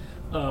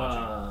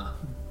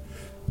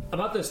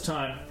 About this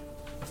time,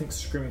 I think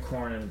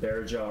Scrimcorn and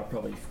Bearjaw are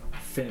probably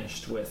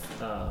finished with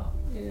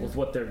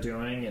what they're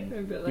doing,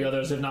 and the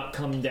others have not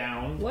come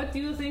down. What do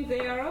you think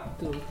they are up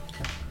to?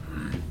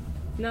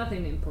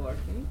 Nothing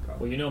important.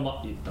 Well, you know,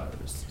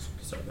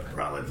 sorry, go ahead.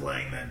 Probably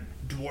playing the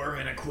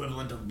dwarven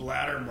equivalent of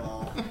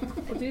Bladderball.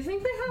 Well, do you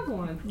think they have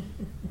one?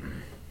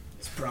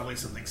 It's probably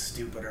something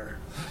stupider.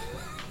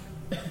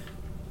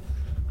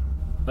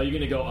 Are you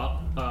going to go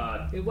up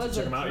It was to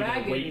check a them out? Or are you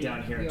going to wait dragon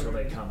down here until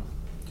they come?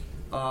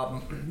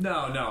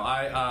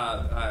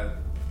 No.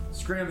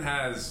 Scrim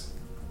has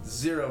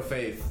zero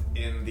faith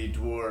in the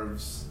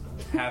dwarves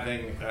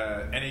having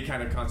any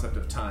kind of concept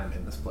of time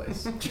in this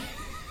place.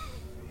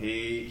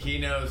 He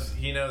knows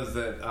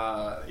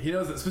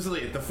that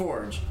specifically at the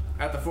forge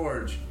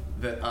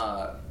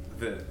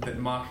that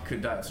Mock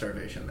could die of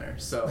starvation there.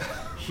 So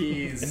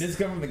he's and this is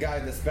coming from the guy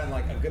that spent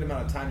like a good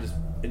amount of time just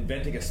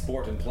inventing a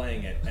sport and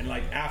playing it, and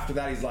like after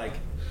that he's like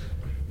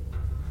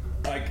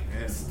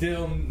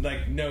still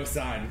like no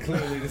sign.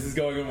 Clearly this is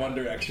going in one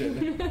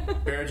direction.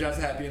 Bearjaw's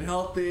happy and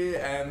healthy,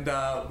 and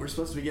we're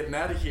supposed to be getting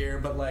out of here,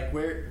 but like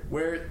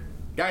where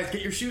guys,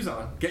 get your shoes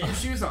on.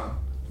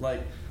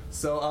 Like,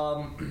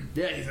 so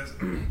Yeah, he says,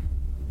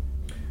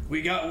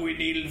 we got what we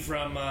needed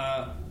from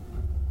our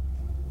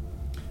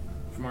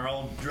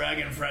old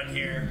dragon friend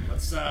here.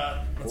 Let's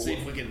see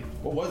if we can.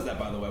 What was that,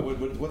 by the way?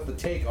 What's the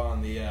take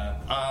on the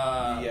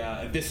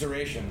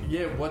evisceration?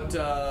 Yeah,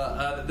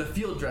 the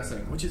field dressing,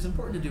 which is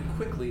important to do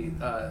quickly,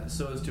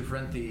 so as to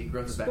prevent the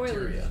growth of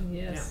bacteria.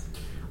 Yes.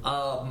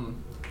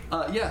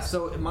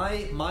 So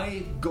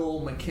my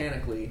goal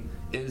mechanically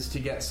is to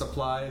get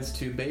supplies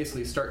to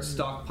basically start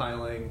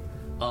stockpiling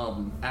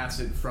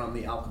acid from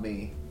the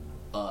alchemy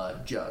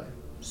jug.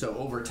 So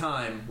over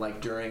time, like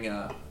during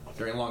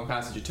long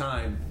passage of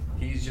time,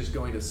 he's just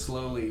going to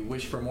slowly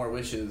wish for more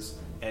wishes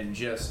and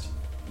just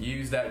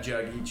use that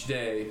jug each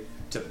day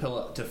to fill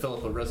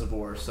up a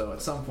reservoir. So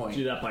at some point,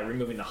 Do that by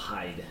removing the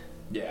hide.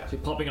 yeah, So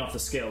you're popping off the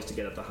scales to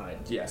get at the hide.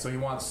 yeah. So he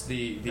wants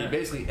the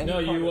basically. any No,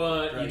 part you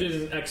of the you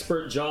did an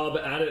expert job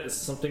at it. It's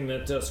something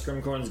that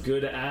Scrimcorn's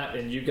good at,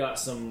 and you got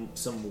some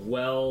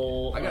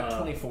well. I got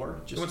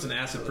 24. He wants an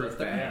acid-proof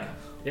bag.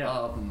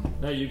 Yeah.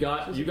 No, you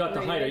got the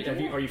great hide.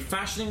 idea. Are you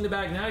fashioning the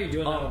bag now? Or are you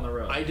doing that on the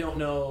road? I don't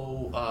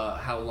know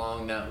how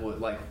long that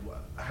would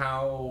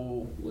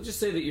how. We'll just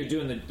say that you're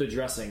doing the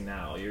dressing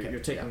now. You're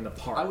taking the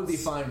parts. I would be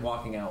fine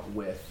walking out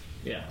with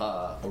Yeah.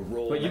 a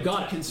roll. But you of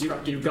got it.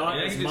 deconstructed You got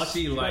Yeah, as you can much. just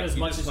see You got like as you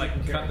much just as like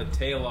you can cut carry. the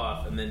tail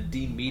off and then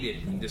de-meat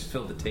it and you just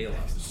fill the tail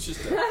off. It's just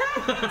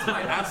it's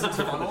my acid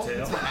funnel.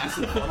 It's my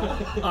acid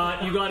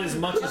funnel. You got as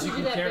much as you do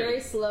can that very carry.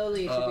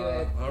 slowly to do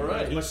it. All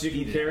right. As much as you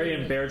can carry,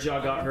 and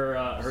Bearjaw got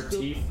her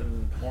teeth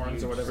and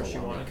horns or whatever she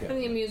wanted, And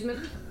the amusement.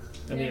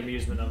 and the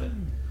amusement of it.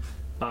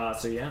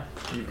 So yeah,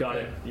 you've got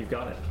it. You've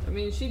got it. I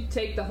mean, she'd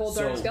take the whole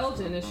dark So-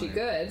 skeleton if she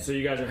could. So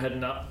you guys are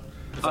heading up.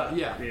 Is that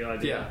Yeah. the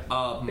idea?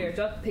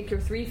 Bearjaw, pick your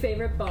 3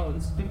 favorite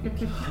bones.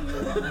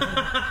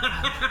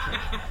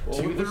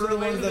 Two which are the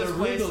ones that are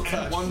place real touch?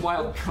 and one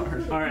wild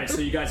card. All right,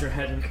 so you guys are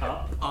heading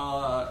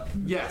up.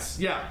 Yes.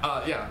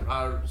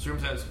 Zoom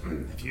says,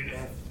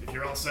 if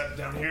you're all set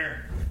down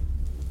here,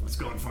 let's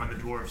go and find the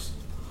dwarves.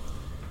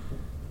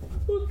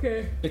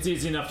 Okay. It's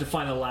easy enough to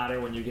find a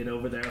ladder when you get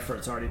over there, for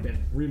it's already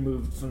been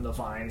removed from the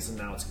vines, and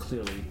now it's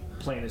clearly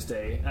plain as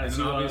day. As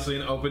And you, obviously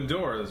an open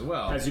door as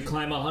well. as you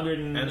climb 100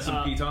 and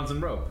some pitons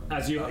and rope.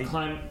 As you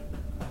climb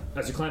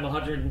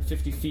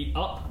 150 feet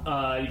up,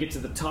 you get to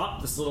the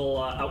top, this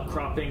little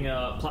outcropping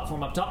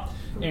platform up top,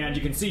 and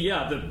you can see,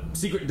 the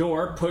secret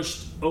door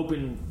pushed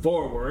open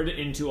forward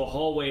into a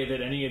hallway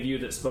that any of you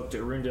that spoke to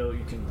Arundo,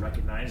 you can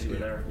recognize. You were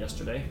there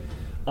yesterday.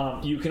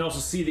 You can also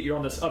see that you're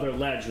on this other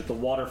ledge, with the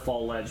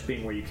waterfall ledge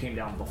being where you came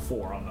down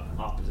before on the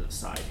opposite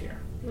side here.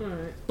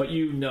 Alright. But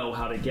you know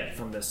how to get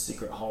from this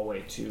secret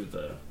hallway to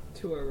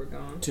where we're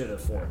going. To the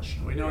forge.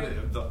 We know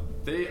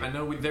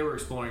they were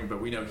exploring, but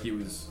we know he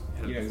was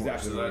headed to the forge,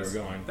 exactly so where that's-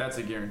 we're going. That's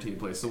a guaranteed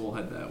place, so we'll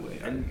head that way.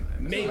 And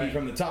maybe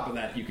from the top of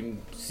that, you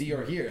can see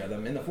or hear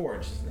them in the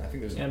forge. I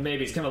think there's. And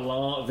maybe it's kind of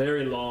long,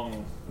 very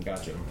long.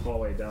 Gotcha.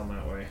 Hallway down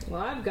that way.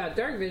 Well, I've got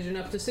dark vision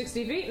up to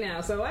 60 feet now,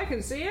 so I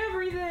can see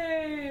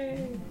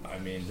everything. I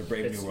mean, the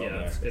brave new world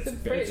there.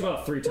 It's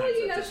about 3 times Well,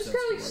 you that know, just distance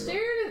kind of like from where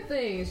you staring at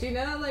things, you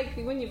know,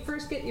 like when you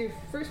first get your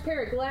first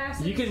pair of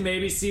glasses. are. You can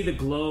maybe see the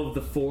glow of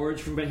the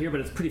forge from about here, but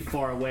it's pretty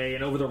far away,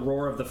 and over the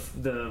roar of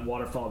the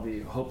waterfall would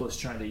be hopeless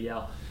trying to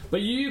yell.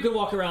 But you can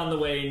walk around the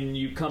way, and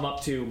you come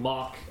up to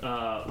Mock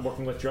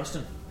working with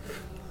Drustin.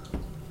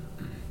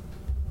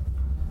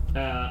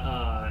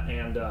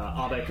 And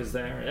Abek is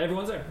there.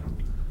 Everyone's there.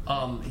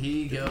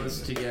 He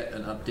goes to get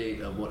an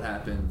update of what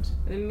happened.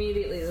 And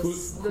immediately, Who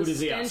the does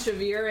he stench ask?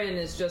 of urine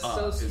is just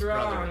so His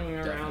strong brother,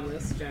 around definitely.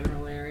 this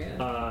general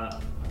area.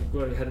 Go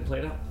ahead and play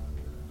it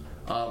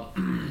out.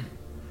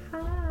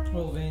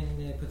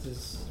 Olvain puts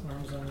his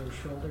arms on your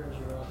shoulder as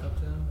you walk up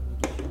to him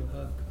and he gives you a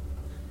hug.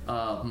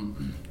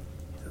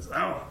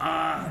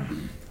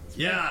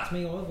 Yeah. It's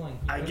me, Olvain.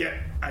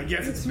 I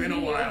guess it's been a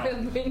while.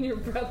 And your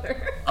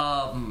brother.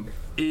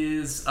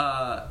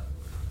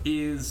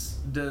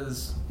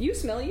 Does You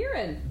smell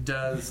urine.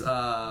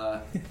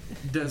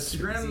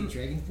 Scrim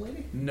Dragon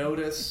Flavor?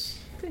 notice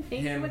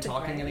him With the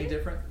talking any dragon?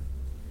 different?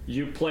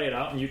 You play it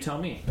out, and you tell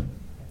me.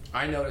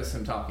 I notice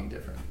him talking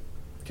different.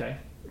 Okay.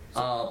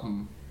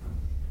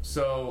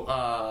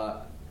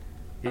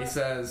 He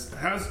says,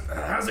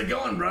 How's it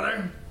going,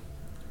 brother?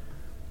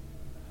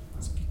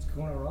 It's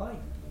going alright.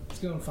 It's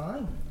going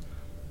fine.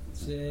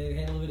 It's had a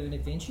little bit of an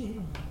adventure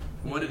here.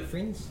 What With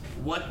friends?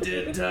 What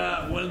did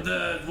the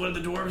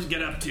dwarves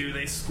get up to?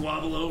 They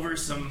squabble over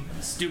some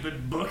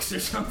stupid books or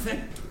something?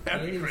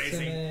 That'd be There's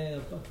crazy. a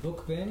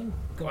book burning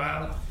going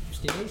Wow. on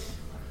upstairs.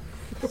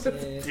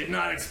 Did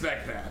not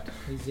expect that.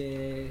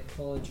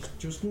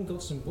 Justin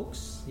got some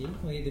books. Yeah,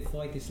 we had to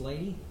fight this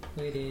lady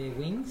with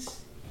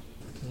wings,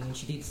 and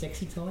she did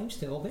sexy times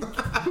to Olbeck.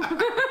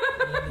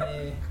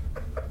 And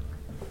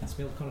it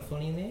smelled kind of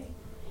funny in there.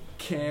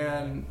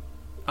 can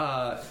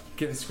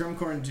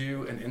Scrimcorn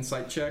do an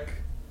insight check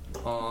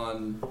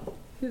on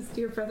His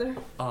dear brother.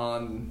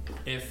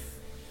 if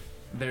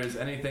there's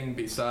anything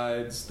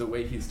besides the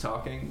way he's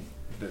talking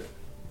that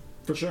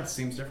For sure.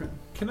 seems different?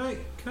 Can I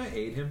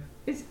aid him?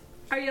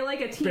 Are you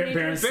like a teenager?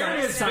 Baron's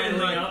Baron has been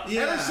sidling like, up.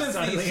 ever since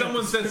Sidling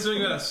someone up. said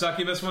something about a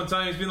succubus one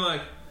time, he's been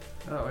like,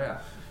 Oh yeah.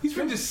 he's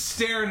been just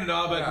staring at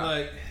Abek Yeah.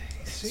 like.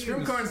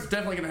 Scrimcorn's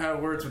definitely going to have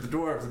words with the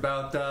dwarves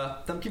about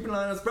them keeping an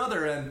eye on his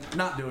brother and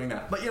not doing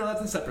that. But,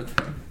 that's a separate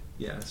thing.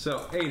 Yeah,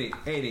 so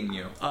aiding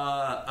you.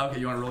 Okay,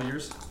 you want to roll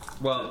yours?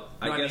 Well,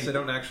 No, I I guess mean- I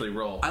don't actually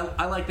roll.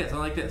 I like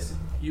this.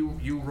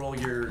 You roll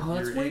your... Oh,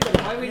 that's your way aid.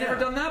 better. Why have we never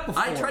done that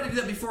before? I tried to do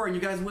that before and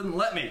you guys wouldn't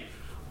let me.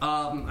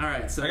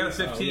 Alright, so... I got a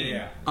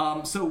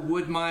 15. So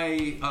would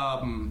my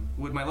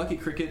lucky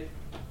cricket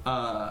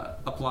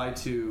apply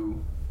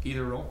to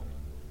either roll?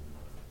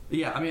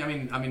 Yeah, I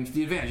mean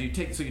the advantage you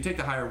take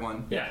the higher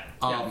one. Yeah.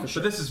 For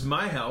But this is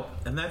my help,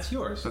 and that's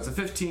yours. So it's a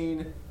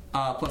 15.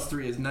 Plus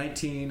 3 is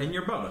 19. And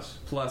your bonus.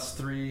 Plus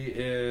 3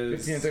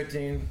 is 15 and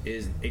 13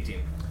 is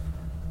 18.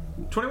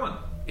 21.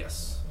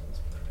 Yes.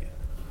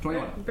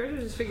 21. Berger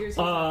just figures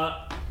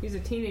he's a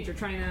teenager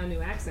trying out a new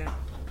accent.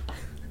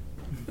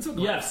 That's what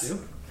Yes. do.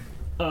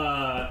 Can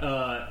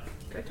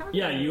I talk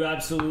Yeah, about you it?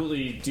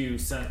 absolutely do.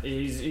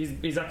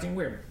 He's acting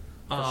weird.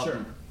 For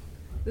sure.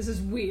 This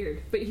is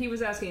weird, but he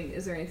was asking,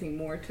 is there anything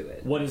more to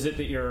it? What is it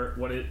that you're?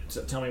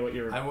 Tell me what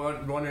you're.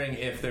 I'm wondering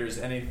if there's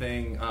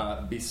anything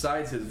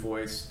besides his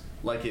voice,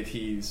 like if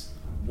he's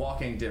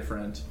walking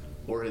different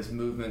or his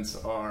movements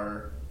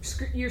are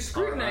You're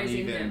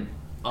scrutinizing uneven.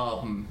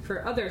 him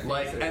for other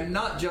things. And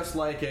not just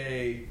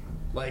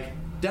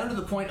down to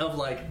the point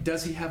of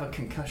does he have a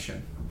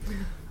concussion?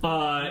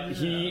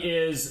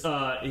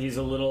 He's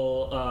a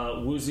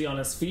little woozy on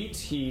his feet.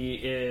 He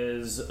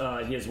is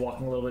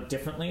walking a little bit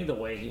differently. The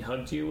way he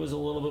hugged you was a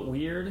little bit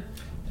weird. And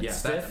Yeah,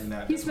 stiff.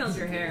 He smells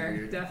your hair,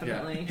 weird.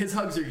 definitely. Yeah. His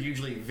hugs are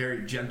usually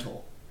very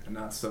gentle and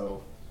not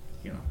so,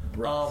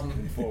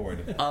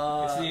 Forward. It's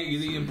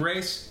the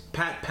embrace,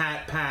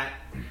 pat,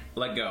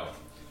 let go.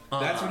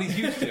 That's what he's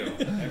used to.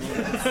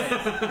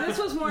 This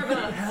was more of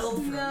a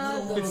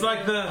snug. It's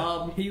like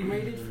the. He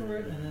waited for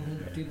it and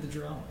then he did the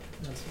drama.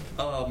 That's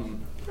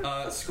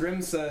it.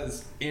 Scrim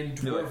says in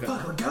Dwarven.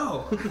 Fuck,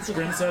 go!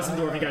 Scrim says in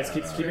Dwarven, guys,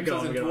 keep Scrim it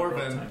going. says in We got a lot of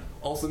Dwarven, time.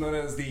 also known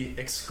as the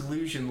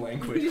exclusion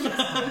language.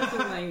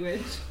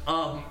 language.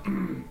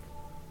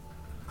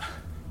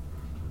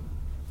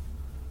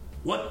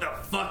 What the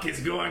fuck is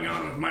going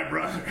on with my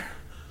brother?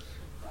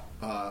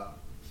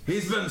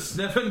 He's been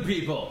sniffing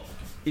people.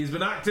 He's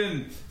been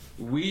acting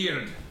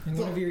weird. In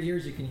one of your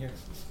ears, you can hear.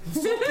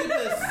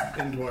 Succubus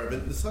in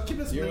Dwarven. The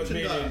succubus You're with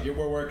me, mentioned dude.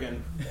 We're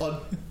working.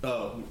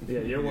 oh. Yeah,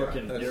 you're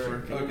working. that's You're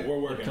working. Okay, we're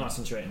working.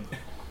 concentrating.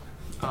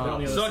 On the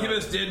other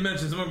Succubus side. did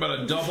mention something about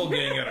a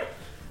doppelganger.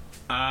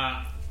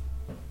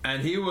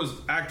 And he was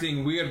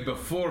acting weird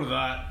before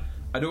that.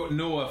 I don't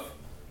know if.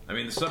 I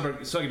mean, the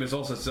succubus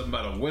also said something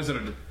about a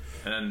wizard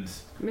and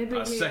Maybe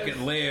a he second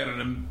is layer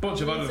and a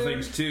bunch of other wizard.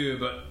 things too,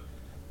 but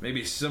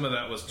maybe some of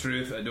that was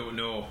truth. I don't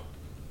know.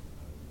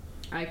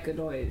 I could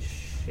always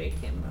shake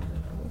him a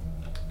little.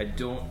 I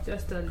don't.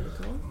 Just a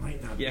little.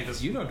 Might not Yeah, be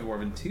because you know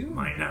Dwarven too.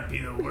 might not be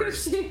the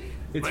worst.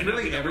 It's might not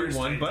really be the worst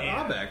everyone but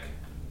idea.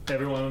 Abek.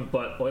 Everyone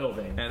but Oil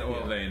Vein. And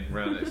Oil Vein,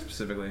 rather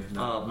specifically.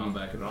 Not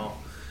Abek at all.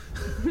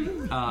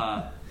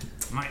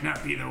 Might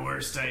not be the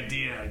worst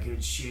idea. A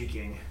good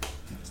shaking.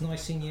 It's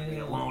nice seeing you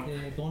alone.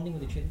 bonding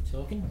with each other,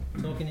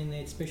 talking in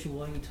that special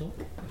way you talk.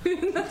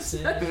 It's,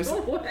 There's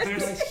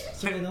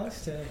it's really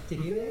nice to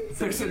hear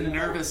that. a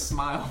nervous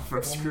smile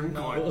from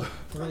Scrimcoin.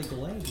 Really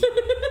glad.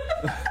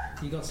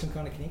 You got some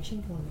kind of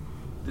connection going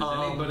on.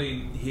 Does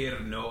anybody here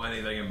know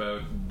anything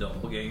about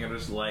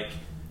doppelgangers? Like,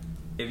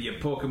 if you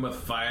poke them with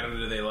fire,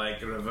 do they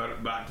like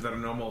revert back to their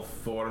normal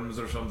forms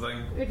or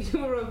something? If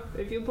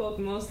you poke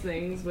most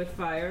things with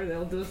fire,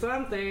 they'll do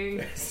something.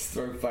 Just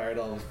throwing fire at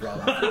all his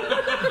problems.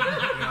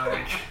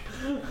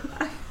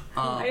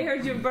 I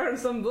heard you burn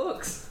some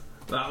books.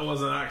 That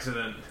was an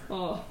accident.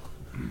 Oh.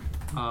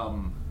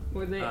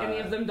 Were they any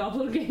of them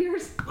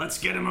doppelgangers? Let's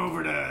get him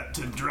over to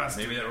Drust.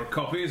 Maybe there were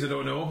copies, I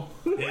don't know.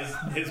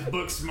 His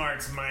book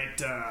smarts might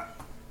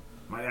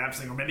have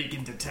something, or maybe you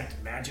can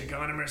detect magic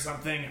on him or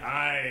something.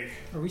 Are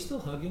we still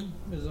hugging?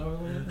 Is that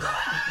what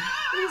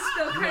He's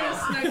still kind of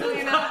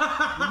snuggling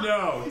up.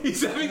 No.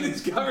 He's having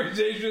this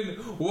conversation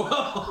while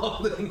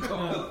holding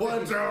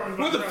What's wrong with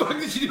What the fuck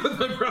did you do with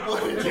my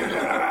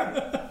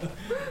brother?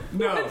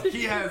 No,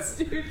 he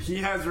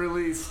has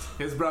released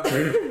his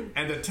brother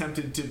and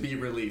attempted to be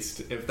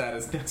released if that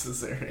is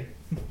necessary.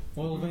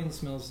 Oil Vein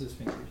smells his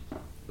fingers.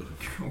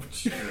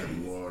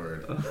 Good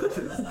lord.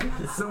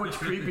 It's so much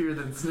creepier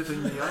than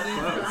sniffing the up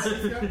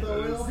close. He's got the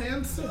oil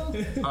hand still?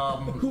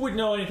 Who would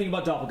know anything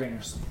about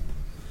doppelgangers?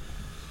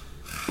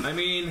 I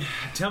mean,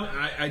 tell me,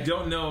 I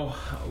don't know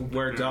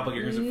where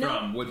doppelgangers are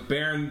from. Would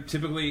Baron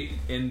typically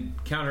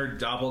encounter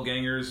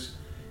doppelgangers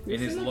in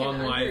his seem like long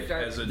an life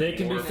underdark. as a They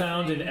can be dwarf?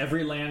 found in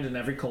every land and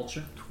every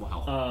culture.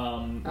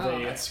 Wow.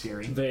 That's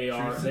scary. They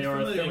are a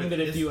familiar thing with that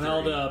if you history.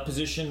 held a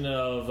position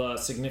of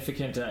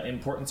significant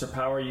importance or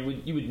power,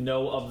 you would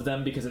know of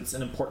them because it's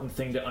an important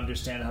thing to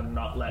understand how to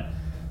not let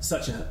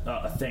such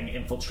a thing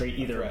infiltrate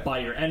either by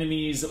your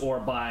enemies or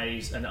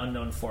by an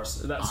unknown force.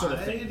 That sort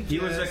of thing. He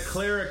was a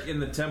cleric in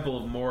the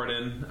Temple of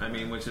Moradin, I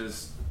mean, which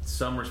is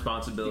some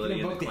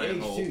responsibility in the the clan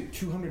age hold. too.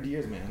 200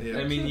 years, man. Yeah.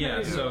 I mean,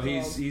 yeah, so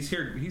he's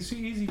here, he's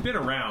been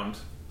around.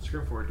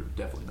 Scrimford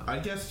definitely not. I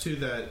guess too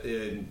that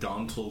in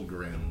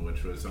Gauntlgrim,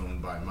 which was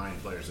owned by Mind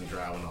Flayers and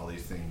Drow and all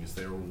these things,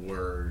 there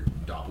were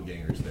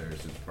doppelgangers there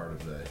as part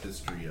of the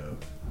history of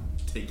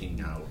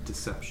taking out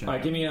Deception. All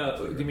right, give me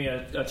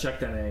a check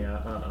then.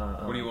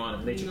 What do you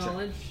want? Nature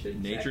Knowledge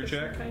Nature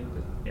check? of some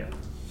kind. check.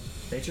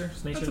 Yeah.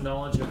 Nature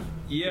knowledge of.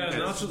 Yeah,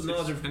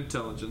 knowledge of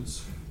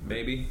intelligence.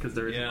 maybe. Because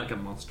there isn't like a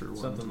monster one.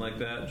 Something like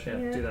that.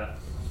 Yeah, do that. Check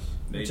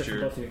for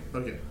Nature. both of you.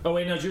 Okay. Oh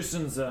wait, no,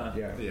 Justin's Yeah.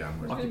 Yeah, I'm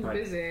Been occupied.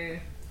 busy.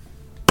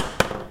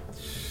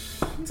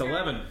 It's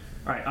 11. All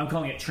right, I'm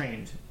calling it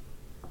trained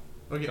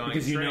okay.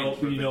 because you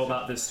know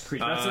about this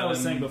creature. That's what I was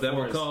saying before. Then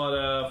we'll is-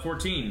 call it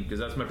 14 because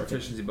that's my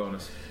proficiency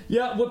bonus.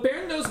 Yeah, what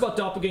Baron knows about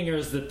doppelganger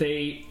is that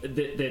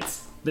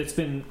that's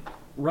been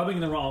rubbing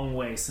the wrong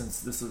way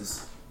since this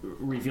is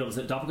revealed. Is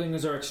that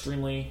doppelgangers are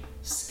extremely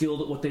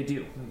skilled at what they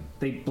do.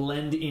 They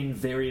blend in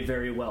very,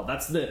 very well.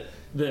 That's the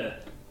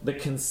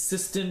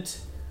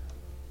consistent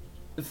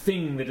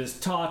thing that is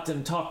taught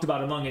and talked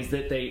about among is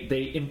that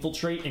they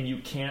infiltrate and you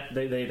can't.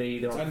 They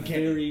are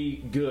uncanny.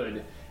 very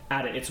good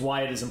at it. It's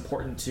why it is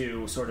important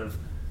to sort of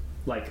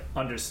like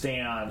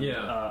understand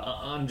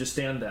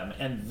understand them,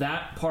 and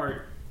that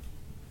part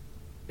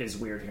is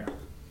weird here.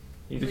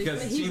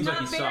 Because it He's seems like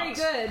not he very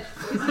sucks. good.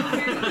 He's not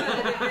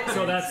very good.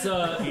 So that's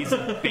He's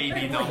a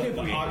baby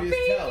doppelganger. Obvious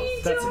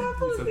tells. that's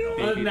it.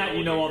 Baby Other than that,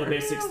 you know all the doppelganger.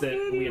 basics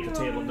that we at the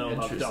table know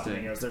about Interesting.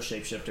 doppelgangers. They're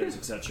shapeshifters,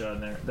 etc.,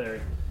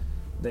 and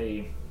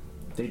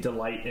they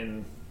delight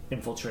in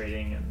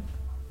infiltrating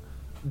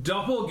and.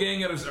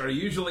 Doppelgangers are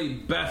usually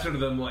better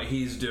than what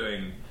he's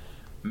doing.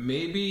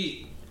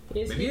 Maybe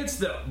it's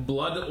the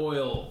blood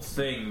oil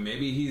thing.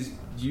 Maybe he's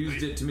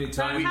used it too many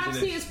times. Perhaps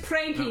and he is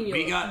pranking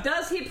you.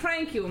 Does he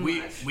prank you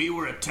much? We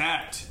were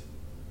attacked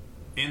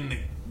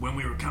when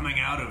we were coming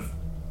out of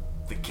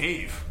the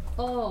cave.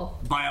 Oh.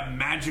 By a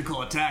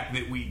magical attack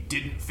that we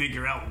didn't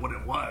figure out what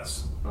it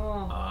was.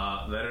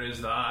 Oh. There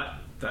is that.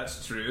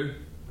 That's true.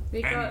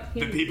 And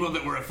the people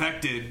that were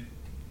affected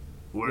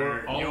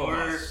were all of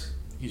us.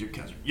 He's your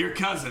cousin. Your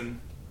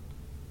cousin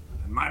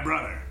and my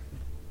brother.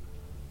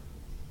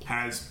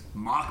 Has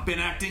Mock been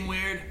acting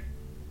weird?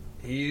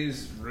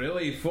 He's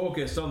really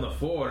focused on the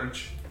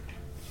forge,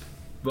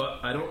 but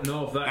I don't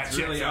know if that's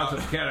That really checks out out.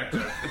 of character.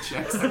 That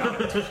checks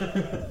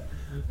out.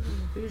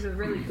 He's a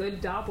really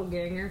good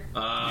doppelganger.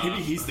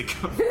 Maybe he's the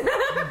cousin.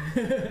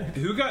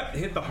 Who got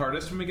hit the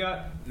hardest when we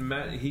got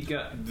Matt? He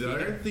got.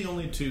 They're the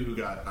only two who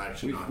got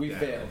actually knocked we down.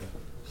 failed.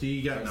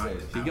 He got knocked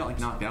out. He got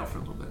knocked out for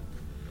a little bit.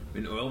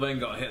 When Oilvein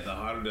got hit the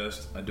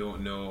hardest, I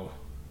don't know.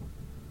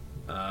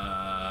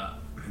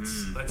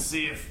 Let's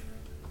see if.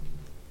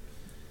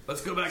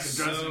 Let's go back to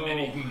Dresden.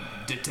 Maybe you can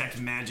detect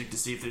magic to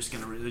see if there's a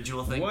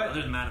residual thing. What?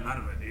 Other than that, I'm out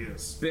of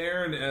ideas.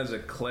 Baron, as a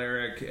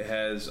cleric,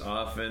 has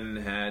often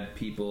had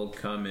people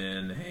come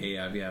in. Hey,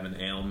 I have an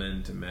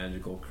ailment, a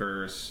magical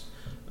curse,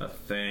 a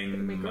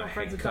thing, my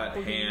cut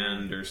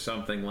hand, or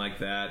something like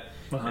that.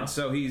 And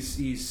so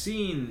he's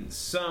seen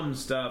some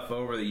stuff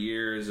over the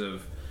years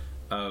of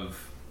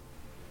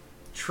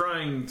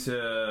trying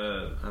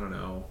to, I don't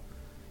know,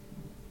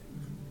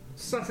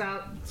 Suss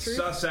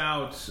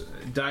out,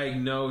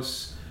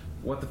 diagnose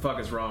what the fuck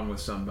is wrong with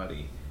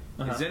somebody.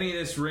 Is any of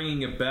this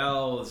ringing a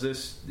bell? Is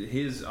this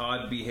his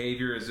odd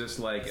behavior? Is this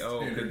like,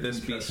 could this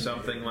be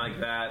something like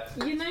that?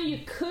 You know,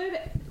 you could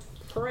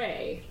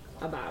pray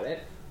about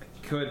it.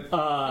 Could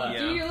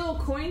do your little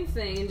coin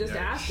thing and just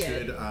ask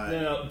it.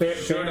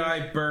 Should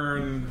I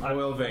burn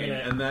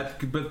Oilvein? And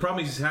that, but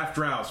probably he's half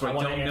drow, so I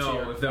don't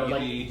know if that would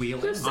be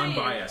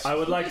unbiased. I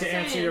would like to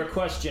answer your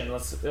question.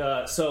 Let's.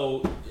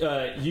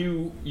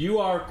 You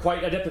are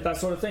quite adept at that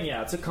sort of thing.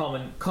 Yeah, it's a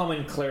common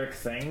cleric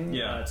thing.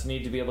 To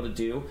need to be able to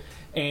do,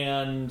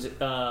 and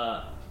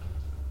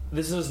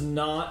this is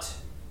not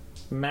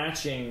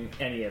matching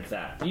any of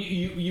that.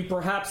 You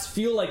perhaps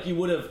feel like you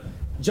would have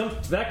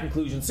jumped to that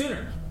conclusion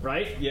sooner,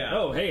 right? Yeah.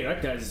 Oh, hey,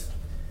 that guy's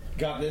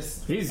got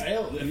this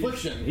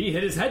affliction. He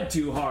hit his head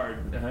too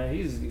hard.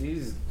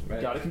 He's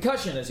got a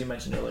concussion, as you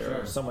mentioned earlier,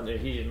 or someone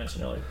he had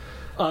mentioned earlier.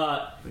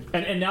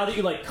 And now that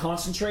you like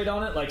concentrate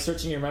on it, like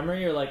searching your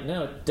memory, you're like,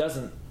 no, it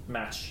doesn't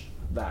match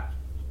that.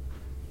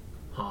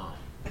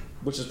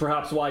 Which is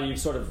perhaps why you've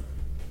sort of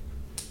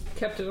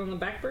kept it on the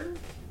back burner.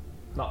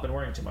 Not been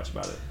worrying too much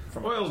about it.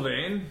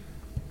 Oilvein,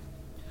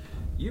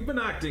 you've been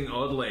acting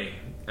oddly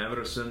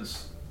ever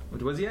since.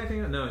 Was he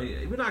acting? No,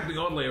 he's been acting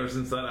oddly ever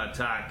since that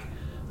attack.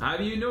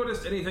 Have you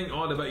noticed anything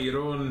odd about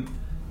your own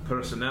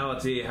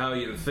personality, how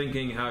you're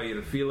thinking, how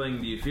you're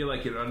feeling? Do you feel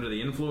like you're under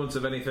the influence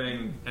of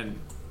anything? And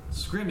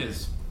Scrim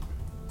is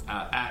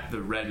at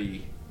the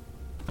ready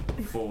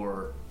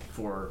for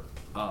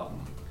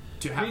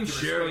to have. I mean,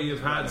 surely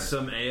you've had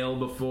some ale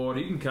before.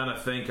 You can kind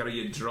of think, are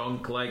you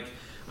drunk? Like,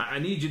 I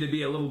need you to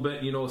be a little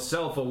bit,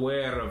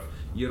 self-aware of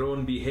your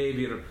own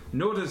behavior.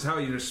 Notice how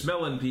you're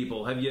smelling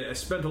people. Have you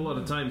spent a lot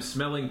of time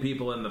smelling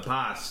people in the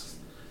past?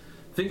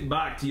 Think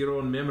back to your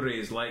own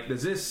memories. Like,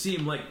 does this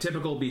seem like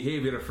typical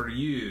behavior for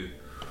you?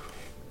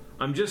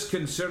 I'm just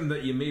concerned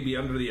that you may be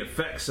under the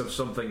effects of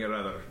something or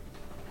other.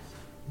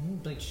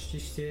 Like,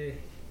 just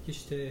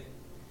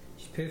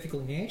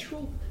perfectly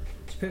natural.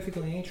 It's a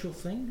perfectly natural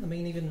thing.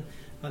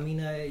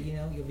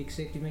 You've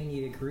accepted me in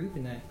your group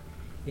and that.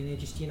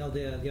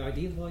 The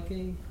idea of like,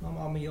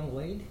 I'm a young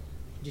lad,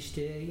 just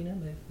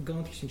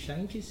going through some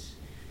changes.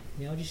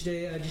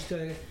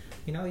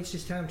 It's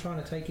just how I'm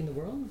trying to take in the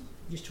world.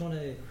 Just trying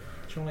to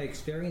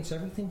experience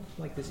everything,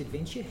 like this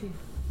adventure,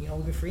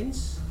 with my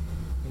friends.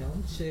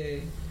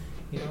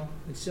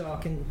 I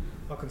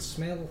can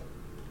smell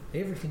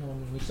everything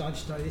on you. I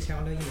just know this how I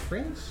know you're my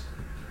friends.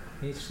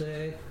 It's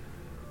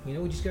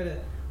we just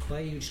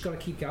gotta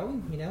keep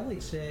going.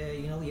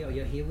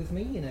 You're here with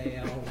me, and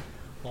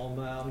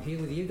I'm here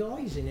with you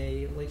guys,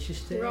 and let's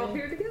just we're all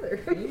here together.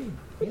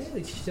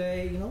 Let's just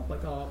how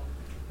about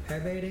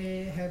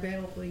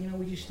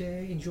we just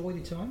enjoy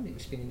the time that we're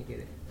spending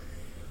together.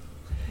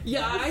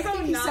 Yeah, I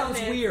think he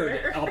sounds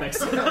weird. Albex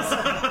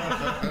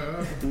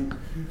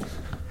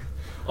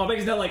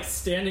is now like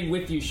standing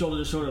with you, shoulder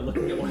to shoulder,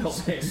 looking at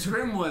Oilvein.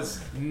 Scrim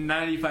was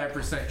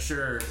 95%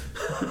 sure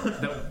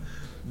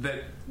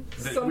that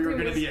we were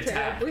going to be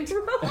attacked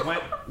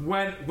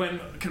when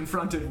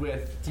confronted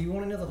with. Do you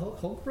want another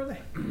Hulk, brother?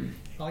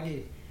 I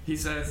do. He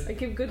says, I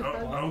give good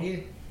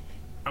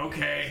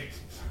okay.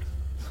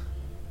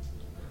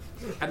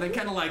 And then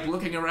kind of like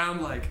looking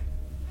around like,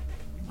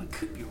 what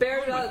could be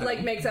Baron wrong with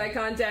them? makes eye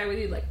contact with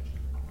you like,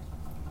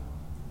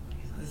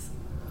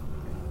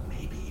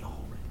 maybe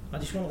I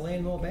just want to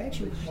learn more about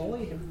you.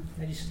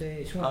 I just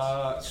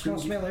want to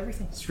smell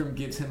everything. Scrim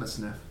gives him a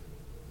sniff.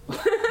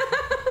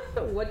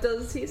 what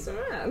does he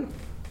smell?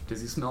 Does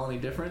he smell any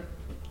different?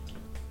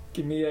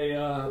 Give me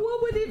a.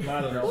 What would it?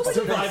 I don't know. What would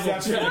Survival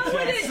it, check. what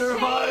would it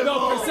Survival.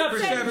 No, say?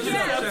 perception.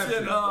 Yes.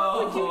 Perception.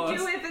 What would you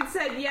do if it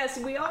said yes?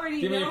 We already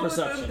Give me know a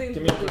perception. something.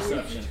 Give me a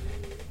perception.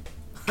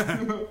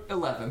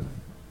 11.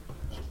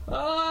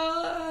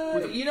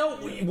 You know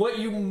what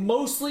you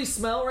mostly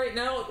smell right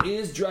now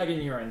is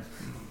dragon urine.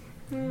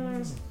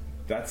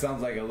 That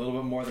sounds like a little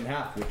bit more than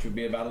half, which would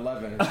be about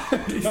 11.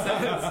 He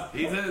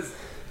says,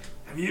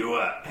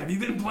 have you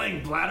been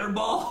playing bladder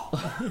ball?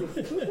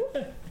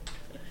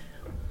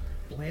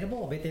 Bladder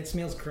ball? I bet that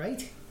smells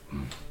great.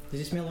 Does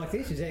it smell like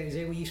this? Is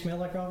that what you smell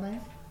like right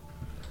now?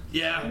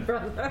 Yeah.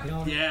 You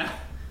know, Yeah.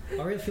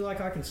 I really feel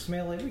like I can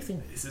smell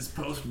everything. This is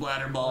post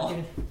bladder I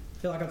ball.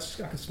 feel like I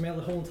can smell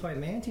the whole entire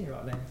mountain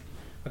right now.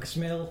 I can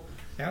smell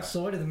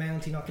outside of the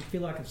mountain. I can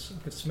feel like I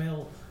could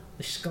smell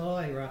the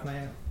sky right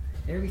now.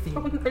 Everything.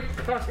 Oh my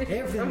god.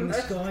 Everything in the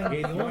sky and He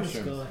ate the beyond the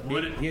mushrooms.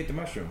 sky. He ate the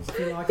mushrooms. I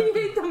feel like He I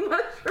ate the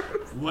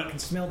mushrooms. can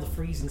smell the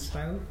freezing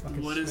snow. I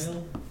can What is-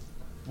 smell.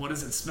 What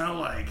does it smell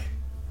like? It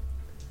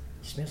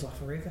smells like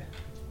forever.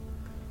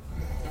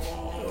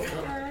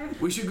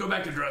 We should go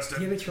back to You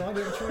Drustin. ever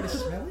try to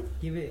smell it?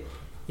 You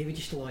ever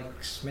just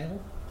like smell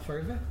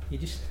forever? You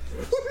just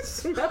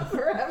Smell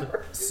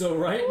forever. So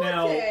right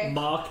now, Okay.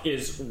 Mock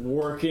is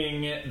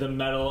working the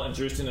metal, and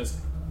Drustin is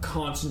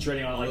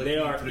concentrating on it. Like they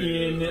are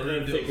in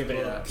the thick of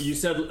it. You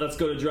said, "Let's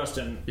go to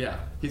Drustin." Yeah,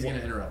 he's gonna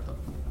interrupt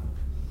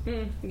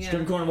them. Yeah.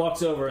 Scrimcorn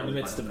walks over in the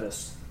midst of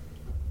this.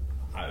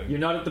 You're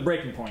not at the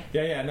breaking point.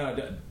 Yeah, no,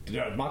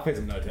 Mock pays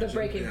him no attention. The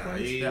breaking Yeah,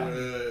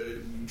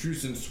 point.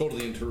 Drustin's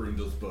totally into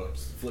Rundle's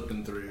books,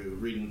 flipping through,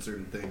 reading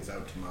certain things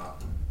out to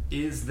Mop.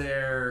 Is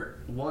there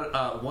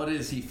what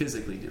is he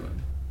physically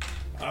doing?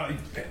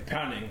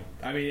 Pounding.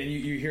 I mean,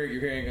 you're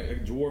hearing a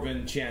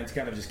dwarven chant,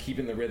 kind of just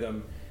keeping the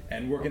rhythm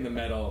and working the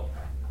metal.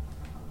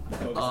 The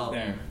focus is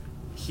there.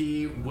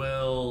 He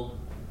will.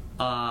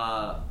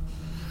 I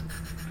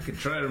could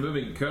try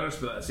removing curse,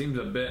 but that seems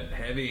a bit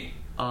heavy.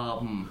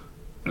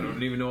 I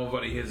don't even know if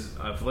what he is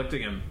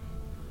afflicting him,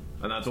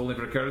 and that's only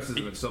for curses.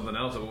 If it's something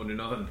else, it won't do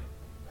nothing.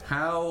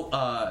 How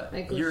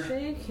Like you're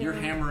shake you're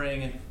him.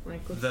 hammering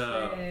Like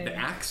the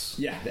axe?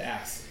 Yeah, the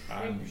axe.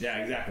 Yeah,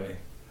 exactly.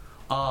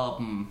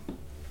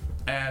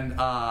 And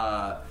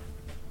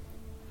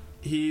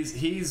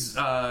he's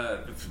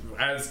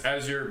as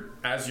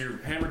your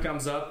hammer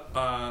comes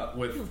up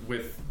with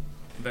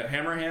the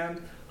hammer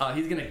hand,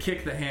 he's gonna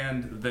kick the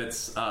hand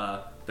that's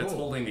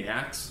holding the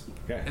axe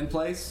in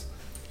place.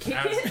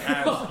 Yes.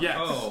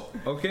 Oh,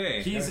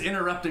 okay. He's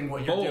interrupting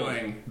what you're Bold.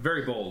 doing.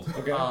 Very bold.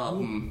 Okay.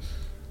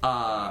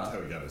 That's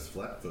how he got his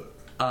flat foot.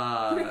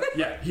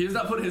 Yeah, he does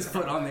not put his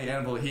foot on the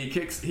anvil. He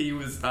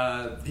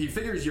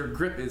figures your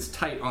grip is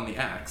tight on the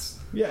axe.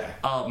 Yeah.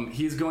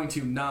 He's going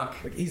to knock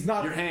He's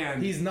not your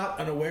hand. He's not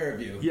unaware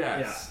of you.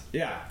 Yes.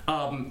 Yeah.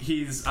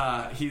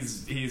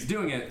 He's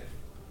doing it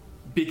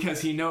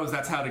because he knows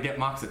that's how to get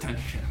Mock's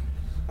attention.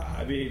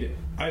 I mean,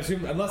 I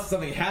assume unless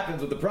something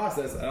happens with the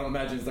process, I don't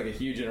imagine it's like a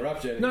huge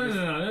interruption.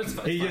 No, it's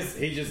fine. He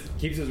just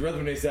keeps his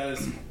rhythm and he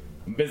says,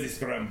 "I'm busy,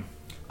 Scrum."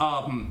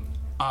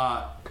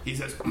 He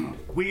says,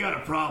 we got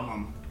a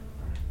problem.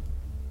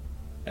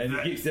 And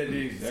he keeps saying,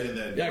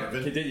 that "Yeah,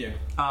 Dwarven? continue."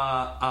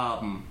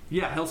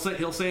 Yeah, he'll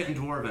say it in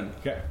Dwarven.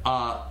 Okay.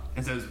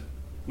 And says,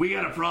 we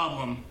got a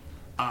problem.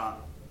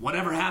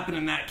 Whatever happened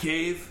in that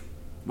cave,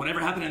 whatever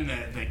happened in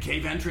the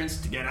cave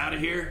entrance to get out of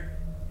here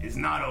is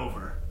not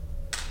over.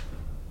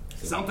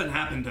 Something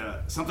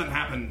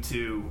happened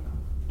to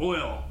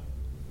Oil,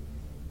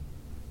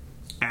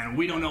 and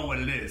we don't know what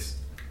it is.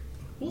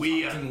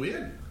 Something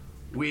weird.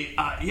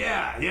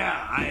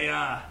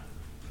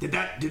 Did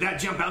that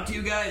jump out to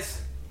you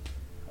guys?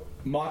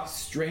 Mock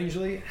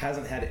strangely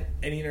hasn't had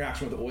any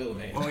interaction with the oil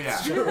vein. Oh yeah.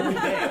 The whole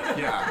day.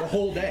 Yeah. The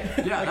whole day.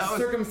 Yeah, Like that was-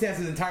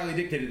 circumstances entirely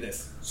dictated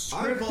this.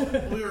 I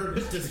thought we were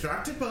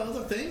distracted by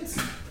other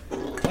things.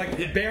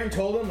 Like Baron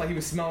told him, like he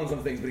was smelling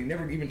some things, but he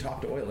never even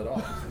talked to oil at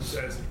all.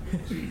 Says,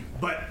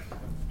 but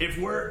if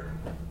we're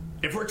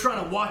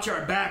trying to watch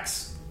our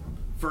backs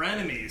for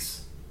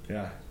enemies,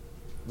 Yeah.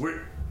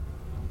 we're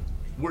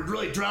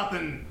really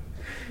dropping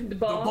The the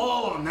ball.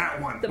 ball on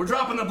that one. We're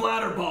dropping the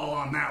bladder ball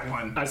on that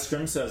one. As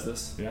Scrim says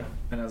this, Yeah.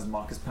 and as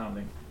Mock is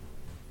pounding,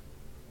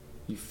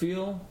 you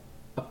feel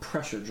a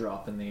pressure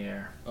drop in the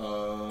air.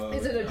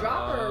 Is it a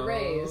drop or a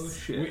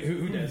raise?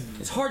 Who does?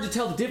 It's hard to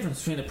tell the difference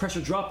between a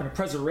pressure drop and a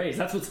pressure raise.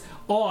 That's what's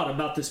odd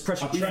about this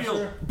pressure. A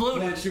pressure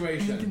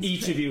fluctuation.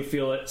 Each of you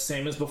feel it,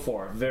 same as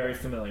before. Very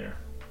familiar.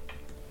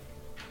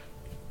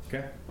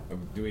 Okay.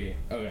 Do we?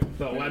 Okay.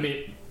 So, I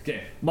mean,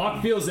 Okay.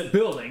 Mock feels it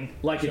building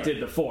like it did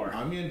before.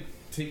 I'm gonna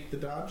take the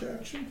dodge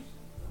action.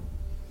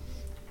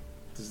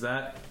 Does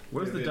that?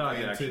 What does the dodge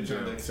action Advantage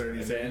on do?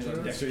 dexterity saving throws?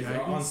 Dexterity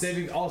throw- on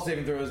all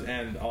saving throws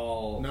and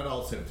all. Not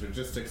all saving throws,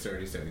 just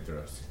dexterity saving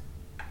throws.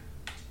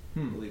 I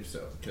believe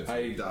so, because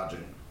I-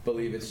 dodging.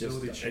 Believe it's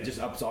just it just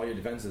ups all your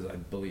defenses. I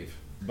believe,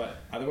 but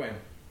either way,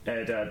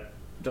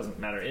 It doesn't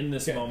matter in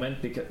this Okay.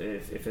 moment because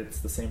if it's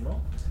the same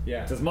roll.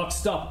 yeah. Does Mock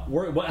stop?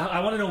 I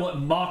want to know what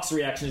Mock's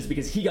reaction is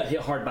because he got hit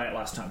hard by it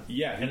last time.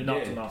 Yeah, he and it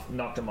knocked did. him off.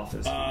 Knocked him off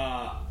his.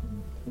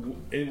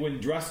 When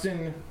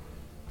Drustin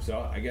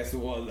So I guess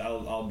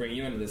I'll bring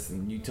you into this,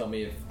 and you tell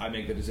me if I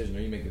make the decision or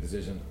you make the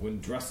decision. When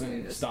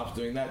Drustin stops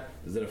doing that,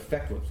 does it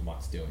affect what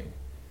Mock's doing?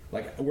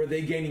 Like, were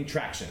they gaining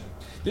traction?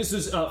 This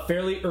is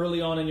fairly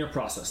early on in your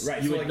process.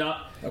 Right. You so had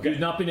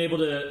not been able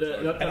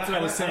to. That's what I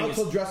was saying. I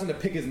told Drustin to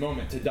pick his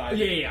moment to dive.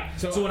 Yeah.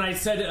 So when I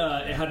said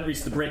it hadn't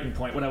reached the breaking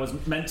point, what I was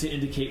meant to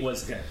indicate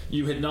was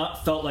you had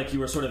not felt like you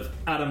were sort of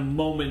at a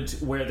moment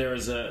where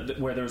there's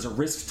a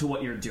risk to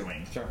what you're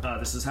doing. Sure.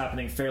 This is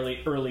happening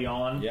fairly early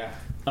on. Yeah.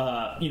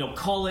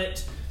 Call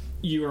it.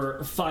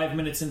 You're 5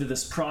 minutes into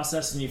this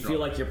process, and you feel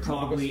like you're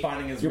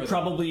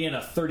probably in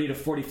a 30 to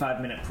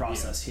 45 minute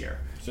process here.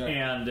 Sure.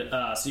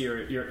 And so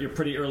you're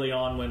pretty early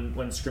on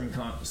when Scrim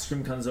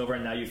comes over,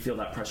 and now you feel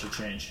that pressure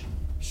change.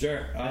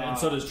 Sure. And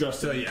so does Drustin.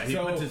 So yeah, he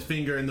puts his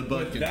finger in the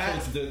book and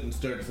tilts it and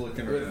starts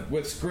looking around.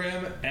 With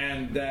Scrim,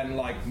 and then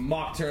like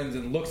Mock turns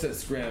and looks at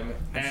Scrim,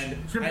 and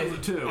Scrim does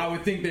it too. I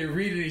would think they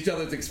read each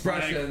other's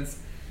expressions,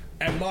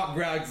 and Mock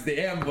grabs the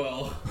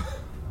anvil.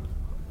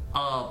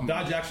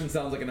 Dodge action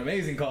sounds like an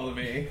amazing call to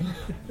me.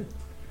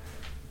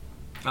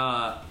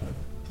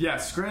 Yeah,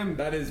 Scrim.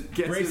 That is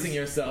bracing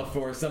yourself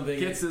for something.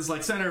 Gets his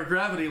like center of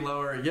gravity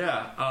lower.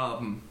 Yeah.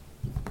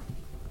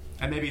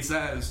 And maybe he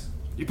says,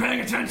 "You paying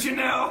attention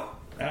now?"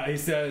 He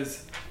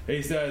says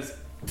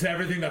to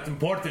everything that's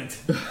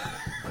important.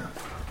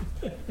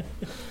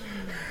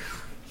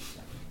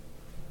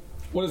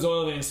 What does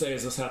Oilvein say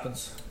as this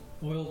happens?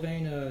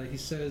 Oilvein, he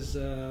says,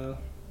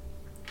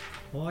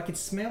 well, I can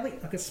smell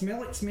it. It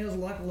smells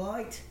like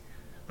light.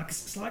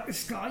 It's like the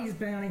sky is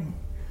burning.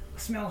 I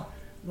smell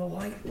the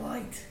white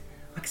light.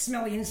 I can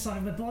smell the inside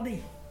of my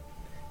body.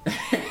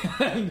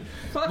 And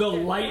the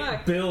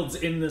light builds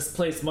in this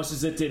place much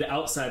as it did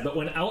outside, but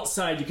when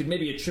outside you could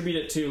maybe attribute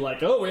it to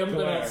like, oh, we haven't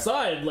been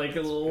outside, like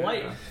a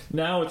light.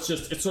 Now it's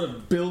sort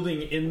of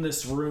building in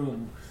this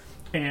room,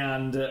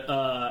 and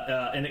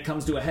it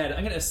comes to a head. I'm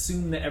going to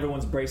assume that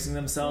everyone's bracing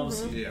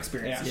themselves. Mm-hmm. You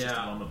experienced this just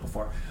a moment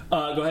before.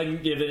 Go ahead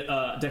and give it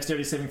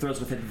dexterity saving throws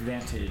with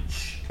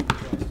advantage.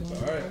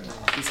 All right.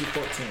 DC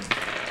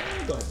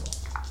 14. Go ahead.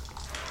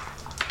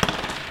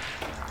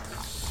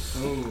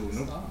 Oh,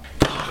 no.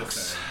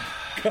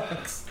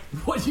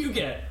 What do you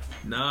get?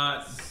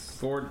 Not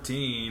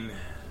 14.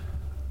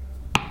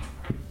 Got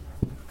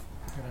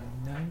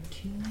a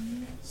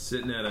 19.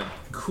 Sitting at a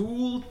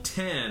cool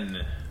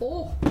 10.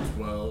 Oh.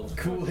 12.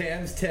 Cool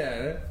hands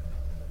 10.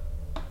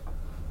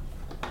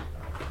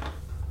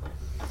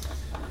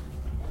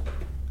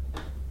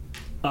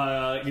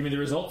 Give me the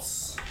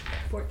results.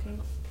 14.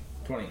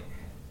 20.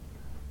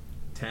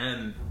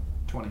 10.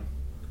 20.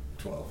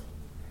 12.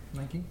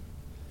 19.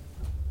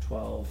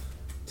 12.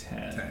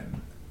 10.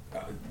 10.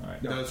 All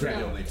right. No, it's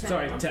really only 10.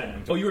 Sorry,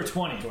 10. Oh, you were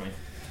 20.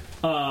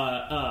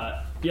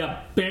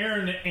 Yeah,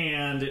 Bairn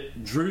and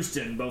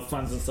Drustin both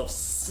find themselves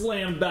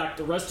slammed back.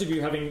 The rest of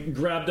you having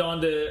grabbed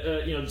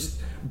onto,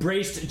 just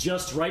braced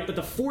just right, but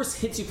the force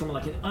hits you from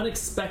like an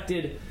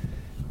unexpected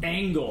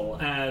angle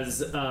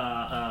as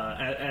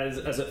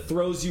it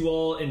throws you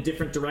all in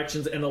different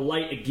directions, and the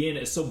light again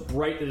is so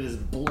bright that it is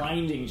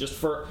blinding just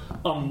for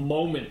a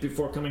moment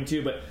before coming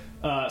to. But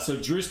so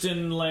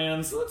Drustin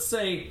lands, let's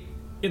say,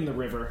 in the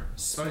river,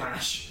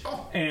 splash.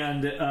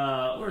 And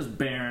where's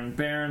Bairn?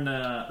 Bairn.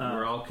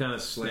 We're all kind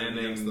of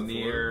standing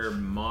near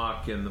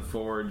Mock and the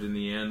forge and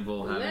the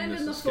anvil, having Land this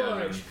in the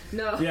discussion. forge.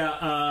 No.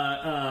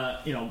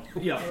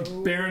 Yeah,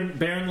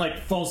 Bairn like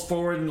falls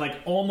forward and like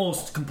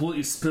almost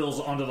completely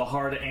spills onto the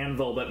hard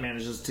anvil, but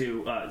manages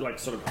to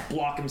sort of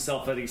block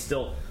himself as he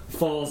still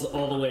falls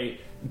all the way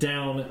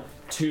down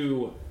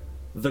to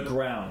the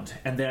ground,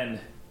 and then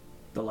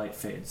the light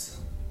fades.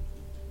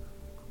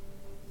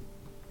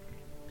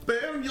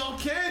 Bam, y'all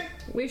can't.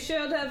 We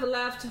should have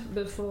left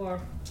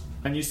before.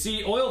 And you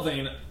see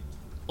Oilvein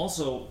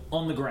also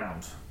on the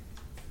ground.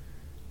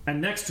 And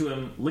next to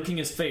him, licking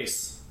his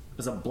face,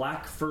 is a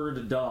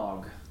black-furred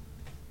dog.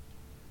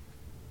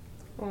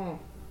 Oh.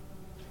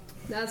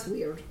 That's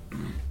weird.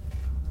 You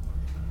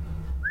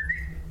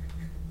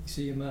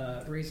see him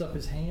raise up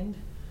his hand.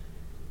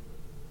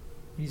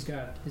 He's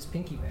got his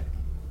pinky back.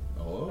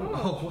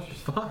 Oh, what the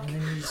fuck?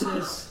 And then he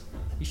says,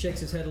 he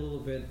shakes his head a little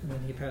bit, and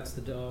then he pats the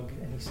dog,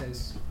 and he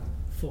says,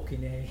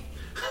 "Fucking A."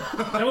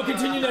 And we'll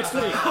continue next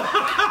week.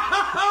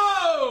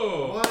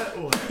 Oh!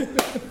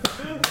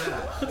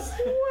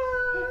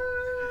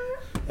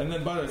 And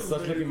then Butter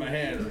starts licking my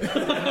hand, and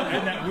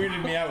that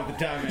weirded me out with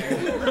the timing.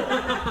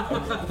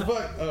 What the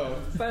fuck? Oh.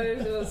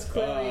 Butters was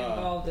clearly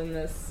involved in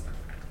this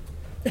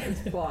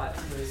plot.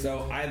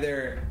 So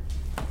either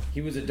he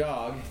was a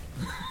dog,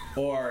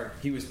 or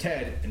he was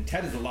Ted, and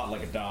Ted is a lot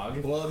like a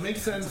dog. Well, it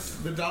makes sense.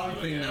 The dog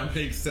thing now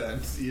makes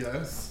sense,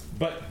 yes.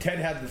 But Ted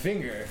had the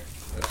finger.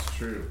 That's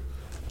true.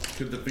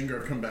 Could the finger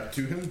have come back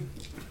to him?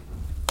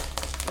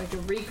 Like a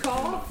In the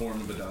recall?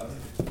 form of a dog?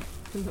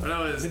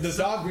 Did the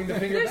dog bring the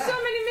finger There's back?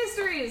 so many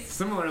mysteries!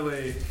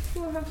 Similarly,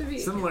 We'll have to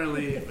be.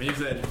 when you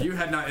said you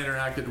had not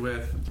interacted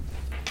with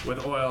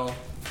Oil,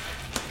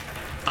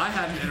 I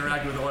hadn't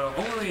interacted with Oil.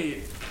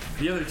 Only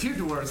the other two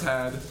dwarves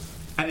had,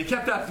 and he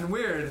kept acting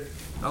weird.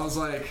 I was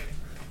like,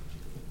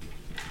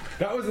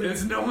 That was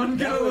Is no one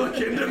gonna look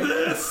into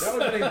this? That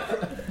was an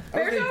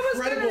Beardo was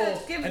gonna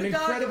give an the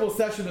dog incredible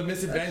session of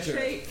misadventure.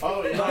 shake.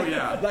 Oh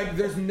yeah. Like,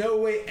 there's no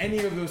way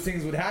any of those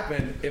things would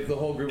happen if the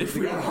whole group was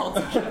we were together. all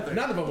together.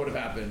 None of them would have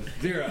happened.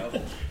 Zero.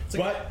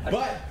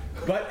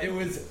 But it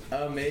was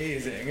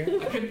amazing.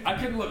 I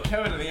couldn't look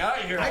Kevin in the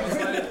eye here. I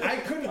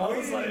couldn't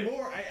wait like-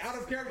 anymore. I out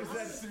of character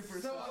said,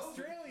 so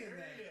Australian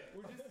then.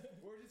 We're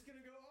just gonna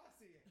go